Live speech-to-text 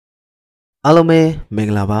အားလုံးပဲမင်္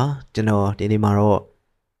ဂလာပါကျွန်တော်ဒီနေ့မှာတော့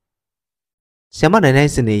ဆ iam နိုင်နို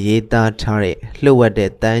င်စနေရေးသားထားတဲ့လှုပ်ဝက်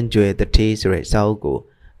တဲ့တန်းကြွယ်တထေးဆိုတဲ့စာအုပ်ကို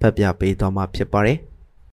ဖတ်ပြပေးသွားမှာဖြစ်ပါတယ်။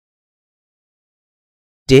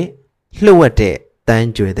လှုပ်ဝက်တဲ့တန်း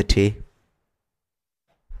ကြွယ်တထေး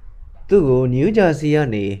သူ့ကိုနယူးဂျာစီက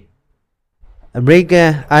နေအမေရိက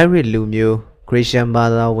န်အိုင်ရစ်လူမျိုးခရစ်ယာန်ဘာ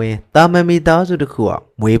သာဝင်တာမန်မိသားစုတစ်ခုက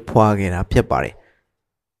မွေးဖွားခဲ့တာဖြစ်ပါတယ်။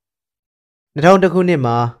2000ခုနှစ်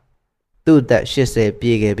မှာသူ့အသက်80ပြ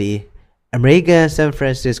ည့်ခဲ့ပြီးအမေရိကန်ဆန်ဖရ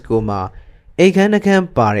န်စစ္စကိုမှာအိမ်ခန်းနှခမ်း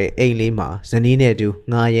ပါတဲ့အိမ်လေးမှာဇနီးနဲ့အတူ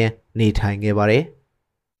ငှားရမ်းနေထိုင်ခဲ့ပါတယ်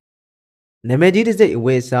။နာမည်ကြီးတစ်စိတ်အဝ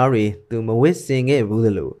တ်အစားတွေသူမဝတ်ဆင်ခဲ့ဘူးသ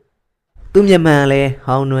လိုသူ့မျက်မှန်လည်း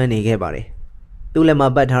ဟောင်းနွမ်းနေခဲ့ပါတယ်။သူ့လက်မှာ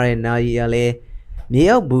ပတ်ထားတဲ့နာရီကလည်းမြေ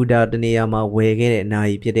အောက်ဘူတာတနေရာမှာဝယ်ခဲ့တဲ့နာ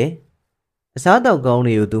ရီဖြစ်တယ်။အစားအသောက်ကောင်း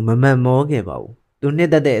တွေကိုသူမမှန်မောခဲ့ပါဘူး။သူနှစ်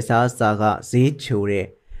သက်တဲ့အစားအစာကဈေးချိုတဲ့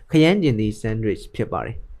ခရမ်းကျင်သီးဆန်ဒရစ်ဖြစ်ပါတ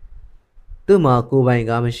ယ်။သူ့မှာကိုယ်ပိုင်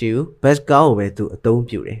ကားမရှိဘူးဘတ်ကားကိုပဲသူအသုံး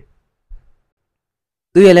ပြုတယ်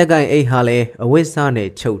သူ့ရဲ့လက်ကင်အိတ်ဟာလည်းအဝတ်စားနဲ့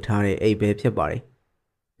ချုပ်ထားတဲ့အိတ်ပဲဖြစ်ပါတယ်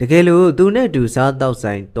တကယ်လို့သူနဲ့အတူစားတောက်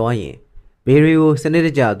ဆိုင်သွားရင်ဘေရီကိုစနစ်တ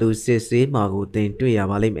ကျသူစစ်ဆေးမှာကိုသင်တွေ့ရ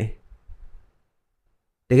ပါလိမ့်မယ်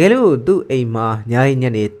တကယ်လို့သူ့အိမ်မှာညည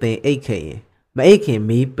နေသင်အိတ်ခဲ့ရင်မအိတ်ခင်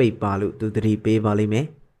မီးပိတ်ပါလို့သူသတိပေးပါလိမ့်မယ်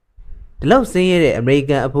ဒီလောက်ဆင်းရဲတဲ့အမေရိ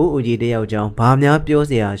ကန်အဖိုးဦးကြီးတယောက်ကြောင့်ဘာများပြော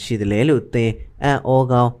စရာရှိသလဲလို့သင်အံ့ဩ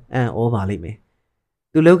ကောင်းအံ့ဩပါလိမ့်မယ်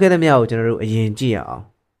သူလုပ်ခဲ့သမျှကိုကျွန်တော်တို့အရင်ကြည့်ရအောင်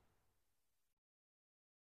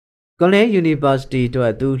Cornell University အတွ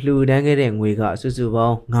က်သူလှူဒန်းခဲ့တဲ့ငွေကစုစုပေါ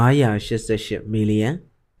င်း988မီလီယံ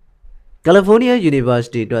California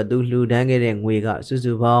University အတွက်သူလှူဒန်းခဲ့တဲ့ငွေကစု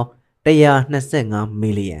စုပေါင်း125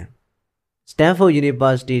မီလီယံ Stanford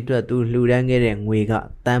University အတွက်သူလှူဒန်းခဲ့တဲ့ငွေက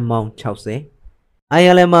သန်းပေါင်း60အိုင်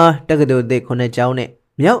ယာလန်မှာတက္ကသိုလ်သစ်9ကျောင်းနဲ့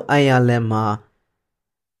မြောက်အိုင်ယာလန်မှာ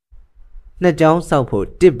2ကျောင်းဆောက်ဖို့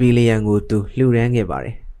1ဘီလီယံကိုသူလှူဒန်းခဲ့ပါတ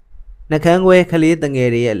ယ်။နှကန်းခွဲကလေးတငယ်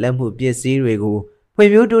တွေရဲ့လက်မှုပစ္စည်းတွေကိုဖွံ့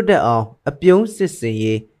ဖြိုးတိုးတက်အောင်အပြုံးစစ်စင်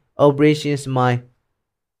ရေး Operation Smile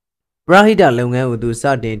ပရဟိတလုပ်ငန်းကိုသူစ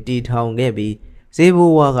တင်တည်ထောင်ခဲ့ပြီးဈေး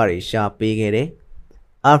ဘိုးဝါးကတွေရှာပေးခဲ့တယ်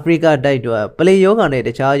။အာဖရိကတိုက်အတွက်ပလေယောဂါနဲ့တ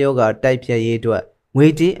ခြားယောဂါတိုက်ဖြတ်ရေးအတွက်ငွေ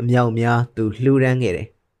ကြေးအမြောက်များသူလှူဒန်းခဲ့တယ်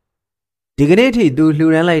။ဒီကနေ့အထိသူလှူ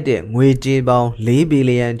ဒန်းလိုက်တဲ့ငွေကြေးပေါင်း4ဘီ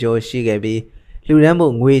လီယံကျော်ရှိခဲ့ပြီးလှူဒန်း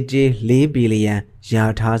ဖို့ငွေကြေး4ဘီလီယံရာ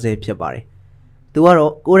ထားဆဲဖြစ်ပါတယ်။သူက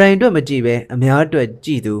တော့ကိုယ်တိုင်အတွက်မကြည့်ပဲအများအတွက်ကြ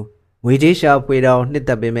ည့်သူငွေကြေးရှာဖွေတောင်နှစ်သ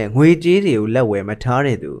က်ပေမဲ့ငွေကြေးတွေကိုလက်ဝယ်မထား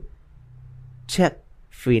တဲ့သူချက်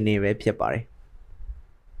ဖီနေပဲဖြစ်ပါတယ်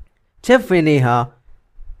။ချက်ဖီနေဟာ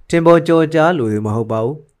တင်ပေါ်ကြော်ကြားလူတွေမဟုတ်ပါ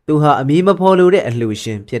ဘူး။သူဟာအမည်မဖော်လို့တဲ့အလှူရှ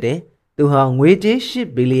င်ဖြစ်တယ်။သူဟာငွေကြေး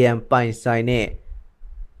8ဘီလီယံပိုင်ဆိုင်တဲ့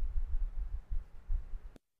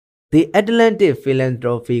The Atlantic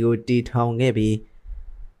Philanthropy ကိုတည်ထောင်ခဲ့ပြီး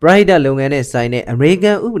ပရိုက်တာလုပ်ငန်းနဲ့ဆိုင်တဲ့အမေရိက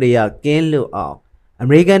န်ဥပဒေအရကင်းလွတ်အောင်အ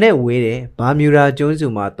မေရိကန်နဲ့ဝေးတဲ့ဘာမြူရာကျွန်းစု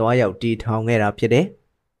မှာတွားရောက်တည်ထောင်ခဲ့တာဖြစ်တယ်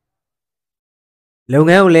။လုပ်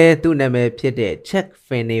ငန်းကိုလည်းသူ့နာမည်ဖြစ်တဲ့ Check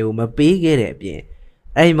Finney ကိုမပေးခဲ့တဲ့အပြင်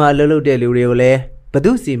အဲ့မှာအလုပ်လုပ်တဲ့လူတွေကိုလည်းဘ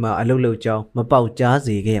သူစီမှာအလုပ်လုပ်ကြောင်းမပေါက်ကြား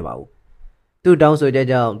စေခဲ့ပါဘူး။သူ့တောင်းဆိုချက်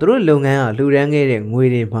ကြောင့်သူတို့လုပ်ငန်းကလှူဒန်းခဲ့တဲ့ငွေ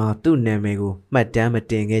တွေမှာသူ့နာမည်ကိုမှတ်တမ်းမ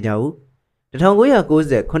တင်ခဲ့ကြဘူး။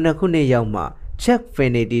1998ခုနှစ်ရောက်မှ Check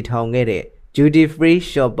Finney တည်ထောင်ခဲ့တဲ့ Duty Free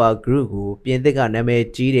Shopper Group ကိုပြင်သစ်ကနာမည်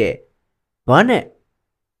ကြီးတဲ့ Barnett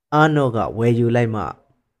Arnold ကဝယ်ယူလိုက်မှ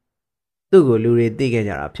သူ့ကိုလူတွေသိခဲ့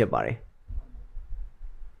ကြတာဖြစ်ပါတယ်။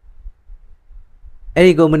အဲ့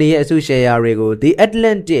ဒီကုမ္ပဏီရဲ့အစုရှယ်ယာတွေကို The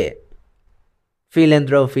Atlantic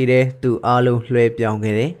Philanthropy တဲ့သူအားလုံးလွှဲပြောင်း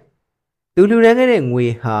ခဲ့တယ်။သူလူဒန်းခဲ့တဲ့ငွေ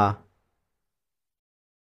ဟာ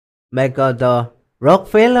MacArthur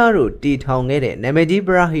Rockefeller တို့တည်ထောင်ခဲ့တဲ့နာမည်ကြီးပ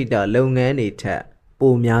ရဟိတလုပ်ငန်းတွေထက်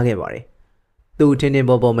ပိုများခဲ့ပါတယ်။သူထင်ထင်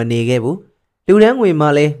ပေါ်ပေါ်မနေခဲ့ဘူး။လူဒန်းငွေမှ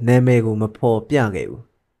လည်းနာမည်ကိုမဖော်ပြခဲ့ဘူး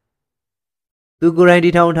။သူကိုယ်တိုင်တ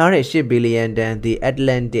ည်ထောင်ထားတဲ့8ဘီလီယံတန် The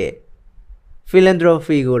Atlantic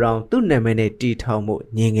Philanthropy ကိုတောင်သူ့နာမည်နဲ့တည်ထောင်ဖို့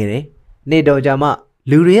ညင်ခဲ့တယ်။နေ့တော်ကြာမှ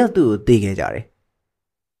လူတွေကသူ့ကိုသိခဲ့ကြတယ်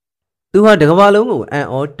။သူဟာတစ်ကမ္ဘာလုံးကိုအံ့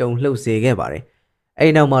ဩတုန်လှုပ်စေခဲ့ပါတယ်။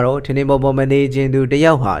အဲ့နောက်မှာတော့ထင်ထင်ပေါ်ပေါ်မနေခြင်းသူတ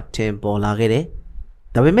ယောက်ဟာထင်ပေါ်လာခဲ့တယ်။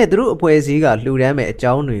ဒါပေမဲ့သူတို့အဖွဲ့အစည်းကလှူဒန်းမဲ့အ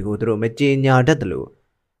ကြောင်းတွေကိုသူတို့မကြေညာတတ်တယ်လို့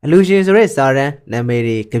အလူရှင်ဆိုတဲ့စာရန်နာမည်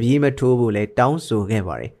တွေကပြေးမထိုးဖို့လဲတောင်းဆိုခဲ့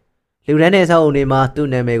ပါတယ်။လှူဒန်းတဲ့ဆောက်အုံတွေမှာသူ့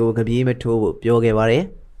နာမည်ကိုကပြေးမထိုးဖို့ပြောခဲ့ပါတယ်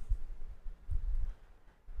။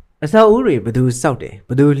အဆောက်အဦတွေဘယ်သူစောက်တယ်ဘ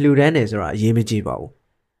ယ်သူလှူဒန်းတယ်ဆိုတာအရေးမကြီးပါဘူး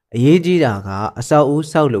။အရေးကြီးတာကအဆောက်အဦ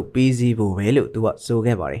ဆောက်လို့ပြီးစီးဖို့ပဲလို့သူကဆို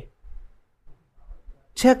ခဲ့ပါတယ်။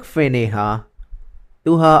 Check Finney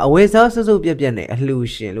သူဟာအဝယ်စားစုစုပြက်ပြက်နဲ့အလှူ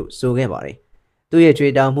ရှင်လို့ဆိုခဲ့ပါတယ်။သူ့ရဲ့ကြွေ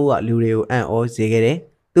တောင်မှုကလူတွေကိုအံ့ဩစေခဲ့တယ်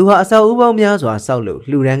။သူဟာအဆောက်အဦပေါင်းများစွာဆောက်လို့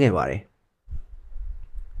လှူဒန်းခဲ့ပါတယ်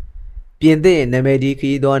။ ပြင်သစ်နာမည်ကြီးခ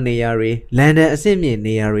ရီးသွားနေရာတွေလန်ဒန်အဆင့်မြင့်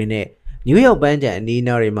နေရာတွေနဲ့နယူးယောက်ပန်းခြံအနီး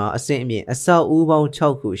နားတွေမှာအဆင့်အမြင့်အဆောက်အဦပေါင်း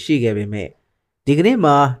6ခုရှိခဲ့ပေမဲ့ဒီကနေ့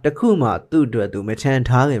မှာတစ်ခုမှသူ့အတွက်သူမချန်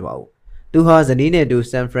ထားခဲ့ပါဘူးသူဟာဇနီးနဲ့တူ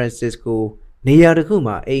ဆန်ဖရန်စစ္စကိုနေရာတစ်ခု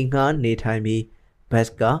မှာအိမ်ငှားနေထိုင်ပြီးဘတ်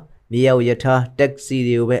ကာမြေရောက်ရထားတက္ကစီ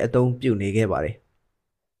တွေကိုပဲအသုံးပြုနေခဲ့ပါတယ်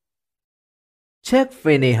ချက်ဖ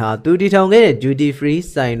င်နေဟာသူတည်ထောင်ခဲ့တဲ့ duty free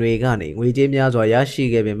ဆိုင်တွေကနေငွေကြေးများစွာရရှိ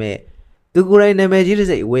ခဲ့ပေမဲ့သူကိုယ်တိုင်နာမည်ကြီးတစ်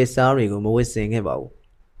စိတ်ဝယ်စားတွေကိုမဝယ်ဆင်ခဲ့ပါဘူး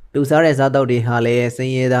သူစားတဲ့စားတောက်တွေဟာလည်းစ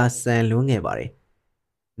င်းရဲသားဆန်လွန်းခဲ့ပါတယ်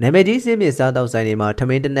နာမည်ကြီးစင်းမြင့်စားတောက်ဆိုင်တွေမှာထ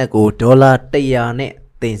မင်းတစ်နက်ကိုဒေါ်လာ100နဲ့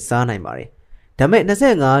တင်စားနိုင်ပါတယ်ဒါပေမဲ့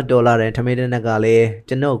$25တဲ့ထမင်းတစ်နက်ကလည်း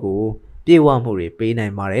ကျွန်တော်ကိုပြေဝမှုတွေပေးနို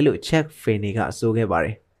င်ပါတယ်လို့ချက်ဖင်နေကဆိုခဲ့ပါတ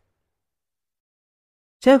ယ်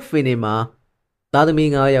ချက်ဖင်နေမှာသားသမီး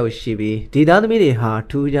9ယောက်ရှိပြီးဒီသားသမီးတွေဟာ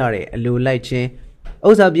ထူးကြတဲ့အလိုလိုက်ချင်းဥ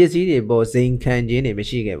စ္စာပစ္စည်းတွေပေါ်စိန်ခံခြင်းတွေမ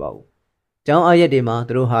ရှိခဲ့ပါဘူး။ကျောင်းအားရက်တွေမှာ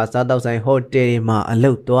သူတို့ဟာစားတောက်ဆိုင်ဟိုတယ်တွေမှာအ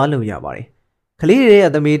လုပ်သွားလို့ရပါတယ်။ကလေးတွေ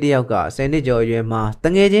ရဲ့သမီးတစ်ယောက်က10နှစ်ကျော်အရွယ်မှာတ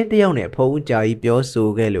ငယ်ချင်းတစ်ယောက်နဲ့ဖုန်းကြာကြီးပြောဆို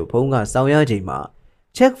ခဲ့လို့ဖုန်းကစောင်းရချိန်မှာ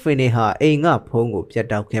ချက်ဖင်နေဟာအိမ်ကဖုန်းကိုပြတ်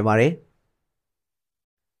တောက်ခဲ့ပါတယ်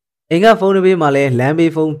။အိမ်ကဖုန်းတစ်ပေးမှာလဲလမ်း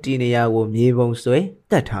ဘေးဖုန်းတီနေရကိုမြေပုံဆွဲ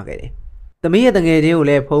ကတ်ထားခဲ့တယ်။သမီးရဲ့တငယ်ချင်းကို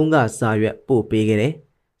လည်းဖုန်းကစာရွက်ပို့ပေးခဲ့တယ်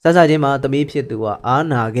။စစချင်းမှာသမီးဖြစ်သူကအား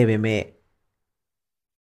နာခဲ့ပေမဲ့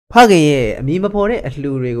ဖခင်ရဲ့အမည်မဖော်တဲ့အ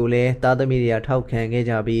လှူတွေကိုလည်းသားသမီးတွေကထောက်ခံခဲ့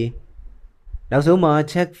ကြပြီးနောက်ဆုံးမှာ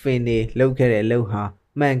ချက်ဖင်နေလှုပ်ခဲ့တဲ့အလုပ်ဟာ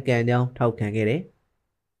မှန်ကန်ကြောင်းထောက်ခံခဲ့တယ်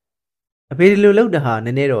။အဖေဒီလိုလှုပ်တာဟာန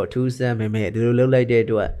ည်းနည်းတော့ထူးဆန်းပေမဲ့ဒီလိုလှုပ်လိုက်တဲ့အ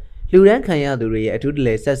တွက်လူရန်ခံရသူတွေရဲ့အထူးတ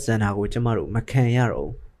လဲဆက်ဆံတာကိုကျမတို့မခံရတော့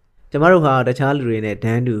ဘူး။ကျမတို့ဟာတခြားလူတွေနဲ့ဒ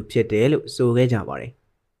န်းတူဖြစ်တယ်လို့ဆိုခဲ့ကြပါတယ်။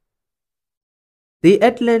 The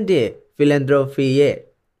Atlantic Philanthropy ရဲ့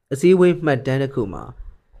အစည်းအဝေးမှတ်တမ်းတစ်ခုမှာ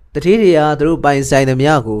တတိယတွေကသူတို့ပိုင်ဆိုင်သ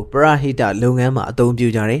မျှကိုပရဟိတလုပ်ငန်းမှာအသုံးပြု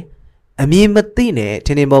ကြတယ်။အမည်မသိနဲ့ထ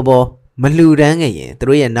င်ထင်ပေါ်ပေါ်မလှူဒန်းခဲ့ရင်သူ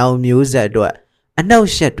တို့ရဲ့နောက်မျိုးဆက်အတွက်အနှောက်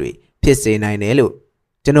အယှက်တွေဖြစ်စေနိုင်တယ်လို့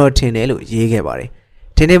ကျွန်တော်ထင်တယ်လို့ရေးခဲ့ပါတယ်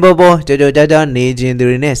။ထင်ထင်ပေါ်ပေါ်ကြော်ကြော်ကြားကြားနေခြင်းသူ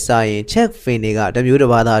တွေနဲ့စာရင်ချက်ဖင်တွေကတမျိုးတစ်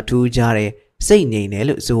ပါးသာထူးခြားတယ်စိတ်ငြိမ်တယ်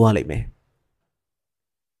လို့ဆိုရလိမ့်မယ်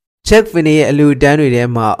။ချက်ဖင်ရဲ့အလူတန်းတွေထဲ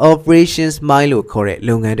မှာ Operation Smile လို့ခေါ်တဲ့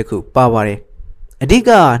လုပ်ငန်းတစ်ခုပါပါတယ်။အဓိက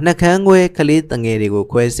နှကန်းခွဲကလေးတငယ်တွေကို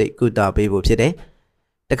ခွဲစိတ်ကုသပေးဖို့ဖြစ်တယ်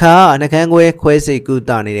။တခါနှကန်းခွဲခွဲစိတ်ကု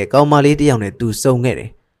သနေတဲ့ကောင်မလေးတစ်ယောက်နဲ့သူစုံခဲ့တယ်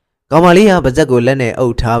။ကောင်မလေးဟာပါဇက်ကိုလက်နဲ့အု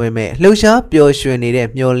ပ်ထားပေမဲ့လှုပ်ရှားပျော်ရွှင်နေတဲ့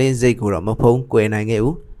မျောလင်းစိတ်ကိုတော့မဖုံးကွယ်နိုင်ခဲ့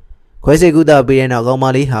ဘူး။ခွဲစိတ်ကုသပေးတဲ့နောက်ကောင်မ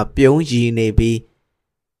လေးဟာပြုံးရည်နေပြီး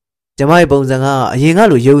ကျမရဲ့ပုံစံကအရင်က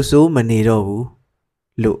လိုရုပ်ဆိုးမနေတော့ဘူး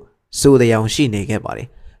လို့ဆိုတဲ့အောင်ရှိနေခဲ့ပါတယ်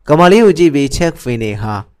။ကောင်မလေးကိုကြည့်ပြီးချက်ဖင်နေ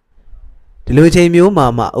ဟာဒီလိုချိန်မျိုးမှာ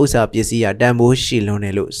မှဥစ္စာပစ္စည်းရတန်ဖိုးရှိလွန်းတ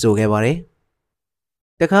ယ်လို့ဆိုခဲ့ပါတယ်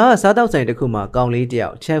။တခါစားတောက်ဆိုင်တစ်ခုမှာကောင်လေးတယော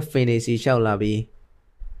က်ချက်ဖင်နေစီလျှောက်လာပြီး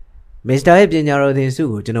မစ္စတာရဲ့ပညာတော်သင်ဆု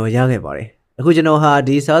ကိုကျွန်တော်ရခဲ့ပါတယ်။အခုကျွန်တော်ဟာ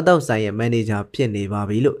ဒီစားတောက်ဆိုင်ရဲ့မန်နေဂျာဖြစ်နေပါ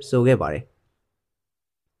ပြီလို့ဆိုခဲ့ပါတယ်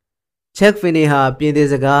။ချက်ဖင်နေဟာပြင်သစ်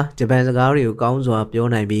စကားဂျပန်စကားတွေကိုကောင်းစွာပြော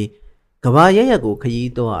နိုင်ပြီးကဘာရက်ရက်ကိုခ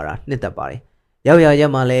ရီးသွားရတာနှစ်သက်ပါတယ်။ရောက်ရရ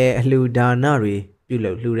က်မှာလည်းအလှူဒါနတွေပြု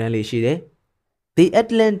လုပ်လှူဒန်းလေးရှိတယ်။ The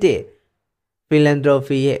Atlantic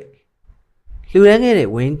Philanthropy ရဲ့လှူဒန်းခဲ့တဲ့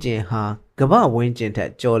ဝင်းကျင်ဟာကမ္ဘာဝင်းကျင်ထ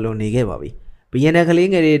က်ကျော်လွန်နေခဲ့ပါပြီ။ဘီယန်နယ်ကလေး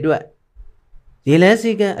ငယ်တွေအတွက်ရေလန်းစ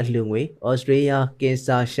ည်းကမ်းအလှူငွေဩစတြေးလျကင်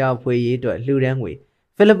ဆာရှာဖွေရေးအတွက်လှူဒန်းငွေ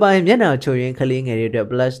ဖိလစ်ပိုင်မျက်နှာချိုရင်းကလေးငယ်တွေအတွက်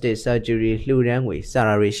plastic surgery လှူဒန်းငွေစ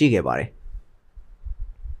တာတွေရှိခဲ့ပါတယ်။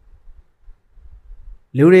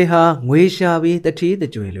လူတွေဟာငွေရှာပြီးတတိတ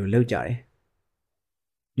ကြွယ်လိုလုပ်ကြတယ်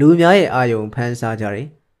။လူများရဲ့အာယုံဖန်ဆာကြတယ်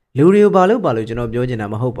။လူတွေကိုဘာလို့ကျွန်တော်ပြောချင်တာ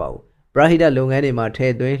မဟုတ်ပါဘူး။ပရဟိတလုပ်ငန်းတွေမှာထ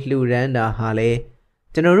ည့်သွင်းလှူဒန်းတာဟာလည်း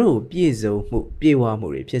ကျွန်တော်တို့ပြည့်စုံမှုပြေဝမှု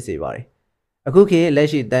တွေဖြစ်စေပါတယ်။အခုခေတ်လက်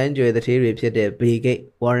ရှိတန်းကြွယ်သတင်းတွေဖြစ်တဲ့ Bill Gates,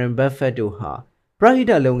 Warren Buffett တို့ဟာပရဟိ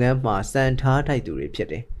တလုပ်ငန်းမှာစံထားထိုက်သူတွေဖြစ်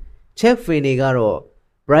တယ်။ Check Finney ကတော့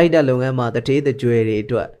ပရဟိတလုပ်ငန်းမှာတထေးတကြွယ်တွေအ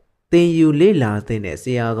တွက်သင်ယူလေ့လာသင့်တဲ့ဆ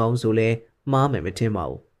ရာကောင်းဆိုလဲမှားမယ်မထင်ပါ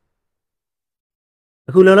ဘူး။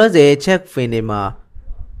အခုလောလောဆယ် Check Finney မှာ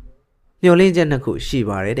မျှော်လင့်ချက်နှစ်ခုရှိ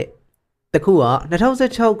ပါတယ်တဲ့။တစ်ခုက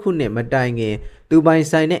2016ခုနှစ်မတိုင်ခင်သူပိုင်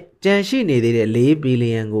ဆိုင်နဲ့ကြန့်ရှိနေသေးတဲ့4ဘီလီ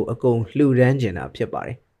ယံကိုအကုန်လှူဒန်းကျင်တာဖြစ်ပါတ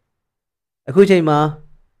ယ်။အခုချိန်မှာ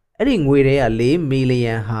အဲ့ဒီငွေတွေက4မီလီ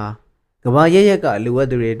ယံဟာကမ္ဘာရဲ့ရက်ကလူဝတ်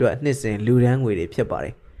သူတွေအတွက်နှစ်စဉ်လှူဒန်းငွေတွေဖြစ်ပါတ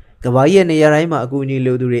ယ်။ကမ္ဘာရဲ့နေရာတိုင်းမှာအကူအညီ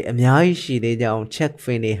လိုသူတွေအများကြီးရှိသေးကြောင်း Check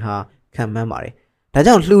Finney ဟာခံမှန်းပါတယ်။ဒါ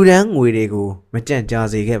ကြောင့်လှူဒန်းငွေတွေကိုမကြန့်ကြာ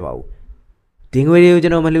စေခဲ့ပါဘူး။ဒီငွေတွေကိုကျွ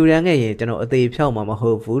န်တော်မလှူဒန်းခဲ့ရင်ကျွန်တော်အသေးဖြောက်မှာမဟု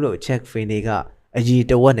တ်ဘူးလို့ Check Finney ကအကြီး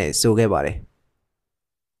တဝက်နဲ့ဆိုခဲ့ပါတယ်။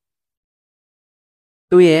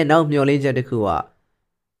သူ့ရဲ့နောက်မျှော်လင့်ချက်တစ်ခုက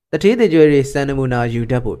တထေးတကြွယ်တွေစံနမူနာယူ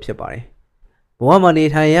တတ်ဖို့ဖြစ်ပါတယ်။ဘဝမှာနေ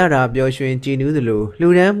ထိုင်ရတာပျော်ရွှင်ကြည်နူးသလိုလှူ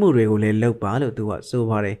ဒန်းမှုတွေကိုလည်းလုပ်ပါလို့သူကဆို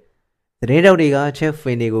ပါတယ်။ သတင်းတောက်တွေကချက်ဖ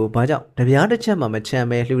င်တွေကိုဘာကြောင့်တပြားတစ်ချက်မှမချမ်း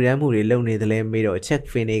ပဲလှူဒန်းမှုတွေလုပ်နေတယ်လဲမေးတော့ချက်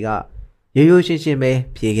ဖင်တွေကရိုးရိုးရှင်းရှင်းပဲ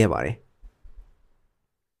ဖြေခဲ့ပါတယ်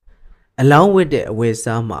အလောင်းဝတ်တဲ့အဝတ်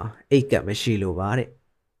စားမှာအိတ်ကပ်မရှိလို့ပါတဲ့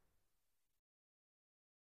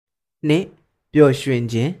နှစ်ပျော်ရွှင်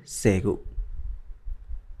ခြင်း10ခု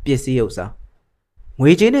ပစ္စည်းဥစ္စာ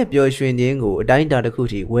ငွေချင်းနဲ့ပျော်ရွှင်ခြင်းကိုအတိုင်းအတာတစ်ခု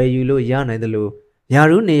ထိဝယ်ယူလို့ရနိုင်တယ်လို့ယာ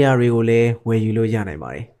ရုနေရာတွေကိုလည်းဝယ်ယူလို့ရနိုင်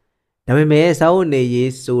ပါတယ်ဒါပေမဲ့စာအုပ်နေ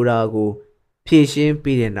ရေးဆိုတာကိုဖြည့်ရှင်း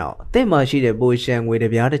ပြီးတဲ့နောက်အသင့်မှာရှိတဲ့ပိုရှန်ငွေတ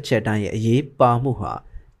စ်ပြားတစ်ချက်တိုင်းရဲ့အရေးပါမှုဟာ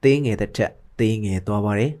သေးငယ်တဲ့ထက်သေးငယ်သွား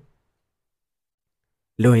ပါတယ်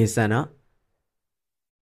လူရင်းဆန္ဒ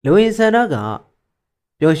က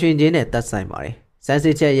ပျော်ရွှင်ခြင်းနဲ့သက်ဆိုင်ပါတယ်စမ်းစ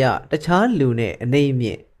စ်ချက်အရတခြားလူနဲ့အနေအမြ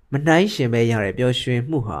င့်မနှိုင်းရှင်ပဲရတဲ့ပျော်ရွှင်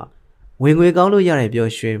မှုဟာဝင်ငွေကောင်းလို့ရတဲ့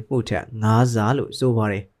ပျော်ရွှင်မှုထက်9 ဆလို့ဆိုပါ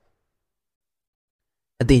တယ်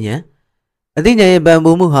အသိဉာဏ်ရဲ့ပံ့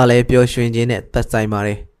ပိုးမှုဟာလည်းပျော်ရွှင်ခြင်းနဲ့သက်ဆိုင်ပါတ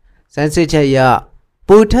ယ်စမ်းစစ်ချက်အရ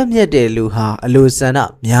ပိုထက်မြက်တဲ့လူဟာအလိုဆန္ဒ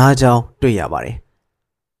များကြောင်းတွေ့ရပါတယ်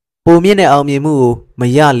ပိုမြင့်တဲ့အောင်မြင်မှုကိုမ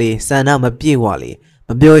ရလေဆန္ဒမပြည့်ဝလေမ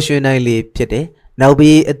ပျော်ရွှင်နိုင်လေဖြစ်တယ်နောက်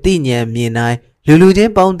ပြီးအသိဉာဏ်မြင်နိုင်လူချ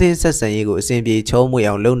င်းပေါင်းသင်းဆက်ဆံရေးကိုအစဉ်ပြေချုံးမွေ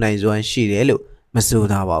အောင်လုပ်နိုင်စွမ်းရှိတယ်လို့မဆို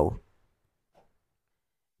သာပါဘူး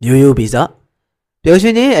မျိုးရိုးဗီဇပျော်ရွှ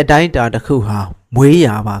င်ခြင်းရဲ့အတိုင်းအတာတစ်ခုဟာမွေး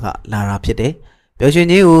ရာပါကလာတာဖြစ်တယ်ပျော်ရွှင်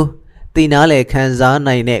ခြင်းကိုသိနာလေခံစား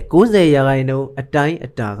နိုင်တဲ့90 ရာခိုင်နှုန်းအတိုင်းအ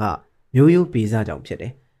တာကမျိုးရိုးဗီဇကြောင့်ဖြစ်တ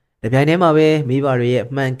ယ်တပြိုင်တည်းမှာပဲမိဘတွေရဲ့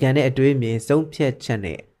မှန်ကန်တဲ့အတွေးမြင်ဆုံးဖြတ်ချက်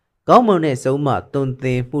နဲ့ကောင်းမွန်တဲ့ဆုံးမသွန်သ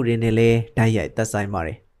င်မှုတွေနဲ့လည်းတိုက်ရိုက်သက်ဆိုင်ပါတ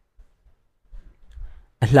ယ်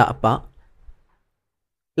အလှ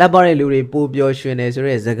ပတဲ့လူတွေပိုပျော်ရွှင်တယ်ဆို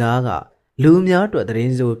တဲ့စကားကလူများအတွက်သတ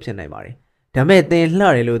င်းစိုးဖြစ်နိုင်ပါတယ်ဒါမဲ့သင်လှ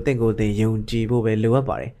တယ်လို့သင်ကိုယ်သင်ယုံကြည်ဖို့ပဲလိုအပ်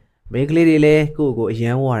ပါတယ်မိန်းကလေးတွေလည်းကိုယ့်ကိုအယ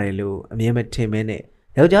မ်းဝရတယ်လို့အမြဲမထင်မဲနဲ့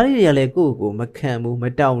ယောက်ျားလေးတွေကလည်းကိုယ့်ကိုမခံဘူးမ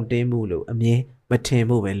တောင့်တင်းဘူးလို့အမြဲမထင်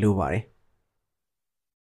ဖို့ပဲလိုပါတယ်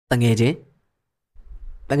တငယ်ချ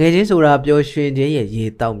င်းဆိုတာပျော်ရွှင်ခြင်းရဲ့ရေ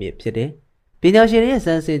တောက်မြစ်ဖြစ်တယ်ပညာရှင်တွေရဲ့စ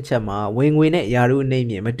မ်းစစ်ချက်မှာဝင်ငွေနဲ့ယာရုအနေ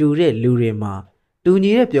မြင့်မတူတဲ့လူတွေမှာတူ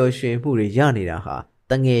ညီတဲ့ပျော်ရွှင်မှုတွေရနေတာဟာ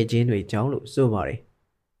တငယ်ချင်းတွေကြောင့်လို့ဆိုပါတယ်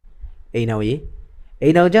အိမ်အော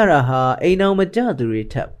င်ကြတာဟာအိမ်အောင်မကြသူတွေ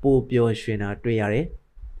ထက်ပိုပျော်ရွှင်တာတွေ့ရတယ်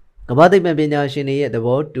ကမ္ဘာသိပ္ပံပညာရှင်တွေရဲ့သ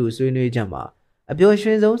ဘောတူဆွေးနွေးချက်မှာအပျော်ရွှ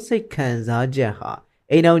င်ဆုံးစိတ်ခံစားချက်ဟာ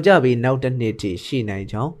အိမ်အောင်ကြပြီးနောက်တစ်နှစ်ထိရှိနိုင်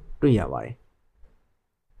ကြောင်းတွေ့ရပါတယ်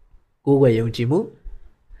ကိုယ်ွယ်ယုံကြည်မှု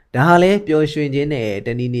ဒါဟာလည်းပျော်ရွှင်ခြင်းနဲ့တ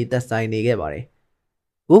နည်းနည်းသက်ဆိုင်နေခဲ့ပါတယ်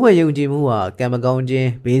ကိုယ်ွယ်ယုံကြည်မှုဟာကံမကောင်းခြင်း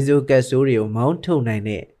ဘေးဆိုးကပ်ဆိုးတွေကိုမောင်းထုတ်နိုင်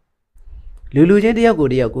တဲ့လူချင်းတယောက်ကို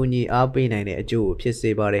တယောက်ကိုညီအားပေးနိုင်တဲ့အကျိုးကိုဖြစ်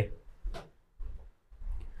စေပါတယ်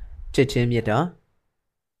ချစ်ချင်းမေတ္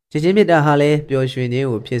တာဟာလည်းပျော်ရွှင်ခြင်း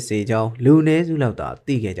ကိုဖြစ်စေကြောင်းလူနည်းစုလောက်သာ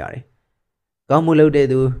သိခဲ့ကြတယ်ကောင်းမှုလုပ်တဲ့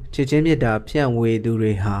သူချစ်ချင်းမေတ္တာဖြန့်ဝေသူ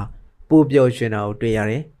တွေဟာပိုပျော်ရွှင်တာကိုတွေ့ရ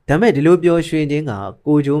တယ်ဒါမဲ့ဒီလိုပျော်ရွှင်ခြင်းက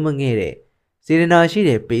ကိုယ်ကျိုးမငဲ့တဲ့စေတနာရှိ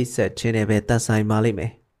တဲ့ပေးဆက်ခြင်းတွေပဲသက်ဆိုင်ပါလိမ့်မ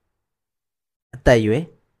ယ်အသက်အရွ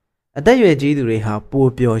ယ်ကြီးသူတွေဟာပို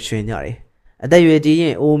ပျော်ရွှင်ကြတယ်အသက်အရွယ်ကြီးရ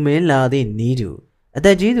င်အိုမင်းလာသည့်နီးတူအသ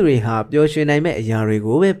က်ကြီးသူတွေဟာပျော်ရွှင်နိုင်မဲ့အရာတွေ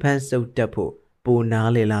ကိုပဲဖန်ဆုပ်တတ်ဖို့ပိုနား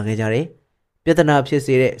လည်လာခဲ့ကြတယ်ပြဿနာဖြစ်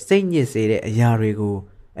စေတဲ့စိတ်ညစ်စေတဲ့အရာတွေကို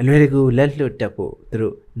အလွယ်တကူလက်လွတ်တတ်ဖို့သူ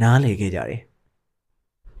တို့နားလည်ခဲ့ကြတယ်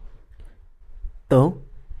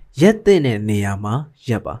3ရက်တဲ့နေရာမှာရ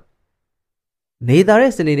က်ပါနေသား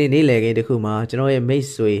တဲ့စနေနေ့နေ့လည်ခင်းတစ်ခုမှာကျွန်တော်ရဲ့မိတ်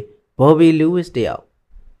ဆွေဘော်ဘီလူးဝစ်တယောက်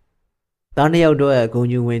သား2ယောက်တော့ဂုံ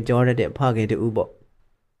ညူဝင်ကြောရတဲ့ဖခင်တူပေါ့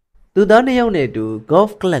သူသား2ယောက်နဲ့အတူ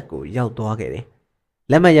golf club ကိုရောက်သွားခဲ့တယ်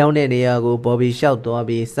လက်မရောင်းတဲ့နေရာကိုဘော်ဘီလျှောက်သွား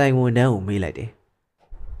ပြီးဆိုင်ဝန်တန်းကိုမေးလိုက်တယ်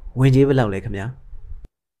ဝင်ကြီးဘယ်လောက်လဲခင်ဗျာ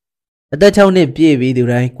အသက်6နှစ်ပြည့်ပြီးသူ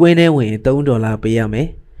တိုင်းကွင်းထဲဝင်$3ပေးရမယ်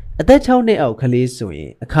အသက်6နှစ်အောက်ကလေးဆိုရ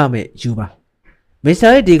င်အခမဲ့ယူပါမစ္စတာ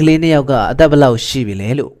ရဲ့ဒီကလေး2ယောက်ကအသက်ဘယ်လောက်ရှိပြီလဲ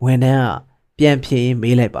လို့ဝန်တန်းကပြန်ဖြေရင်း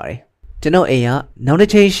မေးလိုက်ပါတယ်ကျွန်တော်အိမ်ကနောက်တ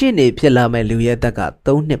စ်ချိန်ရှေ့နေဖြစ်လာမဲ့လူရဲ့အသက်က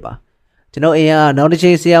3နှစ်ပါကျွန်တော်အိမ်ကနောက်တစ်ချိ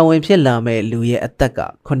န်ဆရာဝန်ဖြစ်လာမဲ့လူရဲ့အသက်က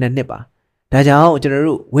9နှစ်ပါဒါကြောင့်ကျွန်တော်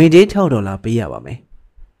တို့ဝင်ကြီး$6ပေးရပါမယ်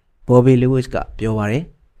ဘော်ဘီလူးဝစ်ကပြောပါတယ်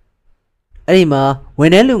အဲ့ဒီမှာဝ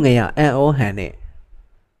န်ထမ်းလူငယ်ကအန်အောဟန်နဲ့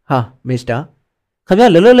ဟာမစ္စတာခင်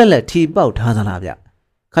ဗျားလောလောလတ်လတ်ထီပေါက်ထားသလားဗျ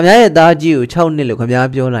ခင်ဗျားရဲ့သားကြီးကို6နှစ်လို့ခင်ဗျား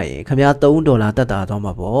ပြောလိုက်ရင်ခင်ဗျား$3တက်တာသွား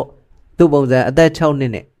မှာပေါ့သူ့ပုံစံအသက်6နှ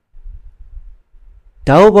စ်နဲ့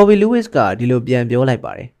ဒါကိုဘော်ဘီလူးဝစ်ကဒီလိုပြန်ပြောလိုက်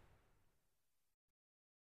ပါတယ်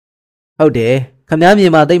ဟုတ်တယ်ခင်ဗျားမြ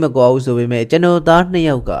င်မှာတိတ်မကွာဘူးဆိုပေမဲ့ကျွန်တော်သား2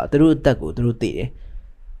ယောက်ကသူတို့အသက်ကိုသူတို့သိတယ်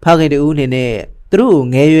ဖခင်တူဦးနေနဲ့သူတို့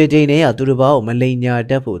ငယ်ရွယ်ချိန်တည်းကသူတို့ဘာကိုမလိန်ညာ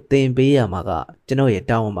တတ်ဖို့သင်ပေးရမှာကကျွန်တော်ရဲ့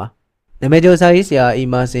တောင်းပန်ပါနာမည်ကျော်စာရေးဆရာအီ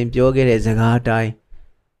မာဆင်ပြောခဲ့တဲ့စကားအတိုင်း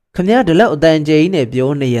ခင်ဗျားဒီလောက်အတန်ကျိန်းနဲ့ပြော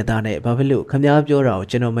နေရတာနဲ့ဘာဖြစ်လို့ခင်ဗျားပြောတာကို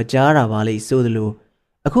ကျွန်တော်မကြားတာပါလိမ့်ဆိုသလို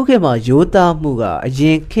အခုခေတ်မှာရိုးသားမှုကအရ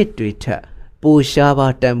င်ခေတ်တွေထက်ပိုရှားပါ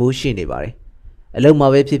တန်ဖိုးရှိနေပါတယ်အလုံးမှာ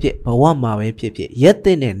ပဲဖြစ်ဖြစ်ဘဝမှာပဲဖြစ်ဖြစ်ရက်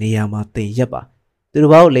တဲ့နေရာမှာသင်ရက်ပါသူ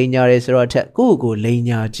တို့ဘာကိုလိန်ညာရဲဆိုတော့အထက်ကိုယ့်ကိုလိန်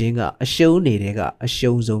ညာခြင်းကအရှုံးနေတဲ့ကအ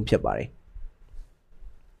ရှုံးဆုံးဖြစ်ပါတယ်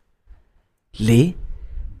၄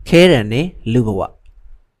ခဲရန်နဲ့လူဘဝ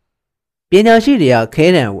ပညာရှိတွေကခဲ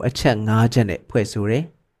ရန်ကိုအချက်၅ချက်နဲ့ဖွဲ့ဆိုတယ်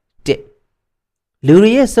၁လူတွေ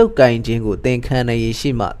ရဲ့စုပ်ကိုင်ခြင်းကိုသင်ခံနိုင်ရရှိ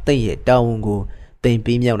မှသင်ရဲ့တာဝန်ကိုသင်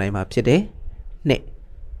ပြီးမြောက်နိုင်မှာဖြစ်တယ်၂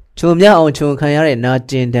ချုံမြအောင်ချုံခံရတဲ့နာ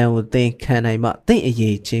ကျင်တန်ကိုသင်ခံနိုင်မှသင်အ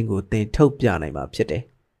ရေးချင်းကိုသင်ထုတ်ပြနိုင်မှာဖြစ်တယ်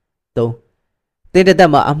၃သင်တသ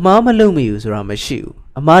က်မှာအမားမလုပ်မိဘူးဆိုတာမရှိဘူး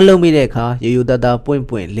အမားလုပ်မိတဲ့အခါရိုးရိုးသားသားပွင့်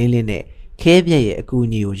ပွင့်လင်းလင်းနဲ့ခဲပြက်ရဲ့အကူအ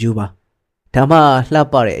ညီကိုယူပါဒါမှလှ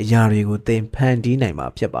ပတဲ့အရာတွေကိုသင်ဖန်တီးနိုင်မှာ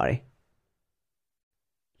ဖြစ်ပါတယ်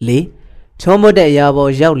၄ချောမွတ်တဲ့အရာ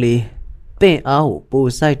ပေါ်ရောက်လေသင်အားကိုပို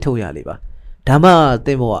စိုက်ထုတ်ရလေပါဒါမှသ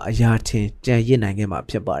င်ဘဝအရာချင်းကြံရစ်နိုင်ခဲ့မှာ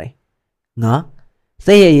ဖြစ်ပါတယ်၅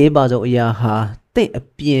စိတ်ရဲ့ရေးပါဆုံးအရာဟာသင်အ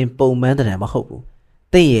ပြင်ပုံမှန်တဲ့မဟုတ်ဘူး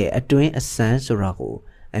သင်ရဲ့အတွင်းအစမ်းဆိုတာကို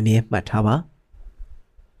အမြဲမှတ်ထားပါ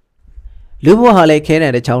လူဘဝဟာလည်းခဲ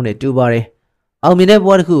တဲ့တစ်ချောင်းနဲ့တူပါတယ်အောင်မြင်တဲ့ဘဝ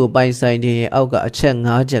တစ်ခုကိုပိုင်ဆိုင်ခြင်းရဲ့အောက်ကအချက်၅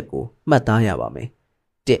ချက်ကိုမှတ်သားရပါမယ်၁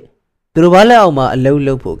သူတို့ဘာလက်အောက်မှာအလုံး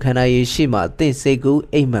လုံးဖို့ခန္ဓာရည်ရှိမှသင်စိတ်ကူး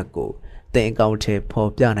အိမ်မက်ကိုသင်အကောင့်ထဲပေါ်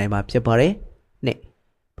ပြနိုင်မှာဖြစ်ပါတယ်၂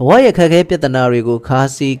ဘဝရဲ့ခက်ခဲပြဿနာတွေကိုခါး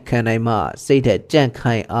စည်းခံနိုင်မှစိတ်ထက်ကြန့်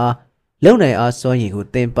ခိုင်အားလုံနိုင်အားစွမ်းရည်ကို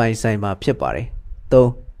သင်ပိုင်ဆိုင်မှာဖြစ်ပါတယ်၃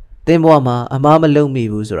သင်ဘဝမှာအမားမလုံမိ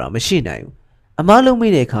ဘူးဆိုတာမရှိနိုင်ဘူးအမားလုံးမိ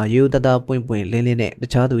တဲ့အခါရိုးတသားပွင့်ပွင့်လင်းလင်းနဲ့တ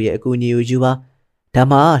ခြားသူရဲ့အကူအညီကိုယူပါဒါ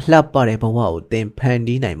မှလှပတဲ့ဘဝကိုသင်ဖန်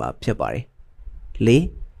တီးနိုင်မှာဖြစ်ပါတယ်၄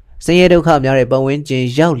ဆင်းရဲဒုက္ခများတဲ့ပတ်ဝန်းကျင်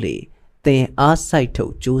ရောက်လေသင်အားစိုက်ထု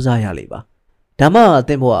တ်ကြိုးစားရလေပါဒါမှသ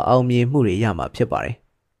င်ဘဝအောင်မြင်မှုတွေရမှာဖြစ်ပါတယ်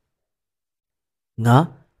၅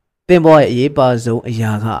သင်ဘဝရဲ့အရေးပါဆုံးအ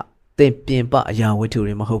ရာကသင်ပြင်ပအရာဝတ္ထု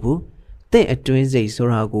တွေမဟုတ်ဘူးသင်အတွင်းစိတ်ဆို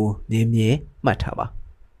တာကိုမြင်မြင်မှတ်ထားပါ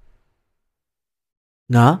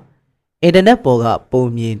၅အင်တာနက်ပေါ်ကပုံ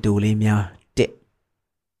မြင်တူလေးများ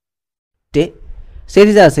၁စေ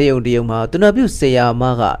တီစာဆေးရုံတရုံမှာသူနာပြုဆရာမ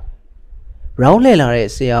ကရောင်းလှည့်လာတဲ့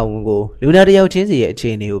ဆရာဝန်ကိုလူနာတယောက်ချင်းစီရဲ့အခြေ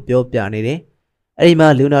အနေကိုပြောပြနေတယ်။အဲဒီမှာ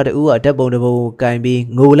လူနာတဦးကဓာတ်ပုံတစ်ပုံကိုကင်ပြီး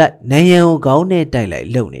ငိုလိုက်နန်းရံကိုခေါင်းနဲ့တိုက်လိုက်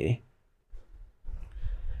လုံနေတယ်။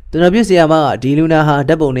သူနာပြုဆရာမကဒီလူနာဟာ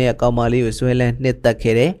ဓာတ်ပုံနဲ့ကောင်မလေးကိုဆွဲလန်းနှစ်သက်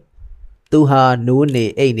ခဲ့တယ်။သူဟာနိုးနေ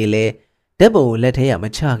အိတ်နေလဲဓာတ်ပုံကိုလက်ထဲရမ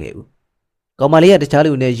ချခဲ့ဘူး။ကောင်မလေးကတခြား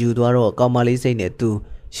လူနဲ့ယူသွားတော့ကောင်မလေးစိတ်နဲ့သူ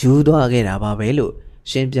ယူသွားခဲ့တာပါပဲလို့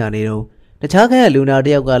ရှင်းပြနေတော့တခြားခန့်လူနာတ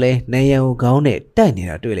ယောက်ကလည်းနန်းရံကိုခေါင်းနဲ့တိုက်နေ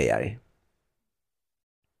တာတွေ့လိုက်ရတယ်။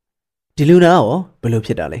ဒီလူနာရောဘယ်လိုဖြ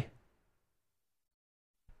စ်တာလဲ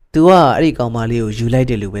။ तू ကအဲ့ဒီကောင်မလေးကိုယူလိုက်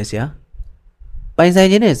တယ်လို့ပဲဆရာ။ပိုင်ဆိုင်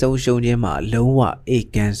ခြင်းနဲ့ဆုံးရှုံးခြင်းမှာလုံးဝအေး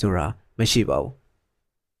ကန်းဆိုတာမရှိပါဘူး။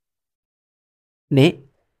နှစ်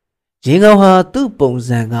ရင်ကောင်ဟာသူ့ပုံ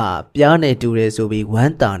စံကပြားနဲ့တူတယ်ဆိုပြီးဝ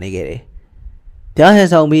မ်းတာနေခဲ့တယ်။ပြားဟန်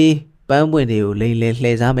ဆောင်ပြီးပန်းပွင့်တွေကိုလိမ့်လဲလှ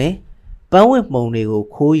ည့်စားမယ်။ပန်းဝင့်မှုံတွေကို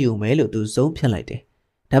ခိုးယူမယ်လို့သူဆုံးဖြတ်လိုက်တယ်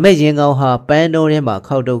။ဒါမဲ့ရင်ကောင်ဟာပန်းတော်ထဲမှာ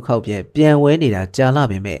ခောက်တုတ်ခောက်ပြန်ဝဲနေတာကြာလာ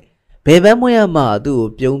ပေမဲ့ဘယ်ပန်းမွေးရမှသူ့ကို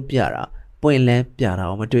ပြုံးပြတာပွင့်လန်းပြတာ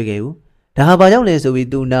အောင်မတွေ့ခဲ့ဘူး။ဒါဟာဘာကြောင့်လဲဆိုပြီး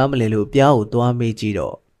သူနားမလဲလို့ပြားကိုသွားမေးကြည့်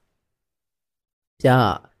တော့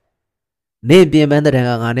ပြားနေပြင်ပန်းတဲ့တန်း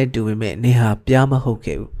ကငါနဲ့တူပေမဲ့နေဟာပြားမဟုတ်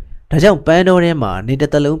ခဲ့ဘူး။ဒါကြောင့်ပန်းတော်ထဲမှာနေတ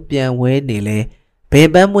စ်သလုံးပြန်ဝဲနေလဲဘယ်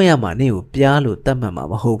ပန်းမွေးရမှနေကိုပြားလို့သတ်မှတ်မှာ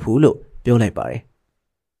မဟုတ်ဘူးလို့ပြောလိုက်ပါတယ်။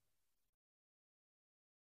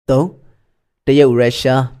၃တရုတ်ရု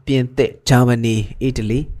ရှားပြင်သစ်ဂျာမနီအီတ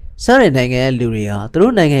လီစတဲ့နိုင်ငံရဲ့လူတွေဟာသူ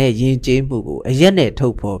တို့နိုင်ငံရဲ့ယဉ်ကျေးမှုကိုအရက်နဲ့ထု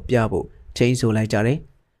တ်ဖော်ပြဖို့ချိန်ဆိုလိုက်ကြတယ်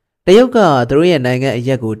။တရုတ်ကသူတို့ရဲ့နိုင်ငံအရ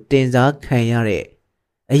က်ကိုတင်စားခံရတဲ့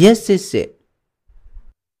အရက်စစ်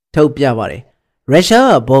ထုတ်ပြပါတယ်။ရုရှား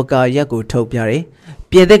ကဘော်ကာရက်ကိုထုတ်ပြတယ်။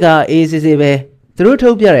ပြင်သစ်ကအေးစစ်ပဲသူတို့ထု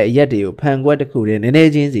တ်ပြတဲ့အရက်တွေကိုဖန်ကွက်တစ်ခုတည်းနည်းန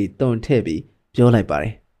ည်းချင်းစီတွန်ထည့်ပြီးပြောလိုက်ပါတ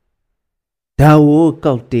ယ်။ဒါကို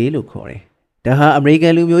ကောက်တေးလို့ခေါ်တယ်။ဒါဟာအမေရိက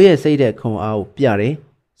န်လူမျိုးရဲ့စိတ်တဲ့ခွန်အားကိုပြတယ်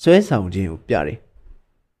။ဆွဲဆောင်ခြင်းကိုပြတယ်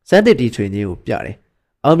။စတဲ့တီထွင်ခြင်းကိုပြတယ်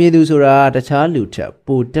။အောင်မြင်သူဆိုတာတခြားလူထက်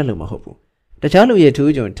ပိုတက်လို့မဟုတ်ဘူး။တခြားလူရဲ့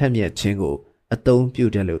ထူးချွန်ထက်မြက်ခြင်းကိုအသုံးပြု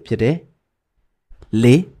တယ်လို့ဖြစ်တယ်။၄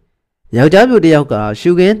ယောက်ျားမျိုးတစ်ယောက်ကရှု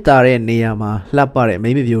ခင်းတာတဲ့နေရာမှာလှပတဲ့မိ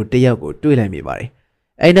န်းမပြိုတစ်ယောက်ကိုတွေ့လိုက်မိပါတယ်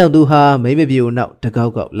။အဲ့နောက်သူဟာမိန်းမပြိုနောက်တကော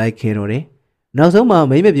က်ကောက်လိုက်ခဲတော့တယ်။နောက်ဆုံးမှာ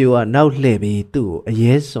မိန်းမပြိုကနောက်လှည့်ပြီးသူ့ကိုအ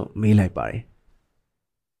ရေးစွန်မေးလိုက်ပါတယ်။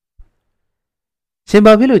ရှင်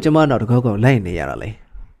ဘာဖြစ်လို့ကျမနောက်တကောက်ကောက်လိုက်နေရတာလဲ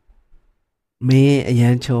။မင်းအရ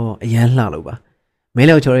န်ချောအရန်လှလို့ပါ။မင်း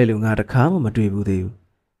လောက်ချောတဲ့လူငါတခါမှမတွေ့ဘူးသေးဘူး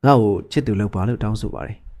။ငါ့ကိုချစ်သူလုပ်ပါလို့တောင်းဆိုပါတ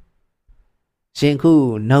ယ်။ရှင်ခု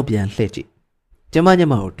နောက်ပြန်လှည့်ကြည့်။ကျမည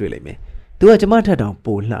မကိုတွေ့လိုက်မယ်။ तू ကကျမထက်တောင်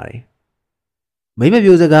ပိုလှတယ်။မိမ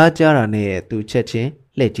ပြိုစကားကြားတာနဲ့ तू ချက်ချင်း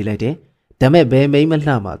လှည့်ကြည့်လိုက်တယ်ဒါမဲ့ဘယ်မိမ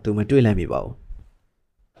လှမှသူမတွေ့လိုက်မိပါဘူး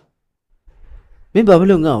မင်းဘာဖြစ်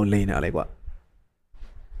လို့ငါ့ကိုလိန်တာလဲကွာ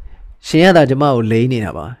ရှင်ရတာကျမကိုလိန်နေ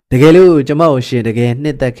တာပါတကယ်လို့ကျမကိုရှင်တကယ်နှ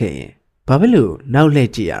စ်သက်ခဲ့ရင်ဘာဖြစ်လို့နောက်လှည့်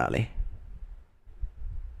ကြည့်ရတာလဲ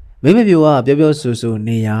မိမပြိုကပြောဆူဆူ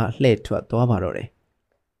နေရလှည့်ထွက်သွားပါတော့တယ်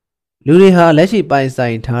လူတွေဟာလက်ရှိပိုင်ဆို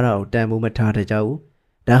င်ထားတာကိုတန်ဖိုးမထားတကြဘူး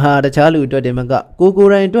ဒါဟာတခြားလူအတွက်တင်မကကိုယ်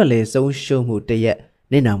တိုင်အတွက်လည်းဆုံးရှုံးမှုတရက်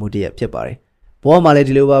နစ်နာမှုတရက်ဖြစ်ပါတယ်ဘဝမှာလည်း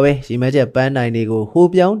ဒီလိုပါပဲရီမချက်ပန်းနိုင်တွေကိုဟို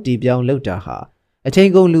ပြောင်းဒီပြောင်းလောက်တာဟာအချိန်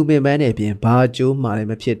ကုန်လူပင်ပန်းတဲ့အပြင်ဘာကျိုးမှလည်း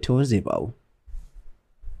မဖြစ်ထွန်းစေပါဘူး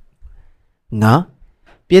ငါ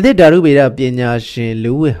ပြည်သစ်ဓာတုဗေဒပညာရှင်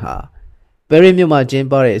လူဝစ်ဟာပဲရစ်မြို့မှာကျင်း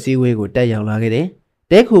ပတဲ့အစည်းအဝေးကိုတက်ရောက်လာခဲ့တယ်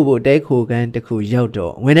တဲခိုဖို့တဲခိုကန်းတစ်ခုရောက်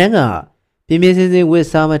တော့ဝန်ထမ်းကပြင်းပြင်းစင်းစင်းဝစ်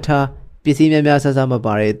စားမထားပစ္စည်းများများဆဆမ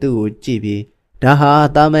ပါတဲ့သူ့ကိုကြည့်ပြီးဒါဟာ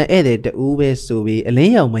တာမန်ဧည့်သည်တူပဲဆိုပြီးအလ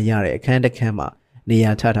င်းရောင်မရတဲ့အခန်းတစ်ခန်းမှာနေ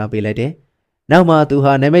ရာချထားပေးလိုက်တယ်နောက်မှသူ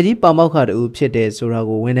ဟာနာမည်ကြီးပါမောက္ခတူဖြစ်တဲ့ဆိုတာ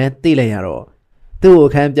ကိုဝန်ထမ်းသိလိုက်ရတော့သူ့ကို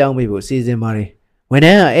အခန်းပြောင်းပေးဖို့စီစဉ်ပါတယ်ဝန်ထ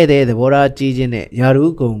မ်းကဧည့်သည်သဘောထားကြီးခြင်းနဲ့ယာရု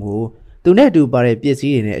ကုံကိုသူနဲ့အတူပါတဲ့ပစ္စ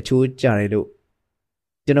ည်းတွေနဲ့အချိုးကျတယ်လို့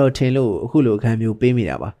ကျွန်တော်ထင်လို့အခုလိုအခန်းမျိုးပေးမိ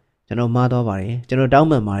တာပါကျွန်တော်မှားသွားပါတယ်ကျွန်တော်တောင်း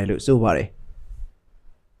ပန်ပါတယ်လို့ဆိုပါတယ်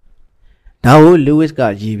ဒါကိုလူဝစ်က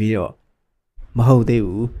ရည်ပြီးတော့မဟုတ်သေး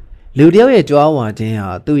ဘူးလူတယောက်ရဲ့ကြွားဝါခြင်းဟာ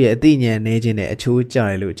သူ့ရဲ့အသိဉာဏ်နည်းခြင်းနဲ့အချိုးကျတ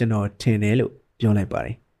ယ်လို့ကျွန်တော်ထင်တယ်လို့ပြောလိုက်ပါတ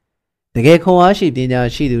ယ်တကယ်ခွန်အားရှိပညာ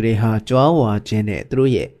ရှိသူတွေဟာကြွားဝါခြင်းနဲ့သူ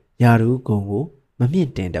တို့ရဲ့ယာရုဂုဏ်ကိုမမြင့်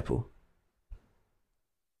တင်တတ်ဘူး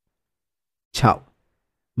6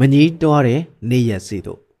မကြီးတွားတဲ့နေရက်စီ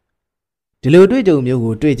တို့ဒီလိုတွေ့ကြုံမျိုး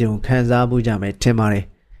ကိုတွေ့ကြုံခံစားမှုကြမယ်ထင်ပါတယ်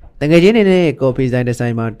တကယ်ချင်းနေတဲ့ကော်ဖီဆိုင်တစ်ဆို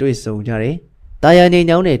င်မှာတွေ့ဆုံကြတယ်တာယာငိမ်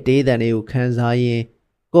ချောင်းတဲ့တေးတန်တွေကိုခံစားရင်း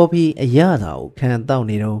ကော်ဖီအရသာကိုခံတောက်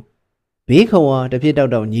နေတော့ဘေးခုံဝါတစ်ဖြစ်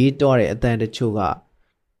တောက်ညီးတွားတဲ့အတန်တချို့က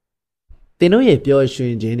တင်တို့ရဲ့ပျော်ရွှ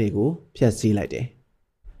င်ခြင်းတွေကိုဖျက်ဆီးလိုက်တယ်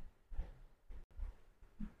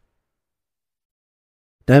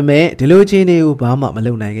ဒါပေမဲ့ဒီလိုချင်းတွေကိုဘာမှမ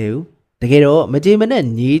လုပ်နိုင်ခဲ့ဘူးတကယ်တော့မကြေမနက်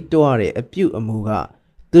ညီးတွားတဲ့အပြုတ်အမူက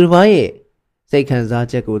သူတစ်ပါးရဲ့စိတ်ခံစား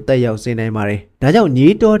ချက်ကိုတက်ရောက်စေနိုင်ပါတယ်ဒါကြောင့်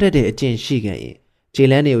ညီးတွားတတ်တဲ့အကျင့်ရှိခဲ့ရင်ခြေ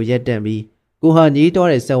လန်းတွေကိုရက်တန့်ပြီးကိုဟာညီးတွား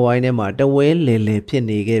တဲ့ဆက်ဝိုင်းထဲမှာတဝဲလေလေဖြစ်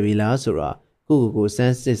နေခဲ့ပြီလားဆိုတာကိုစ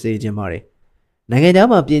မ်းစစ်စေခြင်းပါတယ်နိုင်ငံသား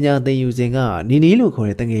မှာပညာသင်ယူစဉ်ကနီနီလို့ခေါ်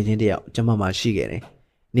တဲ့တငယ်ချင်းတယောက်ကျွန်မမှရှိခဲ့တယ်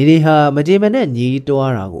နီနီဟာမကြေမနက်ညီး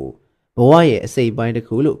တွားတာကိုဘဝရဲ့အစိတ်ပိုင်းတစ်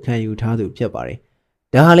ခုလို့ခံယူထားသူဖြစ်ပါတယ်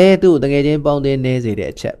ဒါဟာလည်းသူ့တငယ်ချင်းပေါင်းတင်နေစေတဲ့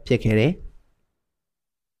အချက်ဖြစ်ခဲ့တယ်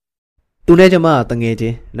သူနဲ့ကျွန်မတငယ်ချ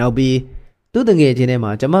င်းနောက်ပြီးသူ့တငယ်ချင်းထဲ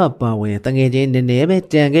မှာကျွန်မပါဝင်တငယ်ချင်းနည်းနည်းပဲ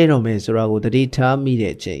ကြံခဲ့တော့မယ်ဆိုတာကိုသတိထားမိ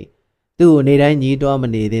တဲ့အချိန်သူ့ကိုနေတိုင်းညီးတွားမ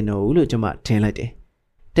နေသင့်တော့ဘူးလို့ကျွန်မထင်လိုက်တယ်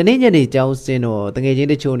တနေ့ညနေကျောင်းဆင်းတော့တငယ်ချင်း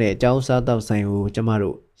တချို့နဲ့ကျောင်းစားတော့ဆိုင်ကိုကျွန်မ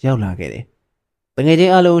တို့ရောက်လာခဲ့တယ်တငယ်ချ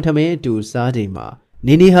င်းအလုံးထမင်းအတူစားချိန်မှာ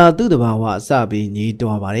နီနီဟာသူ့တဘာဝအစပြီးညီး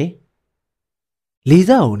တွားပါတယ်လီ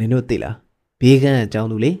ဇာကိုနင်တို့သိလားဘေးကန်းအကြောင်း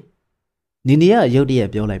သူလေနီနီကရုတ်တရက်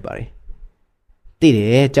ပြောလိုက်ပါတယ်သိတ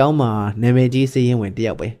ယ်ကျောင်းမှာနာမည်ကြီးစည်ရင်ဝင်တ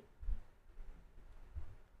ယောက်ပဲ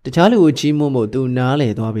တခြားလူကိုချီးမွမ်းဖို့သူနားလေ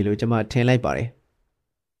သွားပြီလို့ကျွန်မထင်လိုက်ပါတယ်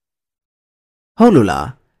ဟုတ်လို့လား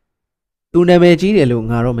သူနာမည်ကြီးတယ်လို့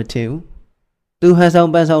ငါတော့မထင်ဘူးသူဟန်ဆောင်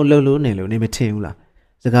ပန်းဆောင်လှုပ်လို့နေလို့နေမထင်ဘူးလား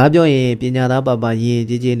စကားပြောရင်ပညာသားပါပါရင်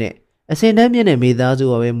ကြီးကြီးနဲ့အစင်တန်းမြင့်တဲ့မိသားစု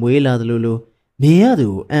ကပဲမွေးလာသလိုလိုမြင်ရသူ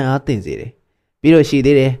ကိုအံ့အားသင့်စေတယ်ပြီးတော့ရှိ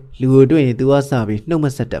သေးတယ်လူကိုတွေ့ရင် तू ကစပြီးနှုတ်မ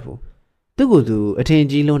ဆက်တတ်ဘူးသူ့ကိုယ်သူအထင်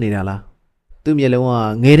ကြီးလွန်းနေတာလားသူ့မျက်လုံး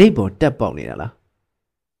ကငယ်ရိပ်ပေါ်တက်ပေါက်နေတာလား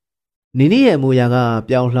နီနီရဲ့အမူအရာက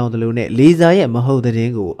ပြောင်းလှောင်သလိုနဲ့လီဇာရဲ့မဟုတ်တဲ့တ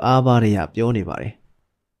င်းကိုအားပါရပြောနေပါတယ်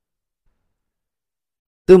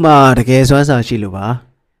သူ့မှာတကယ်စွမ်းစားရှိလို့ပါ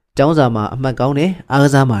ကျောင်းစာမှာအမှတ်ကောင်းတယ်အားက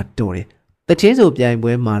စားမှာတော်တယ်တချင်းဆိုပြိုင်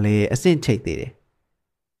ပွဲမှာလည်းအဆင့်ချိတ်သေးတယ်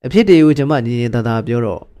အဖြစ်တွေကိုကျွန်မညင်ညင်သာသာပြော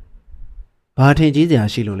တော့ဘာထင်ကြီးစရာ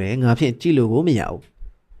ရှိလို့လဲငါဖြင့်ကြည့်လို့ကိုမရဘူး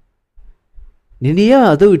နီနီက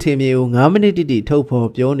သူ့အထင်မြေကို9မိနစ်တိတိထုတ်ဖော်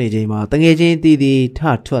ပြောနေချိန်မှာတငယ်ချင်းတီးတီးထ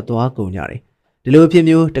ထွက်သွားကုန်ကြတယ်ဒီလိုဖြစ်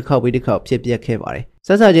မျိုးတစ်ခေါက်ပြီးတစ်ခေါက်ဖြစ်ပျက်ခဲ့ပါတယ်ဆ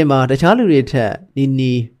က်စချင်းမှာတခြားလူတွေထက်နီ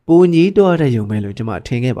နီပိုညီးတွားတဲ့ယုံပဲလို့ကျွန်မထ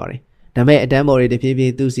င်ခဲ့ပါတယ်ဒါပေမဲ့အတန်းပေါ်တွေတဖြည်းဖြ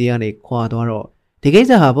ည်းသူ့စီကနေခွာသွားတော့ဒီကိစ္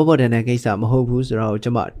စဟာပေါ့ပေါ့တန်တန်ကိစ္စမဟုတ်ဘူးဆိုတော့ကျွ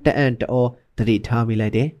န်မတအံ့တော်သတိထားမိလို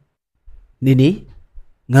က်တယ်နီနီ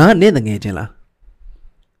ငါနဲ့တငယ်ချင်းလား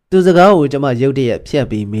သူစကားကိုကျွန်မရုတ်တရက်ဖြတ်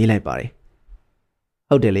ပြီးမေးလိုက်ပါတယ်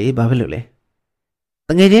ဟုတ်တယ်လေဘာဖြစ်လို့လဲတ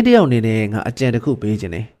ငယ်ချင်းတယောက်အနေနဲ့ငါအကြံတစ်ခုပေးခြ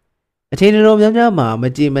င်းတယ်အချိန်တော်များများမှာမ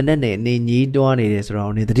ကြည်မနှက်နဲ့နေညီးတွားနေတယ်ဆို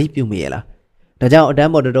တော့နေသတိပြုမိရလားဒါကြောင့်အတ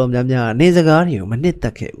န်းပေါ်တော်များများနေစကားတွေကိုမနစ်သ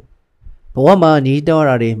က်ခဲ့ဘူးဘဝမှာညီးတွား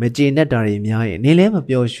တာတွေမကြည်နှက်တာတွေများရင်နေလဲမ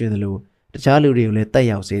ပျော်ရွှင်သလိုတခြားလူတွေကိုလည်းတက်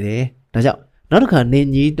ရောက်စေတယ်ဒါကြောင့်နောက်တစ်ခါနေ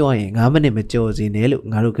ညီးတွားရင်9မိနစ်မကြော်စေနဲ့လို့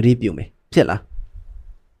ငါတို့ကတိပြုမယ်ဖြစ်လား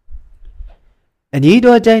အညီ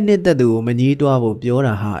တော်ကြိုက်နေတဲ့သူကိုမညီတော်ဖို့ပြော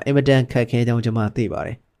တာဟာအင်မတန်ခက်ခဲကြောင်းကျွန်မသိပါတ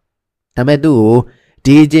ယ်။ဒါပေမဲ့သူ့ကို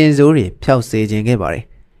ဒီအကျဉ်စိုးတွေဖျောက်စေခြင်းခဲ့ပါတယ်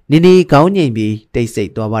။နီနီခေါင်းငိမ်ပြီးတိတ်ဆိ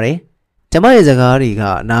တ်သွားပါတယ်။ကျွန်မရဲ့စကားတွေက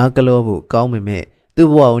နားကလောဖို့ကောင်းပေမဲ့သူ့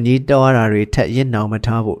ဘဝကိုညီတော်ရတာတွေထက်ရစ်နှောင်မ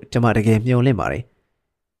ထားဖို့ကျွန်မတကယ်မျှော်လင့်ပါတယ်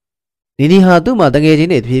။နီနီဟာသူ့မှာတကယ်ချ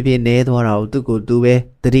င်းတွေဖြည်းဖြည်းနဲသွားတာကိုသူ့ကိုသူပဲ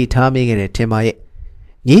သတိထားမိခဲ့တယ်ထင်ပါရဲ့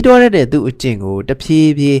။ညီတော်ရတဲ့သူ့အကျင့်ကိုတဖြ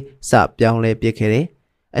ည်းဖြည်းစပြောင်းလဲပစ်ခဲ့တယ်။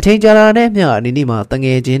အချိန်ကြာလာတဲ့မျှနီနီမှာတင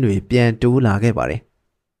ယ်ချင်းတွေပြန်တိုးလာခဲ့ပါတယ်။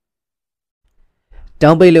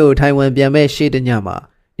တောင်ပိတ်လို့ထိုင်ဝမ်ပြန်မဲ့ရှေ့တညမှာ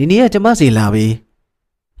နီနီကကျမစီလာပြီး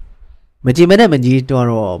မကြည်မနဲ့မကြီးတော့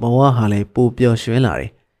ဘဝဟာလည်းပိုပျော်ရွှင်လာတယ်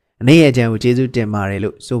။အနေရဲ့အကြံကိုကျေးဇူးတင်ပါတယ်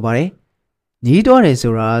လို့ဆိုပါတယ်။ညီးတော့တယ်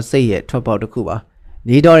ဆိုတာစိတ်ရဲ့ထွက်ပေါက်တစ်ခုပါ။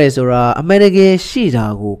ညီးတော့တယ်ဆိုတာအမှန်တကယ်ရှိတာ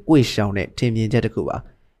ကိုကိုယ်ရှောင်တဲ့ထင်မြင်ချက်တစ်ခုပါ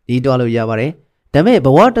။ညီးတော့လို့ရပါတယ်။ဒါပေမဲ့ဘ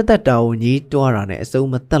ဝတသက်တာကိုညီးတော့တာနဲ့အစုံ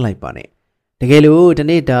မသက်လိုက်ပါနဲ့။တကယ်လို့ဒီ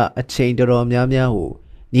နေ့တာအချိန်တော်တော်များများကို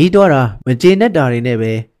ညီးတော့တာမကျေနပ်တာတွေနဲ့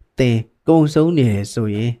ပဲသင်ကုံဆုံးနေတယ်ဆို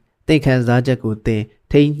ရင်သိခံစားချက်ကိုသင်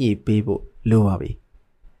ထိမ့်ညှိပေးဖို့လိုပါပြီ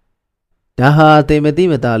။ဒါဟာသင်မသိ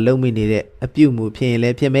မသာလုံမိနေတဲ့အပြုတ်မှုဖြစ်ရင်လ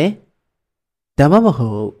ည်းဖြစ်မယ်။ဒါမှမဟု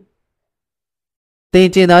တ်သင်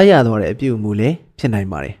ကျင်သားရသွားတဲ့အပြုတ်မှုလည်းဖြစ်နိုင်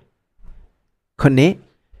ပါတယ်။ခုနှစ်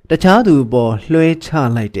တခြားသူပေါ်လွှဲချ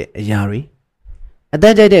လိုက်တဲ့အရာတွေအသ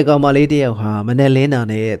က်ကြိုက်တဲ့ကောင်မလေးတယောက်ဟာမနဲ့လင်းနာ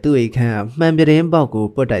နဲ့သူ့အိမ်ခန်းမှန်ပြတင်းပေါက်ကို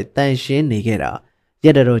ပုတ်တိုက်တန်ရှင်းနေခဲ့တာရ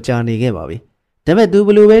က်တော်ကြာနေခဲ့ပါပြီ။ဒါပေမဲ့သူဘ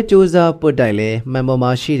လို့ပဲစူးစမ်းပုတ်တိုက်လဲမှန်ပေါ်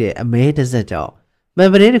မှာရှိတဲ့အမဲတစ်စက်ကြောင့်မှန်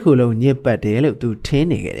ပြတင်းတစ်ခုလုံးညစ်ပတ်တယ်လို့သူထင်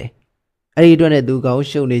နေခဲ့တယ်။အဲ့ဒီအတွက်နဲ့သူကောင်း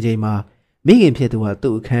ရှုံနေချိန်မှာမိခင်ဖြစ်သူက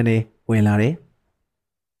သူ့အခန်းထဲဝင်လာတယ်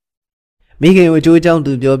။မိခင်ကိုအကျိုးကြောင့်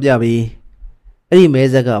သူပြောပြပြီးအဲ့ဒီမဲ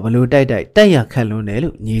ဆက်ကဘလို့တိုက်ရခတ်လွန်းတယ်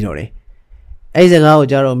လို့ညီးတော့တယ်။အဲ့ဒီစကားကို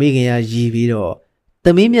ကြားတော့မိခင်ကရည်ပြီးတော့သ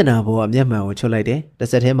မီးမျက်နှာပေါ်ကမျက်မှန်ကိုချွတ်လိုက်တယ်။တစ်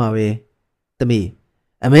ဆက်တည်းမှာပဲသမီး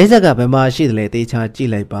အမဲဆက်ကဘယ်မှာရှိတယ်လဲတေချာကြည့်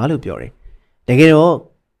လိုက်ပါလို့ပြောတယ်။တကယ်တော့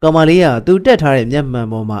ကောင်မလေးကသူတက်ထားတဲ့မျက်မှန်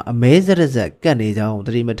ပေါ်မှာအမဲဆက်တစ်ဆက်ကတ်နေကြောင်းသ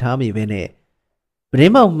တိမထားမိဘဲနဲ့ပရ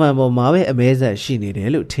င်းမောက်မှန်ပေါ်မှာပဲအမဲဆက်ရှိနေတယ်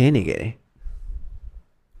လို့ထင်နေခဲ့တယ်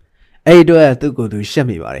။အဲ့ဒီတော့သူ့ကိုယ်သူရှက်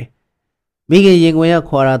မိပါတယ်။မိခင်ရင်ခွင်ရ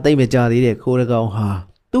ခွာတာတိတ်မကြသေးတဲ့ခိုးတကောင်ဟာ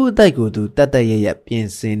သူ့အတိုက်ကိုသူတတ်ရပြင်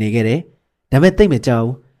ဆင်နေခဲ့တယ်။ဒါပေမဲ့တိတ်မကြ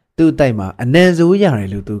ဘူး။သူ့အတိုက်မှာအနံဆိုးရတယ်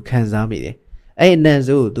လို့သူခံစားမိတယ်။အဲ့အနံ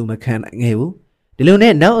ဆိုးကိုသူမခံနိုင်ခဲ့ဘူး။ဒီလို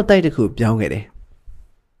နဲ့နောက်အတိုက်တစ်ခုပြောင်းခဲ့တယ်။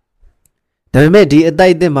ဒါပေမဲ့ဒီအတို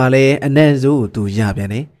က်တစ်မှာလည်းအနံဆိုးကိုသူရပြန်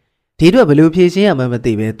တယ်။ဒီအတွက်ဘယ်လိုဖြေရှင်းရမှန်းမ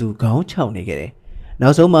သိပဲသူခေါင်းချောက်နေခဲ့တယ်။နော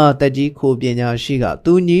က်ဆုံးမှာတက်ကြီးခိုးပညာရှိက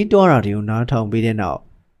သူညီးတော်တာတွေကိုနားထောင်ပြီးတဲ့နောက်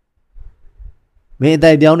မင်းအ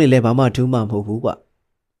တိုက်ပြောင်းနေလဲဘာမှထူးမှမဟုတ်ဘူးကွ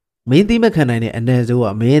။မင်းသိမခံနိုင်တဲ့အနံဆိုးက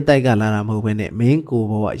မင်းအတိုက်ကလာတာမဟုတ်ဘဲနဲ့မင်းကိုယ်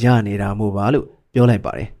ဘဝရနေတာမို့ပါလို့ပြောလိုက်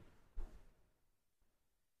ပါတယ်။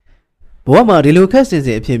ဘဝမှာဒီလိုခက်စင်စ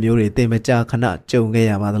င်အဖြစ်မျိုးတွေသင်မကြခဏကြုံခဲ့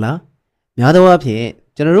ရပါသလား။များသောအားဖြင့်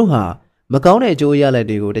ကျွန်တော်တို့ဟာမကောင်းတဲ့အကျိုးရလဒ်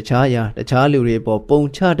တွေကိုတခြားလူတွေပေါ်ပုံ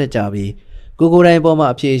ချတတ်ကြပြီးကိုယ်တိုင်ပေါ်မှာ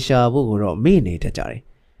အဖြေရှာဖို့ကိုတော့မေ့နေတတ်ကြတယ်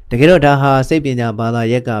။တကယ်တော့ဒါဟာစိတ်ပညာဘာသာ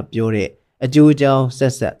ရက်ကပြောတဲ့အကျိုးကြောင့်ဆ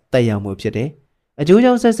က်တက်ရောက်မှုဖြစ်တယ်။အကျိုး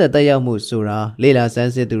ကြောင့်ဆက်တက်ရောက်မှုဆိုတာလေ့လာစ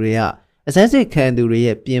မ်းစစ်သူတွေကအစမ်းစစ်ခံသူတွေ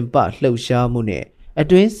ရဲ့ပြင်ပလှုပ်ရှားမှုနဲ့အ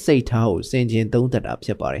တွင်းစိတ်ထားကိုစင်ကျင်သုံးသပ်တာဖြ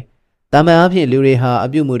စ်ပါတယ်။တာမန်အားဖြင့်လူတွေဟာအ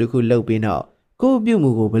ပြုတ်မှုတစ်ခုလုပ်ပြီးနောက်ကိုယ့်အပြုတ်မှု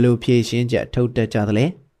ကိုဘယ်လိုဖြေရှင်းချက်ထုတ်တတ်ကြသလဲ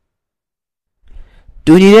။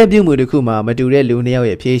တူညီတဲ့ပြုတ်မှုတစ်ခုမှာမတူတဲ့လူနှစ်ယောက်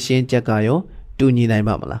ရဲ့ဖြေရှင်းချက်ကရောတူညီနိုင်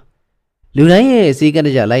ပါမလား။လူတိုင်းရဲ့စည်းကမ်းတ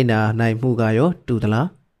ကျလိုက်နာနိုင်မှုကရောတူသလား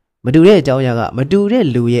။မတူတဲ့အကြောင်းအရာကမတူတဲ့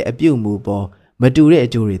လူရဲ့အပြုတ်မှုပေါ်မတူတဲ့အ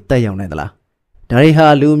ကျိုးတွေတက်ရောက်နိုင်သလား။ဒါတွေဟာ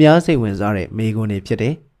လူအများစိတ်ဝင်စားတဲ့မေးခွန်းတွေဖြစ်တ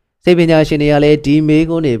ယ်။စိတ်ပညာရှင်တွေကလည်းဒီမေး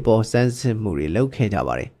ခွန်းတွေပေါ်စမ်းစစ်မှုတွေလုပ်ခဲ့ကြ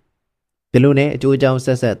ပါတယ်။ဒီလိုနဲ့အကျိုးအကြောင်းဆ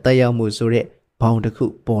က်တက်ရောက်မှုဆိုတဲ့ဘောင်တစ်ခု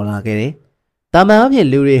ပေါ်လာခဲ့တယ်။တာမန်အဖြစ်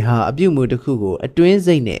လူတွေဟာအပြုတ်မှုတစ်ခုကိုအတွင်း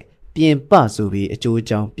စိတ်နဲ့ပြင်ပဆိုပြီးအကျိုးအ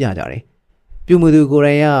ကြောင်းပြကြတယ်။ပြုတ်မှုသူကိုယ်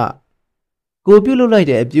တိုင်ကကိုပြုတ်လုပ်လိုက်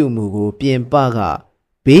တဲ့အပြုတ်မှုကိုပြင်ပက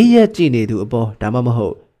ဘေးရက်ကြည့်နေသူအပေါ်ဒါမှမဟု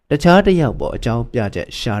တ်တခြားတစ်ယောက်ပေါ်အကြောင်းပြချက်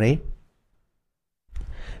ရှာတယ်။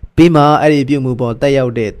ပြီးမှအဲ့ဒီပြုတ်မှုပေါ်တက်ရော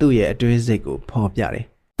က်တဲ့သူ့ရဲ့အတွင်းစိတ်ကိုဖော်ပြတယ်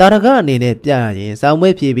။တာရကအနေနဲ့ပြရရင်စောင်းမွဲ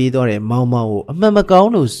ဖြည့်ပြီးသွားတဲ့မောင်မောင်ကိုအမှန်မကော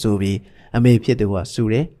င်းလို့ဆိုပြီးအမေဖြစ်သူကစူ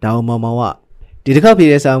တယ်။ဒါအောင်မောင်မောင်ကဒီတစ်ခါဖြည့်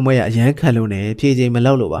တဲ့စောင်းမွဲကအရန်ခံလို့နေဖြည့်ချိန်မ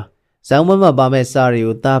လောက်လို့ပါ။စောင်းမွဲမှာပါမဲ့စာတွေ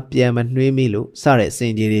ကိုသားပြန်မနှွေးမိလို့စတဲ့အစ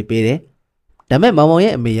ဉ်ကြီးတွေပေးတယ်။ဒါမဲ့မောင်မောင်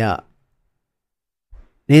ရဲ့အမေက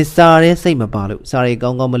နေစာရဲစိတ်မပါလို့စာရီကော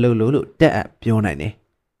င်းကောင်းမလုပ်လို့တက်အပ်ပြောနိုင်တယ်။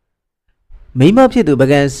မိမဖြစ်သူပ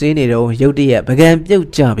ကံစင်းနေတော့ရုတ်တရက်ပကံပြုတ်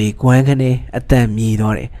ကြပြီးဂွမ်းခနဲ့အတန်မြည်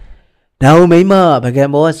သွားတယ်။ဒါဟုမိမပကံ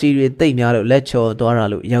ဘောစီရီတိတ်များလို့လက်ချော်သွားတာ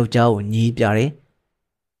လို့ယောက်ျားကိုညီးပြတယ်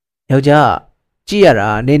။ယောက်ျားကြည့်ရတာ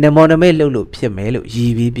နေနမောနမဲလှုပ်လို့ဖြစ်မယ်လို့ရ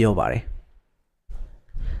ည်ပြီးပြောပါတယ်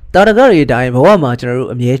။တာရကတွေအတိုင်းဘဝမှာကျွန်တော်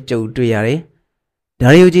တို့အမြဲကြုံတွေ့ရတယ် ဒါ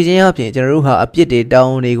ရီယိုကြည်ချင်းအပြင်ကျွန်တော်တို့ဟာအပြစ်တွေတော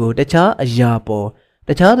င်းတွေကိုတခြားအရာပေါ်တ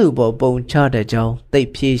ခြားသူပေါ်ပုံချတဲ့ကြောင်းသိပ်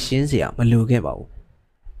ဖြည့်ရှင်းစရာမလိုခဲ့ပါဘူး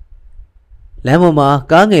လမ်းပေါ်မှာ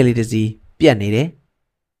ကားငယ်လေးတစ်စီးပြတ်နေတယ်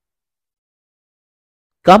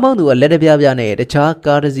ကားမောင်းသူကလက်တပြားပြားနဲ့တခြား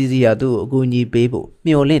ကားတစ်စီးစီးဟာသူ့ကိုအကူအညီပေးဖို့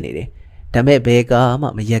မျှော်လင့်နေတယ်ဒါပေမဲ့ဘယ်ကားမှ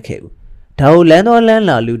မရက်ခဲ့ဘူးဒါကိုလမ်းသွားလမ်း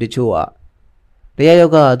လာလူတချို့ကတရားရော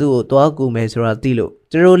က်ကသူ့ကိုသွားကူမယ်ဆိုတာသိလို့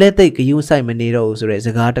ကျွန်တော်လည်းသိပ်ဂယုစိုက်မနေတော့ဘူးဆိုတဲ့စ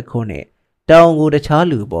ကားတစ်ခုနဲ့တောင်ကိုတခြား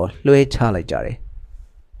လူပေါ်လွှဲချလိုက်ကြတယ်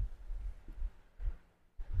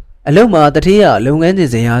အလုံးမှာတတိယလုပ်ငန်းစဉ်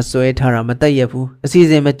စရာဆွဲထားတာမတက်ရက်ဘူးအစီအ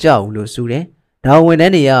စဉ်မကြောက်ဘူးလို့ဆိုတယ်ဒါဝန်ထ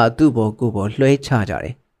မ်းတွေကသူ့ပေါ်ကိုယ်ပေါ်လွှဲချကြတ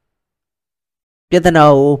ယ်ပြဿနာ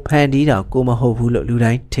ကိုဖန်တီးတာကိုမဟုတ်ဘူးလို့လူ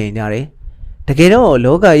တိုင်းထင်ကြတယ်တကယ်တော့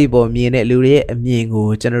လောကကြီးပေါ်မြင်တဲ့လူတွေရဲ့အမြင်ကို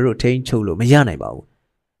ကျွန်တော်တို့ထိန်းချုပ်လို့မရနိုင်ပါဘူး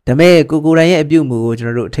ဒါပေမဲ့ကိုယ်တိုင်ရဲ့အပြုအမူကိုကျွန်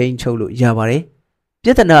တော်တို့ထိန်းချုပ်လို့ရပါတယ်ပြ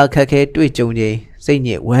ဿနာအခက်ခဲတွေ့ကြုံခြင်းစိတ်ည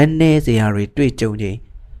စ်ဝမ်းနည်းစရာတွေတွေ့ကြုံခြင်း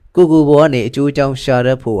ကိုယ်ပေါ်ကနေအကျိုးအကြောင်းရှာတ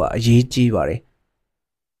တ်ဖို့ကအရေးကြီးပါတယ်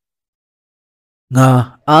ငါ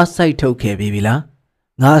အားစိုက်ထုတ်ခဲ့ပြီလား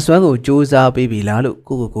ငါအစွမ်းကိုစူးစမ်းပေးပြီလားလို့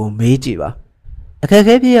ကိုမေးကြည့်ပါအခက်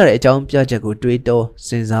ခဲဖြစ်ရတဲ့အကြောင်းပြချက်ကိုတွေးတောစ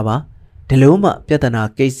ဉ်းစားပါဒီလိုမှပြဿနာ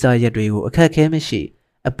ကိစ္စရပ်တွေကိုအခက်ခဲမရှိ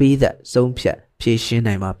အပိသက်ဆုံးဖြတ်ဖြေရှင်း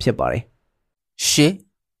နိုင်မှာဖြစ်ပါတယ်ရှစ်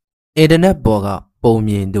အင်တာနက်ပေါ်ကပုံ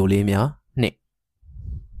မြင်သူလေးများနှစ်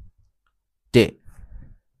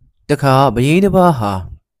တခါဘယင်းတစ်ပါးဟာ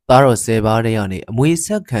သားတော်10ပါးတဲ့ကနေအမွေဆ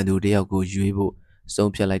က်ခံသူတယောက်ကိုရွေးဖို့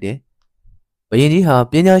ဆုံးဖြတ်လိုက်တယ်ဘယင်းကြီးဟာ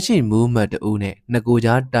ပညာရှိမူးမတ်တဦးနဲ့နှစ်ကို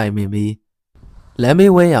ကြားတိုင်ပင်ပြီးလမ်း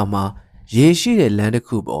မေးဝဲရမှာရေရှိတဲ့လမ်းတစ်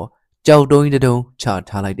ခုပေါ်ကြောက်တုံးကြီးတုံးချ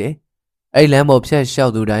ထားလိုက်တယ်အဲ့လမ်းပေါ်ဖြတ်လျှော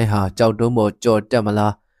က်သူတိုင်းဟာကြောက်တုံးပေါ်ကြော်တက်မ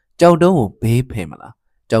လားကြောက်တုံးကိုဘေးဖယ်မလား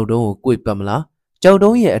ကြောက်တုံးကိုကွေ့ပတ်မလားကြောက်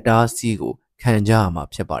တုံးရဲ့အတားအဆီးကိုခံကြရမှာ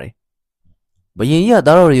ဖြစ်ပါတယ်ဘယင်းကြီးက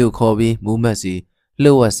သားတော်တွေကိုခေါ်ပြီးမူးမတ်စီ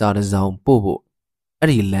လှုပ်ဝက်စားတစ်စောင်းပို့ဖို့အဲ့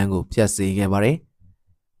ဒီလမ်းကိုဖြတ်စေခဲ့ပါတယ်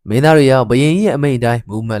မင်းသားတွေကဘယင်းကြီးရဲ့အမိန့်တိုင်း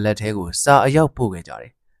မူးမတ်လက်ထဲကိုစာအရောက်ပို့ခဲ့ကြတ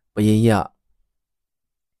ယ်ဘယင်းကြီးက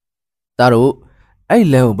သားတို့အဲ့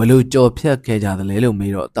လမ်းကိုဘလို့ကြော်ဖြတ်ခဲ့ကြသလဲလို့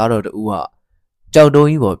မေးတော့သားတော်တူကကြောက်တုံး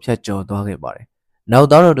ကြီးပေါ်ဖြတ်ကျော်သွားခဲ့ပါတယ်နောက်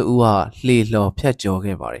သားတော်တူကလှေလှော်ဖြတ်ကျော်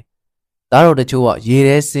ခဲ့ပါတယ်သားတော်တချို့ကရေ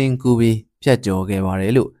ထဲဆင်းကူးပြီးဖြတ်ကျော်ခဲ့ပါတ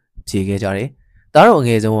ယ်လို့ဖြေခဲ့ကြတယ်သားတော်အင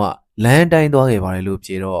ယ်ဆုံးကလမ်းတိုင်းသွားခဲ့ပါတယ်လို့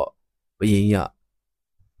ဖြေတော့ဘယင်းကြီးက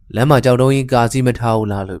လမ်းမှာကြောက်တုံးကြီးကာစီမထားဘူး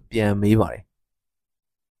လားလို့ပြန်မေးပါတယ်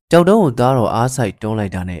ကြောက်တုံးကိုသားတော်အားဆိုင်တွန်းလို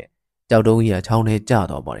က်တာနဲ့ကြောက်တုံးကြီးကချောင်းထဲကျ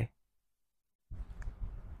သွားပါတယ်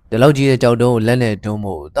ဒီလောက်ကြီးတဲ့ကြောက်တုံးကိုလက်နဲ့တွန်း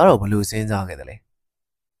ဖို့သားတော်ဘလို့စဉ်းစားခဲ့တယ်လဲ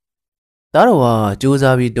သားတော်ကစူးစ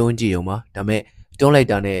မ်းပြီးတွန်းကြည့်အောင်ပါဒါပေမဲ့တွန်းလိုက်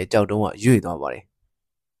တာနဲ့ကြောက်တုံးကရွေ့သွားပါတယ်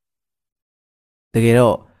တကယ်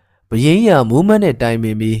တော့ဘယင်းကြီးကမူးမတ်နဲ့တိုင်ပ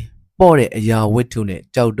င်ပြီးပေါ့တဲ့အရာဝတ္ထုနဲ့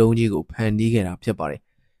ကြောက်တုံးကြီးကိုဖန်တီးခဲ့တာဖြစ်ပါတယ်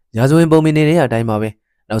ရာဇဝင်ပုံမြင်နေတဲ့အတိုင်းပါပဲ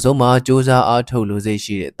နောက်ဆုံးမှာစူးစမ်းအားထုတ်လို့စိတ်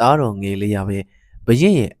ရှိတဲ့သားတော်ငယ်လေးရပဲဘယ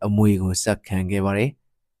င်းရဲ့အမွေကိုဆက်ခံခဲ့ပါတယ်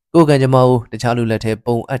ကိုကံကြမ္မာကိုတခြားလူလက်ထဲ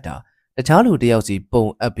ပုံအပ်တာတခြားလူတယောက်စီပုံ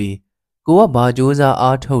အပ်ပြီးကိုကဘာစူးစမ်း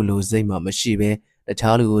အားထုတ်လို့စိတ်မှမရှိဘဲတ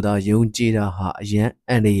ခြားလူကိုသာယုံကြည်တာဟာအရန်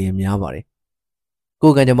အန္တရာယ်များပါတယ်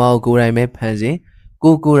ကိုကံကြမ္မာကိုကိုယ်တိုင်ပဲဖန်ဆင်း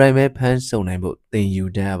ကိုယ်တိုင်ပဲဖန်ဆုံနိုင်ဖို့သင်ယူ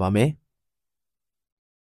တတ်ရပါမယ်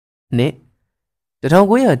နှစ်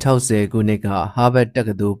1960ခုနှစ်ကဟာဗတ်တက္က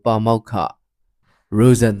သိုလ်ပါမောက္ခ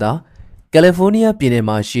ရိုဇန်သာကယ်လီဖိုးနီးယားပြည်နယ်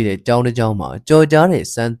မှာရှိတဲ့ကျောင်းတစ်ကျောင်းမှာကြော်ကြားတဲ့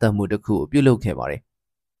စမ်းသပ်မှုတစ်ခုကိုပြုလုပ်ခဲ့ပါတယ်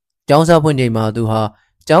။ကျောင်းစာဖွင့်ချိန်မှာသူဟာ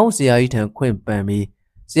ကျောင်းဆရာကြီးထံခွင့်ပန်ပြီး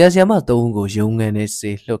ဆရာမ3ဦးကိုရုံးခန်းနဲ့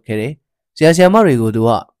စေလွှတ်ခဲ့တယ်။ဆရာမတွေကိုသူက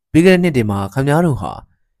ပြီးခဲ့တဲ့နှစ်တွေမှာခင်ဗျားတို့ဟာ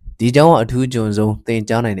ဒီကျောင်းကအထူးကျွန်းဆုံးသင်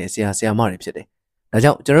ကြားနိုင်တဲ့ဆရာမတွေဖြစ်တယ်။ဒါ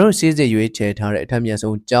ကြောင့်ကျွန်တော်တို့စီးစစ်ရွေးချယ်ထားတဲ့အထက်မြတ်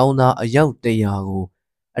ဆုံးကျောင်းသားအယောက်100ကို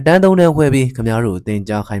အတန်း3တန်းခွဲပြီးခင်ဗျားတို့သင်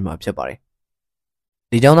ကြားခိုင်းမှာဖြစ်ပါတယ်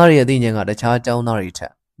။ဒီကျောင်းသားတွေရဲ့အသိဉာဏ်ကတခြားကျောင်းသားတွေထ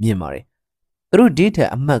က်မြင့်ပါတယ်။သူတို့ဒီထက်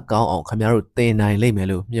အမှတ်ကောင်းအောင်ခင်ဗျားတို့သင်နိုင်လိမ့်မယ်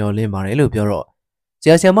လို့မျှော်လင့်ပါတယ်လို့ပြောတော့ဆ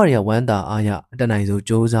ရာမတွေကဝမ်းသာအားရအတတ်နိုင်ဆုံး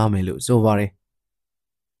စူးစမ်းမယ်လို့ဆိုပါတယ်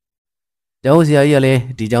။ကျောင်းဆရာကြီးကလည်း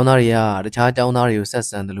ဒီကျောင်းသားတွေကတခြားကျောင်းသားတွေကိုဆက်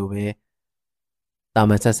ဆံတယ်လို့ပဲတာ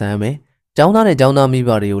မန်ဆက်ဆံမယ်။ကျောင်းသားနဲ့ကျောင်းသားမိဘ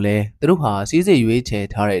တွေကိုလည်းသူတို့ဟာစီးစိမ်ရွေးချယ်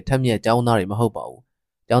ထားတဲ့ထက်မြက်ကျောင်းသားတွေမဟုတ်ပါဘူး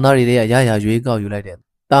။ကျောင်းသားတွေရဲ့ရရွေးကောက်ယူလိုက်တဲ့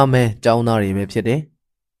တာမန်ကျောင်းသားတွေပဲဖြစ်တယ်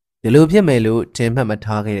။ဒီလိုဖြစ်မယ်လို့ထင်မှတ်မ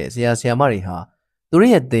ထားခဲ့တဲ့ဆရာမတွေဟာသူ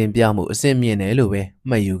တို့ရဲ့သင်ပြမှုအဆင့်မြင့်တယ်လို့ပဲ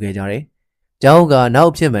မှတ်ယူခဲ့ကြတယ်။ကျောင်းကနော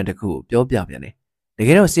က်ဖြစ်မှန်တစ်ခုပြောပြပြန်တယ်။တက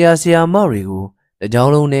ယ်တော့ဆရာမတွေကိုတကြောင်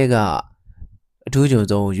လုံးထဲကအထူးကျွန်း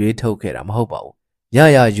ဆုံးရွေးထုတ်ခဲ့တာမဟုတ်ပါဘူး။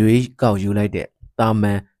ရွေးကောက်ယူလိုက်တဲ့တာမ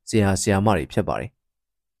န်ဆရာမတွေဖြစ်ပါတယ်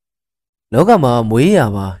။လောကမှာမွေးရ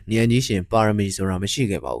မှာဉာဏ်ကြီးရှင်ပါရမီဆိုတာမရှိ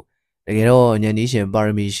ခဲ့ပါဘူး။တကယ်တော့ဉာဏ်ကြီးရှင်ပါရ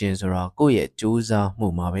မီရှင်ဆိုတာကိုယ့်ရဲ့ကြိုးစားမှု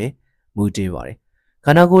မှာပဲမူတည်ပါတယ်။ခ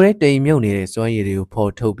န္ဓာကိုယ်ရဲ့တိမ်မြုပ်နေတဲ့စွမ်းရည်တွေကို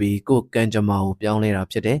ဖော်ထုတ်ပြီးကိုယ်ကံကြမ္မာကိုပြောင်းလဲတာ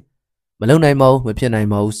ဖြစ်တယ်။ မလုံနိုင်မအောင်မဖြစ်နိုင်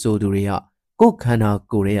မအောင်ဆိုသူတွေကကိုယ်ခန္ဓာ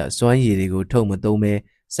ကိုယ်ရဲ့စွမ်းရည်တွေကိုထုတ်မသုံးပဲ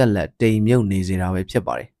ဆက်လက်တိမ်မြုပ်နေစေတာပဲဖြစ်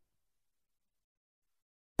ပါတယ်။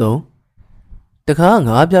၃တခါ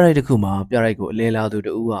ငါးပြရိုက်တစ်ခုမှာပြရိုက်ကိုအလဲလာသူ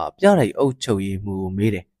တူကပြရိုက်အုပ်ချုပ်ရေးမှုကို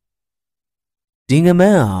မေးတယ်။ဒီငမ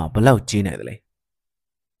န်းဟာဘလောက်ကြီးနိုင်တယ်လဲ။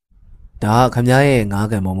ဒါကခမည်းရဲ့ငါး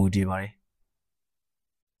ကန်ပေါ်မူတည်ပါတယ်။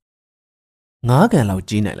ငါးကန်လောက်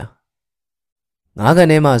ကြီးနိုင်လား။ငါးကန်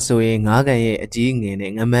ထဲမှာဆိုရင်ငါးကန်ရဲ့အကြီးငယ်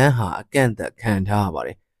နဲ့ငမန်းဟာအကန့်အသတ်ခံထားရပါတ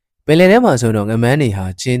ယ်။ပင်လယ်ထဲမှာဆိုတော့ငမန်းတွေဟာ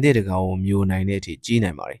ချင်းတစ်တကောင်ကိုမျိုးနိုင်တဲ့အထိကြီး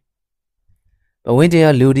နိုင်ပါတယ်။ပဝင်းကျင်က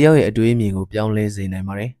လူတယောက်ရဲ့အတွေးအမြင်ကိုပြောင်းလဲစေနိုင်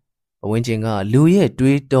ပါတယ်။ပဝင်းကျင်ကလူရဲ့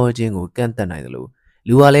တွေးတောခြင်းကိုကန့်သတ်နိုင်တယ်လို့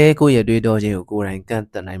လူကလည်းကိုယ့်ရဲ့တွေးတောခြင်းကိုကိုယ်တိုင်ကန့်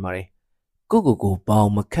သတ်နိုင်ပါတယ်။ကိုပေါင်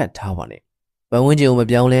မခတ်ထားပါနဲ့။ပဝင်းကျင်ကိုမ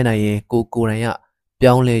ပြောင်းလဲနိုင်ရင်ကိုယ်တိုင်က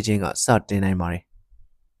ပြောင်းလဲခြင်းကစတင်နိုင်ပါတယ်။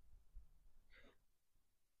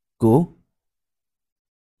ကို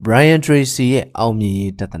Brian Tracy ရဲ့အောင်မြင်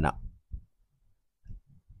ရေးတသနာ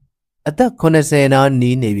အသက်80နာ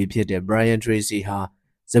နီးနေပြီဖြစ်တဲ့ Brian Tracy ဟာ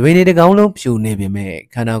သပင်တွေတစ်ကောင်းလုံးဖြူနေပေမဲ့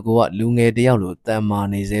ခန္ဓာကိုယ်ကလူငယ်တစ်ယောက်လိုတန်မာ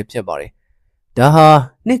နေစေဖြစ်ပါတယ်။ဒါဟာ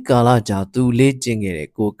နှစ်ကာလကြာသူလေးကျင့်ခဲ့တဲ့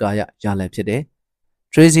ကိုယ်ကာယရလဒ်ဖြစ်တယ်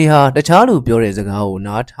။ Tracy ဟာတခြားလူပြောတဲ့စကားကို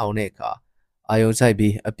နားထောင်တဲ့အခါအာယုံဆိုင်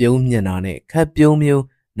ပြီးအပြုံးမျက်နှာနဲ့ခပ်ပြုံးမျိုး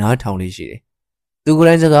နားထောင်လေးရှိတယ်။သူကိုယ်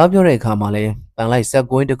တိုင်စကားပြောတဲ့အခါမှာလည်းတန်လိုက်ဆက်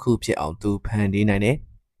ကွင်းတစ်ခုဖြစ်အောင်သူဖန်တီးနိုင်တယ်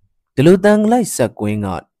။ဒီလိုတန်လိုက်ဆက်ကွင်းက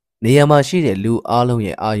နေရာမှာရှိတဲ့လူအားလုံး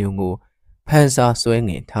ရဲ့အာယုံကိုဖန်ဆာဆွဲင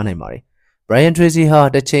င်ထားနိုင်ပါတယ်။ Brian Tracy ဟာ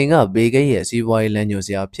တစ်ချိန်ကဘေဂိတ်ရဲ့စီးပွားရေးလမ်းညွှန်စ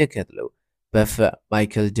ရာဖြစ်ခဲ့တယ်လို့ Buffett,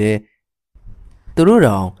 Michael Dell သူတို့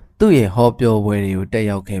တောင်သူ့ရဲ့ဟောပြောပွဲတွေကိုတက်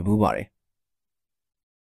ရောက်ခဲ့မှုပါတယ်။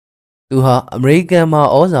သူဟာအမေရိကန်မှာ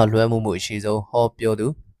ဩဇာလွှမ်းမိုးမှုအရှိဆုံးဟောပြောသူ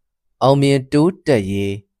အောင်မြင်တိုးတက်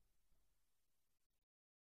ရေး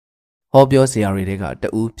ဟောပြောဆရာတွေထဲကတ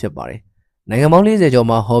ဦးဖြစ်ပါတယ်။နိုင်ငံပေါင်း40ကျော်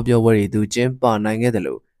မှာဟောပြောပွဲတွေသူကျင်းပနိုင်ခဲ့တယ်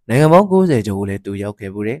လို့နိုင်ငံပေါင်း90ကျော်ကိုလည်းသူရောက်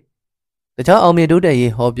ခဲ့မှုတယ်။တခြားအောင်မြင်တိုးတက်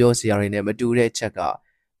ရေးဟောပြောဆရာတွေနဲ့မတူတဲ့အချက်က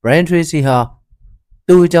Brian Tracy ဟာ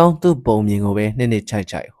သူ့အကြောင်းသူ့ပုံမြင်ကိုပဲနှစ်ချိုက်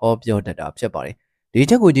ဟောပြောတတ်တာဖြစ်ပါတယ်။ဒီ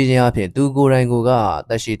ချက်ကိုကြည့်ခြင်းအပြင်သူကိုယ်တိုင်က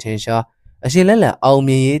သက်ရှိထင်ရှားအရှင်လက်လက်အောင်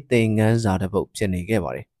မြင်ရေးသင်ခန်းစာတစ်ပုဒ်ဖြစ်နေခဲ့ပါ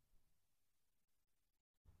တယ်။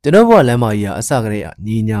ကျွန်တော်ဘဝလမ်းမကြီးကအစကတည်းက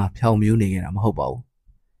ညီညာဖြောင်မြူးနေခဲ့တာမဟုတ်ပါဘူး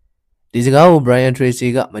။ဒီစကားကို Brian Tracy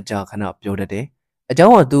ကမကြာခဏပြောတတ်တယ်။အကြော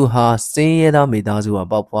င်းကသူဟာစင်းရဲသားမိသားစုက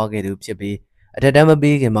ပေါက်ဖွားခဲ့သူဖြစ်ပြီးအထက်တန်းမ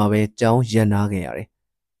ပြီးခင်မှာပဲကျောင်းရန်နာခဲ့ရတယ်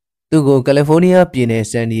။သူကိုကယ်လီဖိုးနီးယားပြည်နယ်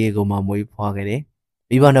ဆန်ဒီယေဂိုမှာမွေးဖွားခဲ့တယ်။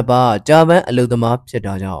မိဘနှစ်ပါးဂျာပန်အလုပ်သမားဖြစ်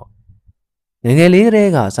တာကြောင့်ငယ်ငယ်လေးကတ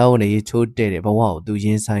ည်းကစာဝန်ရေးချိုးတဲ့ဘဝကိုသူရ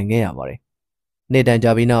င်ဆိုင်ခဲ့ရပါတယ်။နေ့တန်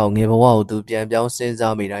ကြာပြီးနောက်ငယ်ဘဝကိုသူပြန်ပြောင်းစဉ်း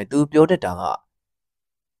စားမိတိုင်းသူပြောတတ်တာက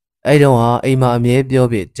အဲ့တော့ဟာအိမ်မှာအမြဲပြော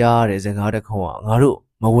ပြကြားရတဲ့စကားတစ်ခုကငါတို့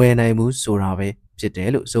မဝယ်နိုင်ဘူးဆိုတာပဲဖြစ်တယ်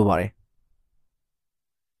လို့ဆိုပါတယ်။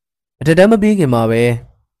အထက်တန်းမပြီးခင်မှာပဲ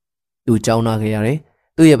သူကြောင်းနာခဲ့ရတယ်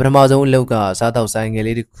။သူ့ရဲ့ပထမဆုံးအလုပ်ကစားတောက်ဆိုင်ငယ်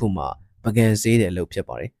လေးတစ်ခုမှာပကံစေးတဲ့အလုပ်ဖြစ်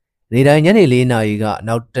ပါတယ်။နေ့တိုင်းညနေ4 နာရီက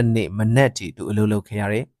နောက်တစ်နေ့မနက်ထိသူအလုပ်လုပ်ခဲ့ရ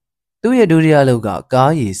တယ်။သူ့ရဲ့ဒုတိယအလုပ်က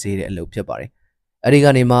ကားရည်စေးတဲ့အလုပ်ဖြစ်ပါတယ်။အဲဒီက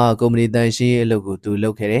နေမှကုမ္ပဏီတန်ရှင်းရေးအလုပ်ကိုသူလု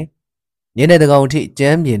ပ်ခဲ့တယ်။ညနေတကောင်ထိကျ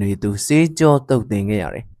မ်းပြင်တွေသူစေးကြောတုတ်တင်ခဲ့ရ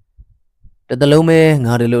တယ်။တစ်တလုံးပဲ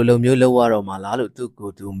ငါဒီလိုအလုပ်မျိုးလုပ်ရတော့မှလားလို့သူ့ကို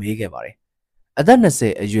ယ်သူမေးခဲ့ပါတယ်။အသက်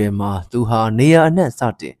20အရွယ်မှာသူဟာနေရာအနှံ့စ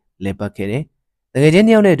တင်လည်ပတ်ခဲ့တယ်။တကယ်ချင်းတ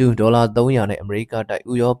ယောက်နဲ့တူဒေါ်လာ300နဲ့အမေရိကတိုက်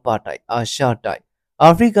ဥရောပတိုက်အာရှတိုက်အာ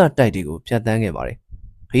ဖရိကတိုက်တွေကိုဖြတ်တန်းခဲ့ပါတယ်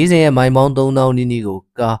။ခရီးစဉ်ရဲ့မိုင်ပေါင်း3000နီးနီးကို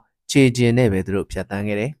ကားခြေကျင်နဲ့ပဲသူတို့ဖြတ်တန်း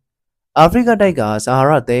ခဲ့တယ်။အာဖရိကတိုက်ကဆာဟာ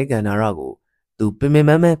ရသဲကန္နာရကိုသူပင်ပင်ပ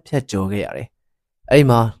န်းပန်းဖြတ်ကျော်ခဲ့ရတယ်။အဲ့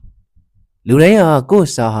မှာလူတိုင်းဟာကိုယ်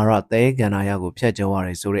ဆာဟာရသဲကန္နာရကိုဖြတ်ကျော်ရတ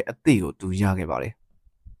ယ်ဆိုတဲ့အသည့်ကိုသူရခဲ့ပါတယ်။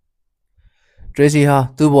 Tracy ဟာ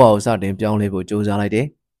သူ့ဘဝကိုစတင်ပြောင်းလဲဖို့ကြိုးစားလိုက်တယ်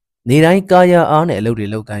။နေတိုင်းကာယအားနဲ့အလုပ်တွေ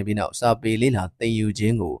လုပ်ကိုင်းပြီးနောက်စာပေလေးလာသင်ယူခြ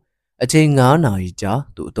င်းကိုအချိန်9 နာရီကြာ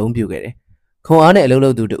သူအသုံးပြုခဲ့တယ်။ခွန်အားနဲ့အလုပ်လု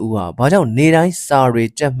ပ်သူတဦးဟာဘာကြောင့်နေတိုင်းစာတွေ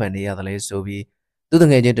ကြက်မှတ်နေရတယ်လဲဆိုပြီးသူတ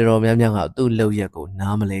ငယ်ချင်းတော်တော်များများကသူ့လုပ်ရက်ကို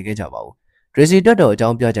နားမလည်ခဲ့ကြပါဘူး။ Tracy တက်တော်အကြော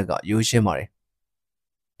င်းပြချက်ကရိုးရှင်းပါတယ်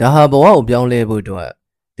။ဒါဟာဘဝကိုပြောင်းလဲဖို့အတွက်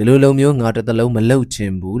ဒီလိုလုံမျိုးငါတစ်သလုံးမလုပ်ချ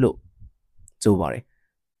င်ဘူးလို့ဆိုပါတယ်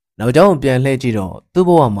။နောက်ကြောင်းပြန်လှည့်ကြည့်တော့သူ့ဘ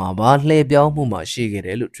ဝမှာဘာလှည့်ပြောင်းမှုမှရှိခဲ့တ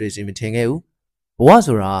ယ်လို့ Tracy မထင်ခဲ့ဘူး။ဘဝ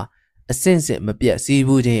ဆိုတာအဆင့်ဆင့်မပြတ်စီး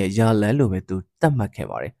ပူးခြင်းရဲ့ရာလန်းလိုပဲသူသတ်မှတ်ခဲ့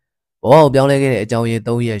ပါတယ်။ဘဝကိုပြောင်းလဲခဲ့တဲ့အကြောင်းရင်း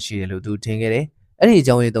3ရက်ရှိတယ်လို့သူထင်ခဲ့တယ်။အဲ့ဒီအ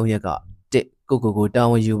ကြောင်းရင်း3ရက်က1ကိုတာ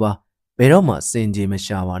ဝန်ယူပါဘယ်တော့မှစင်ကြေမ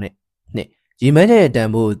ရှာပါနဲ့2ရီမန်းချက်ရဲ့တန်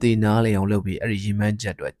ဖိုးကိုသိနားလည်အောင်လုပ်ပြီးအဲ့ဒီရီမန်းချ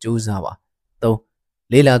က်အတွက်ကြိုးစားပါ3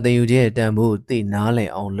လေးလာသင်ယူခြင်းရဲ့တန်ဖိုးကိုသိနားလည်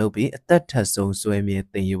အောင်လုပ်ပြီးအသက်ထက်ဆုံးဆွဲမြဲ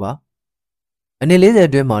သင်ယူပါအနည်း40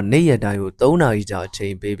အတွင်းမှာနေ့ရက်တိုင်းကို3 နာရီကြာအချိ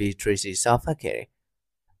န်ပေးပြီး Tracy စာဖတ်ခဲ့တယ်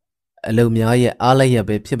။အလုံများရဲ့အားလိုက်ရ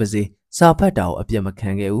ပဲဖြစ်ပါစေစာဖတ်တာကိုအပြတ်မခံ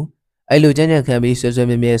ခဲ့ဘူး။ အဲ့လိုကြမ်းကြမ်းခံပြီးဆွဆွ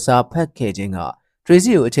မြဲမြဲစာဖတ်ခဲ့ခြင်းက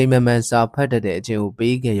Tracy ကိုအချိန်မှန်မှန်စာဖတ်တတ်တဲ့အချင်းကို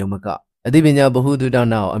ပေးခဲ့ရုံမကအသိပညာဗဟုသုတ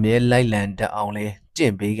နာကိုအမြဲလိုက်လံတတ်အောင်လဲကျ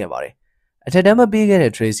င့်ပေးခဲ့ပါတယ်အထက်တန်းမပေးခဲ့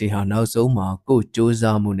တဲ့ Tracy ဟာနောက်ဆုံးမှာကိုယ်စူးစ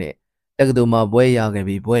မ်းမှုနဲ့တက္ကသိုလ်မှာဘွဲ့ရခဲ့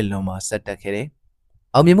ပြီးဘွဲ့လွန်မှာဆက်တက်ခဲ့တယ်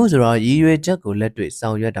အောင်မြင်မှုဆိုတာရည်ရွယ်ချက်ကိုလက်တွေ့ဆော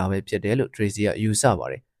င်ရွက်တာပဲဖြစ်တယ်လို့ Tracy ကယူဆပါ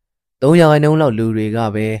တယ်300%လောက်လူတွေက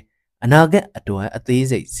ပဲအနာဂတ်အတွက်အသေး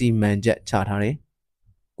စိတ်စီမံချက်ချထားတယ်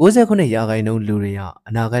69%လူတွေက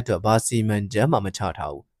အနာဂတ်အတွက်ဘာစီမံချက်မှမချ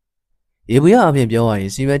ထားဘူးရေဘူးရအပြင်ပြောရရ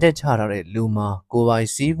င်စီမံချက်ချထားတဲ့လူမှာကိုယ်ပိုင်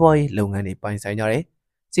စီးပွားရေးလုပ်ငန်းတွေပိုင်ဆိုင်ကြတယ်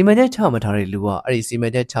စီမံချက်ချမထားတဲ့လူကအဲ့ဒီစီမံ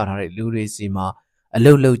ချက်ချထားတဲ့လူတွေစီမှာအ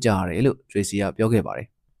လုပ်လုပ်ကြရတယ်လို့ Tracy ကပြောခဲ့ပါတယ်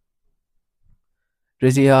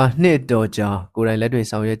Tracy ဟာနှစ်တော်ကြာကိုယ်တိုင်လက်တွေ့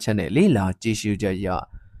ဆောင်ရွက်ချက်နဲ့လေ့လာကြည့်ရှုချက်ရ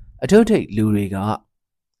အထုပ်ထိပ်လူတွေက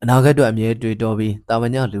အနာဂတ်အတွက်အမြဲတွေးတောပြီးတာမ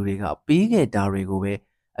ညလူတွေကပြီးခဲ့တာတွေကိုပဲ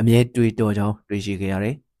အမြဲတွေးတောကြောင်းတွေ့ရှိခဲ့ရတ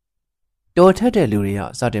ယ်တော်ထက်တဲ့လူတွေက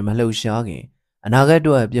စတင်မလှုပ်ရှားခင်အနာဂတ်အ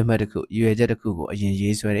တွက်ပြတ်မှတ်တစ်ခုရွေချက်တစ်ခုကိုအရင်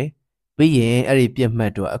ရေးဆွဲတယ်ပြီးရင်အဲ့ဒီပြတ်မှ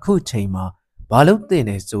တ်အတွက်အခုချိန်မှာဘာလို့သိ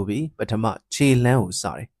နေဆိုပြီးပထမခြေလှမ်းကိုစ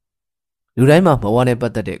တယ်လူတိုင်းမှာဘဝနဲ့ပ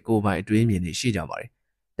တ်သက်တဲ့ကိုယ်ပိုင်အတွေးမြင်တွေရှိကြပါတယ်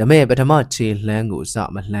ဒါပေမဲ့ပထမခြေလှမ်းကိုစ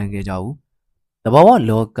မလှမ်းခဲ့ကြဘူးတဘာဝ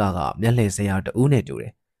လောကကမျက်လှည့်စရာတူးနဲ့တူတ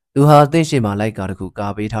ယ်သူဟာသင်ရှိမှလိုက်ကာတစ်ခုကာ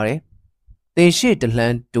ပေးထားတယ်သင်ရှိတလှ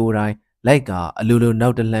မ်းတိုးတိုင်းလိုက်ကာအလိုလိုနော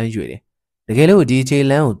က်တလှမ်းရွေတယ်တကယ်လို့ဒီခြေ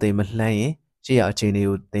လှမ်းကိုသင်မလှမ်းရင်ရှေ့ရအခြေအနေ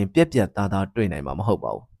ကိုသင်ပြက်ပြက်သားသားတွေ့နိုင်မှာမဟုတ်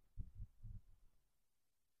ပါဘူး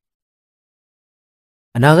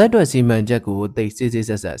အနာဂတ်အတွက်စီမံချက်ကိုသိစစ်စစ်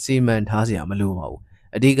ဆက်ဆက်စီမံထားစရာမလိုပါဘူး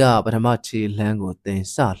အဓိကပထမခြေလှမ်းကိုသင်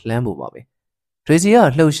စလှမ်းဖို့ပါပဲ Tracy က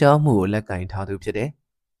လှုပ်ရှားမှုကိုလက်ကင်ထားသူဖြစ်တယ်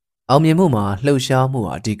အောင်မြင်မှုမှာလှုပ်ရှားမှု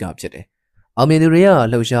ဟာအဓိကဖြစ်တယ်အောင်မြင်သူတွေက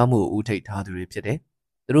လှုပ်ရှားမှုကိုဦးထိပ်ထားသူတွေဖြစ်တယ်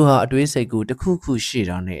သူတို့ဟာအတွေးစိတ်ကိုတစ်ခုခုရှိ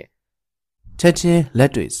တာနဲ့ချက်ချင်းလ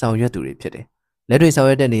က်တွေဆောင်ရွက်သူတွေဖြစ်တယ်လက်တွေဆောင်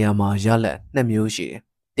ရွက်တဲ့နေရာမှာရလဒ်2မျိုးရှိ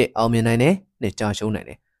တယ်1အောင်မြင်နိုင်တယ်2ကြာရှုံးနိုင်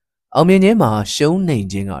တယ်အောင်မြင်ခြင်းမှာရှုံးနိုင်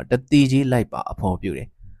ခြင်းကတတိကြီးလိုက်ပါအဖော်ပြုတယ်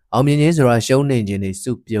အောင်မြင်ခြင်းဆိုတာရှုံးနိုင်ခြင်းတွေ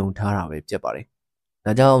စုပြုံထားတာပဲဖြစ်ပါတယ်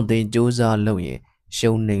ဒါကြောင့်သင်စူးစမ်းလုပ်ရင်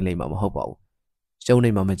ရှုံးနိုင်လိမ့်မှာမဟုတ်ပါဘူးရှုံး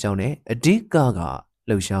နိုင်မှာမကြောက်နဲ့အဓိက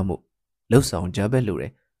လှုပ်ရှားမှုလှုပ်ဆောင်ကြပဲလို့တ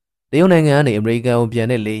ယ်တရုတ်နိုင်ငံကနေအမေရိကန်ကိုပြန်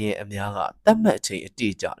တဲ့လေယာဉ်အများကတတ်မှတ်ချိန်အတိ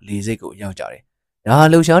အကျလေဆိပ်ကိုရောက်ကြတယ်ဒါဟာ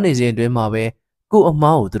လှုပ်ရှားနေစဉ်အတွင်းမှာပဲကို့အ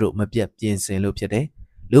မားကိုသူတို့မပြတ်ပြင်ဆင်လို့ဖြစ်တယ်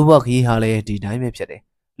လူ့ဘဝခီးဟာလည်းဒီတိုင်းပဲဖြစ်တယ်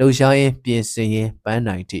လှုပ်ရှားရင်ပြင်ဆင်ရင်ပန်း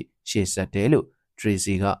နိုင်ထိရှေ့ဆက်တယ်လို့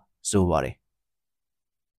Tracy ကဆိုပါတယ်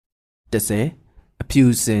10အဖြူ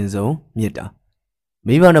စင်ဆုံးမြစ်တာ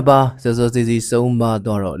မိဘနှစ်ပါးစောစောစီစီဆုံးမ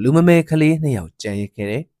သွားတော့လူမမဲကလေး2ယောက်ကြံရစ်ခဲ့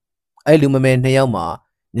တယ်အဲ့လူမမဲ2ယောက်မှာ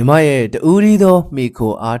ညီမရဲ့တူရီသောမိ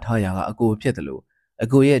ခိုအားထားရာကအကိုဖြစ်တယ်လို့အ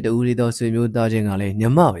ကိုရဲ့တူရီသောဆွေမျိုးသားချင်းကလည်းညီ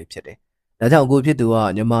မပဲဖြစ်တယ်ဒါကြောင့်အကိုဖြစ်သူက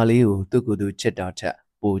ညီမလေးကိုသူ့ကိုယ်သူချစ်တာထက်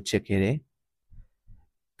ပိုချစ်ခဲ့တယ်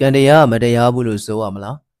ကံတရားမတရားဘူးလို့ဆိုရမ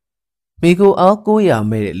လားမိခိုအားကိုးရ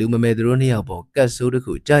မဲ့တဲ့လူမမဲသူတို့2ယောက်ပေါ်ကတ်ဆိုးတစ်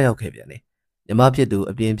ခုကြားရောက်ခဲ့ပြန်တယ်ညီမဖြစ်သူ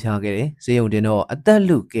အပြင်းဖြားခဲ့တယ်ဈေးရုံတင်တော့အသက်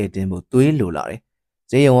လူကဲတင်ဖို့သွေးလိုလာတယ်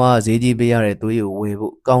ဈေးရုံကဈေးကြီးပေးရတဲ့သွေးကိုဝယ်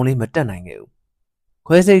ဖို့ကောင်းလေးမတက်နိုင်ခဲ့ဘူး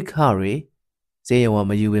ခွဲစိတ်ခရီဈေးရုံက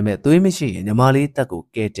မယူပေမဲ့သွေးမရှိရင်ညီမလေးတက်ကို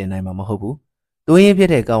ကဲတင်နိုင်မှာမဟုတ်ဘူးသွေးရင်းဖြစ်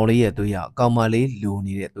တဲ့ကောင်လေးရဲ့သွေးကကောင်မလေးလို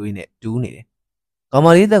နေတဲ့သွေးနဲ့တူးနေတယ်ကောင်မ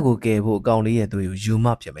လေးတက်ကိုကဲဖို့ကောင်လေးရဲ့သွေးကိုယူ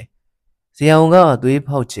မှဖြစ်မယ်ဇေယျုံကသွေး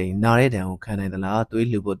ဖောက်ချိန်နားတဲ့တံကိုခံနိုင်သလားသွေး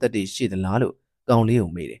လှူဖို့တက်တည်ရှိသလားလို့ကောင်လေး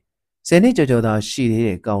ကိုမေးတယ်10နှစ်ကျော်သာရှိသေး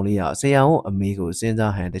တဲ့ကောင်လေးကဇေယျုံအမေကိုစဉ်း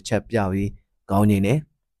စားဟန်တစ်ချက်ပြပြီးကောင်းနေတယ်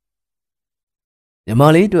ညီမ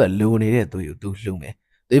လေးအတွက်လိုနေတဲ့သွေးကိုသူလှူမယ်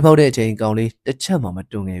သွေးဖောက်တဲ့အချိန်ကောင်လေးတစ်ချက်မှမ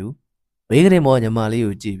တွန့်ခဲ့ဘူးဘေးကလေးမောညီမလေး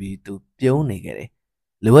ကိုကြည့်ပြီးသူပြုံးနေခဲ့တယ်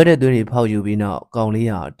လိုအပ်တဲ့သွေးတွေဖောက်ယူပြီးနောက်ကောင်လေး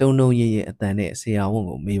ကတုံတုံရင်ရင်အတန်နဲ့ဆရာဝန်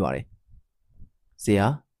ကိုမေးပါတယ်ဆရာ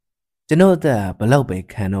ကျွန်တော်အသက်ဘလောက်ပဲ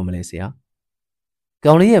ခံတော့မလဲဆရာ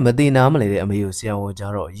ကောင်လေးရဲ့မတိနာမလဲတဲ့အမေကိုဆရာဝန်ကြ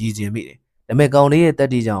တော့ရည်ကျင်မိတယ်ဒါပေမဲ့ကောင်လေးရဲ့တက်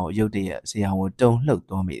တီကြောင့်ရုတ်တရက်ဆရာဝန်တုံလှုပ်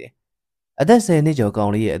သွားမိတယ်အသက်10နှစ်ကျော်ကော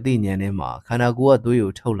င်လေးရဲ့အသိဉာဏ်ထဲမှာခန္ဓာကိုယ်ကသွေး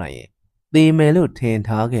ကိုထုတ်လိုက်ရင်သေမယ်လို့ထင်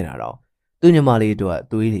ထားခဲ့တာတော့သူ့ညီမလေးတို့က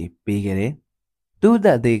သွေးတွေပေးခဲ့တယ်သူ့အသ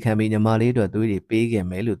က်အသေးခံပြီးညီမလေးတို့သွေးတွေပေးခဲ့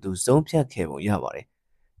မယ်လို့သူဆုံးဖြတ်ခဲ့ပုံရပါတယ်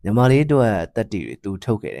ညီမလေးတို့ရဲ့တက်တီတွေသူ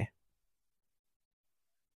ထုတ်ခဲ့တယ်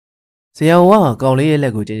ဆရာဝန်ကကောင်လေးရဲ့လ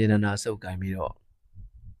က်ကိုကျဉ်ကျဉ်းနာနာဆုပ်ကိုင်ပြီးတော့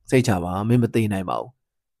စိတ်ချပါမင်းမသိနိုင်ပါဘူး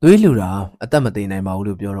သွေးလူတာအသက်မသိနိုင်ပါဘူး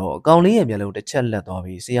လို့ပြောတော့ကောင်လေးရဲ့မျက်လုံးတစ်ချက်လက်သွား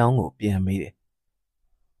ပြီးဆရာဝန်ကိုပြန်မေးတယ်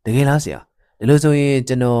တကယ်လားဆရာဒီလိုဆိုရင်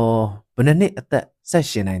ကျွန်တော်ဘယ်နှစ်အသက်ဆက်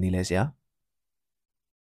ရှင်နိုင်သေးလဲဆရာ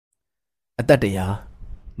အသက်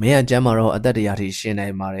100မင်းအကျမ်းမှာတော့အသက်100ထိရှင်နို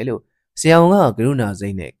င်ပါတယ်လို့ဆရာဝန်ကကရုဏာစိ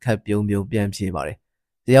တ်နဲ့ခပ်ပြုံးပြုံးပြန်ဖြေပါတယ်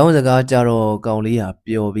ဆရာဝန်စကားကြတော့ကောင်လေးက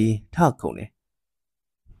ပျော်ပြီးထခုန်တယ်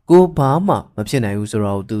ကိုဘာမှမဖြစ်နိုင်ဘူးဆို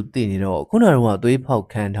တော့သူသိနေတော့ခုနကသွေးဖောက်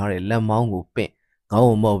ခံထားတဲ့လက်မောင်းကိုပင့်ခေါင်း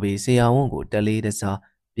ကိုမော့ပြီးဆရာဝန်ကိုတလေးတစား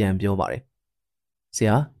ပြ ပြန်ပြောပါတယ်ဆ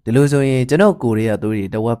ရာဒီလိုဆိုရင်ကျွန်တော်ကိုရီးယားသူတွေ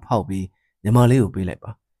တဝက်ဖောက်ပြီးညီမလေးကိုပေးလိုက်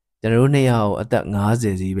ပါကျွန်တော်တို့နှစ်ယောက်အသက်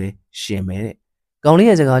50စီပဲရှင်မယ်တဲ့ကောင်လေး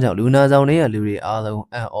ရဲ့စကားကြောင့်လူနာဆောင်တွေကလူတွေအားလုံး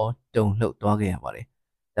အံ့ဩတုန်လှုပ်သွားခဲ့ရပါတယ်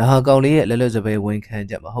ဒါဟာကောင်လေးရဲ့လက်လွတ်စပယ်ဝန်ခံ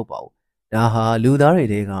ချက်မဟုတ်ပါဘူးဒါဟာလူသားတွေ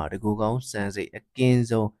တဲကတကူကောင်းစံစိတ်အကင်း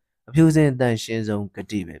ဆုံးအဖြူစင်တန်ရှင်းဆုံးဂ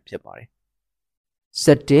တိပဲဖြစ်ပါတယ်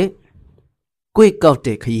7ကွေ့ကောက်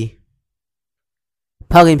တဲ့ခရီး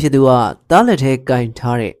ဖခင်ဖြစ်သူကတားလက်ထဲကင်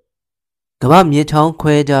ထားတဲ့ကမ္ဘာမြေချောင်း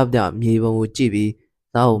ခွဲကြပြမြေပုံကိုကြည့်ပြီး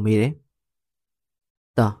သားကိုမေးတယ်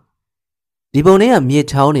။သားဒီပုံထဲကမြေ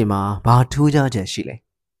ချောင်းတွေမှာဘာထူးခြားချက်ရှိလဲ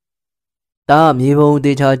။သားကမြေပုံ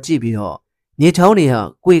တေချာကြည့်ပြီးတော့မြေချောင်းတွေက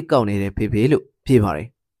ကွေ့ကောက်နေတဲ့ဖေဖေလို့ဖြေပါတယ်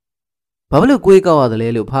။ဘာလို့ကွေ့ကောက်ရတယ်လဲ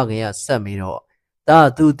လို့ဖခင်ကဆက်ပြီးတော့သားက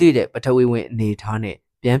သူသိတဲ့ပထဝီဝင်အနေထားနဲ့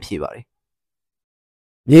ပြန်ဖြေပါတယ်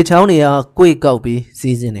။မြေချောင်းတွေကကွေ့ကောက်ပြီး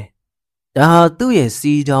စီးစင်းတယ်။ဒါဟာသူ့ရဲ့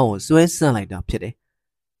စီးချောင်းကိုဆွဲဆန့်လိုက်တာဖြစ်တယ်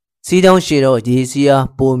။စီးချောင်းရှည်တော့ရေစီးအား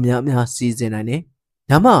ပိုများများစီးစင်းနိုင်တယ်။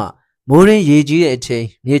ဒါမှမိုးရင်းရေကြီးတဲ့အချိန်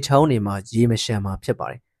မြေချောင်းတွေမှာရေမရှမ်းမှာဖြစ်ပါ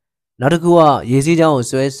တယ်။နောက်တစ်ခုကရေစီးချောင်းကို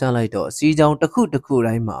ဆွဲဆန့်လိုက်တော့စီးချောင်းတစ်ခုတစ်ခု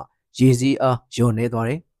တိုင်းမှာရေစီးအားလျော့နေသွား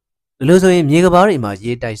တယ်။ဒီလိုဆိုရင်မြေကဘာတွေမှာ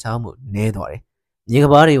ရေတိုက်စားမှုနည်းသွားတယ်။မြေက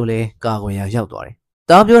ဘာတွေကိုလည်းကာကွယ်ရာရောက်သွားတယ်။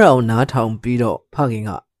တားပြောတာကိုနားထောင်ပြီးတော့ဖခင်က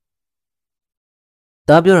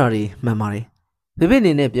တားပြောတာတွေမှန်ပါတယ်။ဖေဖေအ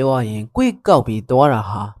နေနဲ့ပြောရရင်ကွေ့ကောက်ပြီးသွားတာ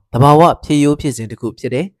ဟာတဘာဝဖြည့်ရိုးဖြစ်စဉ်တစ်ခုဖြ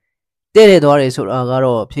စ်တယ်။တဲ့တဲ့သွားတယ်ဆိုတာက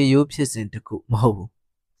တော့ဖြည့်ရိုးဖြစ်စဉ်တစ်ခုမဟုတ်ဘူး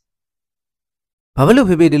။ဘာလို့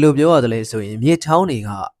ဖေဖေဒီလိုပြောရတယ်လဲဆိုရင်မြေချောင်းတွေက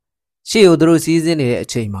ရှေ့ကိုသူတို့စီးစင်းနေတဲ့အ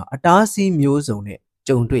ချိန်မှာအတားစီးမျိုးစုံနဲ့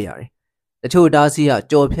ကြုံတွေ့ရတယ်။တချို့အတားစီးက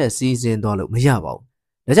ကြော်ဖြတ်စီးစင်းသွားလို့မရပါဘူး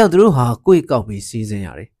။ဒါကြောင့်သူတို့ဟာကွေ့ကောက်ပြီးစီးစင်းရ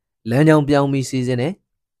တယ်။လမ်းကြောင်းပြောင်းပြီးစီးစင်းတယ်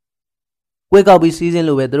။ကွေ့ကောက်ပြီးစီးစင်း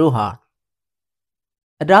လို့ပဲသူတို့ဟာ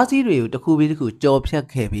အတားစီးတွေကိုတစ်ခုပြီးတစ်ခုကြော်ဖြတ်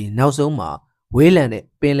ခဲ့ပြီးနောက်ဆုံးမှာဝေးလံတဲ့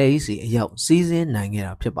ပင်လယ်ကြီးစီအရောက်စီးစင်းနိုင်ခဲ့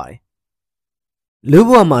တာဖြစ်ပါတယ်။လူဘ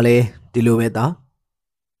ဝမှာလည်းဒီလိုပဲသား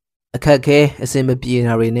အခက်ခဲအစင်မပြေ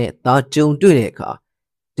တာတွေနဲ့သားကြုံတွေ့တဲ့အခါ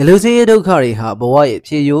ဒီလိုဆင်းရဲဒုက္ခတွေဟာဘဝရဲ့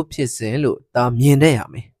ဖြည့်ရိုးဖြစ်စဉ်လို့သားမြင်တတ်ရ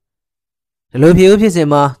မယ်။ဒီလိုဖြည့်ရိုးဖြစ်စဉ်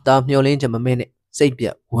မှာသားမျှော်လင့်ချက်မမဲနဲ့စိတ်ပြ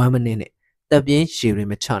တ်ဝမ်းမနှင်းနဲ့တပ်ပြင်းရှည်တွေ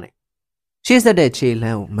မချနဲ့ရှေ့ဆက်တဲ့ခြေလှ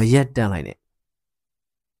မ်းကိုမရက်တန့်လိုက်နဲ့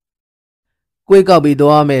ကွေ့ကောက်ပြီး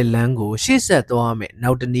သွားမယ်လမ်းကိုရှေ့ဆက်သွားမယ်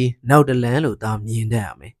နောက်တနည်းနောက်တလမ်းလို့သားမြင်တတ်ရ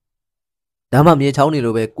မယ်။ဒါမှမြေချောင်းတွေ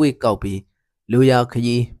လိုပဲကွေ့ကောက်ပြီးလူရခ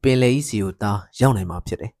ရီးပင်လယ်ကြီးစီကိုသားရောက်နိုင်မှာ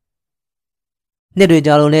ဖြစ်တယ်။နှစ်တွေ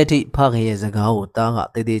ကြာလုံးတဲ့အထိဖခင်ရဲ့စကားကိုသားက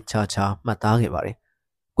တေးသေးချာချာမှတ်သားခဲ့ပါတယ်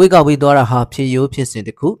။ကွေ့ကောက်ပြီးသွားတာဟာဖြစ်ရိုးဖြစ်စဉ်တ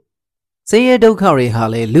စ်ခုဆင်းရဲဒုက္ခတွေဟာ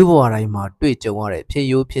လည်းလူဘဝတိုင်းမှာတွေ့ကြုံရတဲ့ဖြစ်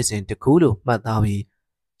ရိုးဖြစ်စဉ်တစ်ခုလို့မှတ်သားပြီး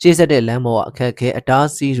ရှေ့ဆက်တဲ့လမ်းပေါ်အခက်ခဲအတား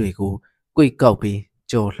အဆီးတွေကိုကွေ့ကောက်ပြီး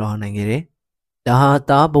ကျော်လွှားနိုင်ခဲ့တယ်။ဒါဟာ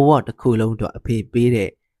သားဘဝတစ်ခုလုံးအတွက်အဖေပေးတဲ့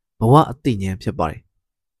ဘဝအသိဉာဏ်ဖြစ်ပါတယ်။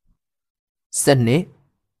7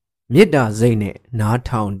မေတ္တာစိတ်နဲ့နား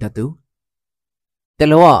ထောင်တတ်သူတ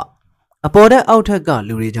လောကအပေါ်တက်အောက်ထက်က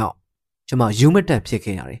လူတွေကြောင့်ကျွန်မယူမတက်ဖြစ်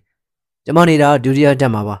ခဲ့ရတယ်။ကျွန်မနေတာဒုတိယတ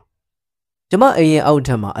က်မှာပါ။ကျွန်မအိမ်ရဲ့အောက်ထ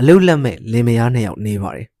က်မှာအလုတ်လက်မဲ့လင်မယား2ယောက်နေပါ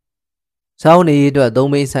တယ်။စောင်းနေအတွက်3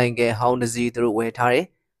ဘိန်းဆိုင်ကဲဟောင်းတစ်စီးသူတို့ဝယ်ထားတယ်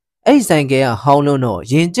။အဲ့ဒီဆိုင်ကဲကဟောင်းလုံးတော့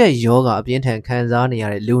ရင်ကျက်ယောဂအပြင်းထန်ခံစားနေရ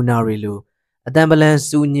တဲ့လူနာတွေလိုအတန်ပလန်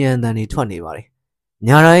စူညံတန်တွေထွက်နေပါတယ်။ည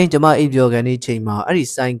တိုင်းကျွန်မအိပ်ပျော်ကန်ဒီချိန်မှာအဲ့ဒီ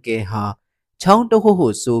ဆိုင်ကဲဟာချောင်းတခုခု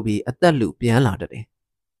ဆိုးပြီးအသက်လူပြန်လာတတ်တယ်။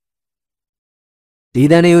ဒီ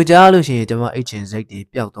တန်တွေကိုကြားလို့ရှိရင်ကျွန်မအိတ်ချင်စိတ်တွေ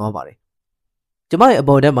ပျောက်သွားပါတယ်။ကျွန်မရဲ့အ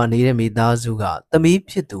ပေါ်တက်မှာနေတဲ့မိသားစုကသမီး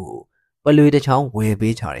ဖြစ်သူကိုပလွေတစ်ချောင်းဝယ်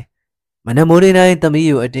ပေးချတယ်။မနက်မိုးလေးတိုင်းသမီး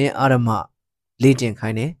ကိုအတင်းအာရမလေ့ကျင့်ခို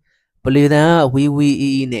င်းတယ်။ပလွေတန်ကဝီဝီအီ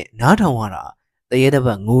အီနဲ့နားထောင်ရတာတရေတပ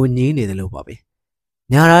တ်ငိုညင်းနေတယ်လို့ပါပဲ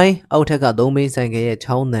။ညတိုင်းအောက်ထက်က3ဘိန်းဆိုင်ကရဲ့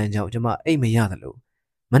ချောင်းတန်ကြောင့်ကျွန်မအိတ်မရတယ်လို့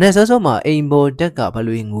မနေ့စောစောမှာအိမ်ပေါ်တက်ကဘ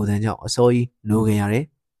လွေငိုတန်ကြောင့်အစောကြီးနိုးခဲ့ရတယ်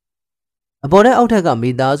။အပေါ်တက်အောက်ထက်ကမိ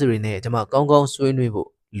သားစုတွေနဲ့ကျွန်မကောင်းကောင်းဆွေးနွေးဖို့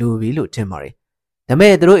လိုပြီလို့ထင်ပါတယ်။ဒါပေ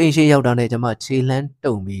မဲ့သူတို့အိမ်ရှိရောက်တာနဲ့ကျွန်မခြေလှမ်း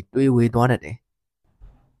တုံပြီးတွေးဝေသွားတတ်တယ်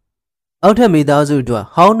။အောက်ထက်မိသားစုတို့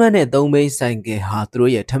ဟောင်းနှွက်နဲ့3ဘိန်းဆိုင်ကဟာသူ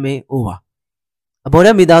တို့ရဲ့ထမင်းအိုးပါ။အပေါ်တ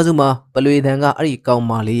က်မိသားစုမှာဘလွေတန်ကအဲ့ဒီကောင်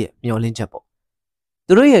မလေးရဲ့မျောလင်းချက်ပေါ့။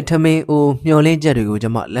သူတို့ရဲ့ထမင်းအိုးမျောလင်းချက်တွေကိုကျွ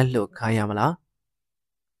န်မလက်လွတ်ခိုင်းရမလား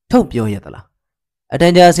။ထုတ်ပြောရသလား။အတ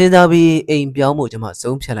န်ကြာစဉ်းစားပြီးအိမ်ပြောင်းဖို့ကျွန်မ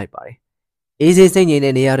ဆုံးဖြတ်လိုက်ပါတယ်။အေးစေးစိတ်ငြိမ်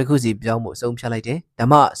တဲ့နေရာတစ်ခုစီပြောင်းဖို့ဆုံးဖြတ်လိုက်တယ်။ဓ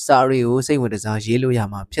မ္မစာရီကိုစိတ်ဝင်စားရေးလို့ရ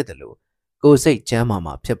မှာဖြစ်တယ်လို့ကိုယ်စိတ်ချမ်းသာ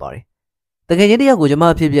မှာဖြစ်ပါတယ်။တကယ်ချင်းတယောက်ကိုကျွန်မ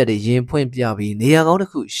ဖြစ်ပြတဲ့ရင်ဖွင့်ပြပြီးနေရာကောင်းတစ်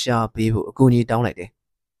ခုရှာပေးဖို့အကူအညီတောင်းလိုက်တယ်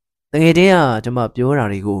။တကယ်တည်းကကျွန်မပြောတာ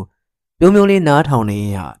တွေကိုပြုံးပြုံးလေးနားထောင်နေ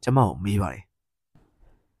ရကျွန်မကိုမေးပါတယ်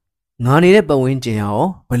။ငါနေတဲ့ပတ်ဝန်းကျင်ရော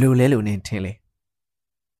ဘယ်လိုလဲလို့နင်းထင်လဲ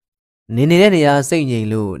။နေနေတဲ့နေရာစိတ်ငြိမ်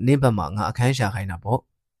လို့နင်းဘက်မှာငါအခန်းရှာခိုင်းတာပေါ့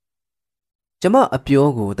။ကျွန်မအပြော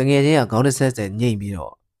ကိုတငယ်ချင်းကခေါင်းတစ်ဆက်ဆက်ညှိပြီး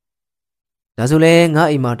တော့ ဒါဆိုလဲငါ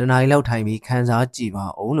အိမ်မှာတနားရီလောက်ထိုင်ပြီးခန်းစားကြည့်ပါ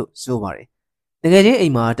အောင်လို့ဆိုပါတယ်တကယ်ချင်းအိ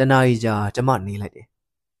မ်မှာတနားရီကြာကျမနေလိုက်တယ်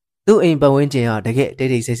သူ့အိမ်ပတ်ဝန်းကျင်ကတကယ်တိ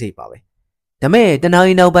တ်တိတ်ဆိတ်ဆိတ်ပါပဲဒါမဲ့တနား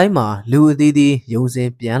ရီနောက်ပိုင်းမှာလူအသီးသီးယုံစင်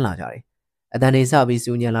ပြန်လာကြတယ်အတန်နေစပြီး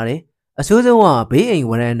စူညံလာတယ်အဆိုးဆုံးကဘေးအိမ်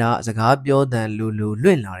ဝရန်တာစကားပြောတန်လူလွ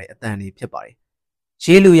င့်လာတဲ့အတန်တွေဖြစ်ပါတယ်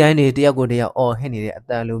ရှေးလူရိုင်းတွေတယောက်ကိုတယောက်အော်ဟစ်နေတဲ့အ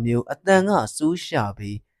တန်လိုမျိုးအတန်ကစူးရှာ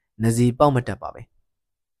ပြီးနစီပေါက်မတက်ပါပဲ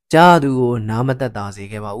ကြားသူကိုနားမသက်သာစေ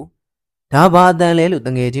ခဲ့ပါဘူးဒါဘာအတန်လဲလို့တ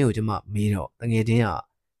ငယ်ချင်းကိုကျမမေးတော့တငယ်ချင်းက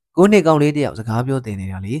ကိုနှစ်ကောင်လေးတယောက်စကားပြောတင်နေ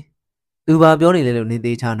တာလေသူဘာပြောနေလဲလို့နေ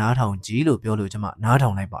သေးချာနားထောင်ကြည့်လို့ပြောလို့ကျမနားထော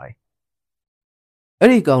င်လိုက်ပါတယ်အဲ့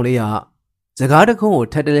ဒီကောင်လေးကစကားတစ်ခုကို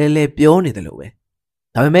ထပ်တလဲလဲပြောနေတယ်လို့ပဲ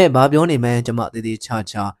ဒါပေမဲ့ဘာပြောနေမှန်းကျမသေးသေးချာ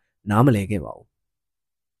ချာနားမလည်ခဲ့ပါဘူး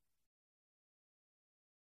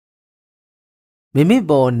မိမိ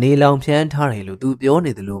ပေါ်နေလောင်ဖြန်းထားတယ်လို့သူပြော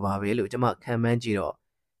နေတယ်လို့ပါပဲလို့ကျမခံမှန်းကြည့်တော့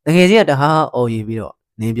တကယ်ကြီးကတဟားအော်ရည်ပြီးတော့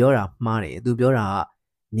နေပြောတာမှားတယ်သူပြောတာက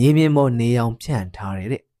မြေပြင်ပေါ်နေအောင်ဖြန့်ထားတယ်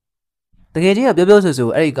တဲ့တကယ်ကြီးကပြောဆို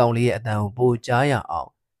အဲ့ဒီကောင်လေးရဲ့အတန်ကိုပိုကြားရအောင်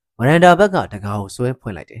ဝရန်တာဘက်ကတကားကိုဆွဲဖွ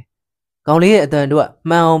င့်လိုက်တယ်ကောင်လေးရဲ့အတန်တို့က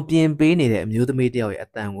မှန်အောင်ပြင်ပေးနေတဲ့အမျိုးသမီးတယောက်ရဲ့အ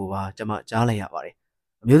တန်ကိုပါကျမကြားလိုက်ရပါတယ်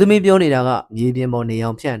အမျိုးသမီးပြောနေတာကမြေပြင်ပေါ်နေ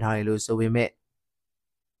အောင်ဖြန့်ထားတယ်လို့ဆိုပေမဲ့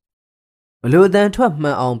ဘလို့အတန်ထွက်မှ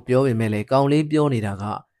န်အောင်ပြောပေမဲ့လေကောင်လေးပြောနေတာက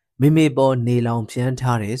မိမိပေါ်နေလောင်ဖြန်း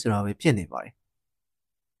ထားတယ်ဆိုတာပဲဖြစ်နေပါတယ်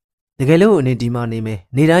တကယ်လို့အနေဒီမှာနေမယ်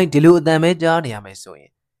နေတိုင်းဒီလိုအတန်ပဲကြားနေရမယ်ဆိုရင်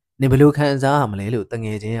နေဘလို့ခံစားရမလဲလို့တင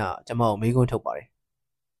ယ်ချင်းကကျမကိုမေးခွန်းထုတ်ပါတယ်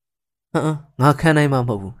ငါခံနိုင်မှာမ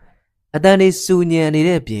ဟုတ်ဘူးအတန်လေးစူညံနေ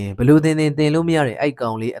တဲ့ပြင်ဘလို့တင်လို့မရတဲ့အိုက်ကော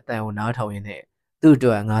င်လေးအတန်ကိုနားထောင်ရင်းနဲ့သူ့အ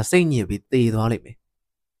တွက်ငါစိတ်ညစ်ပြီးသေသွားလိမ့်မယ်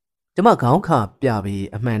ကျမခေါင်းခါပြပြီး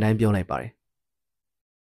အမှန်တိုင်းပြောလိုက်ပါတယ်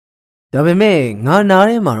ဒါပေမဲ့ငါနား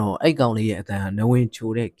ထဲမှာတော့အိုက်ကောင်လေးရဲ့အတန်ဟာနဝင်ချို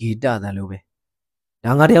တဲ့ဂီတတန်လိုပဲ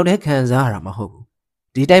ဒါငါတယောက်တည်းခံစားရတာမဟုတ်ဘူး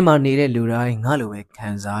ဒီတိုက်မှာနေတဲ့လူတိုင်းငါလိုပဲခံ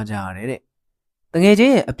စားကြရတယ်တဲ့တငယ်ချ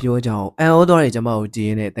င်းရဲ့အပြောကြောင့်အံ့ဩသွားတဲ့ကျမကိုကြည့်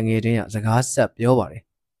ရင်းနဲ့တငယ်ချင်းကစကားဆက်ပြောပါတယ်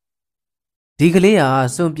ဒီကလေးက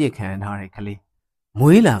စွန့်ပစ်ခံထားတဲ့ကလေး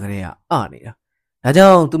မွေးလာကလေးကအနေတာဒါကြော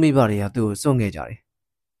င့်သူမိဘတွေကသူ့ကိုစွန့်ခဲ့ကြတယ်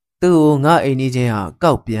သူ့ကိုငါအိမ်ကြီးချင်းက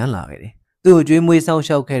ကောက်ပြန်လာခဲ့တယ်သူ့ကိုကြွေးမွေးဆောက်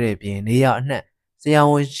ရှောက်ခဲ့တဲ့ပြင်နေရအနှံ့ဆရာ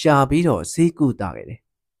ဝန်ရှာပြီးတော့စီးကူတာခဲ့တယ်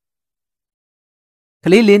က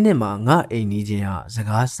လေးလေးနှစ်မှာငါအိမ်ကြီးချင်းကစ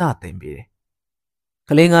ကားစတင်ပေးတယ်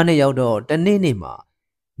ကလေး9နှစ်ရောက်တော့တနေ့နေ့မှာ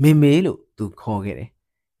မေမေလို့သူခေါ်ခဲ့တယ်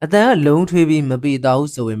အတန်ကလုံးထွေးပြီးမပီတာ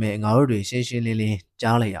ဘူးဆိုပေမဲ့ငါတို့တွေရှင်းရှင်းလင်းလင်း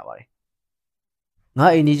ကြားလိုက်ရပါတယ်ငါ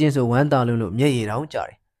အိမ်ကြီးချင်းဆိုဝမ်းသာလို့မျက်ရည်တောင်ကျတ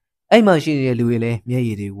ယ်အဲ့မှရှိနေတဲ့လူတွေလည်းမျက်ရ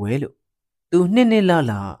ည်တွေဝဲလို့သူနှစ်လ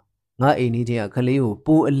ငါအိမ်ကြီးချင်းကကလေးကို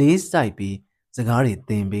ပိုအလေးစိုက်ပြီးစကားတွေသ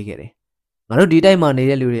င်ပေးခဲ့တယ်ငါတို့ဒီတိုက်မှာနေ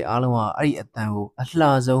တဲ့လူတွေအားလုံးကအဲ့ဒီအတန်ကိုအလှ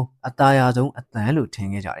ဆုံးအသားရဆုံးအတန်လို့ထင်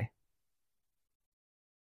ခဲ့ကြတယ်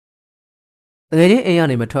တကယ်ချင်းအိမ်က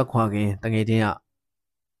နေမထွက်ခွာခင်တကယ်ချင်းက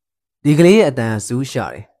ဒီကလေးရဲ့အတန်ဇူးရှာ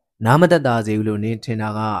တယ်နားမသက်သာစေဘူးလို့နင်းထင်တာ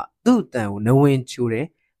ကသူ့အတန်ကိုနဝင်ချိုတယ်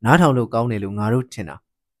နားထောင်လို့ကောင်းတယ်လို့ငါတို့ထင်တာ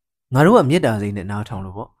ငါတို့ကမေတ္တာစိတ်နဲ့နားထောင်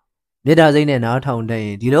လို့ပေါ့မေတ္တာစိတ်နဲ့နားထောင်တဲ့ရ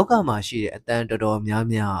င်ဒီလောကမှာရှိတဲ့အတန်တော်တော်များ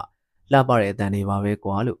များလှပတဲ့အတန်တွေပါပဲ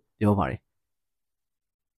ကွာလို့ပြောပါတယ်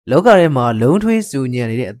လောကထဲမှာလုံးထွေးစူညံ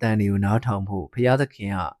နေတဲ့အတန်တွေကိုနားထောင်ဖို့ဘုရားသခင်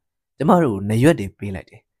ကကျမတို့နရွက်တွေပေးလိုက်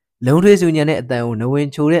တယ်လုံးထွေးစူညံတဲ့အတန်ကိုနဝင်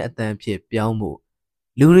ချိုတဲ့အတန်ဖြစ်ပြောင်းဖို့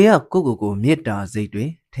လူတွေကကိုမေတ္တာစိတ်တွေ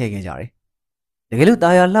ထည့်ခဲ့ကြတယ်တကယ်လို့တာ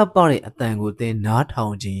ယာလှပတဲ့အတန်ကိုသင်နားထော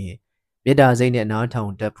င်ခြင်းမေတ္တာစိတ်နဲ့နားထော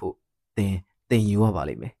င်တတ်ဖို့သင်ယူရပါ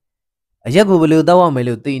လိမ့်မယ်အရက်ကိုဘယ်လိုတောက်ရမယ်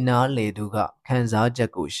လို့သိနာလေသူကခံစားချက်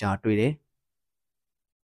ကိုရှာတွေ့တယ်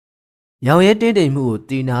ရောင်ရဲတင်းတိမ်မှုကို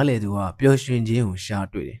သိနာလေသူကပျော်ရွှင်ခြင်းကိုရှာ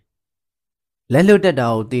တွေ့တယ်လက်လွတ်တက်တာ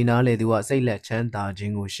ကိုသိနာလေသူကစိတ်လက်ချမ်းသာခြ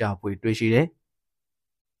င်းကိုရှာဖွေတွေ့ရှိတယ်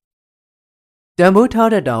တန်ဖိုးထား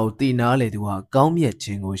တတ်တာကိုသိနာလေသူကကောင်းမြတ်ခြ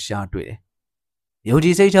င်းကိုရှာတွေ့တယ်ယုံကြ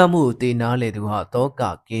ည်စိတ်ချမှုကိုသိနာလေသူကတောက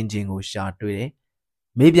ကင်းခြင်းကိုရှာတွေ့တယ်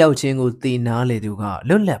မေ့ပြောက်ခြင်းကိုသိနာလေသူက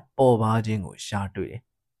လွတ်လပ်ပေါ်ပါခြင်းကိုရှာတွေ့တယ်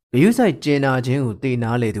ဂယုဆိုင်ကျင်နာခြင်းကိုသိ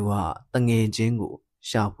နာလေသူကတငယ်ခြင်းကို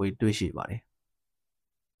ရှာဖွေတွေ့ရှိပါတယ်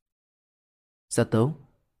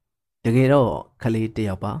73တကယ်တော့ခလေးတ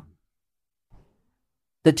ယောက်ပါ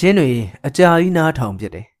တခြင်းတွေအကြာကြီးနားထောင်ဖြ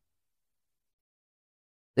စ်တယ်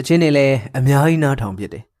တခြင်းတွေလည်းအများကြီးနားထောင်ဖြ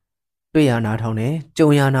စ်တယ်တွေ့ရနားထောင်တယ်ကြုံ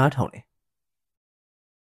ရနားထောင်တယ်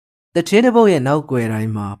တခြင်းတစ်ပုတ်ရဲ့နောက်ွယ်တို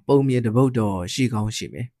င်းမှာပုံမြင်တစ်ပုတ်တော့ရှိကောင်းရှိ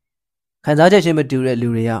မယ်ခံစားချက်ချင်းမတူတဲ့လူ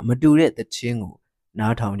တွေကမတူတဲ့တခြင်းကို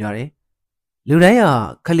နားထောင်ကြတယ်လူတိုင်းက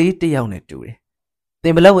ခလေးတယောက်နဲ့တူတယ်သ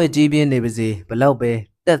င်ဘလောက်ပဲကြီးပြင်းနေပါစေဘလောက်ပဲ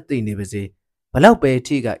တက်သိနေပါစေဘလောက်ပဲ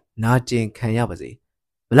ထိခိုက်နာကျင်ခံရပါစေ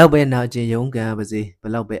ဘလောက်ပဲနာကျင်ရုန်းကန်ရပါစေဘ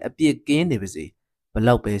လောက်ပဲအပြစ်ကင်းနေပါစေဘ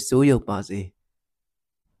လောက်ပဲစိုးရုပ်ပါစေ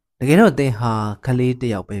တကယ်တော့သင်ဟာခလေးတ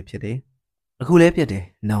ယောက်ပဲဖြစ်တယ်အခုလည်းဖြစ်တယ်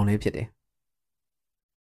နောင်လည်းဖြစ်တယ်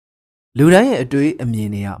လူတိုင်းရဲ့အတွေးအမြင်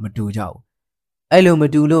တွေကမတူကြဘူးအဲ့လိုမ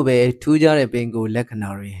တူလို့ပဲထူးခြားတဲ့ပင်ကိုလက္ခဏာ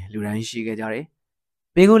တွေလူတိုင်းရှိခဲ့ကြတယ်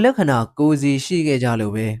ပင်ကိုလက္ခဏာကိုယ်စီရှိခဲ့ကြ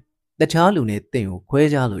လို့ပဲတခြားလူနဲ့တင့်ကိုခွဲ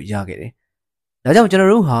ခြားလို့ရခဲ့တယ်ဒါကြောင့်ကျွန်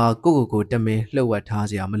တော်တို့ဟာကိုတမင်လှုပ်ဝက်ထား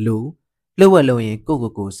စရာမလိုလှုပ်ဝက်လို့ရင်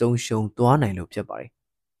ကိုဆုံးရှုံးသွားနိုင်လို့ဖြစ်ပါတယ်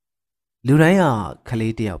လူတိုင်းဟာခ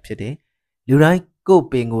လေးတယောက်ဖြစ်တယ်လူတိုင်းကို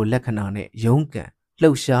ပင်ကိုလက္ခဏာနဲ့ရုန်းကန်လှု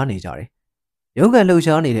ပ်ရှားနေကြတယ်ရုန်းကန်လှုပ်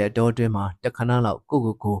ရှားနေတဲ့အတော်အတွင်းမှာတခဏလောက်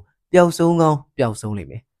ကိုပျောက်ဆုံးကောင်းပျောက်ဆုံးလိမ့်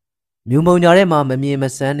မယ်မြူမုံညာထဲမှာမမြင်မ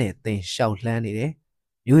စမ်းတဲ့သင်လျှောက်လှမ်းနေတယ်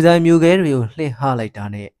မြူဆိုင်မြူခဲတွေကိုလှင့်ဟလိုက်တာ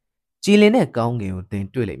နဲ့ကြည်လင်တဲ့ကောင်းကင်ကိုသင်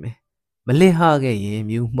တွေ့လိမ့်မယ်မလှင့်ဟခဲ့ရင်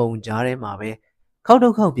မြူမှုံကြားထဲမှာပဲခောက်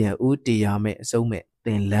တော့ခောက်ပြန်ဦးတည်ရမယ်အဆုံးမဲ့သ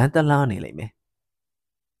င်လန်းတလားနေလိမ့်မယ်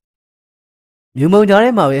မြူမုံကြားထဲ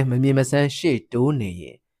မှာပဲမမြင်မစမ်းရှေ့တိုးနေရ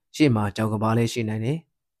င်ရှေ့မှာကြောက်ကဘာလည်းရှိနိုင်တယ်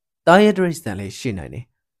တားရဲဒရိစတန်လည်းရှိနိုင်တယ်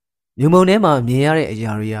မြူမုံထဲမှာမြင်ရတဲ့အ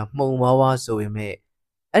ရာတွေကမှုံဝါးဝါးဆိုပေမဲ့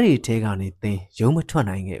အဲ့ဒီထဲကနေသင်ရုံးမထွက်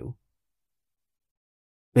နိုင်ခဲ့ဘူး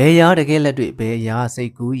ဘယ်ရာတကယ်လက်တွေ့ဘယ်ရာစိ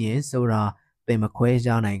တ်ကူးရင်ဆိုတာသင်မခွဲ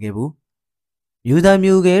ခြားနိုင်ခဲ့ဘူးမြူသား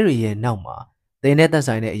မြူခဲတွေရဲ့နောက်မှာသင်နဲ့သက်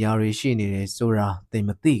ဆိုင်တဲ့အရာတွေရှိနေတယ်ဆိုတာသင်မ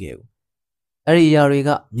သိခဲ့ဘူးအဲ့ဒီအရာတွေက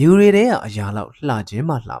မြူတွေထဲကအရာလောက်လှခြင်း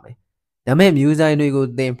မှလှမယ်ဒါမဲ့မြူဆိုင်တွေကို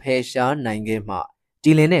သင်ဖယ်ရှားနိုင်ခဲ့မှကြ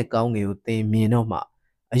ည်လင်တဲ့ကောင်းကင်ကိုသင်မြင်တော့မှ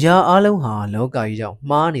အရာအလုံးဟာလောကကြီးကြောင့်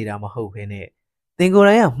မှားနေတာမဟုတ်ဘဲနဲ့သင်ကိုယ်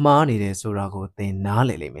တိုင်ကမှားနေတယ်ဆိုတာကိုသင်နား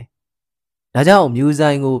လည်လိမ့်မယ်ဒါကြောင့်မြူ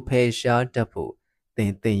ဆိုင်ကိုဖယ်ရှားတတ်ဖို့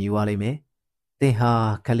သင်ယူရလိမ့်မယ်သင်ဟာ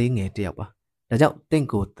ခလေးငယ်တယောက်ပါဒါကြောင့်သင်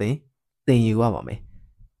ကိုသင်ယူရပါမယ်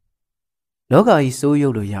လောကကြီးစိုးရု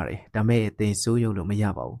ပ်လို့ရတယ်ဒါမဲ့သင်စိုးရုပ်လို့မရ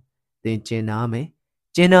ပါဘူးသင်ကျင်နာမယ်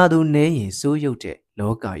ကျင်နာသူနည်းရင်စိုးရုပ်တဲ့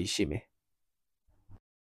လောကကြီးရှိမယ်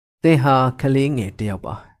သင်ဟာခလေးငယ်တယောက်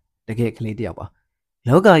ပါတကယ်ကလေးတယောက်ပါ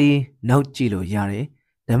လောကကြီးနောက်ကြည့်လို့ရတယ်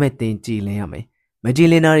ဒါမဲ့သင်ကြည်လင်ရမယ်မကြည်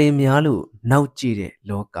လင်တာတွေများလို့နောက်ကြည့်တဲ့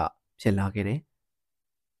လောကဖြစ်လာခဲ့တယ်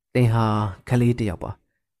သင်ဟာခလေးတယောက်ပါ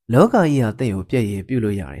လောကကြီးဟာသင်ကိုပြည့်ရပြု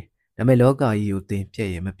လို့ရတယ်ဒါမဲ့လောကကြီးကိုသင်ပြ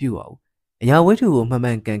ည့်ရမပြုတ်အောင်အရာဝတ္ထုကိုမှန်မှ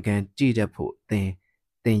န်ကန်ကန်ကြည့်တတ်ဖို့သ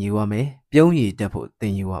င်ယူရမယ်ပြုံးရည်တတ်ဖို့သ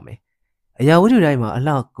င်ယူရမယ်အရာဝတ္ထုတိုင်းမှာအ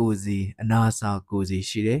လှကိုစီအနာစာကိုစီ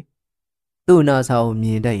ရှိတယ်သူ့အနာစာကိုမြ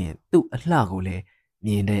င်တတ်ရင်သူ့အလှကိုလည်း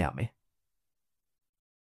မြင်တတ်ရမယ်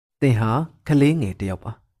သင်ဟာခလေးငယ်တယောက်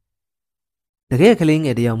ပါတကယ်ကလေးင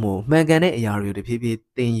ယ်တယောက်မို့မှန်ကန်တဲ့အရာတွေကိုတဖြည်းဖြည်း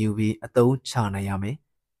သင်ယူပြီးအသုံးချနိုင်ရမယ်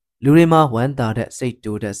လူတွေမှာဝမ်းသာတဲ့စိတ်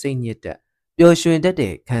တိုးတဲ့စိတ်ညစ်တဲ့ပျော်ရွှင်တတ်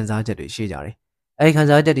တဲ့ခံစားချက်တွေရှိကြတယ်အဲဒီခံ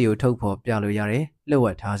စားချက်တွေကိုထုတ်ဖော်ပြလို့ရတယ်လှုပ်ဝ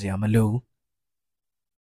က်ထားစရာမလိုဘူး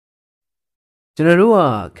ကျွန်တော်တို့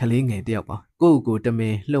ကခလေးငယ်တယောက်ပါကိုတမ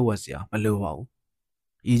င်လှုပ်ဝက်စရာမလိုပါဘူး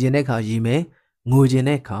ရည်ကျင်တဲ့ခါရည်မယ်ငိုကျင်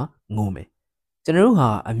တဲ့ခါငိုမယ်ကျွန်တော်တို့ဟာ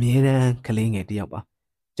အမြဲတမ်းခလေးငယ်တယောက်ပါ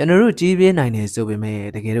ကျွန်တော်တို့ကြီးပြင်းနိုင်တယ်ဆိုပေမဲ့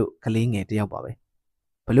တကယ်တော့ခလေးငယ်တယောက်ပါပဲ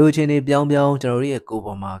ဘလို့ချင်းတွေပြောင်းကျွန်တော်တို့ရဲ့ကိုယ်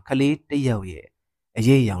ပေါ်မှာခလေးတယောက်ရဲ့အ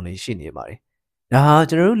ရေးအယောင်တွေရှိနေပါတယ်ဒါဟာ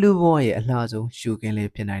ကျွန်တော်တို့လူဘဝရဲ့အလှဆုံးရှုခင်းလေး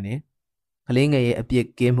ဖြစ်နိုင်တယ်ခလေးငယ်ရဲ့အပြစ်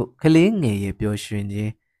ကင်းမှုခလေးငယ်ရဲ့ပျော်ရွှင်ခြ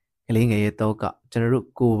င်းခလေးငယ်ရဲ့တောကကျွန်တော်တို့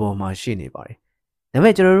ကိုယ်ပေါ်မှာရှိနေပါတယ်ဒါပေ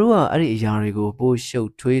မဲ့ကျွန်တော်တို့ကအဲ့ဒီအရာတွေကိုပိုရှုပ်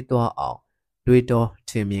ထွေးသွားအောင်တွေးတော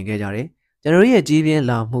ထင်မြင်ခဲ့ကြတယ်ကျွန်တော်တို့ရဲ့ကြီးပြင်း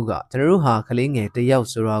လာမှုကကျွန်တော်တို့ဟာခလေးငယ်တယောက်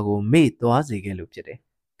ဆိုတာကိုမေ့သွားစေခဲ့လို့ဖြစ်တယ်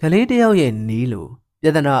ခလေးတယောက်ရဲ့နီးလို့ပြ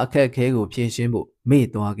ဿနာအခက်အခဲကိုဖြေရှင်းဖို့မေ့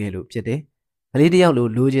သွားခဲ့လို့ဖြစ်တယ်ကလေးတယောက်လို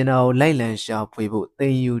လူကျင်တာကိုလိုက်လံရှာဖွေဖို့သ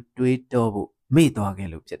င်ယူတွေးတောဖို့မေ့သွားခဲ့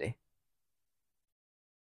လို့ဖြစ်တယ်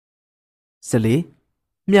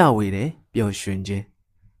14မျှဝေတဲ့ပျော်ရွှင်ခြင်း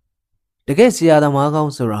တကယ်ဆရာသမားကော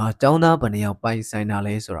င်းဆိုတာကျောင်းသားဘယ်နှယောက်ပိုင်ဆိုင်တာ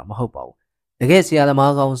လဲဆိုတာမဟုတ်ပါဘူးတကယ်ဆရာသ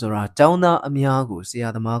မားကောင်းဆိုတာကျောင်းသားအများကိုဆရာ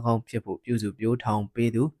သမားကောင်းဖြစ်ဖို့ပြုစုပျိုးထောင်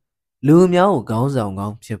ပေးသူလူအများကိုခေါင်းဆောင်ကော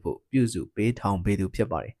င်းဖြစ်ဖို့ပြုစုပေးထောင်ပေးသူဖြစ်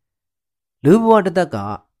ပါတယ်လူဘဝတစ်သက်က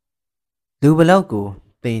လူဘလောက်ကို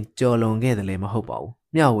သင်ကြော်လွန်ခဲ့တယ်လည်းမဟုတ်ပါဘူး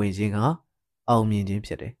မျှဝေခြင်းကအောင်မြင်ခြင်း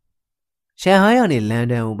ဖြစ်တယ်ရှန်ဟိုင်းကနေလန်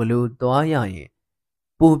ဒန်ကိုဘလို့သွားရရင်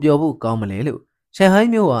ပိုပျော်ဖို့ကောင်းမလဲလို့ရှန်ဟိုင်း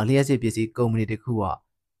မြို့ဟာလျှက်စစ်ပစ္စည်းကုမ္ပဏီတစ်ခုက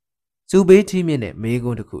စူပေးထီးမြင့်တဲ့မေးခွ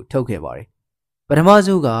န်းတစ်ခုထုတ်ခဲ့ပါတယ်ပထမ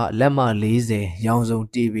စုကလက်မ40ရောင်စုံ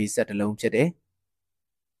TV စက်တစ်လုံးဖြစ်တယ်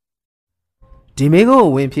ဒီမေးခွန်း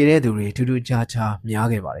ကိုဝင်ဖြေတဲ့သူတွေထူးထူးခြားခြားများ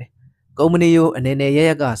ခဲ့ပါတယ်ကုမ္ပဏီရောအနေနဲ့ရ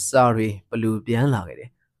က်ကစာတွေဘလူပြန်လာခဲ့တယ်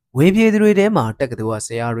ဝင်ဖြေသူတွေထဲမှာတက္ကသိုလ်ကဆ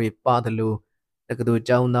ရာတွေပါတယ်လို့တက္ကသိုလ်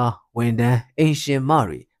ကျောင်းသားဝန်ထမ်းအိမ်ရှင်မ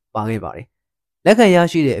တွေပါခဲ့ပါတယ်လက်ခံရ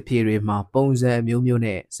ရှိတဲ့အဖြေတွေမှာပုံစံအမျိုးမျိုး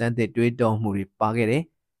နဲ့စမ်းသစ်တွေးတောမှုတွေပါခဲ့တယ်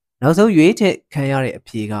နောက်ဆုံးရွေးချယ်ခံရတဲ့အ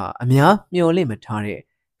ဖြေကအများမျှော်လင့်မထားတဲ့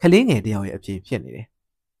ကလေးငယ်တယောက်ရဲ့အဖြေဖြစ်နေတယ်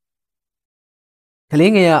က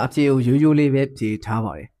လေးငယ်ကအဖြေကိုရိုးရိုးလေးပဲဖြေထား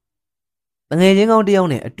ပါတယ်တငယ်ချင်းကောင်းတယောက်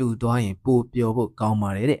နဲ့အတူသွားရင်ပိုပျော်ဖို့ကောင်းပါ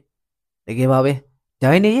တယ်တဲ့တကယ်ပါပဲ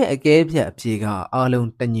ဒိုင်နေရဲ့အကဲဖြတ်အဖြေကအားလုံး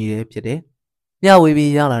တညီတယ်ဖြစ်တယ် မျှဝေ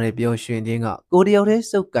ပြီးရလာတဲ့ပျော်ရွှင်ခြင်းကကိုယ်တယောက်တည်း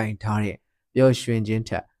စုပ်ကင်ထားတဲ့ပျော်ရွှင်ခြင်းထ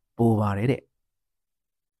က်ပိုပါတယ်တဲ့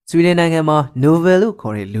။ဆွီဒင်နိုင်ငံမှာ Nobel လို့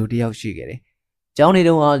ခေါ်တဲ့လူတစ်ယောက်ရှိခဲ့တယ်။ကျောင်းနေ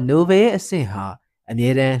တုန်းက Nobel ရဲ့အဆင့်ဟာအမြဲ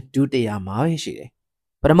တမ်းဒုတိယမှာပဲရှိတယ်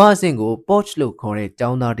။ပထမအဆင့်ကို Porsche လို့ခေါ်တဲ့ကျော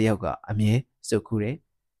င်းသားတစ်ယောက်ကအမြဲစုပ်ခုတယ်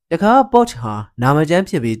။တခါ Porsche ဟာနာမကျန်း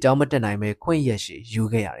ဖြစ်ပြီးကျောင်းမတက်နိုင်ပဲခွင့်ရက်ရှည်ယူ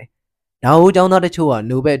ခဲ့ရတယ်။ဒါကိုကျောင်းသားတချို့က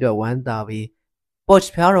Nobel အတွက်ဝမ်းသာပြီး Porsche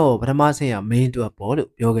ဖျားတော့ပထမအဆင့်က main အတွက်ပေါ်လို့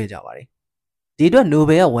ပြောခဲ့ကြပါတယ်။ဒီအတွက်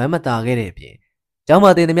Nobel ကဝမ်းမသာခဲ့တဲ့အပြင်ကျောင်း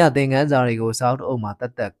မှာသင်သမျှသင်ခန်းစာတွေကိုစာအုပ်အုပ်မှာတ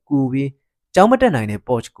တ်ကူပြီးကျောင်းမတက်နိုင်တဲ့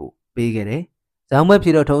Porsche ကိုပေးခဲ့တယ်။ဇောင်းမွဲဖြ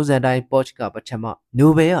စ်တော့ထုံးစံတိုင်း Porsche ကပထမ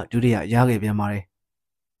Nobel ကဒုတိယရခဲ့ပြန်ပါတယ်။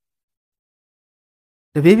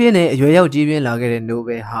တပြေးပြေးနဲ့အရွယ်ရောက်ကြီးပြင်းလာခဲ့တဲ့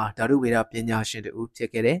Nobel ဟာဓာတုဗေဒပညာရှင်တူဖြစ်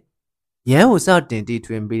ခဲ့တယ်။ရန်ကိုစတင်တီ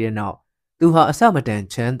ထွင်ပြီးတဲ့နောက်သူဟာအစမတန်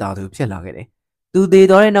ချမ်းသာသူဖြစ်လာခဲ့တယ်။သူသေ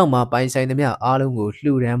သွားတဲ့နောက်မှာပိုင်ဆိုင်သမျှအားလုံးကို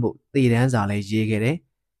လှူဒန်းဖို့တည်တန်းစာလည်းရေးခဲ့တယ်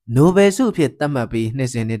။ Nobel ဆုအဖြစ်သတ်မှတ်ပြီးနှစ်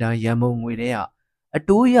စဉ်နှစ်တိုင်းရန်ပုံငွေတွေကအ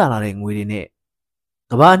တိုးရလာတဲ့ငွေတွေနဲ့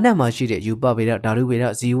ကမ္ဘာအနှံ့မှာရှိတဲ့ယူပဗေဒဓာတုဗေဒ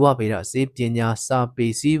ဇီဝဗေဒစေပညာစာပေ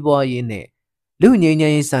စီးပွားရေးနဲ့လူငြိမ်းချ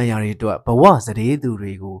မ်းရေးဆိုင်ရာတွေအတွက်ဘဝစရေသူ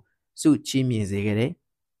တွေကိုဆုချီးမြှင့်စေခဲ့တယ်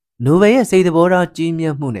။ Nobel ရဲ့စိတ်သဘောထားကြီးမြ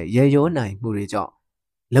တ်မှုနဲ့ရေရောနိုင်မှုတွေကြောင့်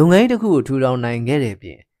လုပ်ငန်းတစ်ခုကိုထူထောင်နိုင်ခဲ့တဲ့ပြ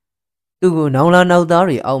င်သူ့ကိုနောင်လာနောက်သား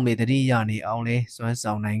တွေအောက်မေတ္တိရနေအောင်လဲစွမ်း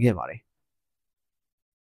ဆောင်နိုင်ခဲ့ပါတယ်။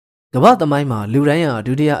ကမ္ဘာသမိုင်းမှာလူတိုင်းဟာ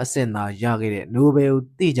ဒုတိယအဆင့်သာရခဲ့တဲ့ Nobel ကို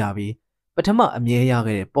သိကြပြီးပထမအမြဲရ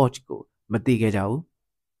ခဲ့တဲ့ Porsche ကိုမသိခဲ့ကြဘူး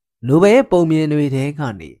။ Nobel ရဲ့ပုံမြင်တွေထဲက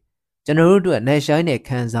နေကျွန်တော်တို့အတွက်နိုင်ဆိုင်တဲ့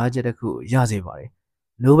ခံစားချက်တစ်ခုရစေပါတယ်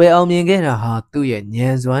။ Nobel အောင်မြင်ခဲ့တာဟာသူ့ရဲ့ဉာ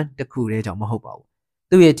ဏ်စွမ်းတစ်ခုတည်းကြောင့်မဟုတ်ပါဘူး။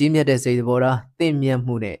သူ့ရဲ့ကြီးမြတ်တဲ့စိတ်သဘောထားသင့်မြတ်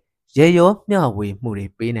မှုနဲ့ရေရောမျှဝေမှုတွေ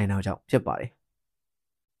ပေးနိုင်တော့ကြောင့်ဖြစ်ပါတယ်။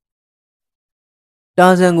တာ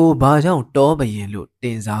ဇန်ကိုဘာကြောင့်တောဘရင်လို့တ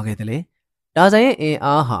င်စားခဲ့တယ်လဲ။တာဇန်ရဲ့အင်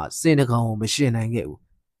အားဟာစင်တကောင်ကိုမရှင်နိုင်ခဲ့ဘူး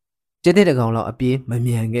။ကျစ်တဲ့ကောင်လောက်အပြေးမ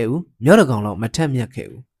မြန်ခဲ့ဘူး။မြော့တကောင်လောက်မထက်မြက်ခဲ့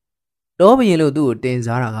ဘူး။တောဘရင်လို့သူ့ကိုတင်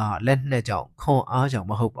စားတာကလက်နှက်ကြောင့်ခွန်အားကြောင့်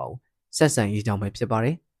မဟုတ်ပါဘူး။ဆက်ဆံရေးကြောင့်ပဲဖြစ်ပါတ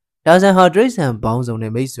ယ်။တာဇန်ဟာဒရိတ်ဆန်ပေါင်းစုံ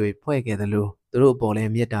နဲ့မိတ်ဆွေဖွဲ့ခဲ့တယ်လို့သူတို့အပေါ်လဲ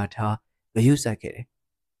မေတ္တာထားဂရုစိုက်ခဲ့တယ်။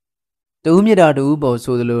တူးမြစ်တာတူးပေါ်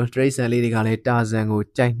ဆိုသလိုဒရိတ်ဆန်လေးတွေကလည်းတာဇန်ကို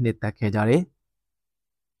ကြိုက်နှစ်သက်ခဲ့ကြတယ်။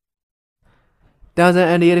တာဇန်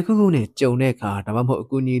အန်ဒီရတစ်ခုခုနဲ့ကြုံတဲ့အခါဒါမှမဟုတ်အ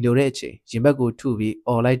ကူအညီလိုတဲ့အချိန်ရင်ဘက်ကိုထုပြီး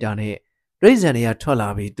អော်လိုက်တာနဲ့ဒရိတ်ဆန်တွေကထွက်လာ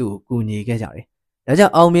ပြီးသူ့ကိုကူညီခဲ့ကြတယ်။ဒါကြော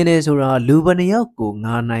င့်အောင်မြင်တယ်ဆိုတာလူဘယ်နှယောက်ကို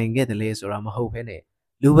ငါနိုင်ခဲ့တယ်လဲဆိုတာမဟုတ်ဘဲနဲ့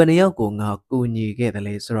လူဘယ်နှယောက်ကိုငါကူညီခဲ့တယ်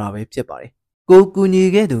လဲဆိုတာပဲဖြစ်ပါတယ်။ကိုကူညီ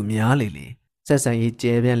ခဲ့သူများလေလေဆက်ဆံရေး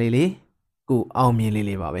ကျဲပြန်လေလေကိုအောင်မြင်လေ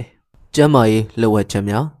လေပါပဲ။ကျမ်းမာရေးလှုပ်ဝက်ချက်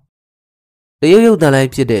များတရုတ်ရုပ်သံလိုင်း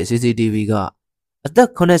ဖြစ်တဲ့ CCTV ကအသက်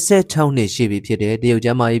86နှစ်ရှိပြီဖြစ်တဲ့တရုတ်ကျ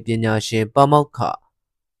မ်းမာရေးပညာရှင်ပါမောက္ခ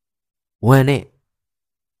ဝမ်နဲ့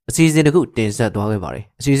အစီအစဉ်တစ်ခုတင်ဆက်သွားခဲ့ပါတယ်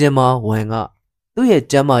။အစီအစဉ်မှာဝမ်ကသူ့ရဲ့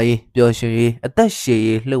ကျမ်းမာရေးပျော်ရွှင်ရေးအသက်ရှည်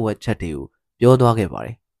ရေးလှုပ်ဝက်ချက်တွေကိုပြောသွားခဲ့ပါတ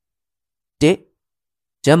ယ်။တစ်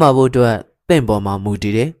ကျမ်းမာဖို့အတွက်ပင့်ပေါ်မှာမူတ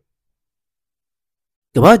ည်တယ်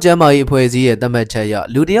။ကမ္ဘာ့ကျမ်းမာရေးအဖွဲ့အစည်းရဲ့သတ်မှတ်ချက်အရ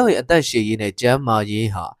လူတစ်ယောက်ရဲ့အသက်ရှည်ရေးနဲ့ကျမ်းမာရေး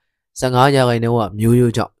ဟာ15% ကမျိုး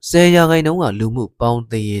ရိုးကြောင့်10%ကလူမှုပေါင်း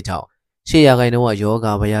သင်းရေးကြောင့်8%ကယောဂ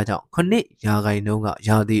ဗျာကြောင့်9%က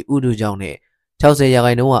ယာတိဥတုကြောင့်နဲ့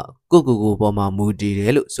60%ကကိုပေါ်မှာမူတည်တ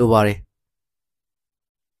ယ်လို့ဆိုပါတယ်။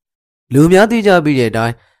လူများသိကြပြီးတဲ့အတို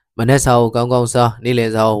င်းမနက်စာကိုကောင်းကောင်းစားနေ့လ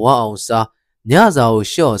ယ်စာကိုဝအောင်စားညစာကို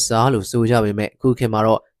လျှော့စားလို့ဆိုကြပေမဲ့အခုခေတ်မှာ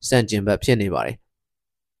တော့စန့်ကျင်ဘက်ဖြစ်နေပါတယ်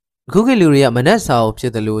။အခုခေတ်လူတွေကမနက်စာကိုဖြ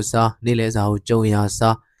စ်တယ်လို့စားနေ့လယ်စာကိုကြုံရ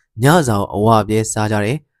စားညစာကိုအဝပြဲစားကြတ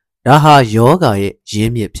ယ်။ဒါဟာယောဂရဲ့ရ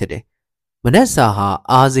င်းမြစ်ဖြစ်တယ်။မနက်စာဟာ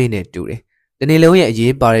အားစိနဲ့တူတယ်။ဒီနေ့လုံးရဲ့အ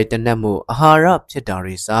ရေးပါတဲ့တနက်မှုအာဟာရဖြစ်တာ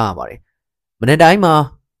တွေစားရပါတယ်။မနေ့တိုင်းမှာ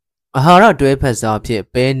အာဟာရတွဲဖက်စားဖြစ်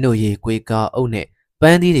ပဲနှုတ်ရည်ကွေးကားအုပ်နဲ့ပ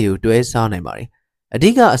န်းသီးတွေကိုတွဲစားနိုင်ပါတယ်။အဓိ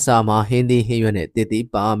ကအစာမှာဟင်းသီးဟင်းရွက်နဲ့သစ်သီး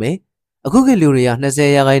ပါမယ်။အခုခေတ်လူတွေက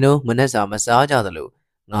20%မနက်စာမစားကြသလို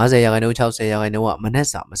50% 60%ကမနက်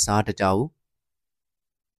စာမစားတကြဘူး။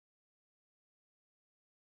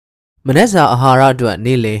မနက်စာအာဟာရအတွက်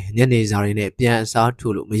နေ့လယ်ညနေစာတွေနဲ့ပြန်အစား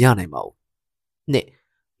ထိုးလို့မရနိုင်ပါဘူး။နှစ်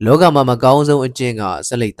လောကမှာမကောင်းဆုံးအကျင့်ကဆ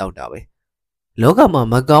က်လက်တောက်တာပဲ။လောကမှာ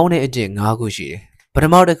မကောင်းတဲ့အကျင့်၅ခုရှိတယ်။ပထ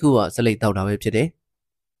မတစ်ခုကဆက်လက်တောက်တာပဲဖြစ်တယ်။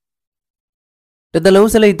တစ်သလုံး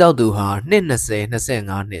ဆက်လက်တောက်သူဟာနှစ်20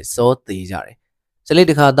 25နှစ်စောသေးကြတယ်။ဆက်လက်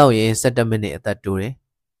တစ်ခါတောက်ရင်17မိနစ်အသက်တိုးတယ်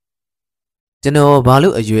။ကျွန်တော်ဘာ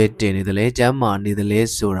လို့အရွယ်တင်နေသလဲကျမ်းမာနေသလဲ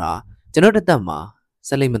ဆိုတာကျွန်တော်တစ်သက်မှာဆ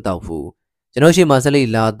က်လက်မတောက်ဘူး။ကျွန်တော်ရှိမှဆက်လက်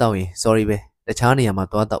လာတောက်ရင် sorry ပဲတခြားနေရာမှာ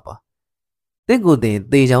သွားတောက်ပါ။တင့်ကိုတင်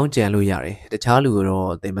သေချောင်းကြံလို့ရတယ်။တခြားလူကတော့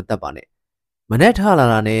တင်မတတ်ပါနဲ့။မနဲ့ထလာ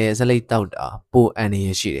တာနဲ့ဆက်လက်တောက်တာပိုအန်နေရ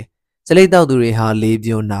ရှိတယ်။ဆက်လက်တောက်သူတွေဟာလေ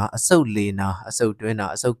ပြွန်နာအဆုတ်လေနာအဆုတ်တွင်းနာ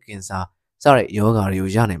အဆုတ်ကင်ဆာစတဲ့ယောဂါတွေ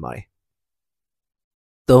ကိုရနိုင်ပါတယ်။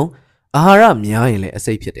3 အာဟာရများရင်လည်းအ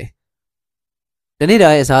စိတ်ဖြစ်တယ်တနေ့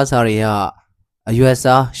တိုင်းအစားအစာတွေကအရွက်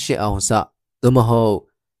စား8အောင်စသို့မဟုတ်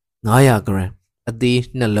900 gram အသီး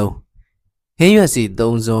2လုံးဟင်းရွက်စီ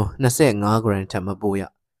3စုံ25 gram ထပ်မပိုးရ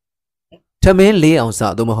ထမင်း4အောင်စ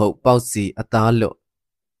သို့မဟုတ်ပေါက်စီအသားလွတ်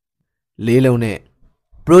4လုံးနဲ့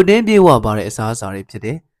ပရိုတင်းပြည့်ဝပါတဲ့အစားအစာတွေဖြစ်တ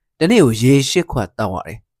ယ်တနေ့ကိုရေ8ခွက်တောက်ရတ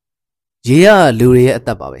ယ်ရေကလူတွေရဲ့အသ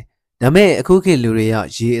က်ပါပဲဒါပေမဲ့အခုခေတ်လူတွေက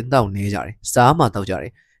ရေအတောက်နေကြတယ်စားမှတောက်ကြတ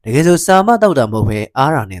ယ်တကယ်ဆိုစားမှတောက်တာမဟုတ်ပဲ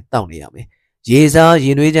အားရာနဲ့တောက်နေရမယ်ရေစားရ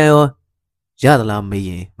င်သွေးချမ်းရောရသလားမေးရ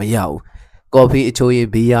င်မရဘူးကော်ဖီအချိုရည်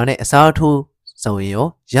ဘီယာနဲ့အစားထိုးဆိုရင်ရော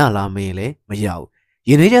ရလားမေးရင်လည်းမရဘူးရ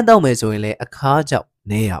င်သွေးချမ်းတောက်မယ်ဆိုရင်လည်းအခါကြောက်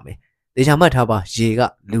နေရမယ်တေချာမှတ်ထားပါရေက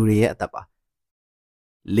လူတွေရဲ့အသက်ပါ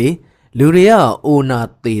လေလူတွေကအိုနာ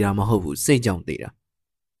သေးတာမဟုတ်ဘူးစိတ်ကြောင့်သေးတာ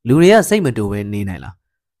လူတွေကစိတ်မတူပဲနေနိုင်လား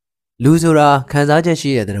လူဆိုတာခံစားချက်ရှိ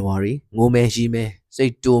တဲ့တရားတွေငိုမယ်ရီမယ်စိ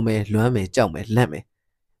တ်တိုးမယ်လွမ်းမယ်ကြောက်မယ်လန့်မယ်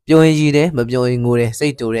ပျော်ရင်ရီတယ်မပျော်ရင်ငိုတယ်စိ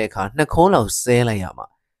တ်တိုးတဲ့အခါနှခုံးလောက်ဆဲလိုက်ရမှာ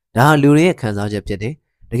ဒါဟာလူတွေရဲ့ခံစားချက်ဖြစ်တယ်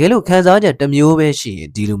တကယ်လို့ခံစားချက်တစ်မျိုးပဲရှိရင်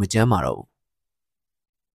ဒီလိုမကြမ်းပါတော့ဘူး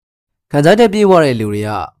ခံစားချက်ပြေးသွားတဲ့လူတွေက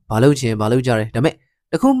ဘာလို့ချင်ဘာလို့ကြတယ်ဒါပေမဲ့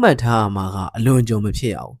တခုမှတ်ထားမှာကအလွန်ကြုံမဖြ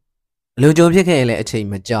စ်အောင်အလွန်ကြုံဖြစ်ခဲ့ရင်လည်းအချိန်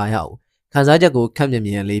မကြာရအောင်ခံစားချက်ကိုခက်မြင်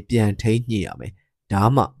မြန်လေးပြန်ထိညှိရမယ်ဒါ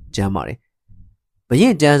မှကြမ်းပါတယ်ဘရ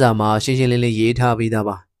င်ကျန်းစာမှာရှင်းရှင်းလင်းလင်းရေးထားပြီးသား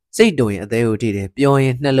ပါစိတ်တုံရင်အသေးကိုထိတယ်ပျော်ရ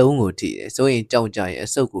င်နှလုံးကိုထိတယ်စိုးရင်ကြောက်ကြရင်အ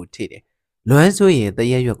ဆုပ်ကိုထိတယ်လွမ်းဆိုရင်တ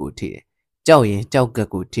ရက်ရွက်ကိုထိတယ်ကြောက်ရင်ကြောက်ကက်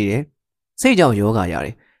ကိုထိတယ်စိတ်ကြောင့်ယောဂရတ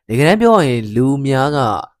ယ်ဒီကနေ့ပြောရရင်လူများက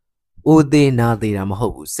အိုသေးနာသေးတာမဟု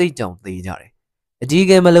တ်ဘူးစိတ်ကြောင့်သေကြတယ်အကြီး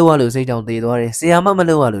ကဲမလို့ရလို့စိတ်ကြောင့်သေသွားတယ်ဆရာမမ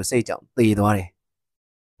လို့ရလို့စိတ်ကြောင့်သေသွားတယ်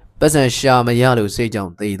ပတ်စံရှာမရလို့စိတ်ကြော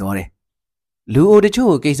င့်သေသွားတယ်လူအိုတ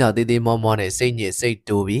ချို့ကိစ္စသေးသေးမောမောနဲ့စိတ်ညစ်စိတ်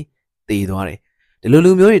တိုးပြီးသေသွားတယ်ဒီလို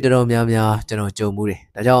လူမျိုးတွေတော်တော်များများကျွန်တော်ကြုံမှုတယ်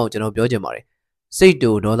ဒါကြောင့်ကျွန်တော်ပြောချင်ပါတယ်စိတ်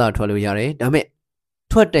တိုဒေါသထွက်လို့ရတယ်ဒါပေမဲ့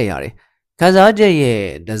ထွက်တက်ရတယ်ခံစားချက်ရဲ့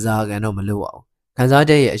ဒဇာကန်တော့မလုပ်အောင်ခံစား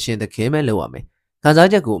ချက်ရဲ့အရှင်သခင်ပဲလုပ်ရမယ်ခံစား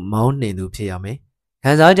ချက်ကိုမောင်းနှင်သူဖြစ်ရမယ်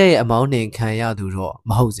ခံစားချက်ရဲ့အမောင်းနှင်ခံရသူတော့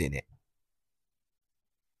မဟုတ်စေနဲ့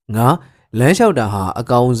ငါလမ်းလျှောက်တာဟာအ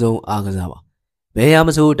ကောင်းဆုံးအားကစားပါဘယ်ရမ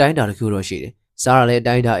ဆိုအတိုင်းတာတစ်ခုတော့ရှိတယ်စားရလဲအ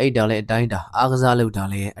တိုင်းတာအိတ်တာလဲအတိုင်းတာအားကစားလုပ်တာ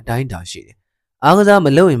လဲအတိုင်းတာရှိတယ်အားကစားမ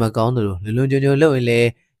လုပ်ရင်မကောင်းသလိုလွန်ကျွံကျွံလုပ်ရင်လည်း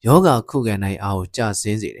ယောဂခုခံနိုင်အားကိုကျဆ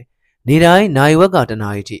င်းစေတယ်နေတိုင်းနိုင်ဝက်ကတနာ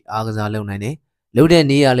ရီထိအားကစားလုပ်နိုင်တယ်လုပ်တဲ့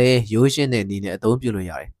နေရလဲရိုးရှင်းတဲ့နေနဲ့အသုံးပြုလို့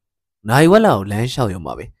ရတယ်နိုင်ဝက်လောက်လမ်းလျှောက်ရုံ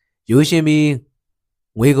ပါပဲရိုးရှင်းပြီး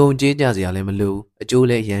ငွေကုန်ကြေးကြစရာလည်းမလိုအကျိုး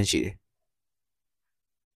လည်းရမ်းရှိတယ်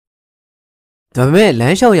ဒါပေမဲ့လ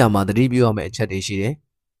မ်းလျှောက်ရမှာသတိပြုရမယ့်အချက်တွေရှိတယ်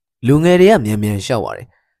လူငယ်တွေကမြန်မြန်လျှောက်ရတယ်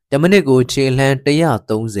10မိနစ်ကိုခြေလှမ်း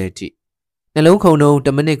130ထိနှလုံးခုန်တုံး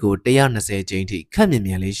10မိနစ်ကို120ချိန်ထိခက်မြင်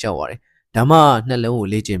မြန်လေးလျှောက်ရတယ်ဒါမှနှလုံးကို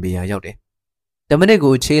လေ့ကျင့်ပေးရရောက်တယ်10မိနစ်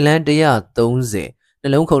ကိုခြေလှမ်း130နှ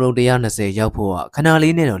လုံးခုန်တုံး120ရောက်ဖို့ကခဏ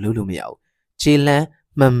လေးနဲ့တော့လုပ်လို့မရဘူးခြေလှမ်း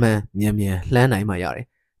မှန်မြန်လှမ်းနိုင်မှရတယ်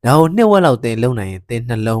ဒါကိုနှစ်ဝက်လောက်သင်လုံနိုင်ရင်သင်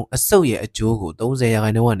နှလုံးအဆုပ်ရဲ့အကျိုးကို30%က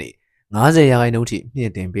နေ50%ထိမြ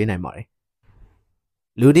င့်တင်ပေးနိုင်ပါတယ်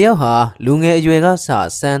လူတယောက်ဟာလူငယ်အရွယ်ကစ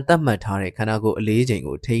စံသတ်မှတ်ထားတဲ့ခန္ဓာကိုယ်အလေးချိန်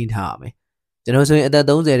ကိုထိန်းထားရမယ်ကျွန်တော်ဆိုရင်အသက်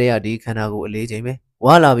30တည်းကဒီခန္ဓာကိုယ်အလေးချိန်ပဲ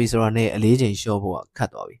ဝါလာပြီဆိုတာနဲ့အလေးချိန်လျှော့ဖို့ကခတ်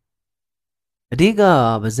သွားပြီအဓိက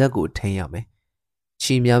ပါဇက်ကိုထိန်းရမယ်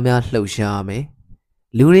ခြီများများလှုပ်ရှားရမယ်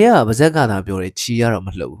လူတွေကပါဇက်ကသာပြောတယ်ခြီရတော့မ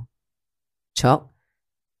လှုပ်ဘူး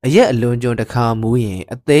6အရက်အလွန်ကျွံတစ်ခါမူးရင်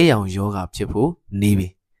အသေးရောင်ယောဂဖြစ်ဖို့နေပြီ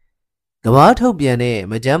ကဘာထုတ်ပြန်တဲ့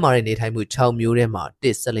မကျန်းမာတဲ့နေထိုင်မှု6မျိုးထဲမှာ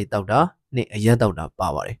1ဆက်လက်တောက်တာ2အရက်တောက်တာပါ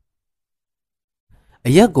ပါတယ်အ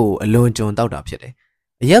ရက်ကိုအလွန်ကျွံတောက်တာဖြစ်တယ်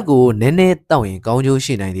အရက်ကိုနည်းနည်းတောက်ရင်ကောင်းကျိုး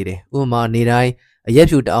ရှိနိုင်သေးတယ်ဥပမာနေတိုင်းအရက်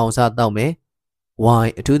ဖြူ1အောင်စတောက်မယ်ဝို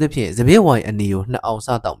င်အထူးသဖြင့်စပစ်ဝိုင်အနီကို2အောင်စ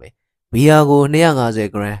တောက်မယ်ဘီယာကို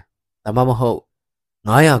250 gram ဒါမှမဟုတ်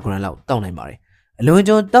900 gram လောက်တောက်နိုင်ပါတယ်အလွန်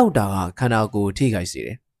ကျွံတောက်တာကခန္ဓာကိုယ်ထိခိုက်စေတ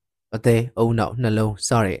ယ်အသေးအုံနောက်နှလုံးစ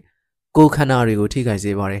တဲ့ကိုယ်ခန္ဓာတွေကိုထိခိုက်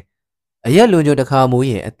စေပါတယ်အရက်လွန်ကျွံတစ်ခါမိုး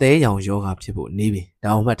ရင်အသေးရောင်ယောဂဖြစ်ဖို့နေပြီဒါ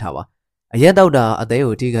အောင်မှတ်ထားပါအရက်တောက်တာအသေး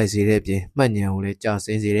ကိုထိခိုက်စေတဲ့အပြင်မှတ်ဉာဏ်ကိုလည်းကျဆ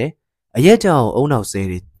င်းစေတယ်အရက်ကြောင့်အုံနောက်ဆဲ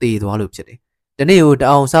တွေတည်သွားလို့ဖြစ်တယ်။ဒီနေ့ကိုတ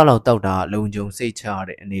အောင်စားလောက်တောက်တာလုံခြုံစိတ်ချရ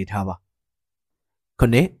တဲ့အနေထားပါ။ခု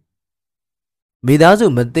နှစ်မိသားစု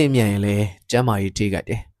မသိမြတ်ရင်လည်းကျန်းမာရေးထိခိုက်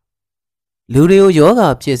တယ်။လူတွေကိုယောဂ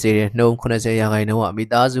ဖြစ်စေတဲ့နှုန်း80%ကမိ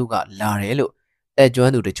သားစုကလာတယ်လို့တက်ကျွ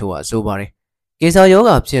မ်းသူတချို့ကဆိုပါတယ်။ကေဆာယော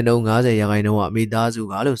ဂဖြစ်နှုန်း90%ကမိသားစု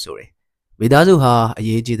ကလို့ဆိုတယ်။မိသားစုဟာအ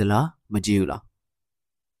ရေးကြီးသလားမကြီးဘူးလား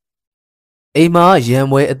။အိမ်မှာရံ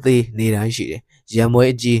မွဲအသေးနေတိုင်းရှိတယ်။ရံမွဲ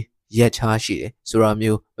အကြီးရက်ချားရှိတယ်ဆိုတာ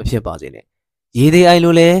မျိုးမဖြစ်ပါစေနဲ့ရေသေးအိုင်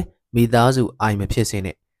လို့လဲမိသားစုအိုင်မဖြစ်စေ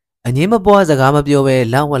နဲ့အငင်းမပွားစကားမပြောဘဲ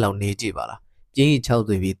လောက်ဝက်လောက်နေကြည့်ပါလားပြင်းကြီး6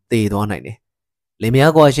သွေးပြီးသေသွားနိုင်တယ်လင်မ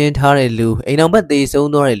ယားကွာရှင်းထားတဲ့လူအိမ်အောင်ဘက်သေဆုံး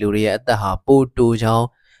သွားတဲ့လူတွေရဲ့အသက်ဟာပိုတိုချောင်း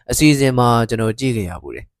အစီအစဉ်မှာကျွန်တော်ကြည့်ခဲ့ရ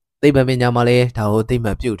ဘူးတယ်သိပ္ပံပညာမှာလည်းဒါကိုသိမှ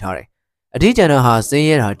တ်ပြုထားတယ်အထီးကျန်တဲ့ဟာစင်း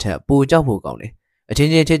ရဲတာထက်ပိုကြောက်ဖို့ကောင်းတယ်အချ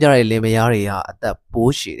င်းချင်းချစ်ကြတဲ့လင်မယားတွေကအသက်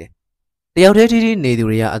ပိုးရှည်တယ်တယောက်တည်းထိနေသူ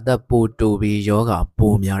တွေကအသက်ပိုတိုပြီးယောဂ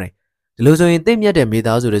ပိုများတယ်ဒီလိုဆိုရင်သိမြတ်တဲ့မိ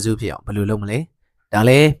သားစုတစုဖြစ်အောင်ဘယ်လိုလုပ်မလဲဒါလ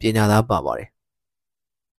ည်းပညာသားပါပါတယ်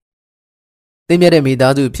သိမြတ်တဲ့မိ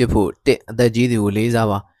သားစုဖြစ်ဖို့1အသက်ကြီးသူကိုလေးစား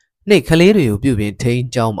ပါ2ကလေးတွေကိုပြုပြင်ထိန်း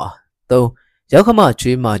ကျောင်းပါ3ရောက်ခမ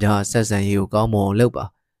ချွေးမာကြဆက်ဆံရေးကိုကောင်းမွန်လုပ်ပါ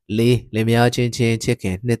4လင်မယားချင်းချင်းချစ်ခ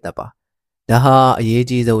င်နှစ်သက်ပါဒါဟာအရေး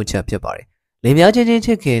ကြီးဆုံးအချက်ဖြစ်ပါတယ်လင်မယားချင်းချင်းချ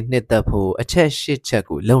စ်ခင်နှစ်သက်ဖို့အချက်8ချက်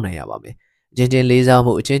ကိုလုပ်နိုင်ရပါမယ်အချင်းချင်းလေးစား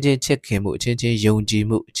မှုအချင်းချင်းချစ်ခင်မှုအချင်းချင်းယုံကြည်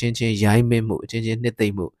မှုအချင်းချင်းရိုင်းမင်းမှုအချင်းချင်းနှစ်သိ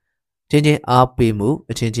မ့်မှုအချင်းချင်းအားပေးမှု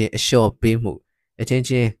အချင်းချင်းအလျှော့ပေးမှုအချင်း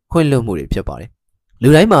ချင်းခွင့်လွှတ်မှုတွေဖြစ်ပါတယ်လူ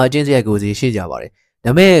တိုင်းမှာအချင်းစရိုက်ကိုစီရှိကြပါတယ်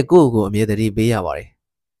ဒါပေမဲ့ကိုယ့်ကိုအမြဲတည်းပေးရပါတယ်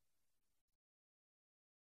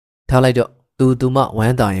ထားလိုက်တော့သူမဝ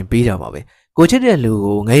မ်းသာရင်ပြီးကြပါပဲကိုချစ်တဲ့လူ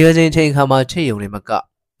ကိုငယ်ရွယ်စဉ်အချိန်အခါမှာချစ်ရုံနဲ့မက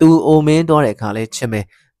သူအိုမင်းသွားတဲ့အခါလဲချစ်မယ်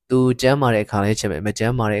သူကျမ်းမာတဲ့အခါလဲချစ်မယ်မကျ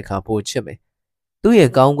မ်းမာတဲ့အခါပိုချစ်မယ်သူ့ရဲ့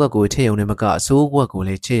ကောင်းကွက်ကိုချစ်ရုံနဲ့မကအဆိုးကွက်ကိုလ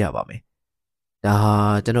ည်းချစ်ရပါမယ်ဒါဟာ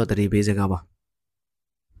ကျွန်တော်တတိပေးစကားပါ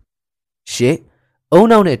ရှေ့အုံ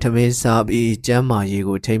နောက်နဲ့ထမင်းစားပြီးကျမ်းမာရေး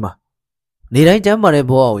ကိုထိမ့်ပါနေတိုင်းကျမ်းမာတဲ့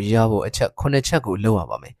ဘဝကိုရဖို့အချက်9ချက်ကိုလုပ်ရ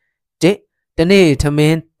ပါမယ်1တနေ့ထမ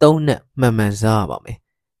င်း3နဲ့မှန်မှန်စားရပါမယ်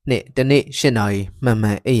2တနေ့8နာရီမှန်မှ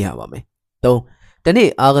န်အိပ်ရပါမယ်3တနေ့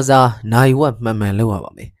အားကစားနိုင်ဝက်မှန်မှန်လုပ်ရ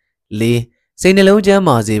ပါမယ်4စိတ်နှလုံးကျန်း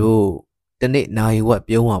မာစေဖို့တနေ့နိုင်ဝက်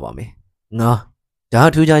ပြုံးရပါမယ်5ဒါ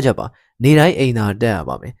ထူးခြားချက်ပါနေတိုင်းအိမ်သာတက်ရ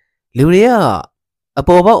ပါမယ်လူတွေကအ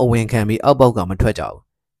ပေါ်ပေါက်အဝင်ခံပြီးအောက်ပေါက်ကမထွက်ကြဘူး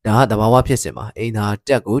ဒါကသဘာဝဖြစ်စဉ်ပါအိမ်သာတ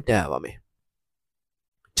က်ကိုတက်ရပါမယ်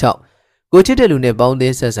6ကိုချစ်တဲ့လူနဲ့ပေါင်းသ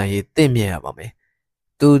င်းဆက်ဆံရေးတင့်မြတ်ရပါမယ်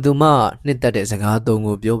သူမနှစ်သက်တဲ့စကားသုံး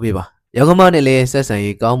ကိုပြောပြပါယောက်ကမနဲ့လည်းဆက်ဆံ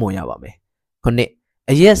ရေးကောင်းမွန်ရပါမယ်9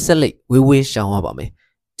အရက်ဆက်လက်ဝေးရှောင်ရပါမယ်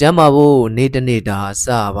ကျမ်းမာဖို့နေ့တစ်နေ့တာစ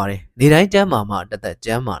ရပါတယ်နေတိုင်းကျမ်းမာမှတသက်ကျ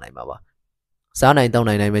မ်းမာနိုင်ပါပါစားနိုင်တောက်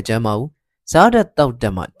နိုင်တိုင်းပဲကျမ်းမာဘူးစားတတ်တောက်တ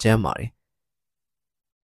တ်မှကျမ်းမာတယ်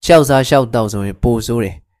ရှောက်စားရှောက်တောက်ဆိုရင်ပိုဆိုးတ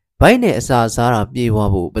ယ်ဘိုက်နဲ့အစာစားတာပြေးသွား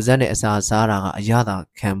ဖို့ပါးစပ်နဲ့အစာစားတာကအရသာ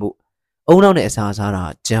ခံဖို့အုံနောက်နဲ့အစာစားတာ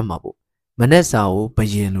ကျမ်းမာဖို့မနဲ့စာကိုဘ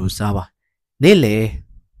ယင်လိုစားပါနေ့လေ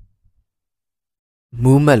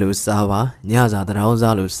မူးမက်လိုစားပါညစာတရောင်း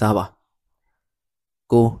စားလိုစားပါ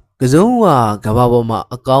ကိုကစုံးကကဘာပေါ်မှာ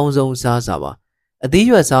အကောင်းဆုံးစားစာပါအသီး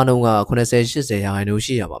ရွက်စားနှုန်းက80-80%ရာခိုင်နှုန်း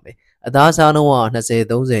ရှိရပါမယ်အသားစားနှုန်းက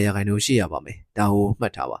20-30%ရာခိုင်နှုန်းရှိရပါမယ်ဒါကိုမှ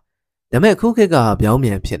တ်ထားပါဒါပေမဲ့ခုခေတ်ကပြောင်းပြ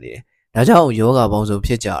န်ဖြစ်နေတယ်ဒါကြောင့်ယောဂပေါင်းစုံ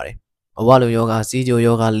ဖြစ်ကြတယ်အဝလုံယောဂစီးကျို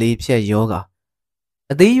ယောဂလေးဖြတ်ယောဂ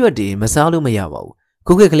အသီးရွက်တွေမစားလို့မရပါဘူး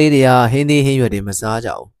ခုခေတ်ကလေးတွေကဟင်းသီးဟင်းရွက်တွေမစားကြ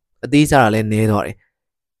ဘူးအသီးစားတာလည်းနည်းသွားတယ်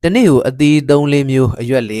တနေ့ကိုအသီး3-4မျိုးအ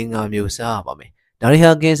ရွက်4-5မျိုးစားရပါမယ်ဒါတွေ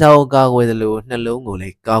ဟာကင်ဆာကိုကာကွယ်သလိုနှလုံးကိုလ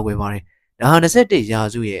ည်းကာကွယ်ပါတယ်ဒါဟာ21ရာ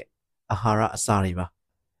စုရဲ့အာဟာရအစာတွေပါ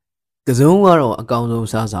ကစုံကတော့အကောင်ဆုံး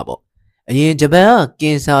စားစာပေါ့အရင်ဂျပန်ကက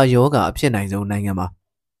င်ဆာယောဂအဖြစ်နိုင်ဆုံးနိုင်ငံမှာ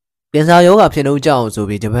ကင်ဆာယောဂဖြစ်နှုန်းကြောက်ဆို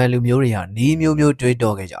ပြီးဂျပန်လူမျိုးတွေကနီးမျိုးမျိုးတွေး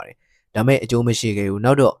တောခဲ့ကြတယ်ဒါမဲ့အကျိုးမရှိခဲ့ဘူး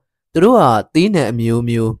နောက်တော့သူတို့ကသီးနှံအမျိုး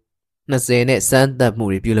မျိုး20နဲ့စမ်းသပ်မှု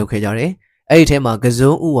တွေပြုလုပ်ခဲ့ကြတယ်အဲ့ဒီထဲမှာက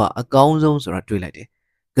စုံဥကအကောင်းဆုံးဆိုတာတွေးလိုက်တယ်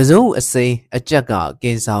ကစုံဥအစိမ်းအကြက်ကက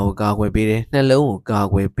င်ဆာကိုကာကွယ်ပေးတယ်နှလုံးကိုကာ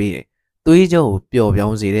ကွယ်ပေးတယ်သွေးကြောကိုပျော့ပြော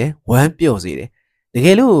င်းစေတယ်ဝမ်းပျော့စေတယ်တက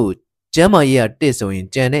ယ်လို့ကျမ်းမာရေးကတစ်ဆိုရင်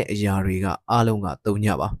ကြံတဲ့အရာတွေကအားလုံးကသုံးည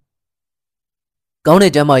ပါကောင်း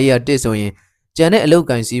တဲ့ကျမ်းမာရေးကတစ်ဆိုရင်ကြံတဲ့အလုပ်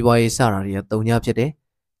ကိုင်စီးပွားရေးစတာတွေကသုံးညဖြစ်တယ်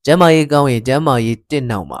ကျမ်းမာရေးကောင်းရင်ကျမ်းမာရေးတစ်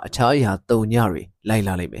နောက်မှာအခြားအရာသုံးညတွေလိုက်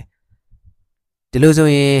လာလိမ့်မယ်ဒီလိုဆို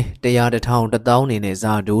ရင်100 1000 1000နေနဲ့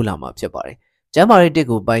ဇာဒိုးလာမှာဖြစ်ပါတယ်ကျမ်းမာရေးတစ်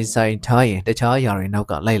ကိုပိုင်ဆိုင်ထားရင်တခြားအရာတွေနောက်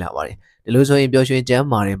ကလိုက်လာပါတယ်ဒီလိုဆိုရင်ပျော်ရွှင်ကျမ်း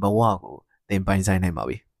မာတဲ့ဘဝကိုသင်ပိုင်ဆိုင်နိုင်ပါ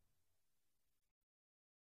ပြီ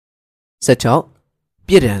16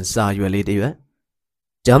ပြည်ထန်စာရွက်လေးတစ်ရွက်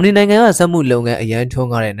ဂျာမနီနိုင်ငံကစက်မှုလုပ်ငန်းအရန်ထွန်း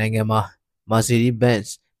ကားတဲ့နိုင်ငံမှာ Mercedes-Benz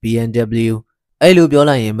BMW အဲ့လိုပြော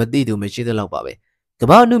လိုက်ရင်မသိသူမရှိသလောက်ပါပဲကမ္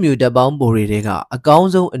ဘာအနုမြူတပ်ပေါင်းဗိုလ်တွေကအကောင်း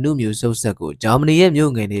ဆုံးအနုမြူစုပ်ဆက်ကိုဂျာမနီရဲ့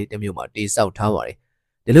မြို့ငယ်တွေတစ်မြို့မှာတိစောက်ထားပါတယ်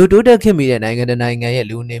ဒီလိုတိုးတက်ခင်မိတဲ့နိုင်ငံတစ်နိုင်ငံရဲ့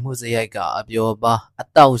လူနေမှုစရိုက်ကအပျော်ပါအ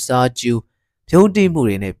တောက်စားကျူးဖြုံးတိမှု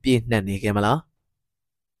တွေနဲ့ပြည့်နှက်နေခဲ့မလား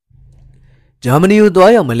ဂျာမနီကို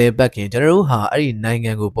သွားရောက်မလဲပတ်ခင်ကျွန်တော်တို့ဟာအဲ့ဒီနိုင်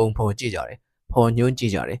ငံကိုပုံဖော်ကြည့်ကြတယ်ဖော်ညွှန်းကြ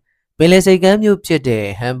ည့်ကြတယ်ပင်လယ်စိတ်ကမ်းမြို့ဖြစ်တဲ့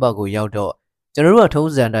ဟမ်ဘာ့ဂ်ကိုရောက်တော့ကျွန်တော်တို့က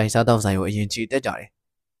ထုံးစံတိုင်းစားတောက်ဆိုင်ကိုအရင်ချီတက်ကြတယ်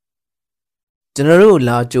ကျွန်တော်တို့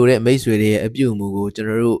လာကြိုတဲ့မိတ်ဆွေတွေရဲ့အပြုအမူကိုကျွန်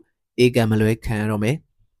တော်တို့အေးကံမလွဲခံရတော့မယ်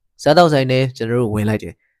စားတောက်ဆိုင်နဲ့ကျွန်တော်တို့ဝင်လိုက်တ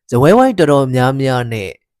ယ်ဇဝဲဝိုင်းတော်တော်များများနဲ့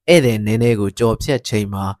ဧည့်သည်နည်းနည်းကိုကြော်ဖြတ်ချိန်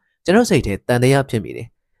မှာကျွန်တော်စိတ်ထဲတန်တရားဖြစ်မိတယ်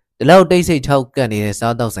ဒီလောက်တိတ်ဆိတ်ထောက်ကပ်နေတဲ့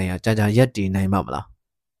စားတောက်ဆိုင်ကကြာရက်တည်နိုင်မှာမလား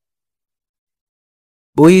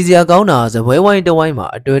ဘိုးကြီးစရာကောင်းတာဇပွဲဝိုင်းတဝိုင်းမှာ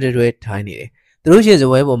အတွဲထိုင်းနေတယ် သူတို့ရှိစ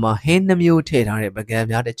ပွဲပေါ်မှာဟင်းနှမျိုးထည့်ထားတဲ့ပကံ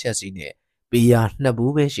များတစ်ချက်စီနဲ့ဘီယာ2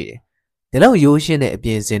ဘူးပဲရှိတယ်။ဒီလောက်ရိုးရှင်းတဲ့အပြ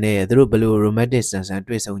င်စင်နဲ့သူတို့ဘလို့ romantic ဆန်ဆန်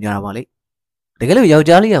တွေ့ဆုံကြတာပါလေ။တကယ်လို့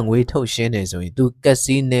ယောက်ျားလေးကငွေထုတ်ရှင်းနေဆိုရင်သူ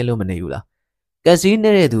ကက်စီနဲလို့မနေဘူးလား။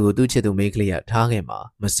ကက်စီနဲတဲ့သူကိုသူ့ချစ်သူမိန်းကလေးကထားခဲ့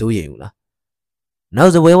မှာမစိုးရိမ်ဘူးလား။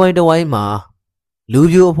နောက်စပွဲဝိုင်းတစ်ဝိုင်း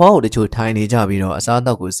မှာလူပြိုအဖွားကိုတချို့ထိုင်နေကြပြီးတော့အစား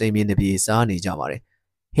အသောက်ကိုစိတ်မြင့်တပြေစားနေကြပါတယ်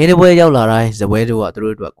။ဟင်းတပွဲရောက်လာတိုင်းစပွဲတို့ကသူ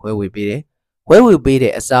တို့အတွက်ခွဲဝေပေးတယ်။ခွဲဝေပေး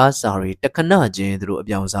တဲ့အစားအစာတွေတခဏချင်းသူတို့အ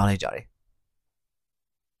ပြောင်စားလိုက်ကြတယ်။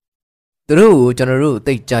သူတို့ကိုကျွန်တော်တို့တိ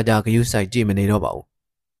တ်ကြကြဂရုစိုက်ကြည့်မနေတော့ပါဘူး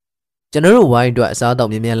။ကျွန်တော်တို့ဝိုင်းအတွက်အစားအသောက်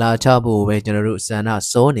မြင်လာချဖို့ပဲကျွန်တော်တို့စန္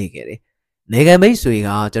ဒစောနေခဲ့တယ်။နေကမိတ်ဆွေ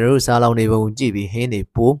ကကျွန်တော်တို့စားလောင်နေပုံကြည့်ပြီးဟင်း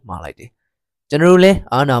တွေပိုးမှာလိုက်တယ်။ကျွန်တော်တို့လ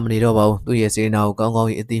ည်းအားနာမနေတော့ပါဘူး။သူ့ရဲ့စေနာကိုကောင်းကော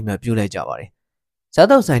င်းကြီးအသိမှတ်ပြုလိုက်ကြပါတယ်။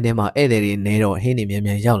စားတော့ဆိုင်ထဲမှာဧည့်သည်တွေနေတော့ဟင်းတွေမြန်မြ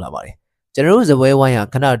န်ရောက်လာပါတယ်။ကျွန်တော်တို့စပွဲဝို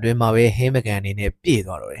င်းဟာခဏတွင်းမှာပဲဟင်းမကန်အနေနဲ့ပြည့်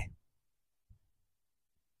သွားတော့တယ်။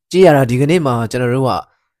ကြည့်ရတာဒီကနေ့မှာကျွန်တော်တို့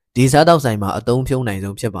ကဒီစားတော့ဆိုင်မှာအသုံးဖြုံး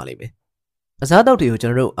နိုင်ဆုံးဖြစ်ပါလိမ့်မယ်။အစားတော့တွေကို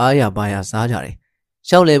ကျွန်တော်တို့အားရပါရစားကြတယ်။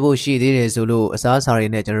ရှောက်လေဖို့ရှိသေးတယ်ဆိုလို့အစားအစာတွေ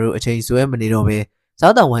နဲ့ကျွန်တော်တို့အချိန်ဆွဲမနေတော့ပဲ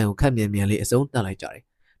စားတော့ဝိုင်းကိုခက်မြန်မြန်လေးအဆုံးတတ်လိုက်ကြတယ်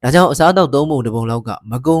။ဒါကြောင့်အစားတော့3ပုံ1ပုံလောက်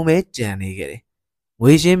ကမကုန်ပဲကြံနေခဲ့တယ်။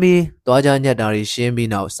ငွေရှင်းပြီးသွားကြညက်တာတွေရှ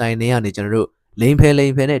င်းပြီးနောက်ဆိုင်ထဲကနေ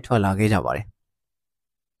ကျွန်တော်တို့လိန်ဖဲနဲ့ထွက်လာခဲ့ကြပါတယ်။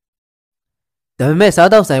ဒါပေမဲ့စား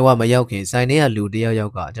တော့ဆိုင်ဝမရောက်ခင်ဆိုင်ထဲကလူတ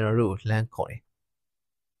ယောက်ကကျွန်တော်တို့ကိုလှမ်းခေါ်တယ်။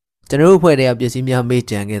ကျွန်တော်တို့ဖွဲ့တဲ့ပစ္စည်းများမေ့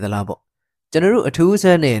ကြံခဲ့သလားပေါ့။ကျွန်တော်တို့အထူးဆ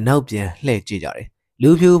န်းနဲ့နောက်ပြန်လှည့်ကြည့်ကြတယ်။လူ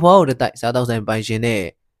ဖြူဖွားကိုတတိုက်စားတော့ဆိုင်ပိုင်ရှင်နဲ့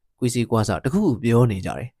ကွီစီကွာစာ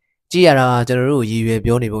တခုပြောနေကြတယ်။ကြည့်ရတာကျွန်တော်တို့ရည်ရွယ်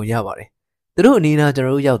ပြောနေပုံရပါတယ်။သူတို့အနီးနားကျွန်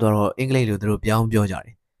တော်တို့ရောက်တော့အင်္ဂလိပ်လိုသူတို့ပြောင်းပြောကြ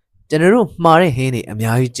တယ်။ကျွန်တော်တို့မှားတဲ့ဟင်းတွေအ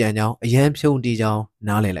များကြီးကြံကြောင်းအရန်ဖြုံတီးကြောင်း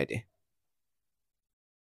နားလည်လိုက်တယ်။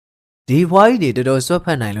ဒီဖွားကြီးတွေတော်တော်ဆွတ်ဖ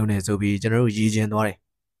က်နိုင်လို့နေဆိုပြီးကျွန်တော်တို့ရည်ကျင်သွားတယ်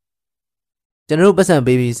။ကျွန်တော်တို့ပတ်စံ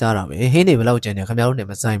ပေးပြီးစားတာပဲဟင်းတွေဘယ်လောက်ကြံတယ်ခင်ဗျားတို့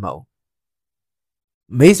နဲ့မဆိုင်ပါဘူး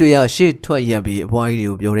။မိတ်ဆွေရရှေ့ထွက်ရက်ပြီးအဖွားကြီး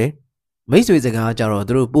တွေကိုပြောတယ်။မိတ်ဆွေစ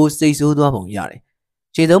ကားကြတော့သူတို့ပိုစိတ်ဆိုးသွားပုံရတယ်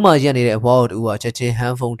။ခြေသုံးမှာရက်နေတဲ့အဖွားတို့ကချက်ချင်းဟ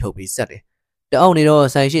န်းဖုန်းထုတ်ပြီးဆက်တယ်။တအောက်နေတော့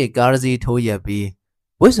ဆိုင်ရှိကားစီထိုးရက်ပြီး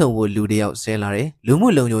ဝစ်စုံကိုလူတယောက်ဆဲလာတယ်။လူ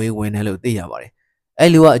မှုလုံခြုံရေးဝန်ထမ်းလို့သိရပါတယ်။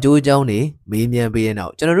အဲ့လူကအကျိုးအကြောင်းနေမေးမြန်းပေးတဲ့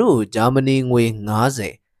နောက်ကျွန်တော်တို့ကိုဂျာမနီငွေ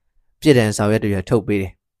90ပြည့်တန်ဆောင်ရွက်တွေထုတ်ပေးတ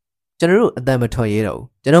ယ်။ကျွန်တော်တို့အတန်မထွက်ရဲတော့ဘူး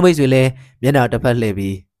။ကျွန်တော်မိတ်ဆွေလည်းမျက်နှာတစ်ဖက်လှည့်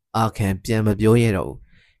ပြီးအာခံပြန်မပြောရဲတော့ဘူး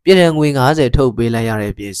။ပြည့်တန်ငွေ90ထုတ်ပေးလိုက်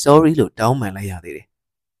ရတဲ့ပြင် sorry လို့တောင်းပန်လိုက်ရသေးတယ်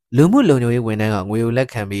။လူမှုလုံခြုံရေးဝန်ထမ်းကငွေကိုလက်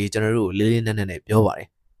ခံပြီးကျွန်တော်တို့လေးလေးနက်နက်နဲ့ပြောပါတယ်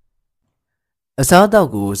။အစားအသောက်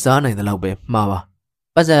ကိုစားနိုင်တဲ့လောက်ပဲမှားပါ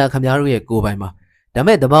။ပတ်စံခမများတို့ရဲ့ကိုယ်ပိုင်ပါ။ဒါ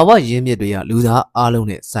မဲ့တဘာဝရင်းမြစ်တွေကလူသား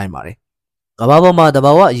အားလုံးနဲ့ဆိုင်ပါတယ်။ကဘာပေါ်မှာ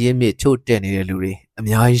တဘာဝရင်းမြစ်ချို့တက်နေတဲ့လူတွေ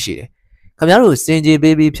အများကြီးရှိတယ်။ခင်ဗျားတို့စင်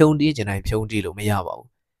ကြေပေးပြီးဖြုံးတီးကျင်တိုင်းဖြုံးတီးလို့မရပါ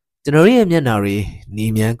ဘူးကျွန်တော်ရဲ့မျက်နှာ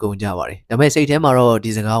တွေနီးမြန်းကုန်ကြပါတယ်ဒါပေမဲ့စိတ်ထဲမှာတော့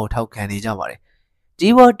ဒီစကားကိုထောက်ခံနေကြပါ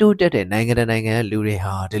တယ်ကြီးပွားတိုးတက်တဲ့နိုင်ငံတကာနိုင်ငံလူ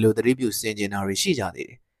တွေဟာဒီလိုသတိပြုစင်ကျင်တာတွေရှိကြသေး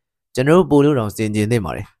တယ်ကျွန်တော်တို့ပို့လို့တော့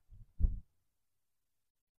စင်ကျင်နေပါတယ်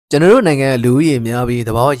ကျွန်တော်တို့နိုင်ငံလူဦးရေများပြီး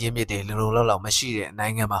တဘာဝရင်းမြစ်တွေလုံလုံလောက်မရှိတဲ့နို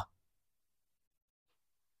င်ငံပါ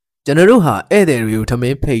ကျွန်တော်တို့ဟာဧည့်သည်တွေကိုထမ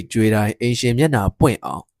င်းဖိတ်ကြွေးတိုင်းအင်ရှင်မျက်နှာပွ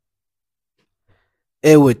င့်အောင်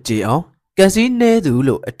အဲဝတ်ကြည့်အောင်ကက်စီနဲသူ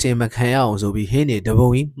လို့အထင်မခံရအောင်ဆိုပြီးဟင်းနေတပုံ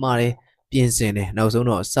ကြီးမှားတယ်ပြင်ဆင်တယ်နောက်ဆုံး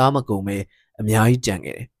တော့စားမကုန်ပဲအများကြီးကြံ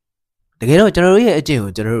ခဲ့တယ်တကယ်တော့ကျွန်တော်တို့ရဲ့အကျင့်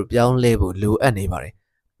ကိုကျွန်တော်တို့ပြောင်းလဲဖို့လိုအပ်နေပါတယ်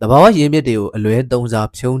တဘာဝရင်းမြစ်တွေကိုအလွဲသုံး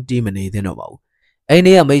စားဖြုံးတီးမနေသင့်တော့ပါဘူးအဲ့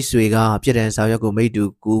ဒီကမိတ်ဆွေကပြည့်တန်ဆောင်ရွက်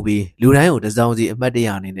ကိုမိတူကူးပြီးလူတိုင်းကိုတစောင်းစီအမှတ်တ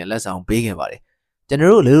ရအနေနဲ့လက်ဆောင်ပေးခဲ့ပါတယ်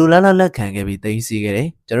ကျွန်တော်တို့လူလားလက်ခံခဲ့ပြီးသိမ်းစီခဲ့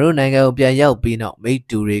တယ်ကျွန်တော်တို့နိုင်ငံကိုပြန်ရောက်ပြီးနောက်မိ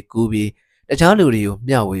တူတွေကူးပြီးတခြားလူတွေ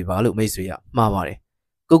ကိုမျှဝေပါလို့မိတ်ဆွေကမှားပါ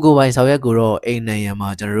တယ်ကိုပိုင်ဆောင်ရွက်ကိုတော့အိမ်နိုင်ရမှာ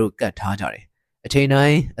ကျွန်တော်တို့ကတ်ထားကြတယ်အချိန်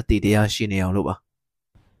တိုင်းအတိတရားရှိနေအောင်လို့ပါ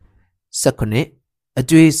19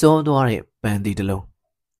အကျွေးစောသွားတဲ့ပန်တီတစ်လုံး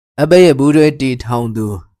အဘရဲ့ဘူးတွေတီထောင်သူ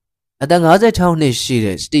အသက်56နှစ်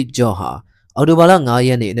ရှိတဲ့ Steve Jobs ဟာအော်တိုဘာလ9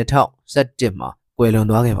ရက်နေ့2017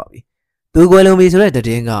မှာကွယ်လွန်သွားခဲ့ပါပြီသူကွယ်လွန်ပြီဆိုတဲ့သတ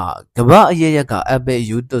င်းကကမ္ဘာအရရက်က Apple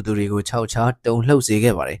ယူတူသူတွေကိုခြောက်ခြားတုံလှုပ်စေ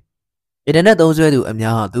ခဲ့ပါတယ်အင်တာနက်သုံးစွဲသူအ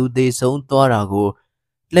များဟာသူသေဆုံးသွားတာ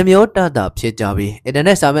ကိုလက်မျိုးတတာဖြစ်ကြပြီးအင်တာန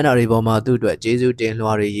က်စာမျက်နှာတွေပေါ်မှာသူ့အတွက်ကျေးဇူး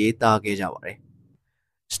တင်လွှာတွေရေးသားခဲ့ကြပါတယ်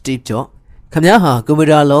။ Steve Jobs ခင်ဗျားဟာကွန်ပျူ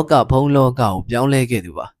တာလောကဖုန်းလောကကိုပြောင်းလဲခဲ့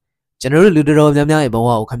သူပါ။ကျွန်တော်တို့လူတော်များများရဲ့ဘဝ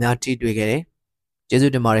ကိုခင်ဗျားထိတွေ့ခဲ့တယ်။ကျေး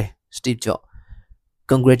ဇူးတင်ပါတယ် Steve Jobs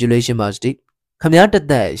Congratulations ပါ Steve ခင်ဗျားတက်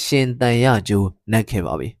သက်ရှင်တန်ရကြိုးနှက်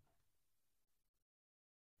ခဲ့ပါပြီ။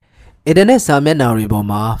အင်တာနက်စာမျက်နှာတွေပေါ်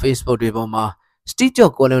မှာ Facebook တွေပေါ်မှာ Steve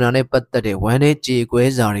Jobs ကွယ်လွန်တာနဲ့ပတ်သက်တဲ့ဝမ်းနည်း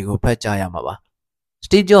ကြေကွဲစာတွေကိုဖတ်ကြရမှာပါ။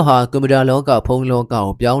 Steve Jobs ဟာကွန်ပျူတာလောကဖုန်းလောက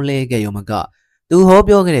ကိုပြောင်းလဲခဲ့ရုံမကသူ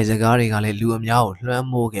ဟောပြောခဲ့တဲ့စကားတွေကလည်းလူအများကိုလွှ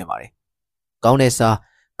မ်းမိုးခဲ့ပါတယ်။ကောင်း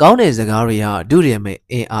တဲ့စာကောင်းတဲ့စကားတွေဟာဒုရ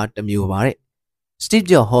မဲ့အင်အားတစ်မျိုးပါတဲ့ Steve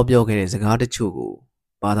Jobs ဟောပြောခဲ့တဲ့စကားတချို့ကို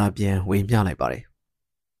ဘာသာပြန်ဝေမျှလိုက်ပါတယ်။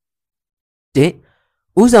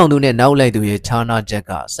တစ်ဦးဆောင်သူနဲ့နောက်လိုက်သူရဲ့ခြားနာချက်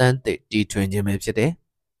ကစမ်းသစ်တီထွင်ခြင်းပဲဖြစ်တယ်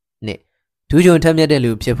။နှစ်ထူးချွန်ထက်မြက်တဲ့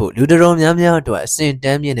လူဖြစ်ဖို့လူတော်များများအတွက်အဆင့်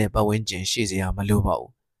တန်းမြင့်တဲ့ပတ်ဝန်းကျင်ရှိစရာမလိုပါဘူး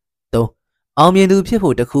။သုံး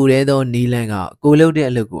အောင်မြင်သူဖြစ်ဖို့တခုတည်းသောနီလန်းကကိုလုပ်တဲ့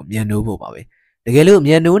အလုပ်ကိုမြန်နိုးဖို့ပါပဲ။တကယ်လို့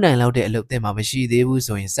မြန်နိုးနိုင်လောက်တဲ့အလုပ်သင်မှာမရှိသေးဘူး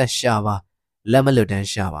ဆိုရင်ဆက်ရှာပါလက်မလွတ်တမ်း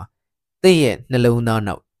ရှာပါ။သင်ရဲ့နှလုံး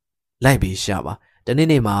သားနောက်လိုက်ပြီးရှာပါ။တနေ့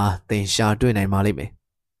နေ့မှာသင်ရှာတွေ့နိုင်ပါလိမ့်မယ်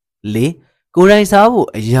။လေးကိုယ်တိုင်စားဖို့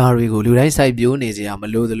အရာတွေကိုလူတိုင်းစိုက်ပျိုးနေကြရ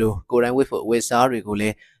မလို့သလိုကိုယ်တိုင်ဝတ်ဖို့အဝတ်စားတွေကိုလ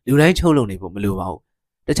ည်းလူတိုင်းချုပ်လုပ်နေဖို့မလိုပါဘူး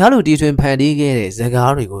။တခြားလူတီထွင်ဖန်တီးခဲ့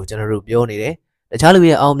တဲ့ဇာတ်ကားတွေကိုကျွန်တော်တို့ပြောနေတယ်။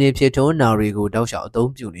တခြားလူရဲ့အောင်မြင်ဖြစ်ထွန်းနာတွေကိုတောက်လျှောက်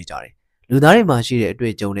အသုံးပြုနေကြတယ်။လူသားတွေမှာရှိတဲ့အ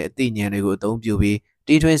တွေ့အကြုံနဲ့အသိဉာဏ်တွေကိုအသုံး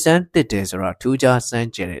ပြုပြီးတီထွင်စမ်းသစ်တယ်ဆိုတာထူးခြားစ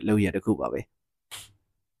မ်းကြယ်တဲ့လုပ်ရတစ်ခုပါပဲ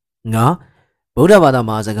။ငါဗုဒ္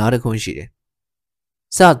ဓဘာသာမှာစကားတစ်ခုရှိတယ်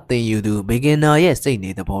။စတင်ယူသူဘေဂင်နာရဲ့စိတ်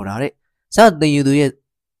နေသဘောထားတဲ့။စတင်ယူသူ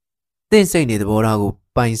ရဲ့သင်စိတ်နေသဘောထားကို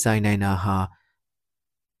ပိုင်ဆိုင်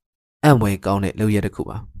နိုင်တာဟာအံ့ဖွယ်ကောင်းတဲ့လုပ်ရ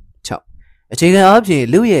တစ်ခုပါ6အခြေခံအားဖြင့်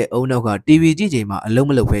လူရဲ့အုံနောက်က TV ကြည့်ချိန်မှာအလုံး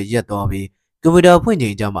မလုံးပဲရက်သွားပြီးကွန်ပျူတာဖွင့်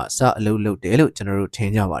ချိန်ကျမှစအလုံးလုပ်တယ်လို့ကျွန်တော်တို့ထင်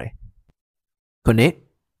ကြပါ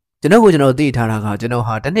တယ်ခုနှစ်ကျွန်တော်သိထားတာက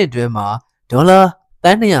ကျွန်တော်ဟာတစ်နှစ်တွင်းမှာဒေါ်လာ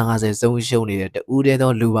တန်း250ဆုံးရှုံးနေတဲ့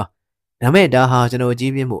တူးတဲသောလူပါဒါမဲ့ဒါဟာကျွန်တော်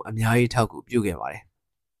ကြီးပြင်းမှုအများကြီးထောက်ကူပြုခဲ့ပါ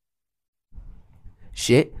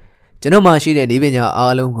တယ်ရှစ်ကျွန်တော်မှရှိတဲ့နေ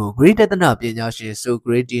ပညာအားလုံးကို Greek တနပညာရှင်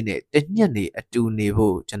Socrates နဲ့တညက်နေအတူနေ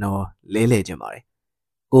ဖို့ကျွန်တော်လဲလှယ်ခြင်းပါတယ်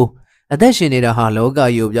။ကိုအသက်ရှင်နေတာဟာလော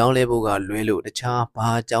ကကြီးကိုပြောင်းလဲဖို့ကလွဲလို့တခြားဘာ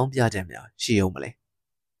အကြောင်းပြချက်များရှိအောင်မလဲ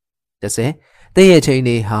။တစ်ဆယ်တည့်ရဲ့ချိန်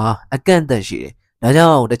တွေဟာအကန့်အသတ်ရှိတယ်။ဒါကြော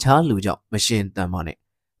င့်တခြားလူကြောင့်မရှင်တန်ပါနဲ့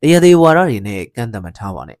။တရားသေးဝါဒတွေနဲ့ကန့်သတ်မ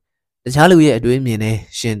ထားပါနဲ့။တခြားလူရဲ့အတွင်းမြင်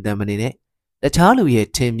နဲ့ရှင်တန်မနေနဲ့။တခြားလူရဲ့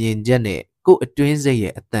ထင်မြင်ချက်နဲ့ကိုယ်အတွ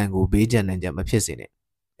င်းစိတ်ရဲ့အတန်ကိုဘေးကျန်နိုင်ကြမဖြစ်စေနဲ့။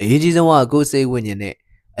အရေးကြီးဆုံးကကိုယ်စိတ်ဝိညာဉ်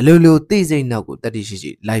နဲ့အလိုလိုသိစိတ်နောက်ကိုတတ်သိရှိ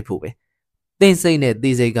ရှိလိုက်ဖို့ပဲသင်စိတ်နဲ့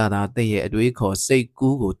သိစိတ်ကသာသင်ရဲ့အတွေးခေါ်စိတ်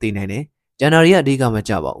ကူးကိုသိနိုင်တယ်ကျန်တာတွေကအဓိက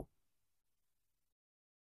မကြပါဘူး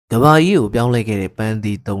ကဘာကြီးကိုပြောင်းလဲခဲ့တဲ့ပ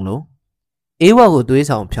န်းသီး၃လုံးအေးဝါ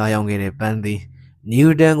ကိုသွေးဆောင်ဖျားယောင်းခဲ့တဲ့ပန်းသီးနျူ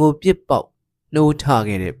တန်ကိုပြစ်ပေါက်နှိုး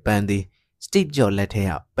ထခဲ့တဲ့ပန်းသီးစတိဂျော်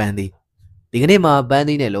လက်ထဲကပန်းသီးဒီကနေ့မှာပန်း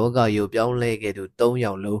သီးနဲ့လောကကြီးကိုပြောင်းလဲခဲ့သူ၃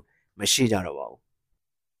ယောက်လုံးမရှိကြတော့ပါဘူး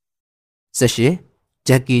18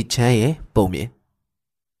ဂျက်ကီချန်ရဲ့ပုံမြင်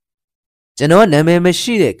ကျွန်တော်နာမည်မရှိ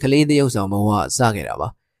တဲ့ကလေးသရုပ်ဆောင်ဘဝစ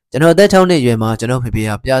ခဲ့တာပါကျွန်တော်အသက်6နှစ်အရွယ်မှာ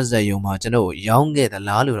ကျွန်တော်ဖေဖေကပြဇက်ယုံမှာကျွန်တော်ကိုရောင်းခဲ့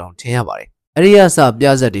သလားလို့တော့ထင်ရပါတယ်အဲ့ဒီကစပြ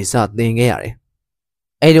ဇက်တွေစသင်ခဲ့ရ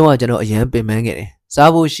တယ်အဲ့တုန်းကကျွန်တော်အရန်ပင်ပန်းခဲ့တယ်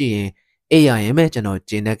စားဖို့ရှိရင်အိပ်ရရင်ပဲကျွန်တော်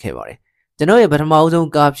ကျဉ်တတ်ခဲ့ပါတယ်ကျွန်တော်ရဲ့ပထမဆုံး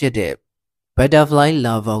ကားဖြစ်တဲ့ Butterfly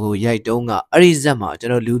Lover ကိုရိုက်တုံးကအဲ့ဒီဇက်မှာ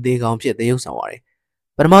ကျွန်တော်လူသေးကောင်ဖြစ်သရုပ်ဆောင်ပါတယ်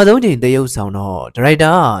ပထမဆုံးချိန်သရုပ်ဆောင်တော့ဒါ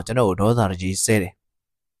ရိုက်တာကကျွန်တော်ကိုဒေါသတကြီးဆဲတယ်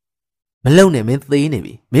မလုံနဲ့မင်းသေးနေ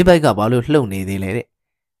ပြီမင်းဘိုက်ကဘာလို့လှုပ်နေသေးလဲတဲ့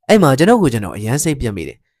အဲ့မှာကျွန်တော်အ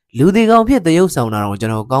ရန်စိတ်ပြတ်မိတယ်လူသေးကောင်ဖြစ်သရုပ်ဆောင်တာတော့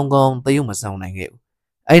ကျွန်တော်ကောင်းကောင်းသရုပ်မဆောင်နိုင်ခဲ့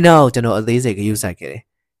ဘူးအဲ့နောက်ကျွန်တော်အသေးစိတ်ဂရုစိုက်ခဲ့တယ်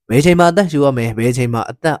ဘယ်ချိန်မှာအသက်ရှူရမယ်ဘယ်ချိန်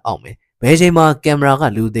မှာအသက်အောင်မယ်ဘယ်ချိန်မှာကင်မရာ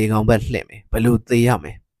ကလူသေးကောင်ဘက်လှည့်မယ်ဘယ်လိုသေရမ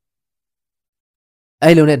ယ်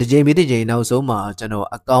အဲ့လိုနဲ့တစ်ချိန်ပြီးတစ်ချိန်နောက်ဆုံးမှာကျွန်တော်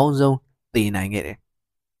အကောင်းဆုံးသေနိုင်ခဲ့တယ်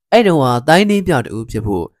အဲ့တုန်းကတိုင်းနှင်းပြတူဖြစ်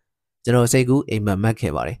ဖို့ကျွန်တော်စိတ်ကူးအိမ်မက်မက်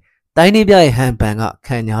ခဲ့ပါတယ်တိုင်းနေပြရဲ့ဟန်ပန်က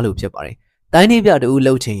ခံညာလို့ဖြစ်ပါတယ်။တိုင်းနေပြတူ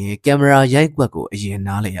လှုပ်ချင်ရင်ကင်မရာရိုက်ကွက်ကိုအရင်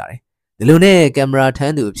နားလိုက်ရတယ်။ဒီလိုနဲ့ကင်မရာ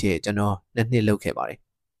ထမ်းသူအဖြစ်ကျွန်တော်2နှစ်လုပ်ခဲ့ပါတယ်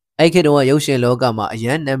။အဲ့ခေတ်တုန်းကရုပ်ရှင်လောကမှာအရ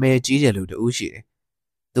န်နာမည်ကြီးတဲ့လူတူရှိတယ်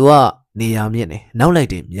။သူကနေရာမြင့်တယ်။နောက်လိုက်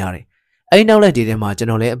တွေများတယ်။အဲ့နောက်လိုက်တွေထဲမှာကျွန်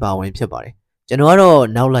တော်လည်းအပါဝင်ဖြစ်ပါတယ်။ကျွန်တော်ကတော့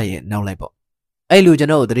နောက်လိုက်ရဲ့နောက်လိုက်ပေါ့။အဲ့လူကျွန်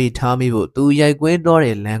တော်တို့သတိထားမိဖို့သူရိုက်ကွင်းသွား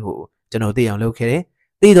တဲ့လမ်းကိုကျွန်တော်သိအောင်လုပ်ခဲ့တယ်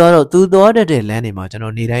။သိတော့သူသွားတတ်တဲ့လမ်းတွေမှာ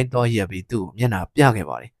ကျွန်တော်နေတိုင်းသွားရက်ပြီးသူ့မျက်နှာပြ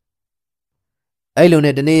ခဲ့ပါတယ်အဲ့လို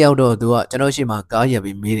နဲ့တနေ့ရောက်တော့သူကကျွန်တော်ရှိမှကား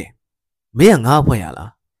ရက်ပြီးမေးတယ်မင်းကငါ့ဖွဲ့ရ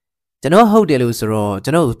လားကျွန်တော်ဟုတ်တယ်လို့ဆိုတော့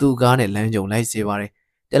ကျွန်တော်သူ့ကားနဲ့လမ်းကြုံလိုက်စေပါတယ်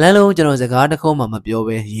တလန်းလုံးကျွန်တော်စကားတစ်ခုမှမပြော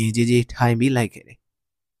ဘဲရည်ကြီးထိုင်ပြီးလိုက်ခဲ့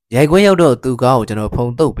တယ်ရိုက်ခွင်းရောက်တော့သူ့ကားကိုကျွန်တော်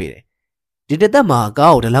ဖုံတုပ်ပေးတယ်ဒီတသက်မှာ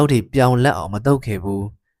ကားကိုဒီလောက်ထိပြောင်းလက်အောင်မတုပ်ခဲ့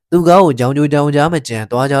ဘူးသူ့ကားကိုကြောင်ကြိုကြောင်ကြားမကြံ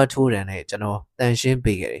သွားကြားထိုးတယ်နဲ့ကျွန်တော်တန်ရှ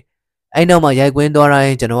င်းပေးခဲ့တယ်အဲ့နောက်မှာရိုက်ခွင်းသွားတို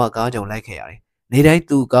င်းကျွန်တော်ကကားကြုံလိုက်ခဲ့ရတယ်နေတိုင်း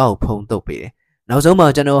သူ့ကားကိုဖုံတုပ်ပေးတယ်နောက်ဆုံးမှာ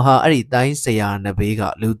ကျွန်တော်ဟာအဲ့ဒီတိုင်းဆရာနဘေးက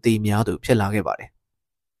လူတီများသူဖြစ်လာခဲ့ပါတယ်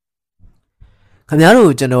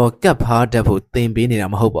ခင်ဗျားတို့ကျွန်တော်ကပ်ဖားတတ်ဖို့သင်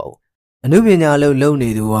ပေးနေတာမဟုတ်ပါဘူးအနု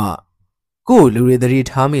ပညာလုပ်နေသူကကို့လူတွေသတိ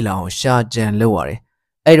ထားမိလာအောင်ရှာကြံလုပ်ရတယ်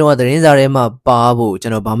အဲ့တော့သတင်းစာထဲမှာပါဖို့ကျွ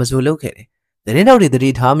န်တော်ဘာမဆိုလုပ်ခဲ့တယ်သတင်းတောက်တွေသတိ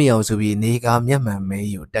ထားမိအောင်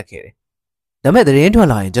ဆိုပြီးနေကာမျက်မှန်မဲကြီးကိုတက်ခဲ့တယ်ဒါပေမဲ့သတ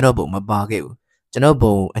င်းထွက်လာရင်ကျွန်တော်ဘုံမပါခဲ့ဘူးကျွန်တော်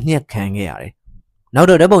ဘုံအညက်ခံခဲ့ရတယ်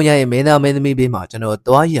နောက်တော့ဓာတ်ပုံရရင်မင်းသားမင်းသမီးဘေးမှာကျွန်တော်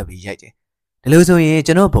သွားရက်ပြီးရိုက်တယ်ဒီလိုဆိုရင်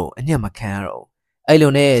ကျွန်တော်ဘုံအညက်မခံရတော့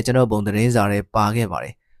အဲ့လိုနဲ့ကျွန်တော်ပုံသတင်းစာတွေပါခဲ့ပါ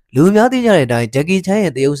တယ်လူများသိကြတဲ့အတို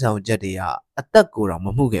င်းဂျက်ကီချန်ရဲ့တရုပ်ဆောင်ချက်တွေကအသက်ကိုတော့မ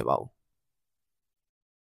မှုခဲ့ပါ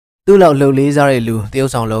ဘူးသူ့လောက်လှုပ်လေးစားတဲ့လူတရုပ်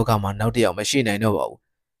ဆောင်လောကမှာနောက်တစ်ယောက်မရှိနိုင်တော့ပါ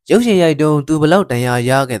ဘူးရုပ်ရှင်ရိုက်တုန်းသူဘလောက်တန်ရာ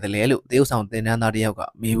ရခဲ့တယ်လဲလို့တရုပ်ဆောင်တင်တန်းသားတစ်ယောက်က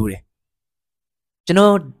မေးဘူးတယ်ကျွန်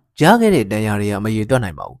တော်ရခဲ့တဲ့တန်ရာတွေက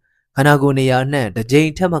မရေတွက်နိုင်ပါဘူးခန္ဓာကိုယ်နေရာအနှံ့တစ်ကြိမ်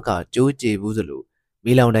ထက်မကကြိုးကြေဘူးသလို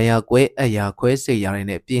မီလောင်တန်ရာကွဲအပ်ရာခွဲစိတ်ရာတွေ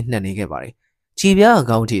နဲ့ပြည့်နှက်နေခဲ့ပါတယ်ခြေပြားအ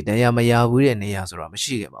ကောင့်ထိတန်ရာမရဘူးတဲ့နေရာဆိုတာမရှိ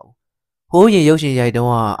ခဲ့ပါဘူးဟိုးရင်ရုပ်ရှင်ရိုက်တု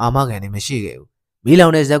န်းကအာမခံနေမရှိခဲ့ဘူးမီလော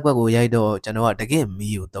င်တဲ့ဇက်ကွက်ကိုရိုက်တော့ကျွန်တော်ကတကယ်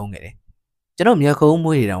မီးကိုသုံးခဲ့တယ်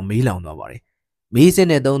ကျွန်တော်မျက်ခုံးမွေးတွေတောင်မီးလောင်သွားပါတယ်မီးစစ်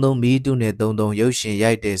နဲ့သုံးမီးတူးနဲ့သုံးရုပ်ရှင်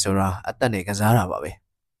ရိုက်တယ်ဆိုတာအသက်နဲ့ကစားတာပါပဲ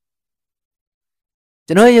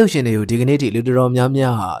ကျွန်တော်ရဲ့ရုပ်ရှင်တွေကိုဒီကနေ့ထိလူတော်များ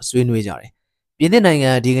များဟာဆွေးနွေးကြတယ်ပြည်သစ်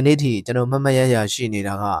နိုင်ငံဒီကနေ့ထိကျွန်တော်မမရရ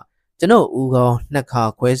ရှိနေတာကကျွန်တော်ဦးခေါ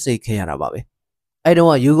င်းနှစ်ခါခွဲစိတ်ခဲ့ရတာပါပဲအဲ့တုန်း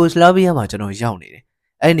ကယူဂိုစလာဗီးယားမှာကျွန်တော်ရောက်နေ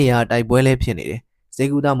တယ်အဲ့နေရာတိုက်ပွဲလဲဖြစ်နေ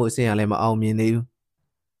တယ်စေကူတာမှုအဆင့်အရလည်းမအောင်မြင်သေး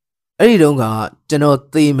ဘူးအဲ့ဒီတုန်းက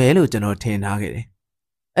ကျွန်တော်သေမယ်လို့ကျွန်တော်ထင်ထားခဲ့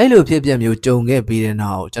တယ်အဲ့လိုဖြစ်ပြမျိုးကြုံခဲ့ပြီးတဲ့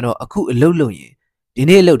နောက်ကျွန်တော်အခုအလုပ်လုပ်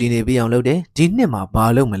ရင်ဒီနေ့အလုပ်ဒီနေ့ပြီးအောင်လုပ်တယ်ဒီနှစ်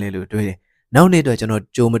မှာဘာလုပ်မလဲလို့တွေးတယ်နောက်နေ့တော့ကျွန်တော်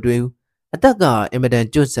ကြိုမတွေးဘူးအသက်ကအင်မတန်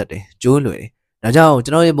ကျွတ်ဆက်တယ်ကျိုးလွယ်တယ်ဒါကြောင့်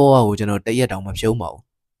ကျွန်တော်ရဲ့ဘဝကိုကျွန်တော်တရက်တောင်မဖြုံးပါဘူး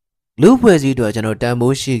လူဖွဲ့စည်းအတွက်ကျွန်တော်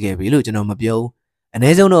တန်ဖိုးရှိခဲ့ပြီလို့ကျွန်တော်မပြောဘူးအ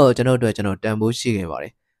နည်းဆုံးတော့ကျွန်တော်တို့ကျွန်တော်တန်ဖိုးရှိခဲ့ပါတယ်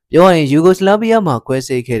ပြောရရင်ယူဂိုစလာဗီးယားမှာခွဲ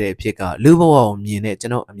စိတ်ခဲ့တဲ့အဖြစ်ကလူဘဝကိုမြင်တဲ့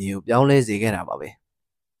ကျွန်တော်အမြင်ကိုပြောင်းလဲစေ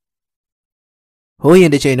ခဲ့တာပါပဲဟိုးရ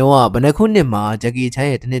င်တစ်ချိန်တော့ဘယ်နှခုနှစ်မှာဂျက်ကီချန်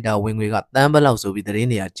ရဲ့တနစ်တာဝင်ငွေကတန်းပလောက်ဆိုပြီးသတင်း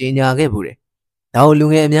တွေကကြေညာခဲ့ဘူးတယ်ဒါ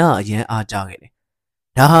ကိုလူငယ်အများအရန်အားကြခဲ့တယ်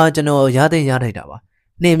ဒါဟာကျွန်တော်ရတဲ့ရ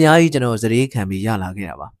ထိုက်တာပါနှင်းအများကြီးကျွန်တော်စရေးခံပြီးရလာခဲ့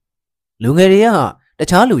တာပါလူငယ်တွေကတ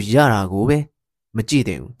ခြားလူရတာကိုပဲမကြည့်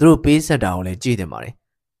သင့်ဘူးသူတို့ပေးဆက်တာကိုလည်းကြည့်သင့်ပါတယ်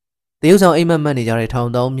တရုတ်ဆောင်အိမ်မက်မှတ်နေကြတဲ့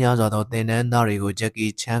ထောင်တောင်းများစွာသောသင်တန်းသားတွေ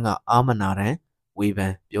ကိုဂျက်ကီချန်ကအာမနာတန်ဝေ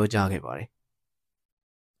ဖန်ပြောကြားခဲ့ပါတယ်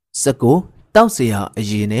19တောက်เสียအ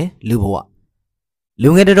ရေးနဲ့လူဘဝလူ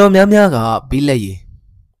ငယ်တော်များများကဘီလက်ရည်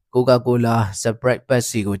ကိုကာကိုလာစပရိုက်ပက်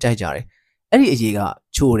စီကိုကြိုက်ကြတယ်အဲ့ဒီအရေးက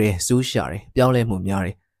ချိုတယ်စူးရှာတယ်ပြောင်းလဲမှုများ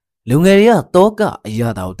တယ်လူငယ်တွေကတောက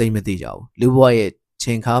အရာတာကိုသိမသိကြဘူးလူဘဝ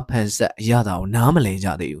ရဲ့ချိန်ခါဖန်ဆက်အရာတာကိုနားမ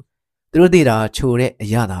လည်ကြသေးဘူးသူတို့သိတာချိုတဲ့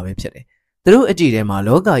အရာတာပဲဖြစ်တယ်သူတို့အကြည့်ထဲ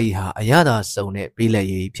မှာလောကကြီးဟာအရာတာစုံတဲ့ဘီ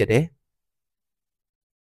လက်ရည်ဖြစ်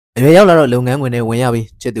တယ်အရွယ်ရောက်လာတော့လုပ်ငန်းဝင်နဲ့ဝင်ရပြီ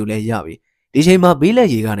ချစ်သူလည်းရပြီဒီချိန်မှာဘီ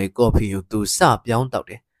လက်ရည်ကနေကော်ဖီကိုသူစပြောင်း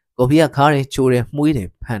တောက်တယ်ကော်ဖီကခါးတယ်ချိုတယ်မှုေးတယ်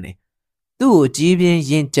ဖမ်းတယ်သူ့ကိုကြီးပြင်း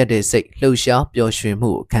ရင့်ကျက်တဲ့စိတ်လှုပ်ရှားပျော်ရွှင်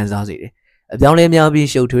မှုကိုခံစားစေတယ်အပြောင်းလဲများပြီး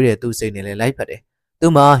ရှုပ်ထွေးတဲ့သူ့စိတ်နဲ့လည်းလိုက်ဖက်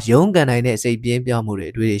တယ်သူ့မှာရုန်းကန်နိုင်တဲ့စိတ်ပြင်းပြောင်းမှု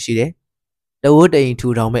တွေအတွေ့အကြုံရှိတယ်တဝိုးတိမ်ထူ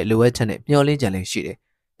ထောင်မဲ့လိုအပ်ချက်နဲ့မျှော်လင့်ချက်လည်းရှိ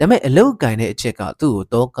တယ်ဒါပေမဲ့အလုတ်ကင်တဲ့အချက်ကသူ့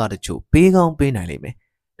ကိုတောကတချို့ပေးကောင်းပေးနိုင်လိမ့်မယ်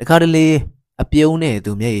တခါတလေအပြုံး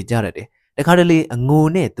နဲ့သူမျက်ရည်ကျတတ်တယ်တခါတလေအငို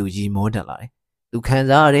နဲ့သူရီမောတက်လာတယ်သူခံ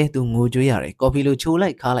စားရတယ်သူငိုကြွေးရတယ်ကော်ဖီလိုချို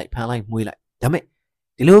လိုက်ခါလိုက်ဖမ်းလိုက်မှုေးလိုက်ဒါပေမဲ့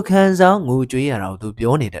ဒီလိုခံစားငိုကြွေးရတာကိုသူ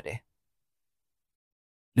ပြောနေတတ်တယ်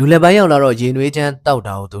လူလက်ပိုင်းရောက်လာတော့ရင်နွေးချမ်း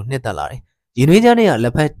တောက်တာကိုသူနှစ်သက်လာတယ်ရင်နွေးချမ်းတွေက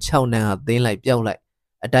လက်ဖက်6နန်းဟာသင်းလိုက်ပြောက်လိုက်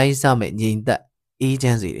အတိုင်းစမဲ့ငြိမ်သက်အေးချ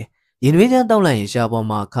မ်းစေတယ်ရင်နွေးချမ်းတောက်လိုက်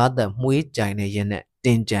ရင်ရှားပေါ်မှာခါသက်မှုေးကြိုင်တဲ့ရင်နဲ့တ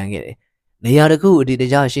င်ကြံခဲ့တယ်နေရာတစ်ခုအဒီတ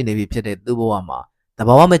ကြားရှိနေပြီဖြစ်တဲ့သူ့ဘဝမှာတ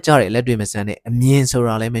ဘာဝမကျတဲ့လက်တွေမဆန်းတဲ့အမြင်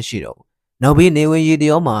ဆိုတာလည်းမရှိတော့ဘူးနောက်ပြီးနေဝင်ရီ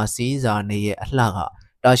တရောမှာစီးစာနေရဲ့အလှ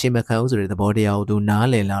ကတာရှည်မခံဘူးဆိုတဲ့သဘောတရားကိုသူ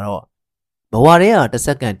နားလည်လာတော့ဘဝထဲကတစ်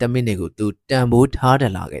စက္ကန့်10မိနစ်ကိုသူတန်ဖိုးထား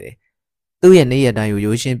တတ်လာခဲ့တယ်သူ့ရဲ့နေ့ရက်တိုင်းကို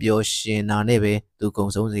ရိုးရှင်းပျော်ရှင်နာ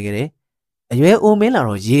နဲ့ပဲသူကုံဆုံးစေခဲ့တယ်အရွယ်အိုမင်းလာ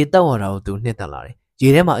တော့ရေတောက်ရတာကိုသူနှစ်သက်လာ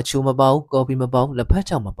တယ်ရေထဲမှာအချိုမပေါဘူးကော်ဖီမပေါဘူးလက်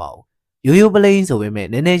ဖက်ချောက်မပေါဘူးရိုးရိုးပလိန်ဆိုပေ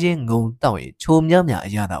မဲ့နည်းနည်းချင်းငုံတောက်ရင်ချိုများများအ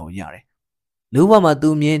ရသာကိုရတယ်လူဘဝ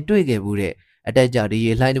မှာသူမြင်တွေ့ခဲ့မှုတဲ့အတက်ကြဒီ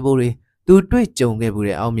ရေလှိုင်းတဘိုးတွေသူတွေ့ကြုံခဲ့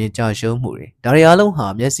မှုတဲ့အောင်မြင်ကြရှုံးမှုတွေဒါတွေအားလုံးဟာ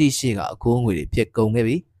မျက်စိရှိကအခိုးငွေတွေဖြစ်ကုန်ခဲ့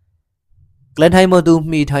ပြီကလန်ထိုင်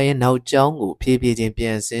မသူမှီထိုင်ရဲ့နောက်ကျောင်းကိုဖြည်းဖြည်းချင်းပြ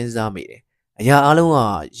န်စဉ်းစားမိတယ်အရာအားလုံးဟာ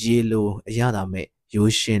ရေလိုအရသာမဲ့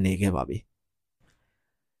ရိုးရှင်းနေခဲ့ပါပြီ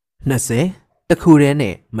20တခုတ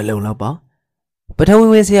ည်းနဲ့မလုံလောက်ပါပ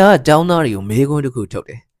ထဝီဝင်ဆရာကကျောင်းသားတွေကိုမေးခွန်း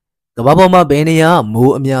တစ်ခုထုတ်တယ်ကမ္ဘာပေါ်မှာဘယ်နေရာက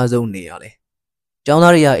မိုးအများဆုံးနေရလဲကျော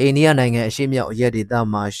င်းသားတွေကအိန္ဒိယနိုင်ငံအရှေ့မြောက်အရက်ဒေသ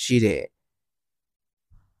မှာရှိ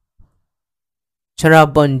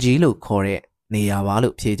တဲ့ချရာပွန်ဂျီလို့ခေါ်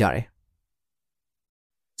တဲ့နေရာပါလို့ဖြေကြတယ်။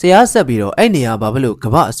ဆရာဆက်ပြီးတော့အဲ့နေရာဘာဖြစ်လို့က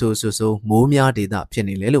မ္ဘာအဆိုးဆိုးမိုးများဒေသဖြစ်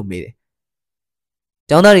နေလဲလို့မေးတယ်။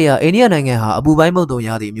ကျောင်းသားတွေကအိန္ဒိယနိုင်ငံဟာအပူပိုင်းမုတ်တုံ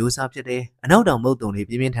ရာသီမျိုးစားဖြစ်တယ်။အနောက်တောင်မုတ်တုံ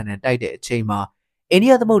တွေပြင်းပြင်းထန်ထန်တိုက်တဲ့အချိန်မှာအိန္ဒိ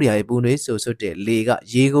ယသမုဒ္ဒရာရဲ့ပူနွေးဆူဆွတ်တဲ့လေက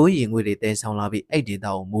ရေကိုရင်ငွေတွေတဲဆောင်လာပြီးအဲ့ဒေ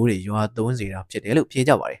သကိုမိုးတွေရွာသွန်းစေတာဖြစ်တယ်လို့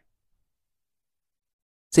ဖြေကြပါတယ်။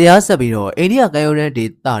ဆရာဆက်ပြီးတော့အိန္ဒိယကမ်းရိုးတ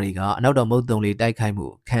န်းဒေသတွေကအနောက်တောင်မုတ်တုံတွေတိုက်ခိုက်မှု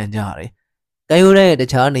ခံကြရတယ်။ကမ်းရိုးတန်းရဲ့တ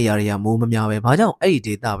ခြားနေရာတွေကမိုးမများပဲဘာကြောင့်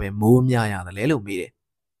အဲ့ဒီဒေသပဲမိုးများရတယ်လဲလို့မေးတယ်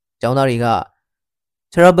။ကျောင်းသားတွေက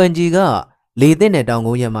ချရပန်ကြီးကလေသင့်တဲ့တောင်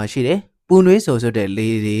ကုန်းရံမှာရှိတယ်ပူနွေးဆိုတဲ့လေ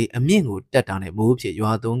တွေအမြင့်ကိုတက်တာနဲ့မိုးဖြစ်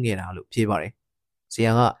ရွာသွန်းခဲ့တာလို့ဖြေပါတယ်ဆ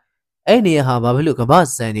ရာကအဲ့နေရာဟာဘာဖြစ်လို့ကမ္ဘာ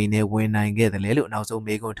စံချိန်နဲ့ဝင်နိုင်ခဲ့တယ်လဲလို့နောက်ဆုံး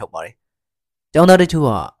မေးခွန်းထုတ်ပါတယ်ကျောင်းသားတချို့က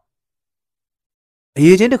အ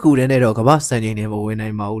ရေးချင်းတစ်ခုတည်းနဲ့တော့ကမ္ဘာစံချိန်နဲ့မဝင်နို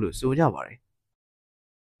င်ပါဘူးလို့ဆိုကြပါတယ်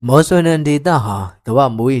မော်ဆွန်နန်ဒေတာဟာကမ္ဘာ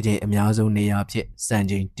မိုးရေချိန်အများဆုံးနေရာဖြစ်စံ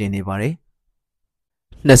ချိန်တင်နေပါတယ်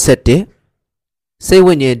21စိတ်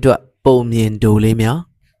ဝိညာဉ်အတွက်ပုံမြင်တိုလေးများ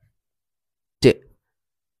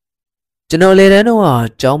ကျွန်တော်လေတန်းတော့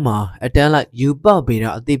ကျောင်းမှာအတန်းလိုက်ယူပဗေဒ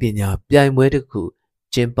အသိပညာပြိုင်ပွဲတစ်ခု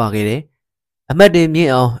ကျင်းပခဲ့တယ်အမှတ်တွေမြ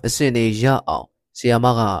င့်အောင်အဆင့်တွေရအောင်ဆီယာမ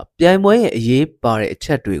ကပြိုင်ပွဲရဲ့အရေးပါတဲ့အချ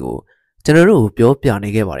က်တွေကိုကျွန်တော်တို့ပြောပြနေ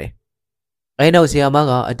ခဲ့ပါတယ်အဲနောက်ဆီယာမ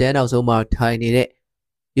ကအတန်းနောက်ဆုံးမှာထိုင်နေတဲ့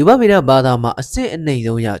ယူပဗေဒဘာသာမှာအဆင့်အနှိမ်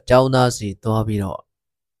ဆုံးရကျောင်းသားစီသွားပြီးတော့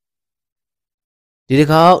ဒီတစ်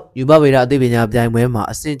ခါယူပဗေဒအသိပညာပြိုင်ပွဲမှာ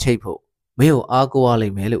အဆင့်ချိတ်ဖို့မင်းကိုအားကိုးရလိ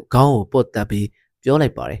မ့်မယ်လို့ခေါင်းကိုပုတ်တက်ပြီးပြော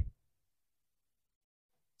လိုက်ပါတယ်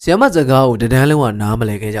ဆီယာမစကားကိုတဒန်းလုံးကနားမ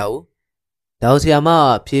လည်ခဲ့ကြဘူး။ဒါဆီယာမ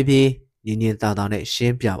ဖြည်းဖြည်းညင်ညင်သာသာနဲ့ရှ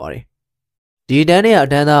င်းပြပါတယ်။ဒီတန်းနဲ့အ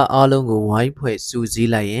တန်းသားအားလုံးကိုဝိုင်းဖွဲ့စုစ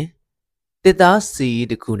ည်းလိုက်ရင်တစ်သားစီ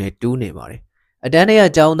တစ်ခုနဲ့တူးနေပါတယ်။အတန်းထဲက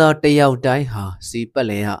ကျောင်းသားတစ်ယောက်တိုင်းဟာစီပတ်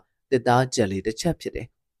လဲရတစ်သားကြက်လေးတစ်ချက်ဖြစ်တယ်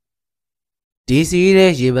။ဒီစီ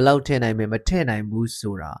ရဲ့ရေဘလောက်ထည့်နိုင်မယ်မထည့်နိုင်ဘူး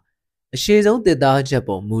ဆိုတာအရှိဆုံးတစ်သားချက်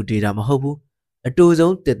ပေါ်မူတည်တာမဟုတ်ဘူး။အတူ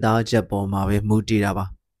ဆုံးတစ်သားချက်ပေါ်မှာပဲမူတည်တာပါ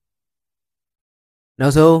။နော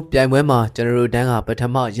က်ဆုံးပြိုင်ပွဲမှာကျွန်တော်တို့တန်းကပထ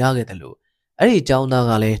မရခဲ့တယ်လို့အဲ့ဒီကျောင်းသား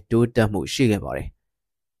ကလည်းတိုးတက်မှုရှိခဲ့ပါတယ်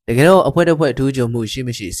။တကယ်တော့အဖွဲ့တစ်ဖွဲ့ထူးချွန်မှုရှိမ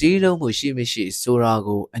ရှိစီးလုံးမှုရှိမရှိဆိုတာ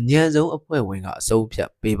ကိုအញ្ញံဆုံးအဖွဲ့ဝင်ကအဆုံးဖြတ်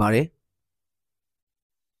ပေးပါတယ်။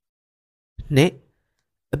နှစ်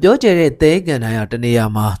အပြောကျတဲ့သဲကန်တိုင်းကတနေရာ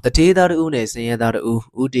မှာတထေးသားတူနဲ့စင်ရဲသားတူ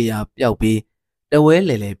ဥတီယာပျောက်ပြီးတဝဲ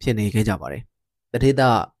လေလေဖြစ်နေခဲ့ကြပါတယ်။တထေး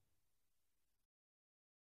သား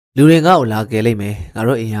လူတွေငါ့ကိုလာကယ်လိုက်မယ်ငါ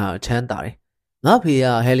တို့အိမ်ကအချမ်းသာတယ်ငါဖေက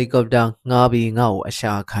ဟယ်လီကော်ပတာငှားပြီးငါ့ကိုအ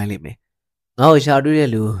ရှာခိုင်းလိုက်မယ်ငါ့ကိုရှာတွေ့တဲ့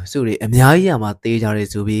လူစုတွေအများကြီးရမှာတေးကြတယ်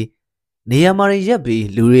ဆိုပြီးနေရာမှာရက်ပြီး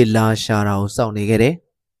လူတွေလာရှာတာကိုစောင့်နေခဲ့တယ်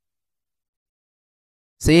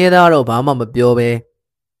စင်ရသားတော့ဘာမှမပြောပဲ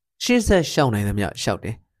ရှေ့ဆက်ရှောက်နိုင်သမျှရှောက်တ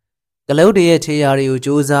ယ်ကလုတ်တရဲ့ခြေရာတွေကို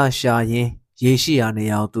စူးစမ်းရှာရင်းရေရှိရာနေ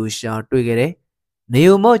ရာကိုသူရှာတွေ့ခဲ့တယ်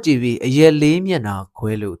နေုံမော့ကြည့်ပြီးအရက်လေးမျက်နှာ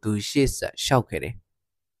ခွဲလို့သူရှေ့ဆက်ရှောက်ခဲ့တယ်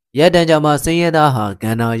ရက်တန်ကြမှာစင်ရသားဟာဂ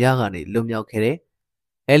န္ဓာရကနေလွတ်မြောက်ခဲ့တယ်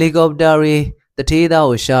။ဟယ်လီကော်ပတာတွေတထေးသား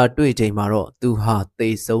ကိုရှာတွေ့ချိန်မှာတော့သူဟာသေ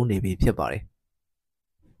ဆုံးနေပြီဖြစ်ပါတယ်။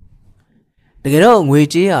တကယ်တော့ငွေ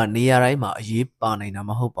ကြေးဟာနေရာတိုင်းမှာအရေးပါနိုင်တာမ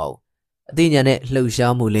ဟုတ်ပါဘူး။အသိဉာဏ်နဲ့လှုပ်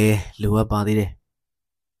ရှားမှုလည်းလိုအပ်ပါသေးတယ်။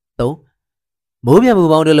၃မိုးပြမှု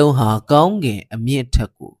ပေါင်းတစ်လုံးဟာကောင်းကင်အမြင့်ထ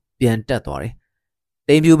က်ကိုပြန်တက်သွားတယ်။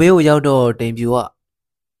တိမ်ပြူဘေးကိုရောက်တော့တိမ်ပြူက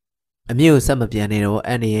အမြင့်ကိုဆက်မပြန်နဲ့တော့အ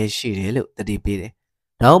န်ရယ်ရှိတယ်လို့တတိပေးတယ်။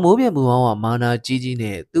ဒါမိုးပြမှုပေါင်းကမာနာကြီးကြီး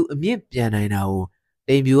နဲ့သူ့အမြင့်ပြန်နိုင်တာကို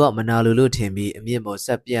တိမ်ပြူကမနာလိုလို့ထင်ပြီးအမြင့်ပေါ်ဆ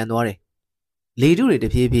က်ပြန်သွားတယ်။လေထုတွေတ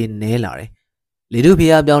ဖြည်းဖြည်းနဲလာတယ်။လေထုဖိ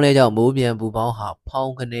အားပြောင်းလဲကြောင့်မိုးပြန်မှုပေါင်းဟာဖော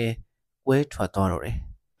င်းကနေကွဲထွက်သွားတော့တယ်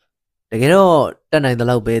။တကယ်တော့တက်နိုင်တဲ့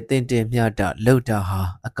လောက်ပဲတင့်တင်မျှတလောက်တာဟာ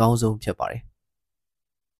အကောင်းဆုံးဖြစ်ပါတယ်။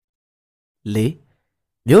၄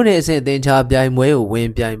မြို့နယ်အဆင့်အသင်းချပြိုင်ပွဲကိုဝင်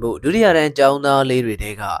ပြိုင်ဖို့ဒုတိယတန်းကျောင်းသားလေးတွေ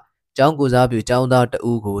တဲကကျောင်းကိုစားပြုကျောင်းသားတ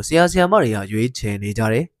ဦးကိုဆရာမတွေကရွေးချယ်နေကြ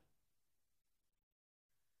တယ်။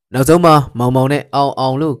နောက်ဆုံးမှာမောင်မောင်နဲ့အောင်အော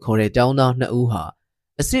င်လို့ခေါ်တဲ့ကျောင်းသား2ဦးဟာ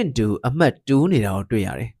အဆင့်တူအမှတ်တူးနေတာကိုတွေ့ရ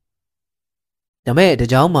တယ်။ဒါမဲ့တ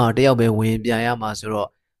ကြောင်မှာတယောက်ပဲဝင်ပြိုင်ရမှာဆိုတော့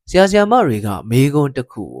ဆရာမတွေကမေးခွန်းတစ်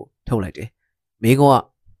ခုကိုထုတ်လိုက်တယ်။မေးခွန်း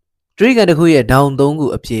ကတရိကန်တစ်ခုရဲ့ဒေါင်3ခု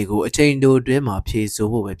အဖြေကိုအချိန်တိုအတွင်းမှာဖြေဆို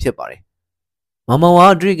ဖို့ပဲဖြစ်ပါတယ်။မောင်မောင်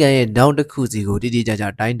ကတရိကန်ရဲ့ဒေါင်တစ်ခုစီကိုတိတိကျကျ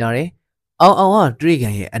တိုင်းတာတယ်။အောင်အောင်ကတရိက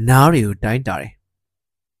န်ရဲ့အနားတွေကိုတိုင်းတာတယ်။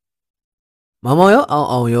မောင်မောင်ရောအောင်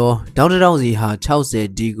အောင်ရောဒေါင်တစ်တောင်စီဟာ60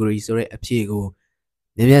ဒီဂရီဆိုတဲ့အဖြေကို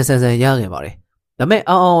မြန်မြန်ဆန်ဆန်ရခဲ့ပါတယ်။ဒါမဲ့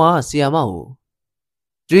အောင်အောင်ကဆီယာမကို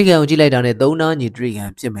တရိကန်ကိုကြည့်လိုက်တာနဲ့3နားညီတရိကန်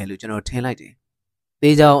ဖြစ်မယ်လို့ကျွန်တော်ထင်လိုက်တယ်။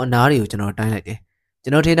သေးချောင်းအနားတွေကိုကျွန်တော်တိုင်းလိုက်တယ်။ကျွ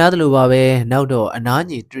န်တော်ထင်ထားသလိုပါပဲနောက်တော့အနား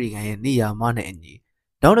ညီတရိကန်ရဲ့နေရာမနဲ့အညီ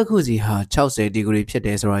ဒေါင်တစ်ခုစီဟာ60ဒီဂရီဖြစ်တ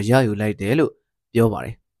ယ်ဆိုတာရယူလိုက်တယ်လို့ပြောပါတ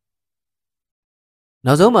ယ်။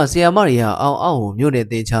နောက်ဆုံးမှာဆီယာမတွေကအောင်အောင်ကိုမြို့နယ်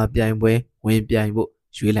တင်ချပြိုင်ပွဲဝင်ပြိုင်ဖို့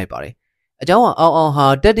ရွေးလိုက်ပါတယ်။အကြောင်းကအောင်အောင်ဟာ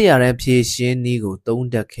တက်တရရန်ဖြည့်ရှင်းနည်းကိုသုံး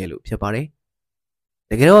တတ်ခဲ့လို့ဖြစ်ပါတယ်။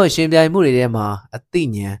တကယ်တော့ရှင်ပြိုင်မှုတွေထဲမှာအသိ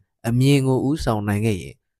ဉာဏ်အမြင်ကိုဥဆောင်နိုင်ခဲ့ရ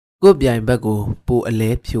င်ကိုယ်ပြိုင်ဘက်ကိုပိုအလဲ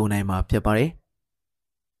ဖြိုနိုင်မှာဖြစ်ပါတယ်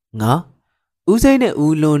။ငါဦးစိမ့်နဲ့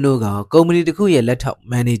ဦးလွန်းတို့ကကုမ္ပဏီတစ်ခုရဲ့လက်ထောက်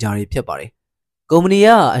မန်နေဂျာတွေဖြစ်ပါတယ်။ကုမ္ပဏီက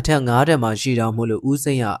အထက်9တက်မှရှိတော်မို့လို့ဦး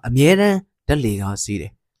စိမ့်ကအမြဲတမ်းတက်လေကားစီးတ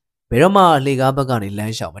ယ်။ဘယ်တော့မှလေကားဘက်ကနေလ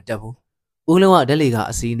မ်းလျှောက်မတက်ဘူး။ဦးလုံးကတက်လေကား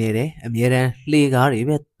အစီးနေတယ်အမြဲတမ်းလေကားတွေ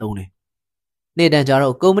ပဲသုံးတယ် နေ့တန်ကြ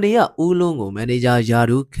တော့ကုမ္ပဏီကဦးလုံးကိုမန်နေဂျာယာ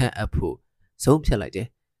ဒူးခန့်အပ်ဖို့ဆုံးဖြတ်လိုက်တယ်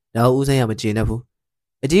။ဒါဦးစိမ်းကမကျေနပ်ဘူး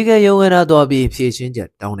။အကြီးကဲရုံးဝဲထားသွားပြီးဖြည့်ရှင်းချက်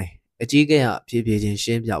တောင်းတယ်။အကြီးကဲကဖြည်းဖြည်းချင်းရှ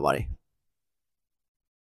င်းပြပါတယ်။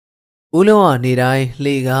ဦးလုံးကနေတိုင်း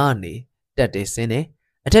လှေကားကနေတက်တယ်ဆင်းတယ်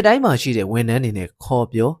။အထက်တိုင်းမှာရှိတဲ့ဝန်ထမ်းတွေနဲ့ခေါ်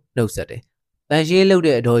ပြောနှုတ်ဆက်တယ်။တန်ရှင်းလုပ်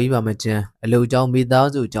တဲ့အတော်ကြီးပါမကျန်းအလုပ်ကြောင်းမိသား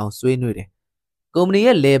စုကြောင်းဆွေးနွေးတယ်။ကုမ္ပဏီ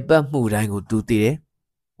ရဲ့လေပတ်မှုတိုင်းကိုသူသိတယ်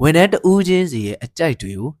။ဝန်ထမ်းတဦးချင်းစီရဲ့အကြိုက်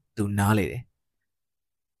တွေကိုသူနားလေတယ်။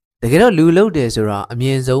တကယ်တော့လူလုပ်တယ်ဆိုတာအမြ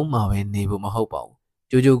င်ဆုံးမှာပဲနေဖို့မဟုတ်ပါဘူး။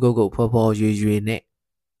ကြိုးကြိုးကုတ်ကုတ်ဖော်ဖော်ရွေရွေနဲ့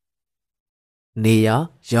နေရ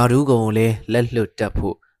ယာဒူးကုံကိုလည်းလက်လွတ်တက်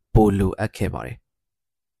ဖို့ပိုလိုအပ်ခဲ့ပါတယ်။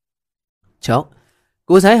6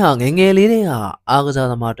ကိုဆိုင်ဟာငယ်ငယ်လေးတည်းကအားကစား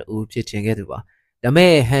သမားတူဖြစ်ချင်ခဲ့သူပါ။ဒါ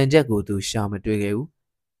မဲ့ဟန်ချက်ကိုသူရှာမတွေ့ခဲ့ဘူး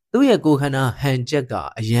။သူ့ရဲ့ကိုခန္ဓာဟန်ချက်က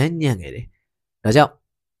အယမ်းညံ့ခဲ့တယ်။ဒါကြောင့်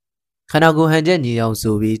ခန္ဓာကိုယ်ဟန်ချက်ညီအောင်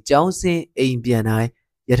ဆိုပြီးကြောင်းစင်းအိမ်ပြန်တိုင်း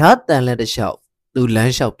ယထာတန်လက်တစ်လျှောက်သူလ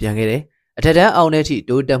မ်းလျှောက်ပြန်ခဲ့တယ်။အထက်တန်းအောင်တဲ့အထိ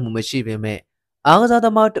တိုးတက်မှုမရှိပေမဲ့အားကစားသ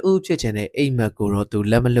မားတူဖြစ်ချင်တဲ့အိမ်မက်ကိုတော့သူ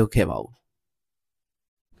လက်မလွတ်ခဲ့ပါဘူး။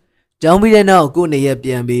ကျောင်းပြီးတဲ့နောက်ကိုနေရပြ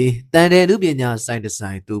န်ပြီးတန်တယ်လူပညာဆိုင်တစ်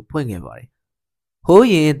ဆိုင်သူဖွင့်ခဲ့ပါတယ်။ဟိုး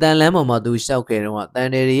ရင်တန်လန်းပေါ်မှာသူရှောက်ခဲ့တော့တန်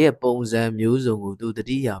တယ်ရဲ့ပုံစံမျိုးစုံကိုသူတ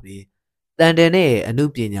တိယပြီးတန်တယ်နဲ့အမှု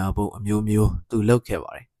ပညာပုံအမျိုးမျိုးသူလုပ်ခဲ့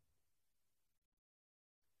ပါတယ်။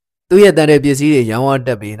သူ့ရဲ့တန်တယ်ပစ္စည်းတွေရောင်းဝတ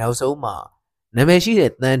က်ပြီးနောက်ဆုံးမှာနာမည်ရှိ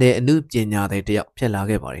တဲ့တန်တယ်အမှုပညာတွေတယောက်ဖြစ်လာ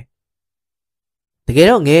ခဲ့ပါတယ်။တကယ်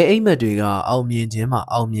တော့ငယ်အိမ်မက်တွေကအောင်မြင်ခြင်းမှာ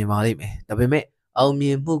အောင်မြင်ပါလိမ့်မယ်။ဒါပေမဲ့အောင်မြ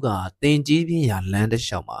င်မှုကတင်ကြီးပြင်းရာလမ်းတစ်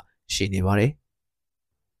လျှောက်မှာရှိနေပါတယ်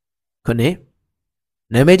။ခုနှစ်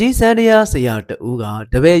နာမည်ကြီးစန်းတရားဆရာတဦးက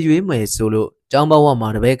တပည့်ရွေးမယ်ဆိုလို့ကျောင်းဘဝမှာ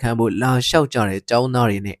တပည့်ခံဖို့လာလျှောက်ကြတဲ့ကျောင်းသား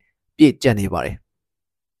တွေနဲ့ပြည့်ကျက်နေပါတယ်။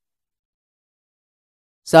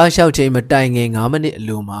စားလျှောက်ချိန်မတိုင်ခင်9မိနစ်အ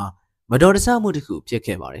လိုမှာမတော်တဆမှုတစ်ခုဖြစ်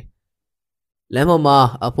ခဲ့ပါတယ်။လမ်းပေါ်မှာ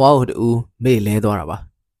အဖွားဟိုတူမေ့လဲသွားတာပါ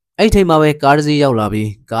။အဲ့ချိန်မှာပဲကားတစ်စီးရောက်လာပြီး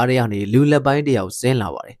ကားထဲကနေလူလက်ပိုင်းတစ်ယောက်ဆင်းလာ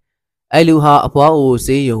ပါတယ်။အဲ့လူဟာအဖွားကို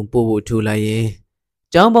ဆေးရုံပို့ဖို့ထူလိုက်ရင်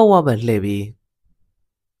ကျောင်းဘဝပဲလှည့်ပြီး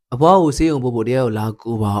အဖွားကိုဆေးရုံပို့ဖို့တယောက်လာ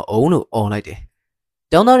ကူပါအောင်လို့អော်လိုက်တယ်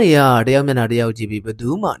။ကျောင်းသားတွေကတယောက်မျက်နှာတယောက်ကြည့်ပြီးဘယ်သူ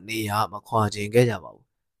မှနေရမခွာချင်ခဲ့ကြပါဘူး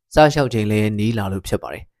။စားလျှောက်ချိန်လည်းနီးလာလို့ဖြစ်ပါ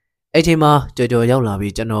တယ်။အဲ့ချိန်မှာကြော်ကြော်ရောက်လာ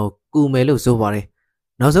ပြီးကျွန်တော်ကူမယ်လို့ဆိုပါတယ်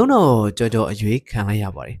။နောက်ဆုံးတော့ကြော်ကြော်အရွေးခံလိုက်ရ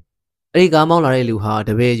ပါတယ်။အဲ့ဒီကားမောင်းလာတဲ့လူဟာတ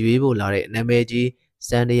ပည့်ရွေးဖို့လာတဲ့နာမည်ကြီးစ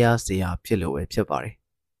န်းတရားဆရာဖြစ်လို့ပဲဖြစ်ပါတယ်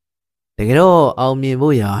။တကယ်တော့အောင်မြင်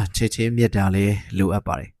ဖို့ရာချစ်ချင်းမြတ်တာလည်းလိုအပ်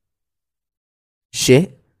ပါတယ်။ရှေ့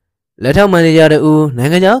လက်ထောက်မန်နေဂျာတူနို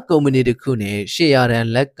င်ငံခြားကုမ္ပဏီတစ်ခုနဲ့800တန်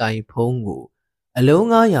လက်ကင်ဖုန်းကိုအလုံး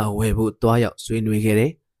900ဝယ်ဖို့တွားရောက်ဆွေးနွေးခဲ့တ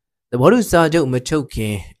ယ်။သဘောတူစာချုပ်မချုပ်ခ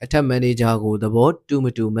င်အထက်မန်နေဂျာကိုသဘောတူမ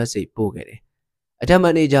တူမက်ဆေ့ပို့ခဲ့တယ်။အထက်မ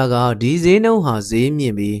န်နေဂျာကဒီဈေးနှုန်းဟာဈေးမြ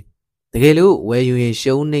င့်ပြီးတကယ်လို့ဝယ်ယူရင်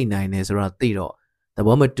ရှုံးနေနိုင်တယ်ဆိုတာသိတော့သ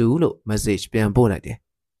ဘောမတူလို့ message ပြန်ပို့လိုက်တယ်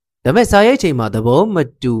။ဒါပေမဲ့စာရိုက်ချိန်မှာသဘောမ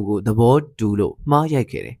တူကိုသဘောတူလို့မှားရိုက်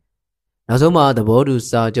ခဲ့တယ်။နောက်ဆုံးမှာသဘောတူ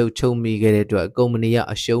စာချုပ်ချုပ်မိခဲ့တဲ့အတွက်ကုမ္ပဏီက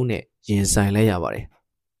အရှုံးနဲ့ရင်ဆိုင်လဲရပါတယ်။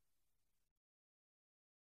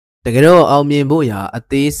တကယ်တော့အောင်မြင်ဖို့ရာအ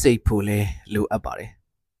သေးစိတ်ဖို့လဲလိုအပ်ပါတယ်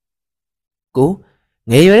။ကို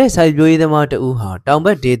ငယ်ရွယ်တဲ့စိုက်ပျိုးရေးသမားတဦးဟာတောင်ဘ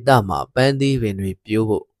က်ဒေသမှာပန်းသီးပင်တွေပြိုး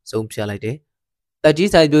ဖို့ဆုံးဖြတ်လိုက်တယ်။တက်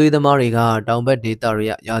ကြီးစိုက်ပျိုးရေးသမားတွေကတောင်ဘက်ဒေသတွေ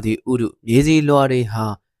ရာသီဥတုမြေစီလွှာတွေဟာ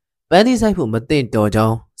ပန်းသီးစိုက်ဖို့မသင့်တော်ကြော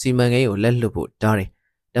င်းစီမံကိန်းကိုလက်လွတ်ဖို့တားတယ်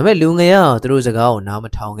။ဒါပေမဲ့လူငယ်ကသူတို့စကားကိုနားမ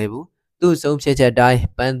ထောင်ခဲ့ဘူး။သူ့ဆုံးဖြတ်ချက်တိုင်း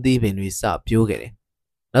ပန်းသီးပင်တွေစပြိုးခဲ့တယ်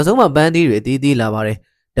။နောက်ဆုံးမှာပန်းသီးတွေအသီးသီးလာပါတယ်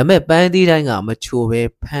။ဒါပေမဲ့ပန်းသီးတိုင်းကမချိုပဲ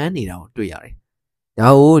ဖမ်းနေတာကိုတွေ့ရတယ်။ဒါ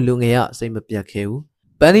ကိုလူငယ်ကစိတ်မပြတ်ခဲ့ဘူး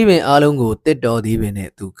။ပန်းသီးပင်အားလုံးကိုတစ်တော်သီးပင်နဲ့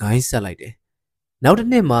သူဂိုင်းဆက်လိုက်တယ်။နောက်တစ်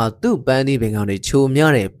နှစ်မှာသူ့ပန်းသီးပင်ကနေချို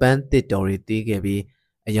များတဲ့ပန်းတစ်တော်တွေတီးခဲ့ပြီး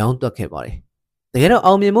အယောင်တွက်ခဲ့ပါတယ်။တကယ်တော့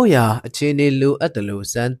အောင်မြင်ဖို့ရာအခြေအနေလိုအပ်တယ်လို့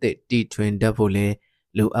စမ်းသစ်တီထွင်တတ်ဖို့လည်း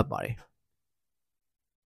လိုအပ်ပါတယ်။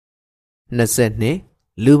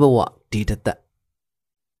22လူဘဝဒီတသက်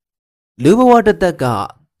လူဘဝတသက်က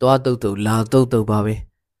သွားတုတ်တုတ်လာတုတ်တုတ်ပါပဲ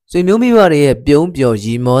ဆွေမျိုးမိဘတွေရဲ့ပြုံးပျော်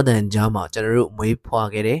ရီမောတန်ကြားမှာကျွန်တော်တို့မွေးဖွား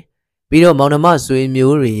ခဲ့တယ်ပြီးတော့မောင်နှမဆွေ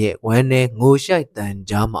မျိုးတွေရဲ့ဝမ်းနဲ့ငိုရှိုက်တန်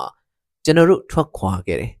ကြားမှာကျွန်တော်တို့ထွက်ခွာ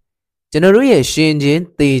ခဲ့တယ်ကျွန်တော်တို့ရဲ့ရှင်ချင်း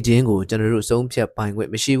သေခြင်းကိုကျွန်တော်တို့ဆုံးဖြတ်ပိုင်ခွင့်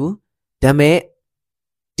မရှိဘူးဒါမဲ့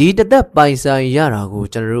ဒီတသက်ပိုင်ဆိုင်ရတာကို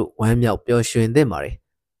ကျွန်တော်တို့ဝမ်းမြောက်ပျော်ရွှင်သင့်ပါတယ်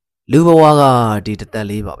လူဘဝကဒီတသက်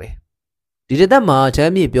လေးပါပဲဒီတသက်မှာချ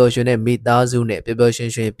မ်းမြေပျော်ရွှင်တဲ့မိသားစုနဲ့ပျော်ပျော်ရွှ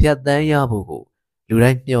င်ရွှင်ဖြတ်သန်းရဖို့ကိုလူ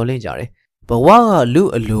တိုင်းမျှော်လင့်ကြတယ်ဘဝကလူ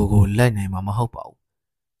အလိုကိုလိုက်နိုင်မှာမဟုတ်ပါဘူး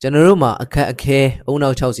ကျွန်တော်တို့မှာအခက်အခဲအုံ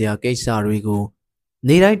နောက်6ဆရာကိစ္စတွေကို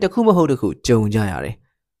နေတိုင်းတစ်ခုမဟုတ်တစ်ခုကြုံကြရတယ်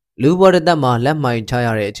လူဘဝတသက်မှာလက်မှိုင်ထားရ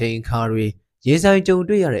တဲ့အချိန်အခါတွေရေဆိုင်ကြုံ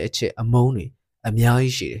တွေ့ရတဲ့အချက်အမုန်းတွေအများ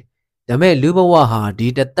ကြီးရှိတယ်ဒါပေမဲ့လူဘဝဟာဒီ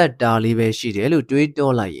တသက်တာလေးပဲရှိတယ်လို့တွေးတော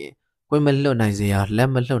လိုက်ရင် ခွင့်မလွတ်နိုင်စရာလက်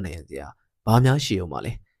မလွတ်နိုင်စရာဘာများရှိအောင်ပါ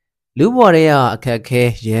လဲလူဘဝတွေကအခက်ခဲ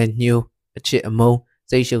ရဲညှိုးအချစ်အမုန်း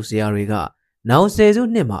စိတ်ရှုပ်စရာတွေကနောက်ဆယ်စု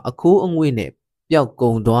နှစ်မှာအခိုးအငွေ့နဲ့ပျောက်ကု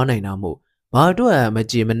န်သွားနိုင်တာမို့ဘာအတွက်မ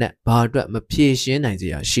ကြည်မနဲ့ဘာအတွက်မဖြေရှင်းနိုင်စ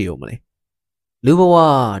ရာရှိအောင်မလဲလူဘဝ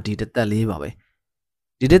ဒီတသက်လေးပါပဲ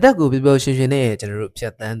ဒီတသက်ကိုပျော်ပျော်ရွှင်ရွှင်နဲ့ကျွန်တော်တို့ဖြ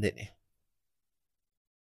တ်သန်းတင်တယ်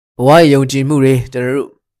ဘဝရဲ့ယုံကြည်မှုတွေကျွန်တော်တို့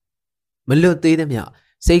မလွတ်သေးသမျှ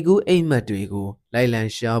စိတ်ကူးအိမ်မက်တွေကိုလိုက်လံ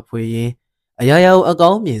ရှာဖွေရင်းအရာရာကိုအကော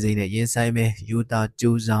င်းမြင်စိမ့်နဲ့ရင်ဆိုင်မယ်ယူတာ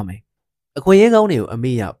ကြိုးစားမယ်အခွင့်အရေးကောင်းတွေကိုအ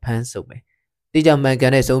မိရဖမ်းဆုပ်မယ်တိကျမှန်က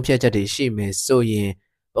န်တဲ့ဆုံးဖြတ်ချက်တွေရှိမယ်ဆိုရင်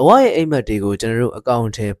ဘဝရဲ့အိမ်မက်တွေကိုကျွန်တော်တို့အကော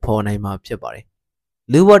င့်ထဲပေါ်နိုင်မှာဖြစ်ပါတယ်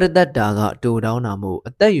လူဘဝတစ်သက်တာကတူတောင်းတာမို့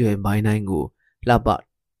အသက်အရွယ်ပိုင်းတိုင်းကိုလှပ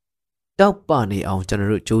တောက်ပနေအောင်ကျွန်တော်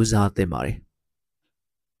တို့ကြိုးစားသင့်ပါတယ်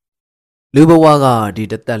လူဘဝကဒီ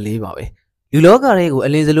တစ်သက်လေးပါပဲလူလောကတွေကိုအ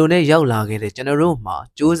လင်းစလိုနဲ့ရောက်လာခဲ့တဲ့ကျွန်တော်တို့မှာ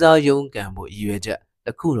စူးစမ်းရုန်းကန်ဖို့ရည်ရွယ်ချက်တ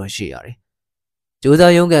စ်ခုတော့ရှိရတယ်စူးစ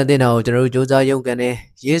မ်းရုန်းကန်တဲ့တာကိုကျွန်တော်တို့စူးစမ်းရုန်းကန်တယ်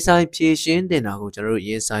ရင်ဆိုင်ဖြည့်ရှင်းတဲ့တာကိုကျွန်တော်တို့ရ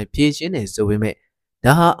င်ဆိုင်ဖြည့်ရှင်းတယ်ဆိုပေမဲ့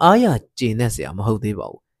ဒါဟာအားရကျေနပ်စရာမဟုတ်သေးပါ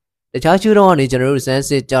ဘူးတခြားရှုထောင့်ကနေကျွန်တော်တို့စမ်း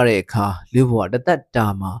စစ်ကြတဲ့အခါလူဘဝတစ်သက်တာ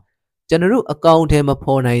မှာကျွန်တော်တို့အကောင့်ထဲမ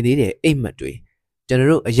ဖော်နိုင်သေးတဲ့အိမ်မက်တွေကျွန်တော်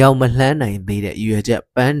တို့အယောင်မလှမ်းနိုင်သေးတဲ့ရည်ရွယ်ချက်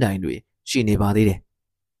ပန်းတိုင်တွေရှိနေပါသေးတယ်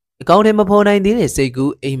အကောင့်ထဲမဖော်နိုင်သေးတဲ့စိတ်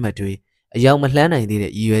ကူးအိမ်မက်တွေအယောင်မလှမ်းနိုင်သေး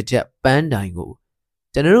တဲ့ရည်ရွယ်ချက်ပန်းတိုင်ကို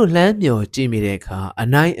ကျွန်တော်တို့လှမ်းမြော်ကြည့်မိတဲ့အခါအ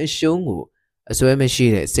နိုင်အရှုံးကိုအစွဲမရှိ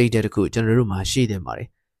တဲ့စိတ်ဓာတ်တစ်ခုကျွန်တော်တို့မှာရှိနေပါတယ်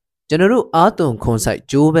ကျွန်တော်တို့အားသွန်ခွန်ဆိုင်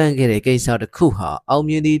ကြိုးပမ်းခဲ့တဲ့ကိစ္စတစ်ခုဟာအောင်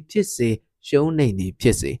မြင်သည်ဖြစ်စေရှုံးနိမ့်သည်ဖြ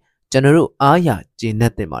စ်စေကျွန်တော်တို့အားရကျေန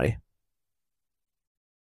ပ်တင်ပါတယ်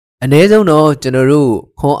အ ਨੇ ဆုံးတော့ကျွန်တော်တို့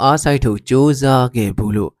ခွန်အားဆိုင်ထုတ်ကြိုးစားခဲ့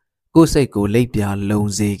ဘူးလို့ကိုယ်စိတ်ကိုလိပ်ပြလုံ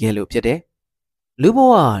စေခဲ့လို့ဖြစ်တယ်လူဘ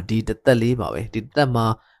ဝဒီတသက်လေးပါပဲဒီတသက်မှာ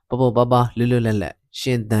ပေါ်ပါလွတ်လွတ်လပ်လပ်ရှ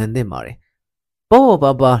င်သန်သင့်ပါတယ်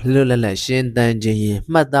ပေါ်ပါလွတ်လွတ်လပ်လပ်ရှင်သန်ခြင်းရင်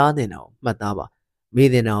မှတ်သားတင်အောင်မှတ်သားပါမေ့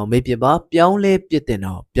တင်အောင်မေ့ပြပါပြောင်းလဲပြစ်တင်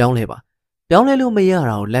အောင်ပြောင်းလဲပါပြောင်းလဲလို့မရ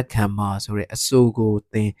တာကိုလက်ခံပါဆိုတဲ့အဆိုကို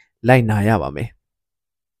သင်လိုက်နာရပါမယ်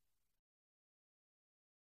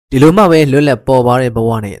ဒီလိုမှပဲလွတ်လပ်ပေါ်ပါတဲ့ဘဝ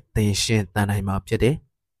နဲ့သင်ရှင်သန်နိုင်မှာဖြစ်တယ်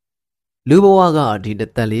လူဘဝကဒီတ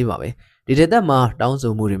သက်လေးပါပဲဒီတသက်မှာတောင်း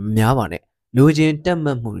ဆိုမှုတွေမများပါနဲ့လူချင်းတက်မှ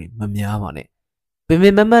တ်မှုတွေမများပါနဲ့ပင်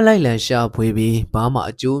မမတ်လိုက်လံရှာဖွေပြီးဘာမှ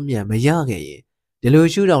အကျိုးမြတ်မရခဲ့ရင်ဒီလို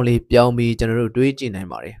ရှုထောင့်လေးပြောင်းပြီးကျွန်တော်တို့တွေးကြည့်နိုင်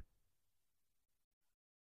ပါတယ်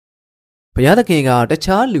ဘုရားသခင်ကတ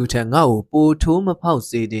ခြားလူထက်ငါ့ကိုပိုထိုးမဖောက်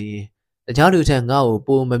စေခြင်းရင်တခြားလူထက်ငါ့ကို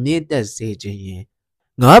ပိုမမြင့်တက်စေခြင်းရင်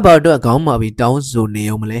ငါဘာအတွက်ခေါင်းမာပြီးတောင်းဆိုနေ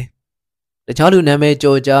အောင်မလဲတခြားလူနာမည်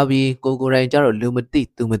ကြော်ကြားပြီးကိုယ်တိုင်ကြတော့လူမသိ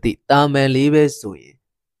သူမသိတာမန်လေးပဲဆိုရင်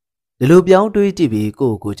ဒီလိုပြောင်းတွေးကြည့်ပြီး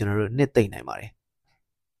ကိုကျွန်တော်တို့နှစ်သိမ့်နိုင်ပါတယ်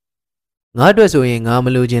ငါအတွက်ဆိုရင်ငါမ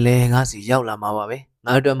လိုချင်လဲငါစီရောက်လာမှာပါပဲ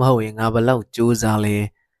ငါအတွက်မဟုတ်ရင်ငါဘလောက်ကြိုးစားလဲ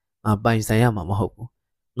ငါပိုင်ဆိုင်ရမှာမဟုတ်ဘူး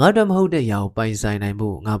ငါအတွက်မဟုတ်တဲ့ຢာကိုပိုင်ဆိုင်နိုင်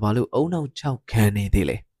ဖို့ငါဘာလို့အုံနောက်၆ခံနေသေး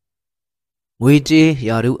လဲငွေကြေး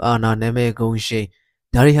ယာရုအာဏာနာမည်ဂုဏ်ရှိန်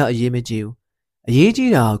ဒါတွေဟာအရေးမကြီးဘူးအရေး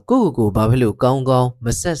ကြီးတာကိုဘာဖြစ်လို့ကောင်းကောင်းမ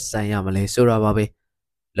ဆက်ဆံရမလဲဆိုတာပါပဲ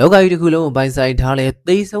လောကကြီးတစ်ခုလုံးကိုပိုင်ဆိုင်ထားလဲ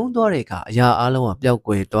သိဆုံးသွားတဲ့အခါအရာအလုံးကပျောက်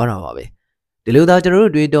ကွယ်သွားတာပါပဲဒီလိုသာကျွန်တော်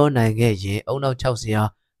တို့တွေးတောနိုင်ခဲ့ရင်အုံနောက်၆စရာ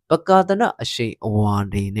ပကာသနအရှိန်အဝါ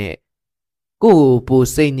တွေနဲ့ကိုပို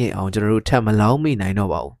စိတ်ညစ်အောင်ကျွန်တော်တို့ထပ်မလောင်းမိနိုင်တော့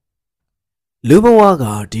ပါဘူးလူဘဝက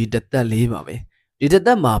ဒီတသက်လေးပါပဲဒီတသ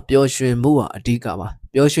က်မှာပျော်ရွှင်မှုဟာအဓိကပါ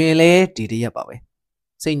ပျော်ရွှင်လဲဒီတရက်ပါပဲ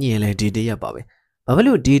စိတ်ညစ်လဲဒီတရက်ပါပဲဘာဖြစ်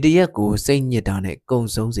လို့ဒီတရက်ကိုစိတ်ညစ်တာနဲ့ကုံ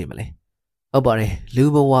ဆုံးစေမလဲဟုတ်ပါတယ်လူ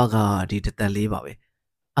ဘဝကဒီတသက်လေးပါပဲ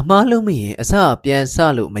အမားလုံးမရင်အစပြန်ဆ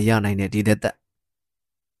လို့မရနိုင်တဲ့ဒီတသက်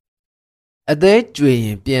အသေးကျွေရ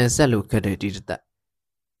င်ပြန်ဆက်လို့ခက်တဲ့ဒီတသက်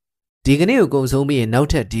ဒီကနေ့ကိုကုံဆုံးပြီးရင်နောက်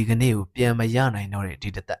ထပ်ဒီကနေ့ကိုပြန်မရနိုင်တော့တဲ့ဒီ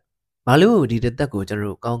တသက်ဘာလို့ဒီတသက်ကိုကျွန်တော်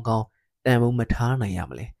တို့ကောင်းကောင်းတန်ဖိုးမထားနိုင်ရ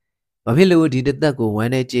မလဲဘာဖြစ်လို့ဒီတသက်ကိုဝ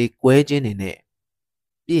မ်းနဲ့ကြေးကွဲခြင်းနေနဲ့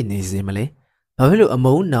ပြည့်နေစေမလဲဘာဖြစ်လို့အ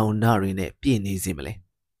မုန်းနောင်တတွေနဲ့ပြည့်နေစေမလဲ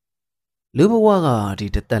လူဘဝကဒီ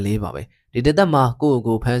တသက်လေးပါပဲဒီတသက်မှာ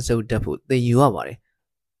ကိုဖမ်းဆုပ်တတ်ဖို့သင်ယူရပါတယ်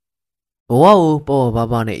ဘဝကိုပေါ်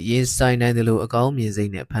ပါနဲ့ရင်ဆိုင်နိုင်တယ်လို့အကောင်းမြင်စိ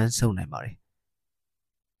တ်နဲ့ဖမ်းဆုပ်နိုင်ပါတယ်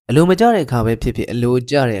အလိုမကျတဲ့အခါပဲဖြစ်ဖြစ်အလို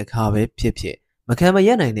ကျတဲ့အခါပဲဖြစ်ဖြစ်မခံမရ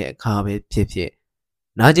က်နိုင်တဲ့အခါပဲဖြစ်ဖြစ်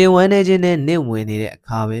နာကျင်ဝမ်းနေခြင်းနဲ့နှိမ့်ဝင်နေတဲ့အ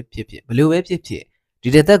ခါပဲဖြစ်ဖြစ်ဘလို့ပဲဖြစ်ဖြစ်ဒီ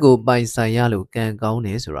တသက်ကိုပိုင်ဆိုင်ရလို့ကံကောင်းတ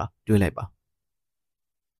ယ်ဆိုတာတွေးလိုက်ပါ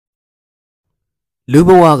လူဘ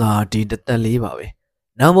ဝကဒီတသက်လေးပါပဲ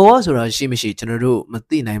နောင်ဘဝဆိုတာရှိမရှိကျွန်တော်တို့မ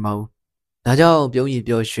သိနိုင်ပါဘူးဒါကြောင့်ပြုံးရင်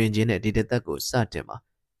ပျော်ရွှင်ခြင်းနဲ့ဒီတသက်ကိုစတင်ပါ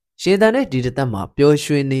ရှင်သန်တဲ့ဒီတသက်မှာပျော်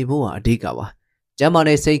ရွှင်နေဖို့ဟာအဓိကပါကျမ်းမာ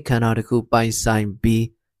တဲ့စိတ်ခန္ဓာတစ်ခုပိုင်ဆိုင်ပြီး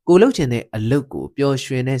ကိုလှုပ်ချင်တဲ့အလုပ်ကိုပျော်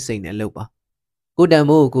ရွှင်တဲ့စိတ်နဲ့လုပ်ပါကိုတန်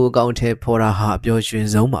မို့ကိုအကောင့်ထဲဖော်တာဟာပျော်ရွှင်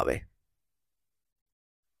ဆုံးပါပဲ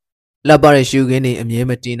လှပတဲ့ရှုခင်းနေအမြဲ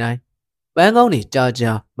မတည်နိုင် ပန်းကောင်းတွေ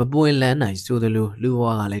ကြာမပွင့်လန်းနိုင်ဆိုသလိုလူဘဝ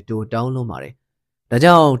ကလည်းတိုးတောင်းလွန်းပါတယ်ဒါ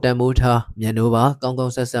ကြောင့်တန်မိုးထားမြန်နိုးပါကောင်းကော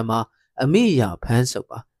င်းဆက်ဆက်မှာအမိအရာဖမ်းဆုပ်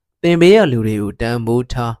ပါသင်ပေးရလူတွေကိုတန်မိုး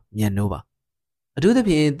ထားမြန်နိုးပါအထူးသ